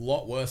a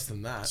lot worse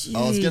than that.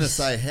 I was going to Jeez.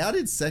 say, how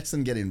did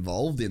Sexton get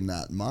involved in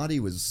that? Marty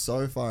was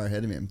so far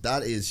ahead of him.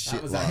 That is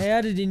shit was luck.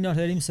 How did he not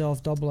hurt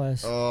himself,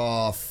 Doblos?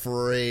 Oh,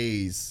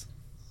 freeze.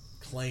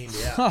 Cleaned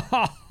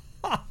out.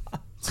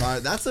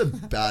 So that's a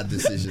bad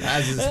decision.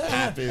 Az is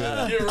happy with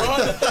that. You're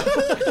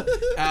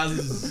right. Az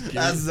is good.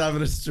 Az is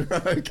having a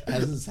stroke.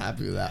 Az is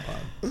happy with that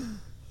one.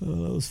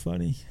 Oh, that was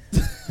funny.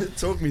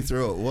 Talk me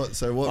through it.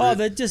 What?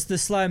 Oh, just the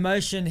slow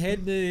motion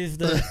head move.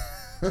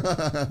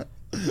 The,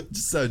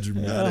 just so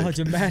dramatic. Oh,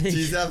 dramatic. Do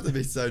you have to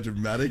be so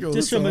dramatic all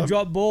just the time? from a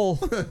drop ball.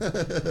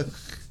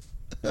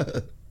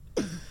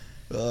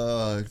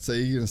 Oh, so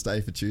you're going to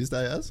stay for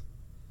Tuesday, Az?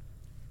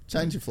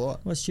 Change your flight.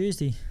 What's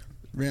Tuesday?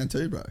 Round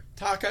 2, bro.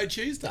 Taco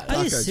Tuesday.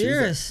 Are you Taco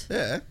serious? Tuesday.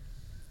 Yeah.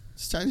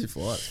 Just change your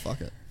flight. Fuck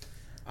it.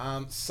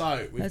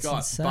 So we've That's got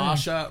insane.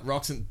 Barsha,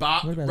 Roxon.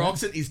 What about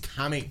Roxon is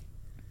coming.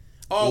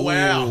 Oh,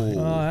 wow.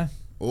 Oh,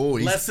 Oh,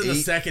 he's Less than a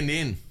second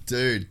in.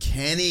 Dude,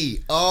 Kenny.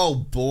 Oh,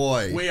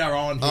 boy. We are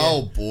on here.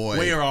 Oh, boy.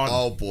 We are on.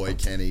 Oh, boy,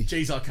 Kenny.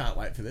 Jeez, I can't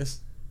wait for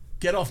this.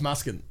 Get off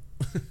Muskin.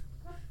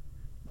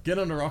 Get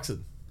on to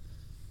Roxon.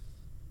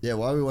 Yeah,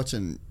 why are we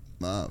watching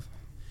Marv?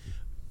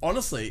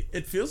 Honestly,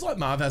 it feels like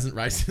Marv hasn't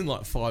raced in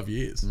like 5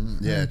 years.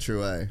 Yeah,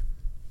 true, eh?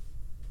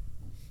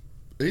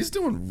 He's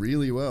doing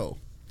really well.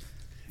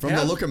 From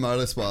How- the look of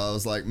Motorsport, I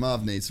was like,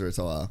 Marv needs to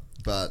retire.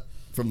 But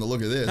from the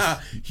look of this...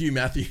 Hugh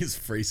Matthews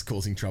freeze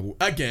causing trouble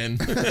again.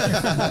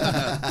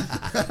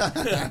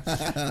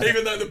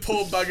 Even though the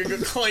poor bugger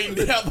got cleaned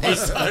out by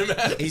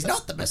Tomac. He's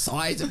not the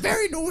Messiah. He's a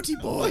very naughty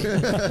boy.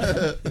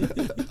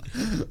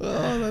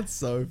 Oh, that's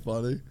so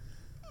funny.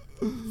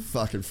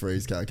 Fucking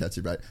Freeze can't catch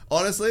your break.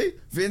 Honestly,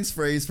 Vince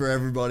Freeze, for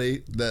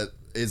everybody that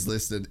is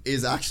listed,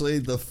 is actually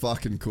the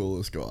fucking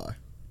coolest guy.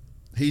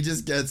 He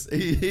just gets...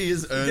 He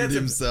has earned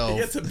himself. He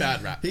gets a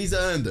bad rap. He's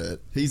earned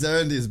it. He's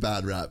earned his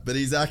bad rap, but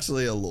he's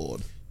actually a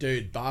lord.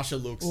 Dude,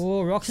 Barsha looks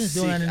Oh, Roxon's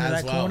doing sick it into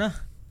as that well. corner.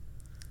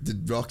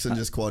 Did Roxon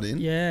just quad in?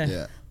 Yeah.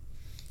 Yeah.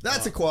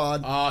 That's a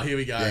quad. Oh, here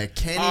we go. Yeah,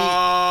 Kenny-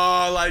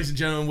 Oh, ladies and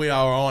gentlemen, we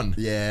are on.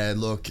 Yeah,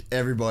 look,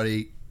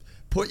 everybody,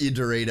 put your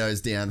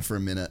Doritos down for a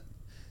minute.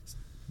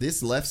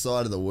 This left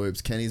side of the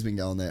whoops, Kenny's been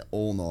going there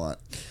all night.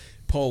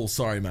 Paul,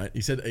 sorry, mate.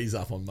 You said ease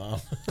up on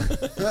Marv.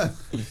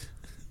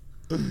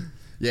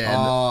 Yeah,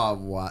 Oh,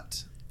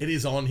 what? It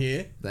is on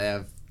here.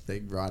 They're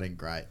riding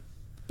great.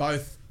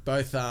 Both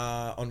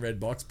on Red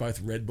Box,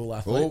 both Red Bull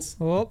athletes.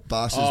 Oh,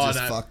 Barsha's Oh, just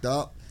no. fucked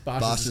up.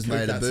 Barsha's Barsha's just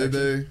made a cooked that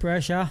boo-boo.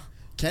 pressure.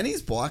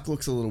 Kenny's bike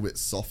looks a little bit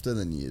softer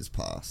than years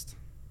past.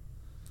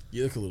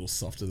 You look a little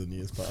softer than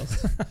years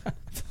past.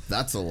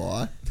 That's a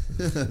lie.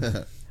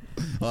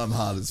 I'm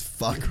hard as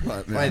fuck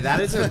right now. Wait,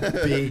 that is a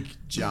big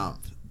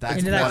jump. That's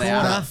Into that what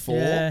out corner. of 4.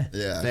 Yeah.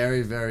 Yeah.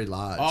 Very, very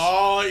large.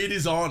 Oh, it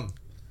is on.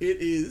 It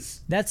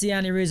is. That's the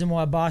only reason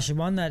why Barsha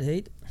won that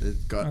heat.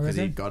 Because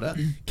he reckon. got it.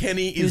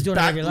 Kenny was is doing it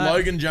back. every lap.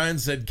 Logan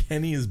Jones said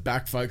Kenny is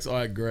back, folks.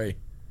 I agree.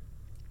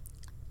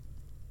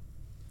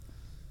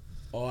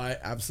 I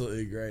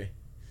absolutely agree.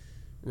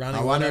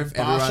 Running I wonder order, if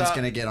everyone's Barsha-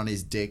 going to get on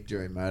his dick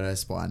during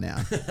Motorspy now.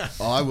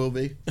 I will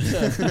be.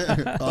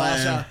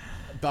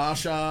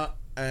 Barsha,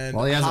 and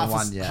Well, he hasn't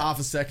won yet. half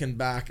a second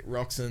back,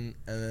 Roxon,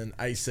 and then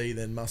AC,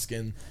 then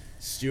Muskin,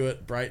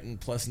 Stewart, Brayton,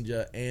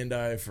 Plessinger,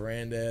 Ando,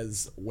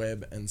 Ferrandez,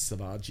 Webb, and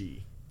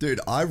Savaji. Dude,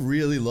 I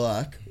really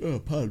like. Oh,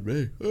 pardon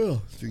me.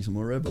 Oh, drink some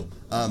more Red Bull.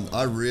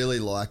 I really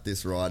like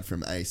this ride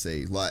from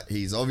AC. Like,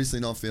 he's obviously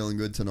not feeling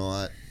good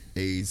tonight.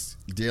 He's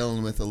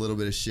dealing with a little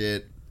bit of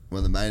shit.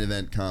 When the main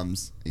event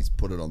comes, he's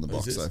put it on the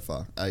box so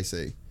far.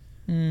 AC.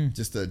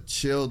 Just a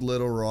chilled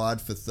little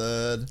ride for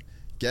third.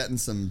 Getting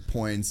some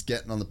points,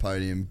 getting on the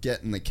podium,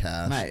 getting the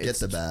cash, Mate, get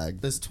the bag.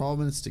 There's 12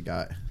 minutes to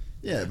go.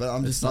 Yeah, but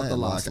I'm just not saying, the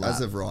last like,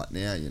 as lap. of right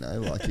now, you know,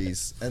 like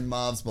he's... And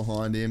Marv's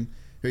behind him.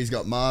 He's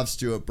got Marv,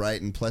 Stewart,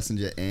 Brayton,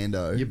 Plessinger,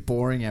 Ando. You're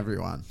boring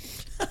everyone.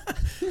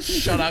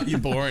 Shut up, you're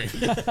boring.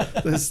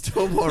 There's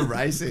still more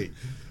racing.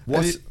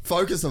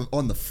 Focus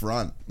on the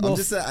front. Well, I'm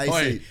just an AC.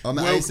 Oi, I'm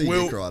an AC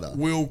dick rider.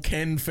 Will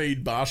Ken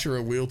feed Barsha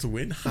a wheel to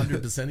win?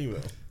 100% he will.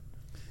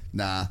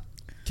 Nah,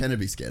 Ken would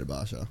be scared of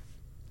Barsha.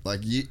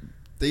 Like,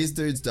 these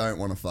dudes don't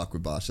want to fuck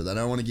with Barsha. They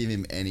don't want to give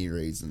him any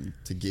reason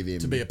to give him...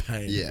 To be a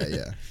pain. Yeah,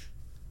 yeah.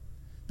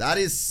 That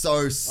is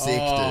so sick,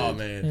 Oh, dude.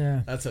 man.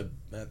 Yeah.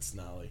 That's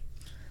gnarly.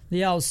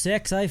 The old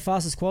Sex,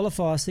 fastest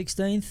qualifier,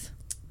 16th.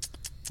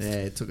 Yeah,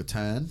 it took a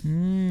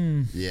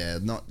turn. Yeah,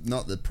 not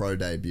the pro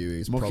debut.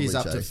 He's Mookie's probably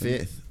up to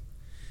chasing. 5th.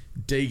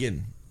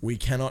 Deegan, we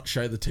cannot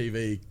show the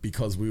TV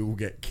because we will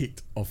get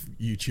kicked off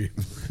YouTube.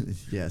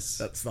 Yes.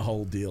 That's the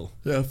whole deal.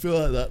 Yeah, I feel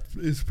like that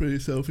is pretty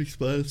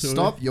self-explanatory.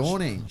 Stop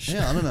yawning.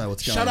 Yeah, I don't know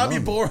what's going on. Shut up,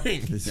 you're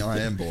boring. Yeah, I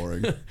am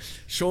boring.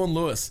 Sean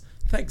Lewis,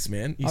 thanks,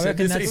 man. He I said reckon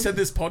this. He that's- said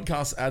this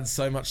podcast adds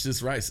so much to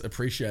this race.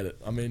 Appreciate it.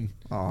 I mean,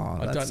 I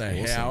don't that's know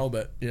awesome. how,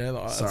 but you know,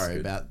 that's Sorry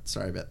good. about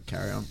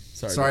carry on.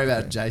 Sorry about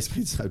about Jace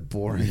being so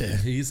boring. Yeah,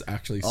 he's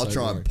actually. I'll so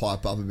try boring. and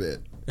pipe up a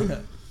bit.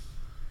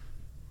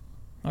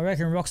 I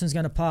reckon Roxon's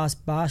going to pass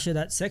Barsha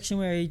that section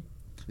where he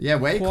Yeah,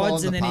 where you quads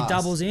calling and the then pass? he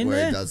doubles in Where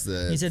he there. does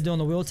the- He said doing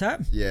the wheel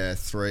tap. Yeah,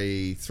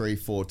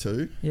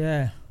 3-4-2.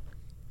 Yeah.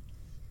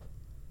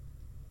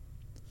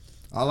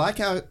 I like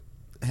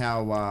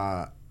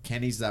how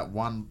Kenny's that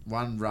one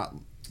rut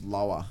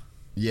lower.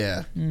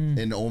 Yeah,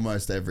 in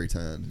almost every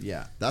turn.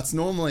 Yeah. That's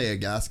normally a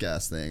gas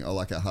thing or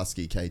like a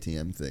Husky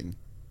KTM thing.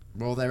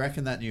 Well, they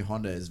reckon that new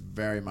Honda is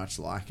very much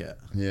like it.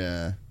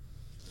 Yeah.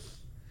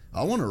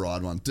 I want to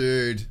ride one,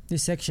 dude.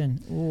 This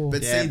section. Ooh.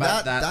 But Yeah, see,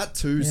 but that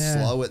too Yeah.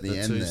 slow at the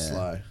They're end too there.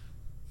 slow.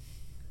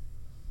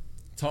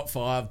 Top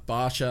 5: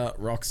 Barsha,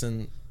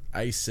 Roxon,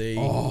 AC,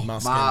 Oh,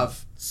 Muskin,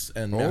 Marv.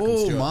 and Malcolm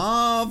Oh, Stewart.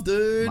 Marv,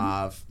 dude.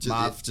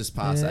 Marv just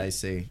passed Yeah.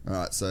 AC. All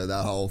right, so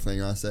that whole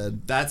thing I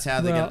said. That's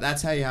how they Well- get.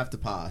 That's how you have to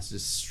pass,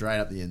 just straight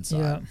up the inside.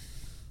 Yeah.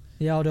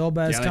 The old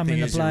elbows The only come thing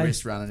into is your play.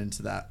 wrist running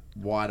into that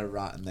wider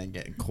rut and then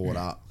getting caught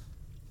up,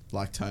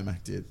 like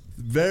Tomac did.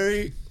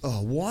 Very.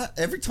 Oh, what?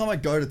 Every time I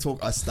go to talk,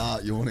 I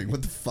start yawning.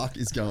 What the fuck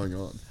is going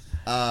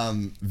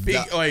on?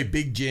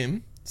 Big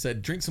Jim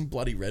said, drink some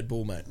bloody Red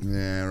Bull, mate.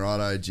 Yeah,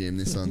 righto, Jim.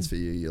 This one's for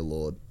you, your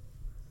lord.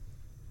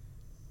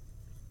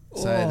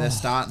 So they're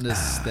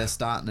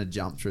starting to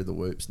jump through the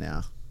whoops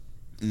now.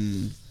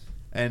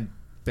 And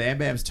Bam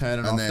Bam's turning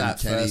And off then that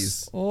Kenny's-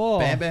 first. Oh,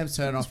 Bam Bam's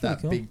turning off pretty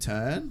that cool. big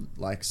turn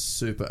like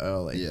super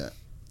early. Yeah.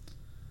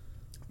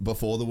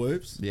 Before the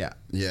whoops? Yeah.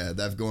 Yeah,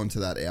 they've gone to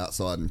that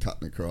outside and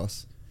cutting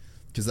across.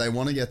 Because they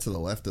want to get to the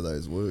left of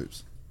those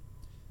whoops.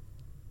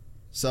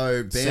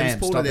 So Bam's Sam,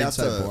 pulled stop it being out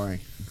so to boring.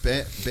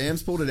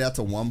 Bam's pulled it out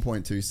to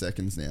 1.2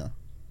 seconds now.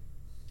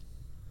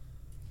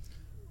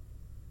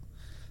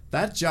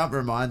 That jump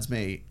reminds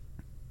me.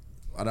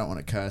 I don't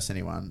want to curse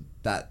anyone.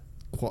 That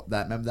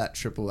remember that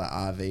triple that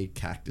RV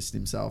cactused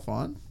himself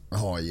on.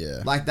 Oh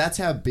yeah. Like that's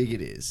how big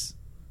it is.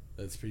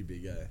 That's pretty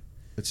big, eh?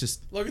 It's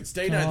just. Look, it's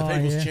Dino, the Oh,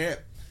 people's yeah. champ.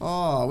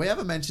 Oh, we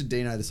haven't mentioned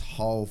Dino this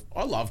whole.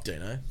 I love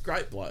Dino.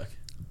 Great bloke.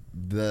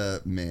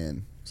 The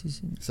man. He's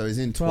in So he's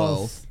in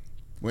 12th.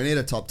 We need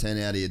a top 10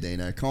 out of you,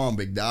 Dino. Come on,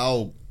 big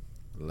dog.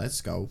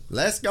 Let's go.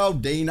 Let's go,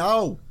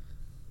 Dino.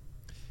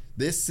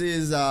 This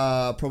is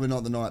probably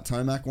not the night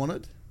Tomac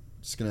wanted.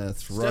 Just going to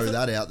throw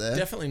that out there.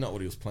 Definitely not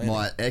what he was planning.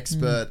 My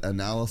expert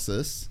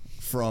analysis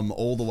from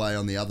all the way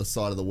on the other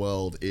side of the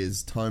world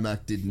is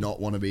Tomac did not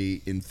want to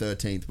be in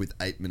 13th with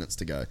 8 minutes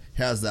to go.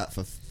 How's that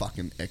for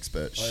fucking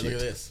expert Oh, shit? look at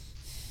this.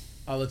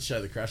 Oh, let's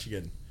show the crash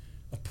again.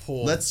 A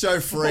poor. Let's show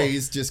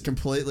Freeze just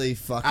completely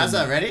fucking...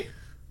 Azza, ready?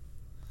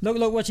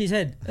 Look, watch his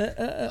head.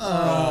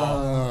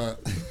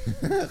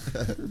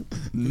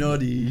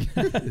 Noddy.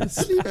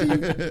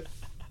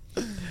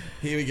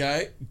 Here we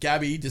go.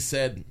 Gabby just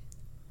said.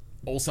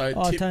 Also,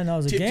 Oh,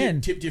 toenails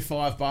again. tipped you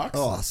 $5.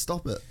 Oh,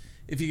 stop it.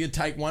 If you could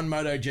take one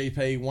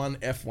MotoGP, one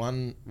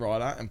F1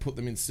 rider, and put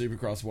them in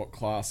Supercross, what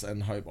class?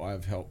 And hope I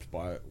have helped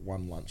by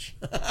one lunch.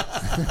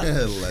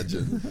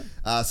 Legend.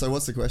 So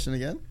what's the question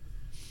again?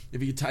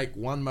 If you could take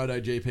one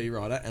MotoGP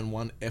rider and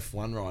one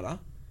F1 rider,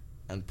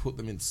 and put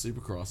them in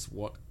Supercross,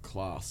 what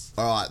class?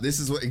 All right, this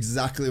is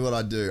exactly what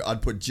I'd do.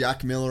 I'd put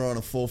Jack Miller on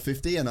a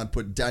 450 and I'd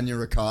put Daniel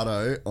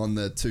Ricciardo on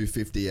the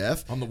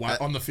 250F.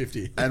 On the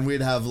 50. And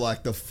we'd have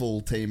like the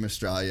full Team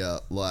Australia.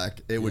 Like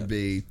it would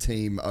be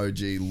Team OG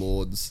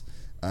Lords.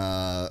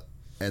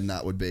 And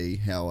that would be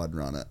how I'd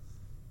run it.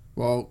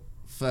 Well,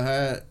 for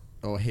her,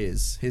 or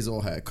his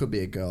or her, could be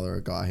a girl or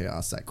a guy who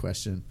asked that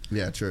question.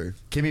 Yeah, true.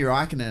 Kimi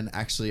Räikkönen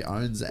actually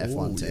owns a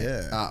F1 Ooh, team.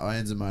 yeah.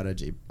 Owns a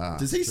MotoGP.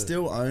 Does he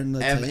still own the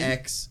team?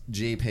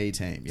 MXGP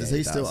team. Does Yeah,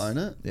 he still own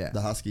it? Yeah.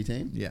 The Husky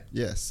team? Yeah.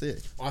 Yeah, sick.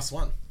 Ice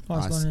One.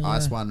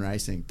 Ice One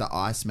Racing, the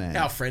Iceman.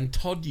 Our friend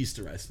Todd used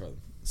to race for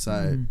them.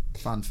 So,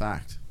 fun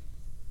fact.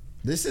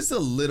 This is a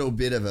little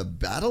bit of a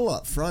battle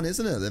up front,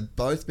 isn't it? They're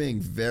both being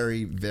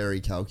very, very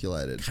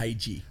calculated.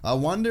 Cagey. I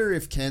wonder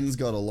if Ken's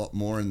got a lot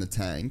more in the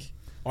tank.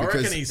 I reckon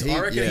because he's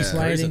waiting.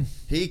 cruising.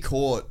 He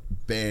caught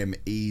Bam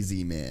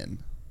easy, man.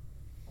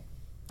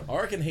 I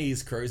reckon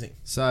he's cruising.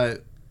 So,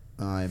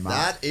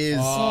 that is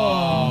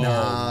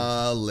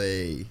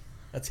gnarly.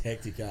 That's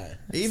hectic, eh?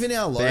 Even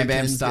our low Bam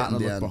Bam's Ken's starting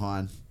to getting look down.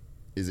 behind.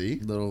 Is he?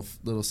 Little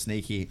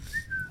sneaky.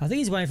 I think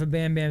he's waiting for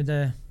Bam Bam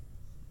to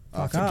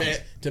fuck up.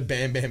 To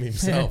Bam Bam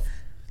himself.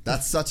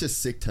 That's such a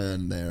sick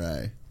turn there,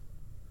 eh?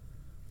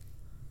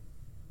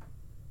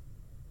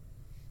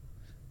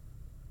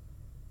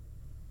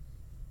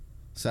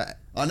 So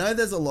I know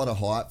there's a lot of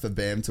hype for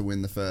Bam to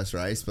win the first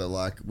race, but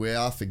like we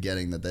are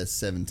forgetting that there's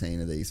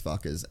 17 of these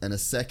fuckers, and a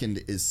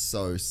second is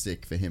so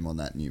sick for him on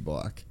that new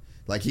bike.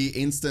 Like he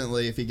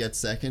instantly, if he gets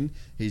second,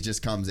 he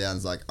just comes out and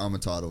is like, I'm a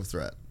title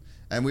threat.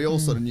 And we all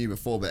sort of knew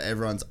before, but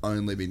everyone's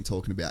only been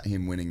talking about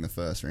him winning the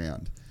first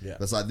round. Yeah.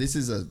 But it's like, this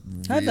is a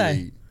Have really...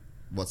 they?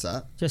 What's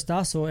that? Just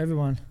us or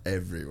everyone?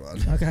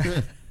 Everyone.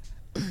 Okay.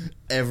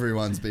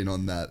 Everyone's been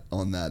on that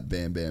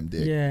Bam Bam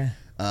dick. Yeah.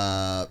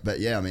 But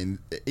yeah, I mean,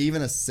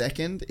 even a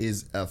second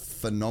is a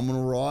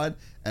phenomenal ride.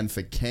 And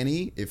for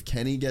Kenny, if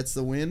Kenny gets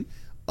the win,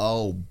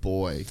 oh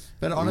boy.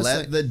 But honestly,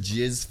 let the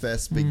jizz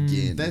fest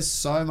begin. There's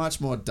so much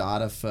more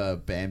data for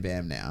Bam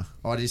Bam now.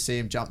 Oh, did you see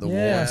him jump the wall?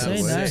 Yeah, I've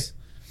seen that.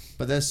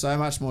 But there's so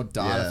much more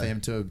data Yeah. for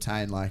him to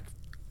obtain. Like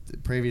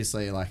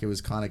previously, like it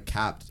was kind of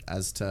capped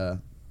as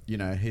to, you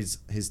know, his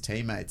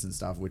teammates and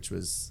stuff, which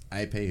was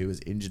AP, who was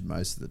injured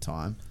most of the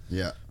time.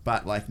 Yeah.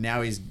 But like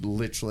now he's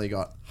literally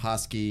got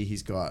Husky,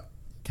 he's got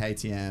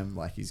KTM,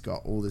 like he's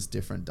got all this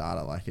different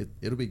data. Like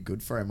it'll be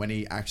good for him when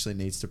he actually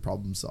needs to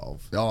problem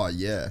solve. Oh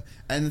yeah,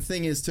 and the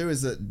thing is too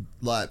is that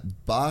like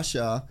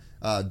Barsha,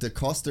 Da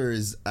Costa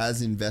is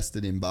as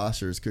invested in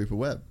Barsha as Cooper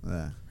Webb.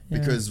 Yeah.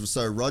 Because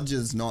so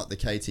Roger's not the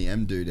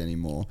KTM dude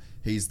anymore.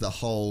 He's the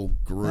whole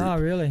group. Oh,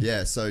 really?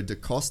 Yeah. So Da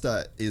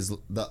Costa is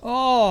the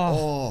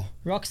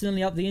Rock's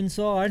nearly up the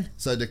inside.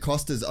 So Da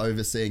Costa's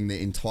overseeing the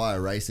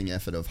entire racing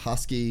effort of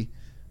Husky,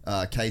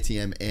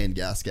 KTM, and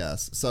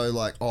Gas. So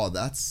like,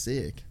 that's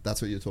sick.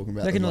 That's what you're talking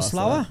about. Reckon the it last was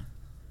slower? lap.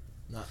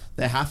 No.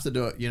 They have to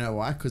do it. You know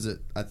why? Because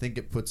I think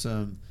it puts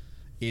them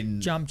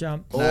in Jump. No,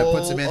 it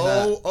puts them in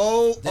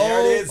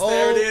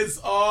There it is.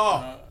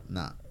 Oh.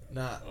 Nah.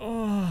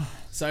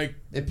 So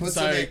It puts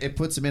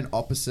them in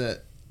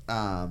opposite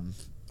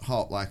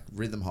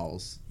rhythm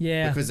holes.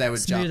 Yeah. Because they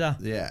would Smoother. jump.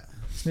 Yeah.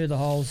 Smoother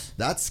holes.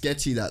 That's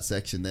sketchy, that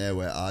section there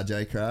where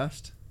RJ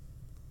crashed.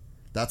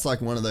 That's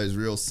like one of those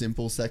real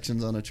simple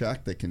sections on a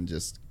track that can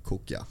just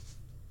cook ya.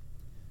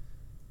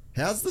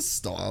 How's the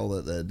style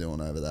that they're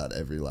doing over that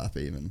every lap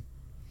even?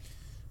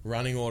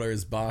 running order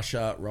is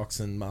Barsha,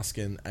 Roxon,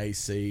 Muskin,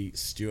 AC,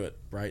 Stewart,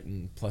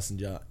 Brayton,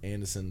 Plessinger,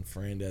 Anderson,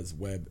 Ferrandez,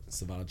 Webb,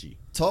 Savaji.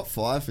 Top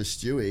 5 for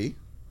Stewie.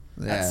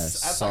 Yeah,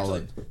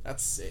 solid.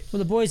 That's sick. Well,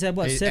 the boys have,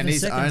 7 and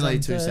he's seconds only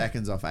on 2 third.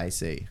 seconds off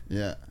AC.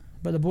 Yeah.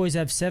 But the boys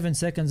have 7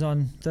 seconds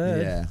on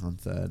third. Yeah, on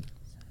third.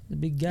 The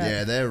big gap.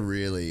 Yeah, they're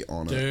really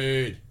on it.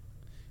 Dude.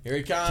 Here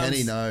he comes.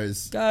 Kenny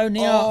knows. Go,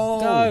 Neil.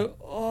 Go.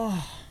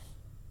 Oh.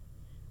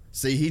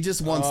 See, he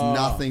just wants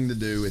nothing to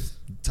do with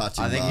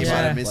touching I think Barsha. he might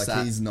have missed like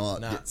that. He's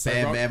not. Nah.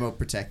 Bam Bam will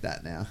protect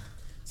that now.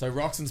 So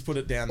Roxon's put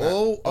it down. Here we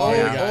go.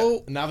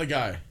 go. Another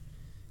go.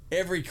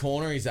 Every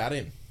corner he's at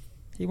him.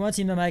 He wants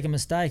him to make a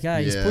mistake,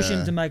 eh? He's pushing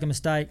him to make a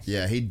mistake.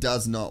 Yeah, he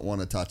does not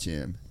want to touch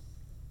him.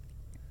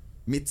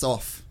 Mitts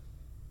off.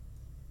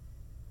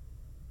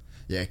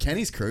 Yeah,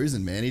 Kenny's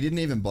cruising, man. He didn't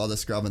even bother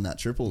scrubbing that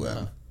triple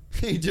then.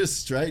 He just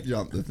straight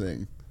jumped the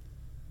thing.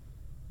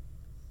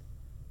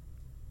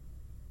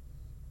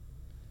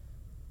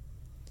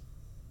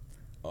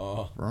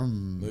 Oh,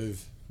 Vroom.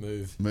 move.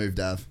 Move,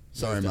 Dav.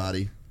 Sorry, Move, Dav.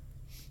 Marty.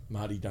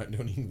 Marty, don't do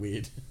anything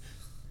weird.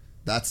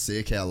 That's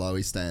sick how low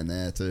he's staying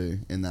there too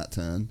in that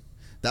turn.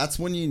 That's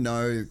when you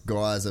know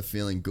guys are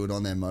feeling good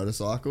on their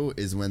motorcycle,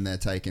 is when they're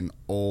taking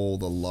all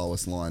the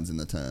lowest lines in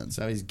the turns.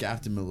 So he's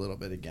gaffed him a little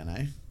bit again,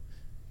 eh?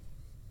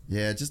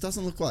 Yeah, it just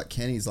doesn't look like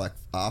Kenny's like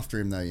after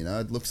him though, you know?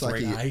 It looks like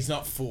He's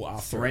not full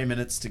after. 3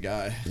 minutes to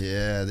go.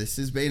 Yeah, this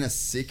has been a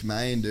sick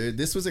main, dude.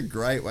 This was a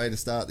great way to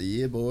start the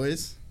year,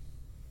 boys.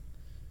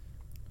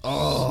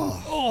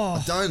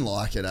 I don't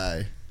like it,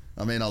 eh?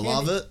 I mean, I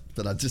love it,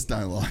 but I just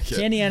don't like it.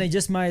 Kenny only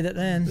just made it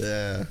then.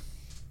 Yeah.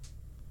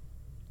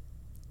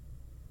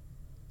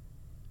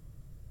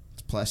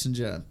 It's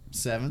Plessinger,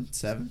 7.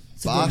 It's a good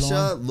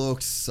Barsha line.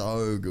 looks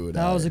so good.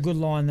 That was a good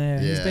line there.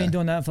 He's Yeah. been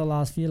doing that for the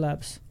last few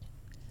laps.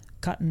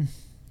 Cutting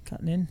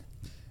in.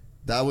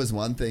 That was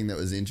one thing that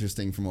was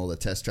interesting from all the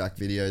test track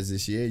videos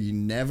this year. You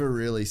never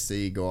really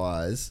see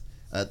guys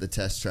at the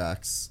test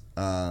tracks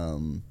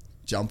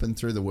jumping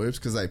through the whoops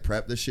because they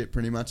prep the shit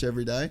pretty much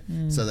every day.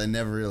 So they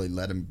never really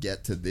let them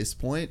get to this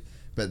point.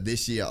 But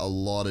this year, a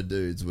lot of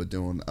dudes were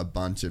doing a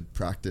bunch of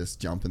practice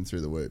jumping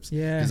through the whoops.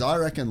 Yeah. Because I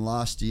reckon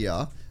last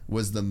year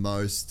was the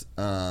most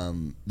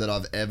that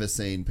I've ever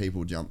seen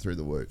people jump through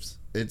the whoops.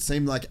 It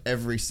seemed like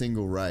every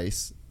single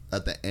race,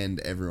 at the end,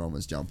 everyone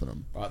was jumping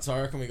them. Right, so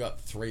I reckon we got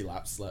 3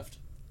 laps left.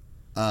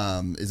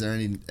 Is there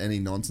any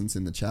nonsense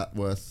in the chat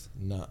worth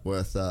No.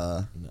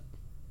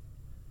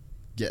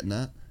 getting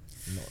at?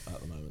 Not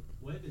at the moment.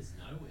 Web is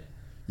nowhere.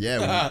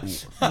 Yeah.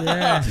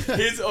 Yeah.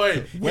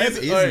 Web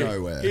is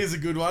nowhere. Here's a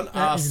good one.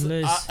 That is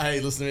loose. Hey,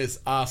 listen to this.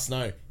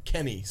 Snow.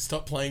 Kenny,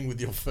 stop playing with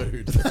your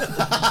food.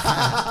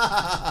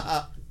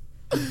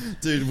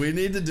 Dude, we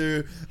need to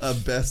do a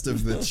best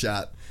of the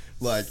chat.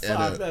 Like, Fuck,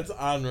 edit. that's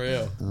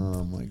unreal.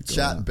 Oh my god.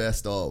 Chat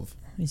best of.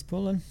 He's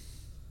pulling.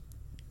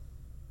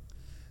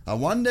 I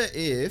wonder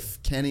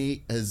if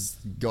Kenny has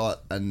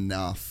got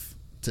enough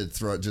to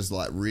throw, just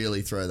like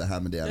really throw the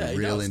hammer down Yeah, and he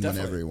reel does, in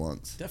definitely. whenever he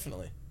wants.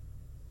 Definitely.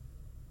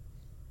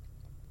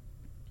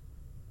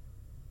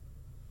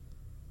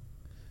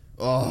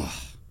 Oh.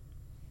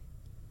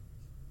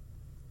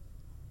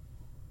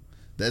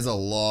 There's a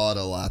lot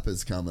of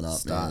lappers coming up,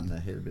 Starting man.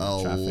 to hit a bit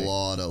of traffic.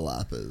 lot of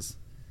lappers.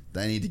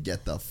 They need to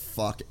get the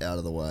fuck out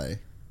of the way.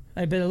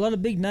 Hey, but a lot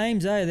of big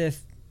names, they're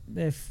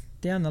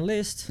down the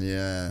list.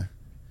 Yeah.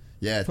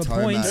 Yeah, For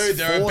Tomac. points. Dude,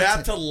 they're 14th.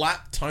 about to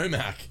lap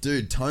Tomac.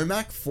 Dude,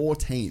 Tomac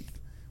 14th.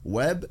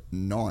 Webb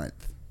 9th.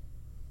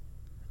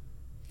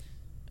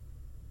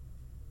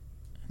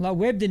 Like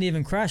Webb didn't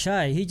even crash,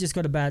 hey? He just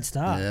got a bad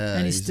start. Yeah,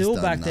 And he's just still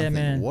done back there, nothing.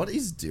 man. What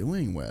is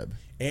doing, Webb?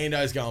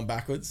 Ando's going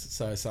backwards,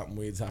 so something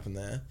weird's happened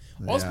there.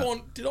 Yeah.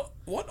 Osborne,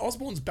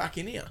 Osborne's back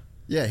in here.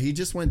 Yeah, he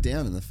just went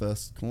down in the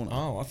first corner.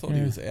 Oh, I thought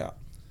he was out.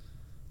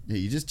 Yeah,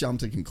 you just jump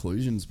to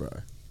conclusions, bro.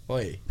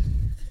 Oi,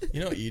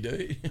 you know what you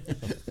do?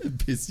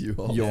 Piss you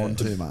off. Yawn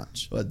too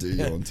much. I do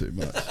yawn too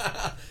much.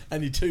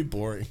 And you're too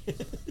boring.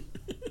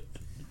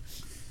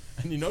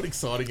 And you're not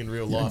exciting in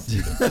real life.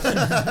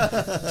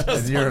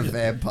 And you're a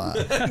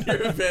vampire. And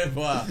you're a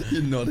vampire.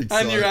 You're not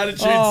excited. And your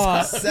attitude's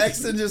Oh,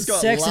 Sexton just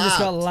got Sexton lapped. just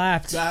got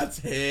lapped. That's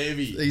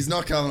heavy. He's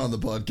not coming on the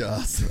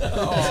podcast.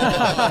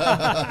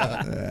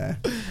 Yeah.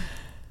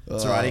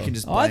 It's alright, he can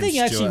just blame I think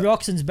actually Stuart.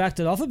 Roxon's backed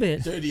it off a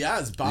bit. Dude, he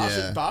has.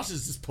 Yeah.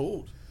 Barsha's just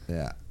pulled.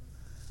 Yeah.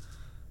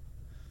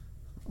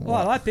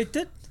 Well, I picked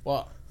it.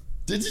 What?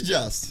 Did you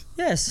just?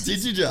 Yes.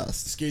 Did you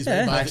just? Excuse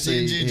Yeah. me, mate.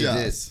 Actually, Did you he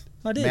just?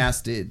 I did.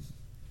 Mouse did.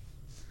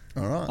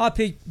 All right. I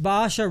picked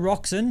Barsha,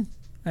 Roxon,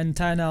 and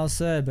Toenail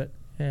Sir, but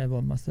yeah,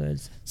 well, my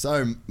thirds.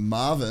 So,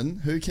 Marvin,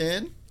 who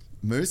can?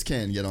 Moose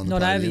can get on the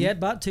Not over podium. yet,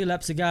 but 2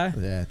 laps ago.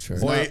 Yeah, true.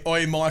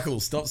 Oi, Michael,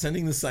 stop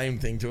sending the same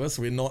thing to us.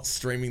 We're not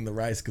streaming the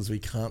race because we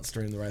can't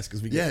stream the race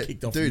because we Yeah, get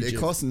kicked off dude, YouTube. it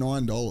costs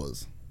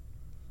 $9.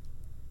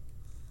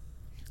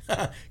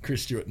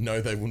 Chris Stewart,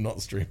 no, they will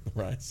not stream the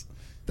race.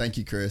 Thank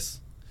you, Chris.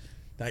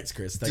 Thanks,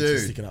 Chris. Thanks Dude,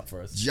 for sticking up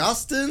for us.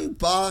 Justin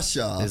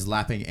Barsha Is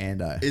lapping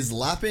Ando. is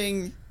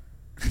lapping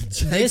This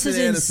Jason is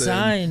Anderson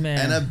insane,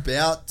 man. and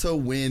about to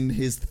win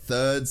his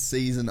 3rd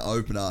season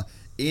opener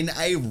in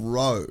a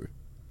row.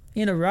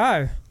 In a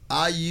row.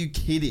 Are you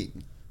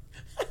kidding?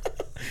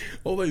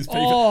 All these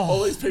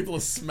people are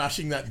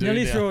smashing that dude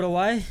Nearly now. threw it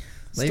away.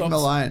 Leave him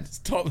alone.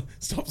 Stop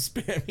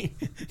spamming.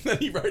 Then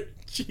he wrote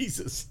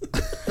Jesus.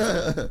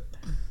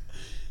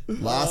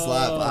 Last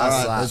lap. All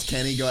right, lap. has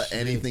Kenny got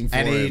anything for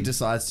And he him?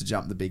 decides to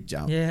jump the big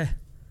jump. Yeah.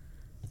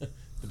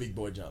 The big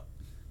boy jump.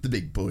 The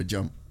big boy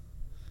jump.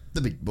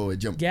 The big boy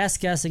jump. Gas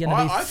are going to be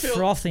I feel-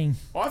 frothing.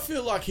 I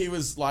feel like he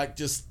was like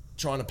just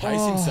trying to pace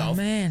Oh, himself.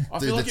 man. I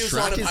Dude, feel like the he was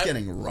track trying to is pa-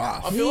 getting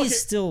rough. I feel like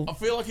He's still- I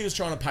feel like he was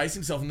trying to pace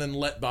himself and then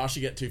let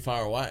Barsha get too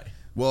far away.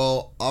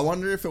 Well, I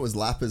wonder if it was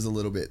lappers a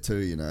little bit too,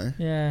 you know?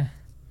 Yeah.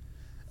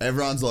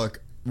 Everyone's like,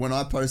 when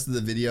I posted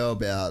the video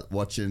about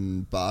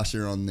watching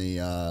Barsha on the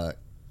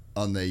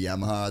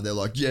Yamaha, they're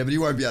like, yeah, but he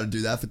won't be able to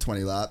do that for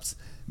 20 laps.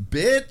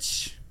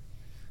 Bitch!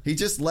 He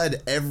just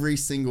led every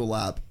single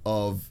lap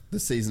of the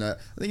season. I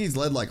think he's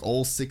led like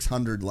all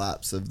 600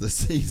 laps of the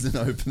season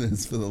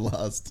openers for the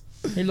last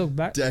He looked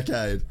back.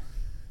 decade.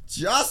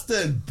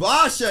 Justin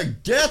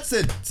Barsha gets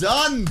it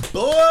done,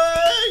 boy!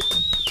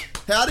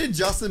 How did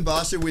Justin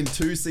Barsha win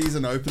 2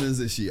 season openers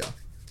this year?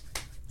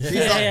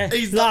 Yeah,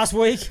 last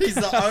week. He's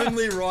the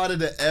only rider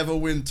to ever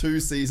win 2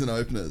 season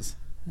openers.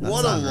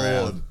 What a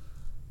unreal. lord.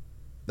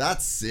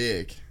 That's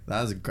sick.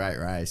 That was a great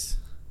race.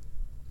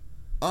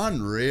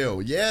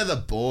 Unreal. Yeah, the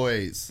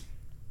boys.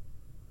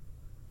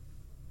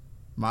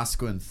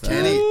 Musquin third.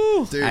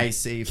 Kenny, dude,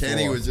 AC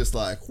Kenny fourth. was just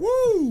like,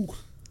 woo.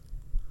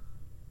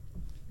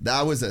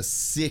 That was a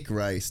sick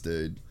race,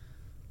 dude.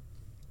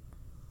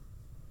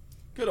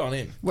 Good on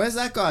him. Where's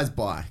that guy's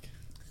bike?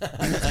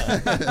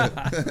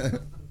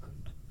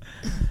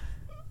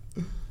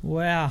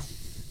 Wow.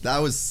 That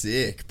was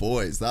sick,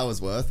 boys. That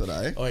was worth it,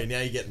 eh? Oh, yeah, now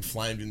you're getting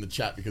flamed in the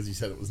chat because you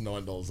said it was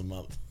 $9 a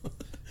month.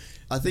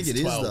 I think It's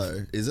it is 12.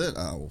 though. Is it?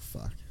 Oh, well,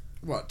 fuck.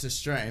 What, to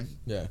stream?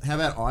 Yeah. How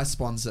about I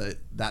sponsor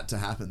that to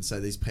happen so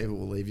these people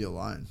will leave you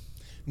alone?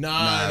 No,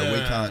 No, we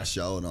no. can't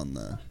show it on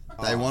there.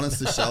 They want us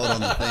to show it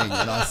on the thing,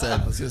 and I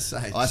said, was gonna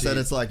say, I said gee.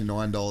 it's like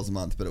 $9 a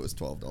month, but it was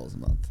 $12 a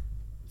month.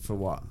 For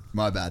what?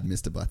 My bad,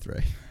 Mr.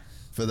 Blathray.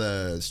 For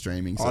the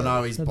streaming. Oh service.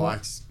 no, his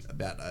bike's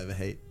about to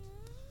overheat.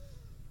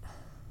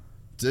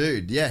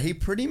 Dude, yeah, he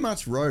pretty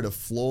much rode a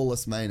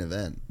flawless main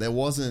event. There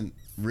wasn't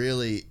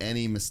really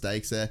any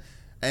mistakes there.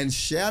 And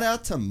shout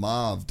out to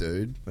Marv,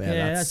 dude.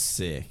 Yeah, that's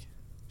sick.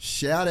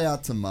 Shout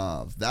out to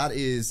Marv. That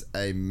is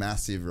a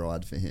massive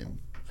ride for him.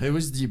 Who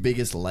was your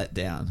biggest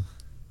letdown?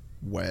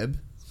 Webb.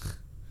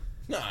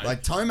 No.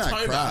 Like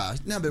Tomac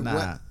crashed. No, but Nah.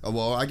 Webb, oh,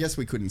 well, I guess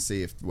we couldn't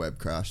see if Webb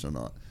crashed or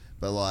not.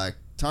 But like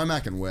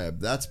Tomac and Webb,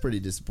 that's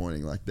pretty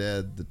disappointing. Like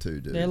they're the two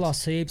dudes. They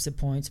lost heaps of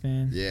points,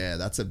 man. Yeah,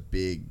 that's a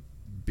big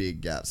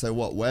gap. So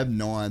what? Webb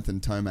 9th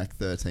and Tomac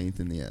 13th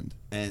in the end.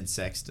 And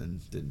Sexton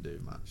didn't do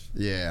much.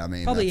 Yeah, I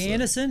mean Probably that's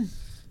Anderson.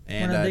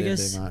 And one of the I didn't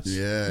biggest. do much.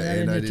 Yeah,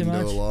 didn't Ando do too didn't do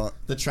a much. lot.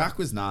 The track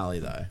was gnarly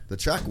though. The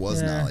track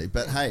was Yeah. gnarly,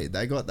 but hey,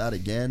 they got that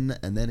again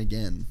and then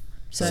again.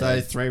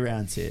 So 3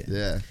 rounds here.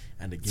 Yeah,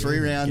 And again, 3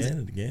 rounds.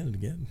 and again, and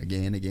again.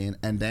 Again,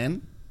 and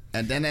then.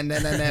 And then.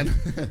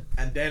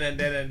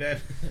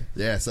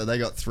 Yeah, so they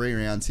got 3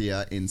 rounds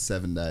here in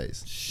 7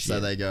 days. So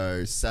they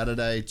go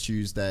Saturday,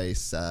 Tuesday,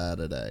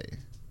 Saturday.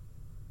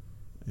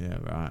 Yeah,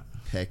 right.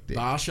 Hectic.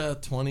 Barsha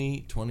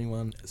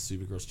 2021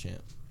 Supercross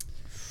champ.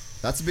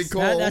 That's a big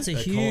call. That's a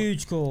They're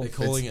huge call. They're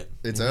calling it.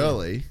 It's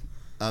early.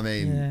 I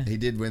mean, Yeah. he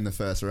did win the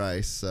first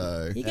race,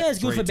 so He goes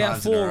good 3 for about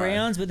times in a 4 row.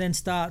 rounds, but then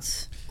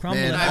starts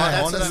crumbling. Man, No, I but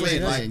that's what honestly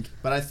mean, think-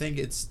 but I think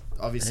it's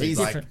obviously He's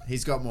like different.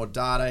 he's got more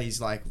data.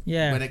 He's like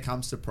Yeah. when it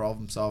comes to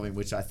problem solving,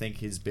 which I think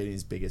has been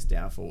his biggest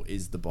downfall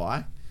is the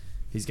bike.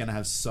 He's going to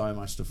have so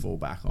much to fall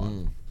back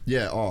on.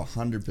 yeah,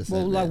 100%.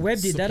 Well, like man. Webb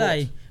did that,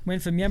 Support.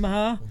 Went from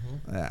Yamaha,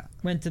 Yeah.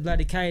 went to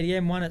bloody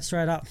KTM, won it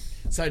straight up.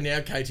 So now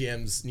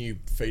KTM's new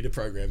feeder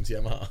program's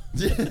Yamaha.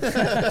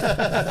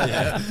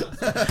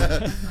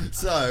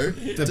 So,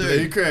 The Blue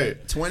dude, Crew.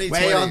 2020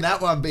 Where you on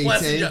that one, BT?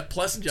 Plessinger.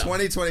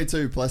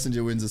 2022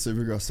 Plessinger wins a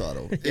Supercross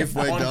title. If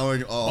we're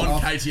going on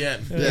off,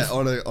 KTM. yeah,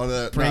 on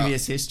a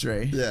Previous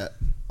history. yeah,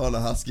 on a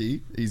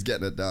Husky, he's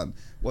getting it done.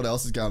 What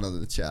else is going on in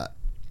the chat?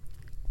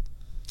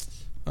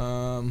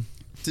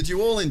 Did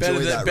you all enjoy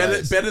that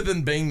race? Better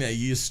than being there.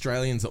 You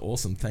Australians are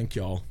awesome. Thank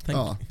y'all.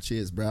 Oh,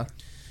 cheers, bro.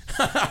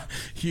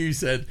 Hugh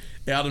said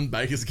Alden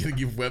Baker's going to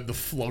give Webb the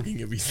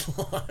flogging of his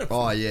life.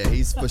 Oh yeah,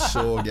 he's for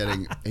sure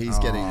getting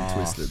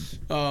twisted.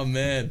 Oh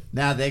man.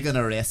 Now they're going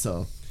to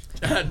wrestle.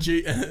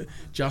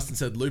 Justin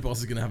said Lupos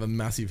is going to have a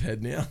massive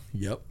head now.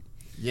 Yep.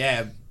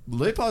 Yeah,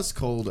 Lupos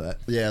called it.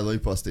 Yeah,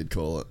 Lupos did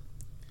call it.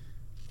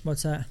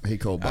 What's that? He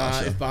called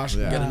Barsha. If Barsha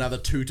Yeah. can get another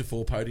 2 to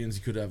 4 podiums, he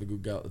could have a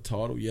good go at the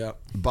title. Yeah.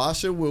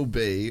 Barsha will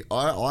be.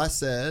 I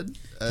said.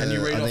 Can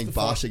you read I off think the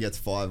fi- Barsha gets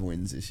 5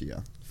 wins this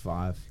year.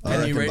 5. I Can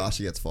reckon you read-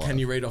 Barsha gets 5. Can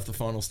you read off the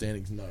final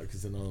standings? No,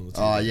 because they're not on the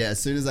TV. Oh yeah, as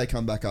soon as they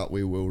come back up,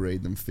 we will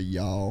read them for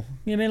y'all.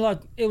 I mean, like,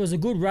 it was a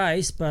good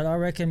race, but I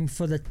reckon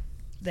for the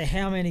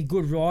how many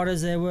good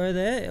riders there were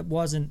there, it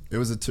wasn't It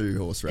was a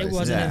 2-horse race. it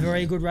wasn't Yeah. a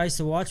very good race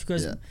to watch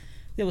because Yeah.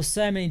 there were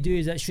so many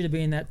dudes that should have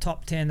been in that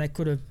top 10 that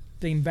could have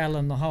been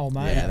battling the whole,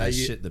 mate. Yeah, Are they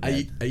you, shit the are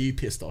you, bed. are you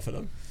pissed off at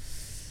them?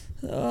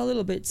 Oh, a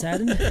little bit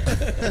saddened.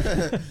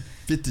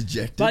 Bit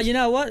dejected. But you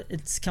know what?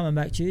 It's coming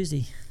back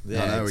Tuesday.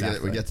 Yeah, I know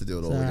exactly. we get to do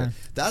it all So- again.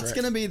 That's Correct.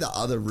 going to be the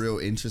other real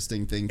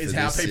interesting thing for Is this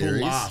how people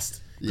series.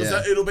 last. Because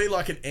Yeah. it'll be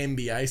like an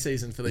NBA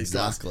season for these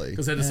Exactly.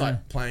 Because they're just Yeah.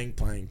 like playing,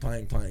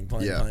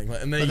 Yeah.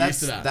 and they're But used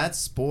to that. that's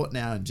sport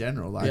now in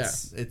general. Like, Yeah.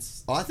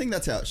 it's I think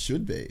that's how it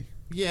should be.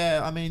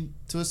 yeah. I mean,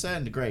 to a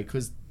certain degree,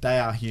 because they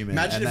are human.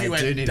 Imagine and if they you do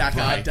went need to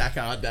Dakar, play.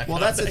 Dakar. Well,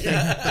 that's the thing.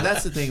 But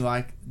that's the thing.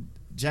 Like,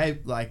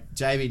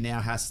 JB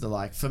now has to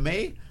like. For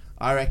me,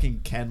 I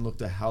reckon Ken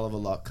looked a hell of a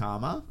lot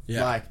calmer.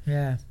 Yeah. Like,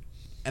 Yeah.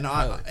 and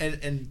I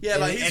and Yeah,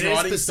 like his it is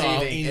riding style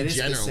deceiving- in it is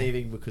general.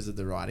 deceiving because of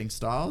the riding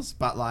styles.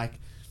 But like,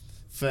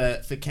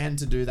 for Ken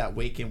to do that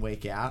week in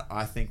week out,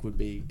 I think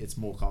it's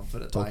more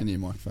confident. Talking Like, to your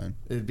microphone.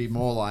 it'd be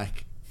more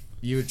like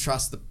you would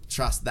trust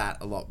that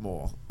a lot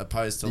more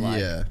opposed to like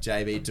Yeah.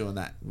 JB doing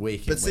that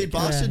week. But in, see, week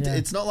out. Barsha, Yeah.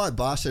 it's not like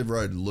Barsha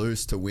rode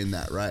loose to win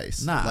that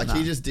race. Nah, like nah.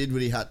 he just did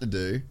what he had to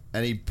do,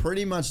 and he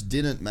pretty much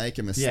didn't make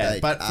a mistake. Yeah,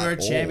 but for a at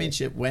all.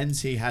 championship,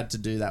 when's he had to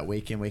do that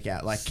week in, week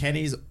out? Like,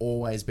 Kenny's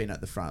always been at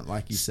the front,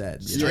 like you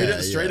said. you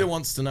know? Streeter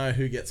wants to know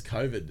who gets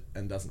COVID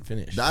and doesn't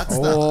finish. That's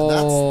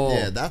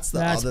Oh. that's the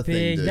That's other big.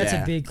 thing, dude. That's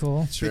Yeah. a big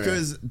call. True.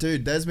 Because,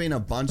 dude, there's been a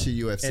bunch of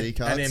UFC and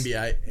cards.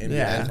 NBA.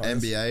 Yeah.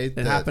 and NBA. It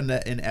that- happened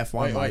in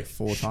F1 Wait, like wait.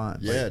 4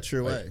 times. Yeah,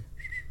 true way.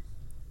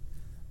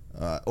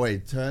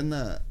 Wait, turn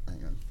that.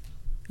 Hang on.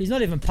 He's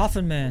not even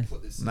puffing, man.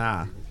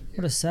 Nah.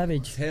 What a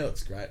savage. His hair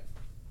looks great.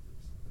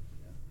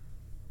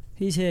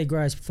 His hair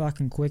grows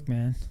fucking quick,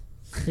 man.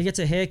 He gets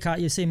a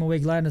haircut, you see him a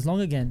week later and it's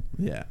long again.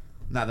 Yeah.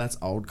 No, that's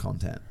old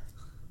content.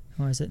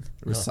 How is it?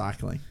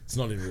 Recycling. It's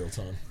not in real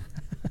time.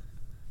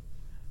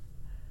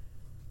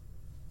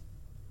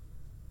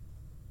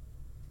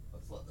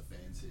 Let's let the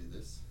fans hear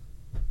this.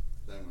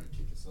 They don't want to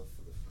kick us off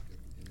for the fucking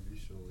interview,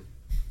 surely.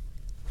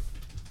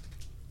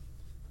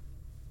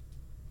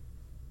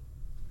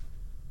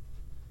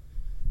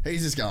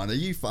 He's just going, are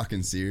you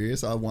fucking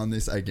serious? I won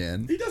this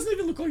again. He doesn't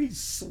even look like he's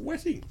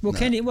sweating. Well,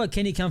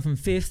 Kenny come from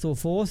 5th or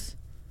 4th?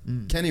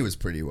 Kenny was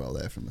pretty well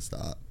there from the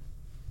start.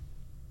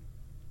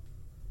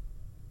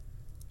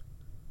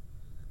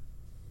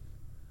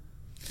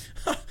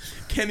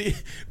 Kenny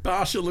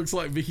Barsha looks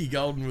like Vicky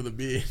Golden with a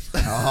beard.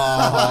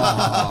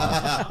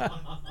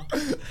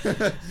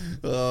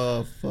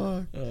 Oh,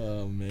 fuck.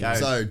 Oh, man.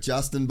 So,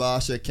 Justin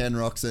Barsha, Ken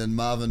Roxon,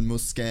 Marvin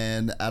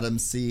Muscan, Adam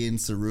Cian,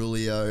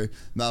 Cerulio,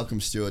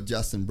 Malcolm Stewart,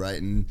 Justin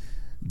Brayton,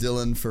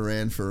 Dylan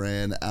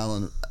Ferran,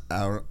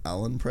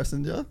 Alan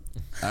Plessinger,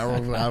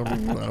 Aaron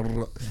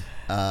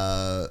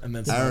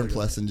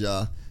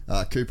Plessinger,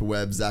 Cooper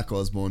Webb, Zach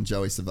Osborne,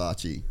 Joey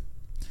Savachi,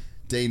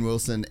 Dean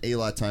Wilson,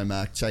 Eli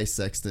Tomac, Chase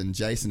Sexton,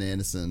 Jason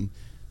Anderson.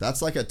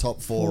 That's like a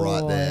top 4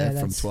 right there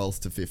from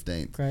 12th to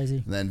 15th. Crazy.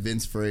 And then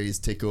Vince Freeze,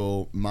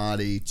 Tickle,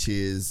 Marty,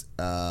 Cheers,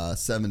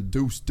 7,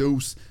 Deuce,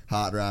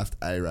 Hartraft,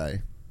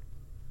 A-Ray.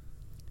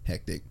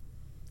 Hectic.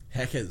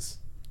 Heckers.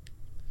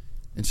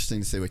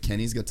 Interesting to see what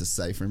Kenny's got to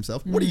say for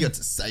himself. What do you got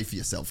to say for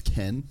yourself,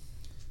 Ken?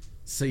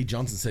 C.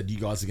 Johnson said you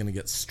guys are going to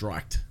get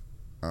striked.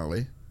 Are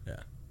we? Yeah.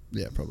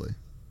 Yeah, probably.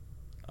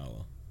 Oh,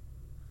 well.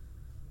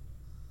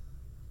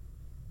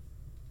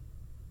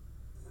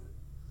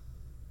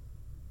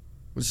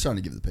 We're just trying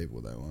to give the people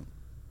what they want.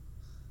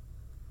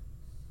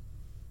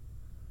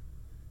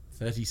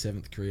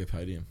 37th career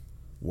podium.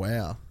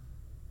 Wow.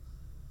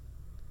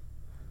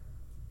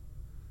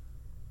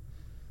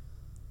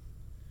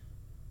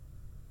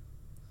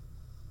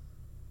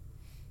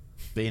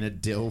 Being a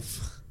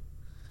dilf.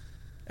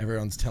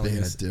 Everyone's telling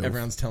Being a us. dilf.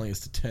 Everyone's telling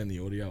us to turn the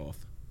audio off.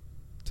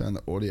 Turn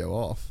the audio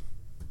off.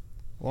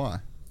 Why?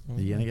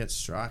 You're gonna get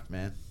struck,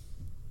 man.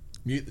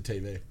 Mute the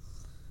TV.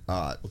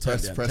 Alright, We'll turn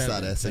it down, press turn it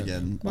that down, S turn it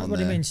again. What do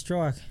you mean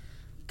strike?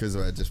 Because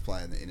we're just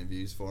playing the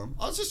interviews for him.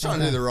 I was just trying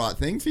to do the right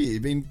thing for you.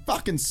 You've been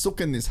fucking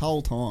sooking this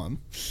whole time.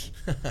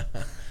 Nah,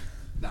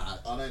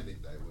 I don't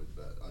think they would,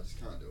 but I just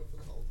can't do it for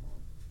the whole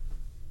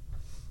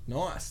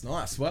time.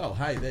 Nice. Well,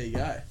 hey, there you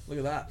go. Look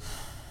at that.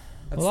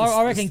 That's Well,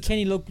 I reckon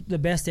Kenny looked the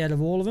best out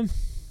of all of them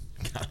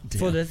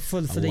for the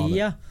love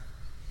year.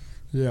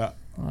 Yeah.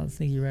 I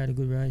think he ran a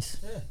good race.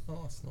 Yeah,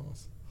 nice.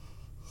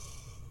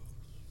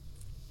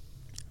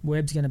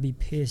 Webb's going to be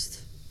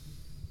pissed.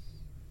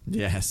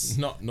 Yes.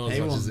 Not as He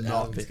much will as not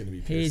Alan's be- going to be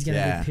pissed. He's going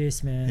to be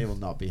pissed, man. He will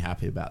not be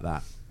happy about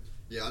that.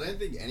 Yeah, I don't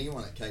think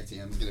anyone at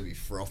KTM is going to be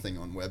frothing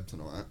on Webb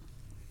tonight.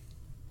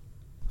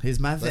 Here's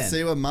Marvin. Let's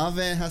see what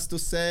Marvin has to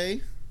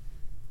say.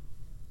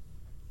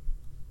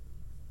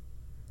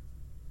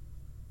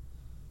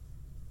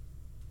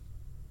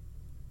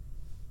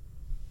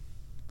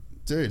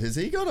 Dude, has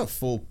he got a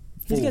full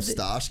He's got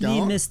stash the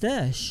going?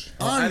 moustache.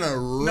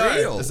 Unreal.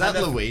 No, Is that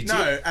and a- Luigi?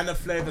 No, and a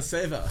flavour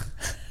saver.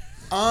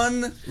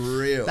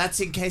 Unreal. That's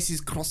in case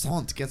his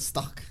croissant gets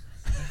stuck.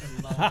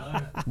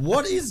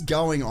 What is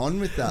going on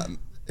with that?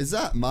 Is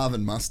that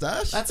Marvin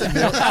Mustache? That's a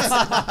Millsy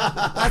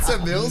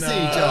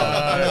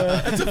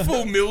job. That's a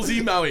full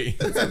Millsy Moe.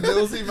 That's a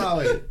Millsy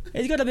Moe.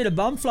 He's got a bit of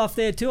bum fluff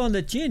there too on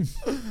the chin.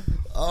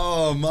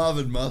 Oh,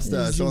 Marvin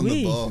Mustache on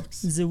the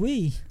box.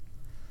 Zooey.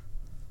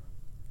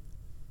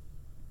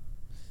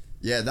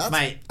 Yeah, that's...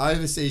 Mate,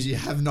 overseas you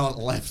have not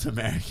left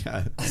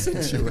America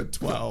since you were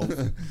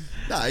 12.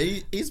 No,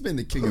 he's been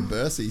the king of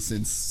Bursey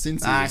since he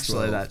was 12.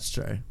 Actually, that's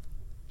true.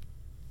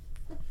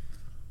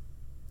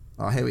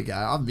 Oh, here we go.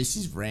 I miss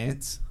his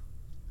rants.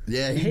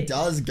 Yeah, he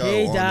does go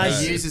he on.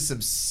 does. He uses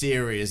some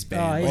serious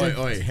band.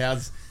 Oi,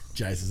 how's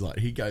Jason's like?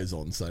 He goes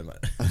on so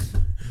much.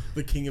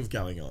 The king of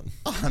going on.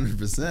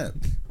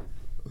 100%.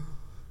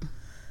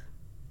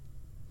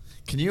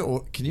 Can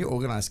you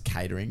organise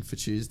catering for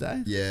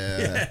Tuesday?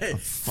 Yeah.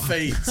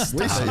 Feeds.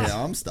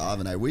 Yeah, I'm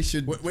starving. We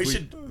should.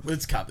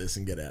 Let's cut this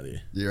and get out of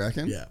here. You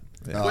reckon? Yeah.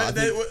 I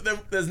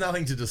think- There's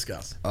nothing to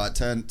discuss. All right,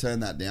 turn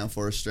that down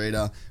for us,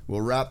 Streeter.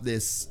 We'll wrap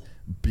this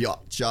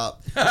biatch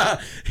up.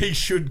 He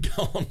should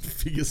go on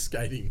figure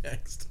skating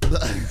next.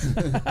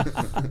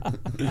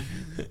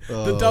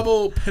 Oh. The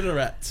double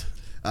pederat.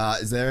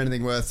 Is there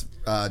anything worth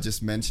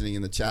just mentioning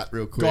in the chat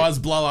real quick? Guys,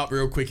 blow up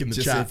real quick in the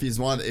just chat.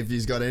 if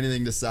you've got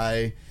anything to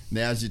say,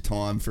 now's your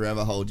time.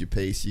 Forever hold your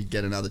peace. You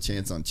get another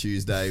chance on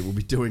Tuesday. We'll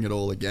be doing it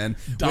all again.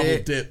 Double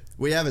dip.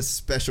 We have a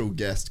special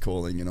guest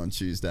calling in on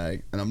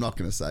Tuesday, and I'm not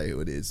going to say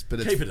who it is, but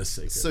it's Keep it a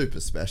secret. super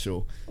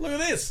special. Look at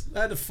this. They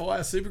had a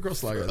fire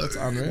Supercross logo. That's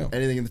unreal.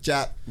 Anything in the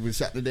chat? We've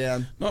shut it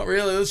down. Not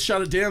really. Let's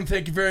shut it down.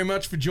 Thank you very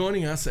much for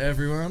joining us,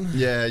 everyone.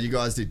 Yeah, you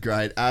guys did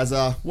great.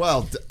 Azza,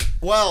 well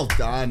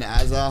done,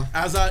 Azza.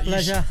 Azza,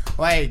 Pleasure.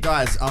 Wait,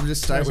 guys, I'm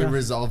just stoked we Pleasure.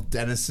 resolved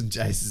Dennis and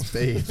Jace's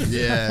beef.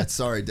 Yeah,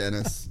 sorry,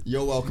 Dennis.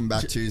 You're welcome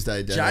back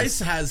Tuesday, Dennis.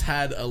 Jace has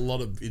had a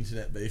lot of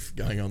internet beef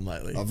going on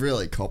lately. I've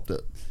really copped it.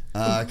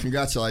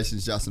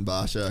 Congratulations, Justin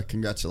Barsha.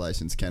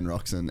 Congratulations, Ken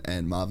Roxon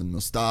and Marvin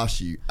Mustache.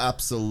 You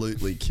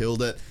absolutely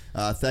killed it.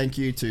 Thank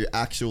you to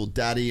Actual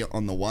Daddy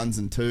on the 1s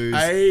and 2s.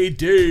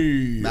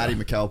 AD. Maddie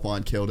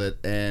McAlpine killed it.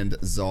 And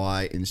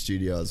Zai in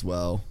studio as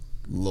well.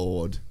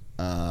 Lord.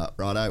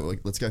 Righto,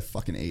 let's go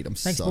fucking eat. I'm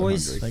Thanks, so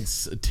boys. hungry.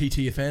 Thanks,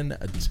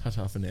 TTFN.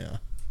 Ta-ta for now.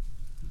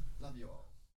 Love you all.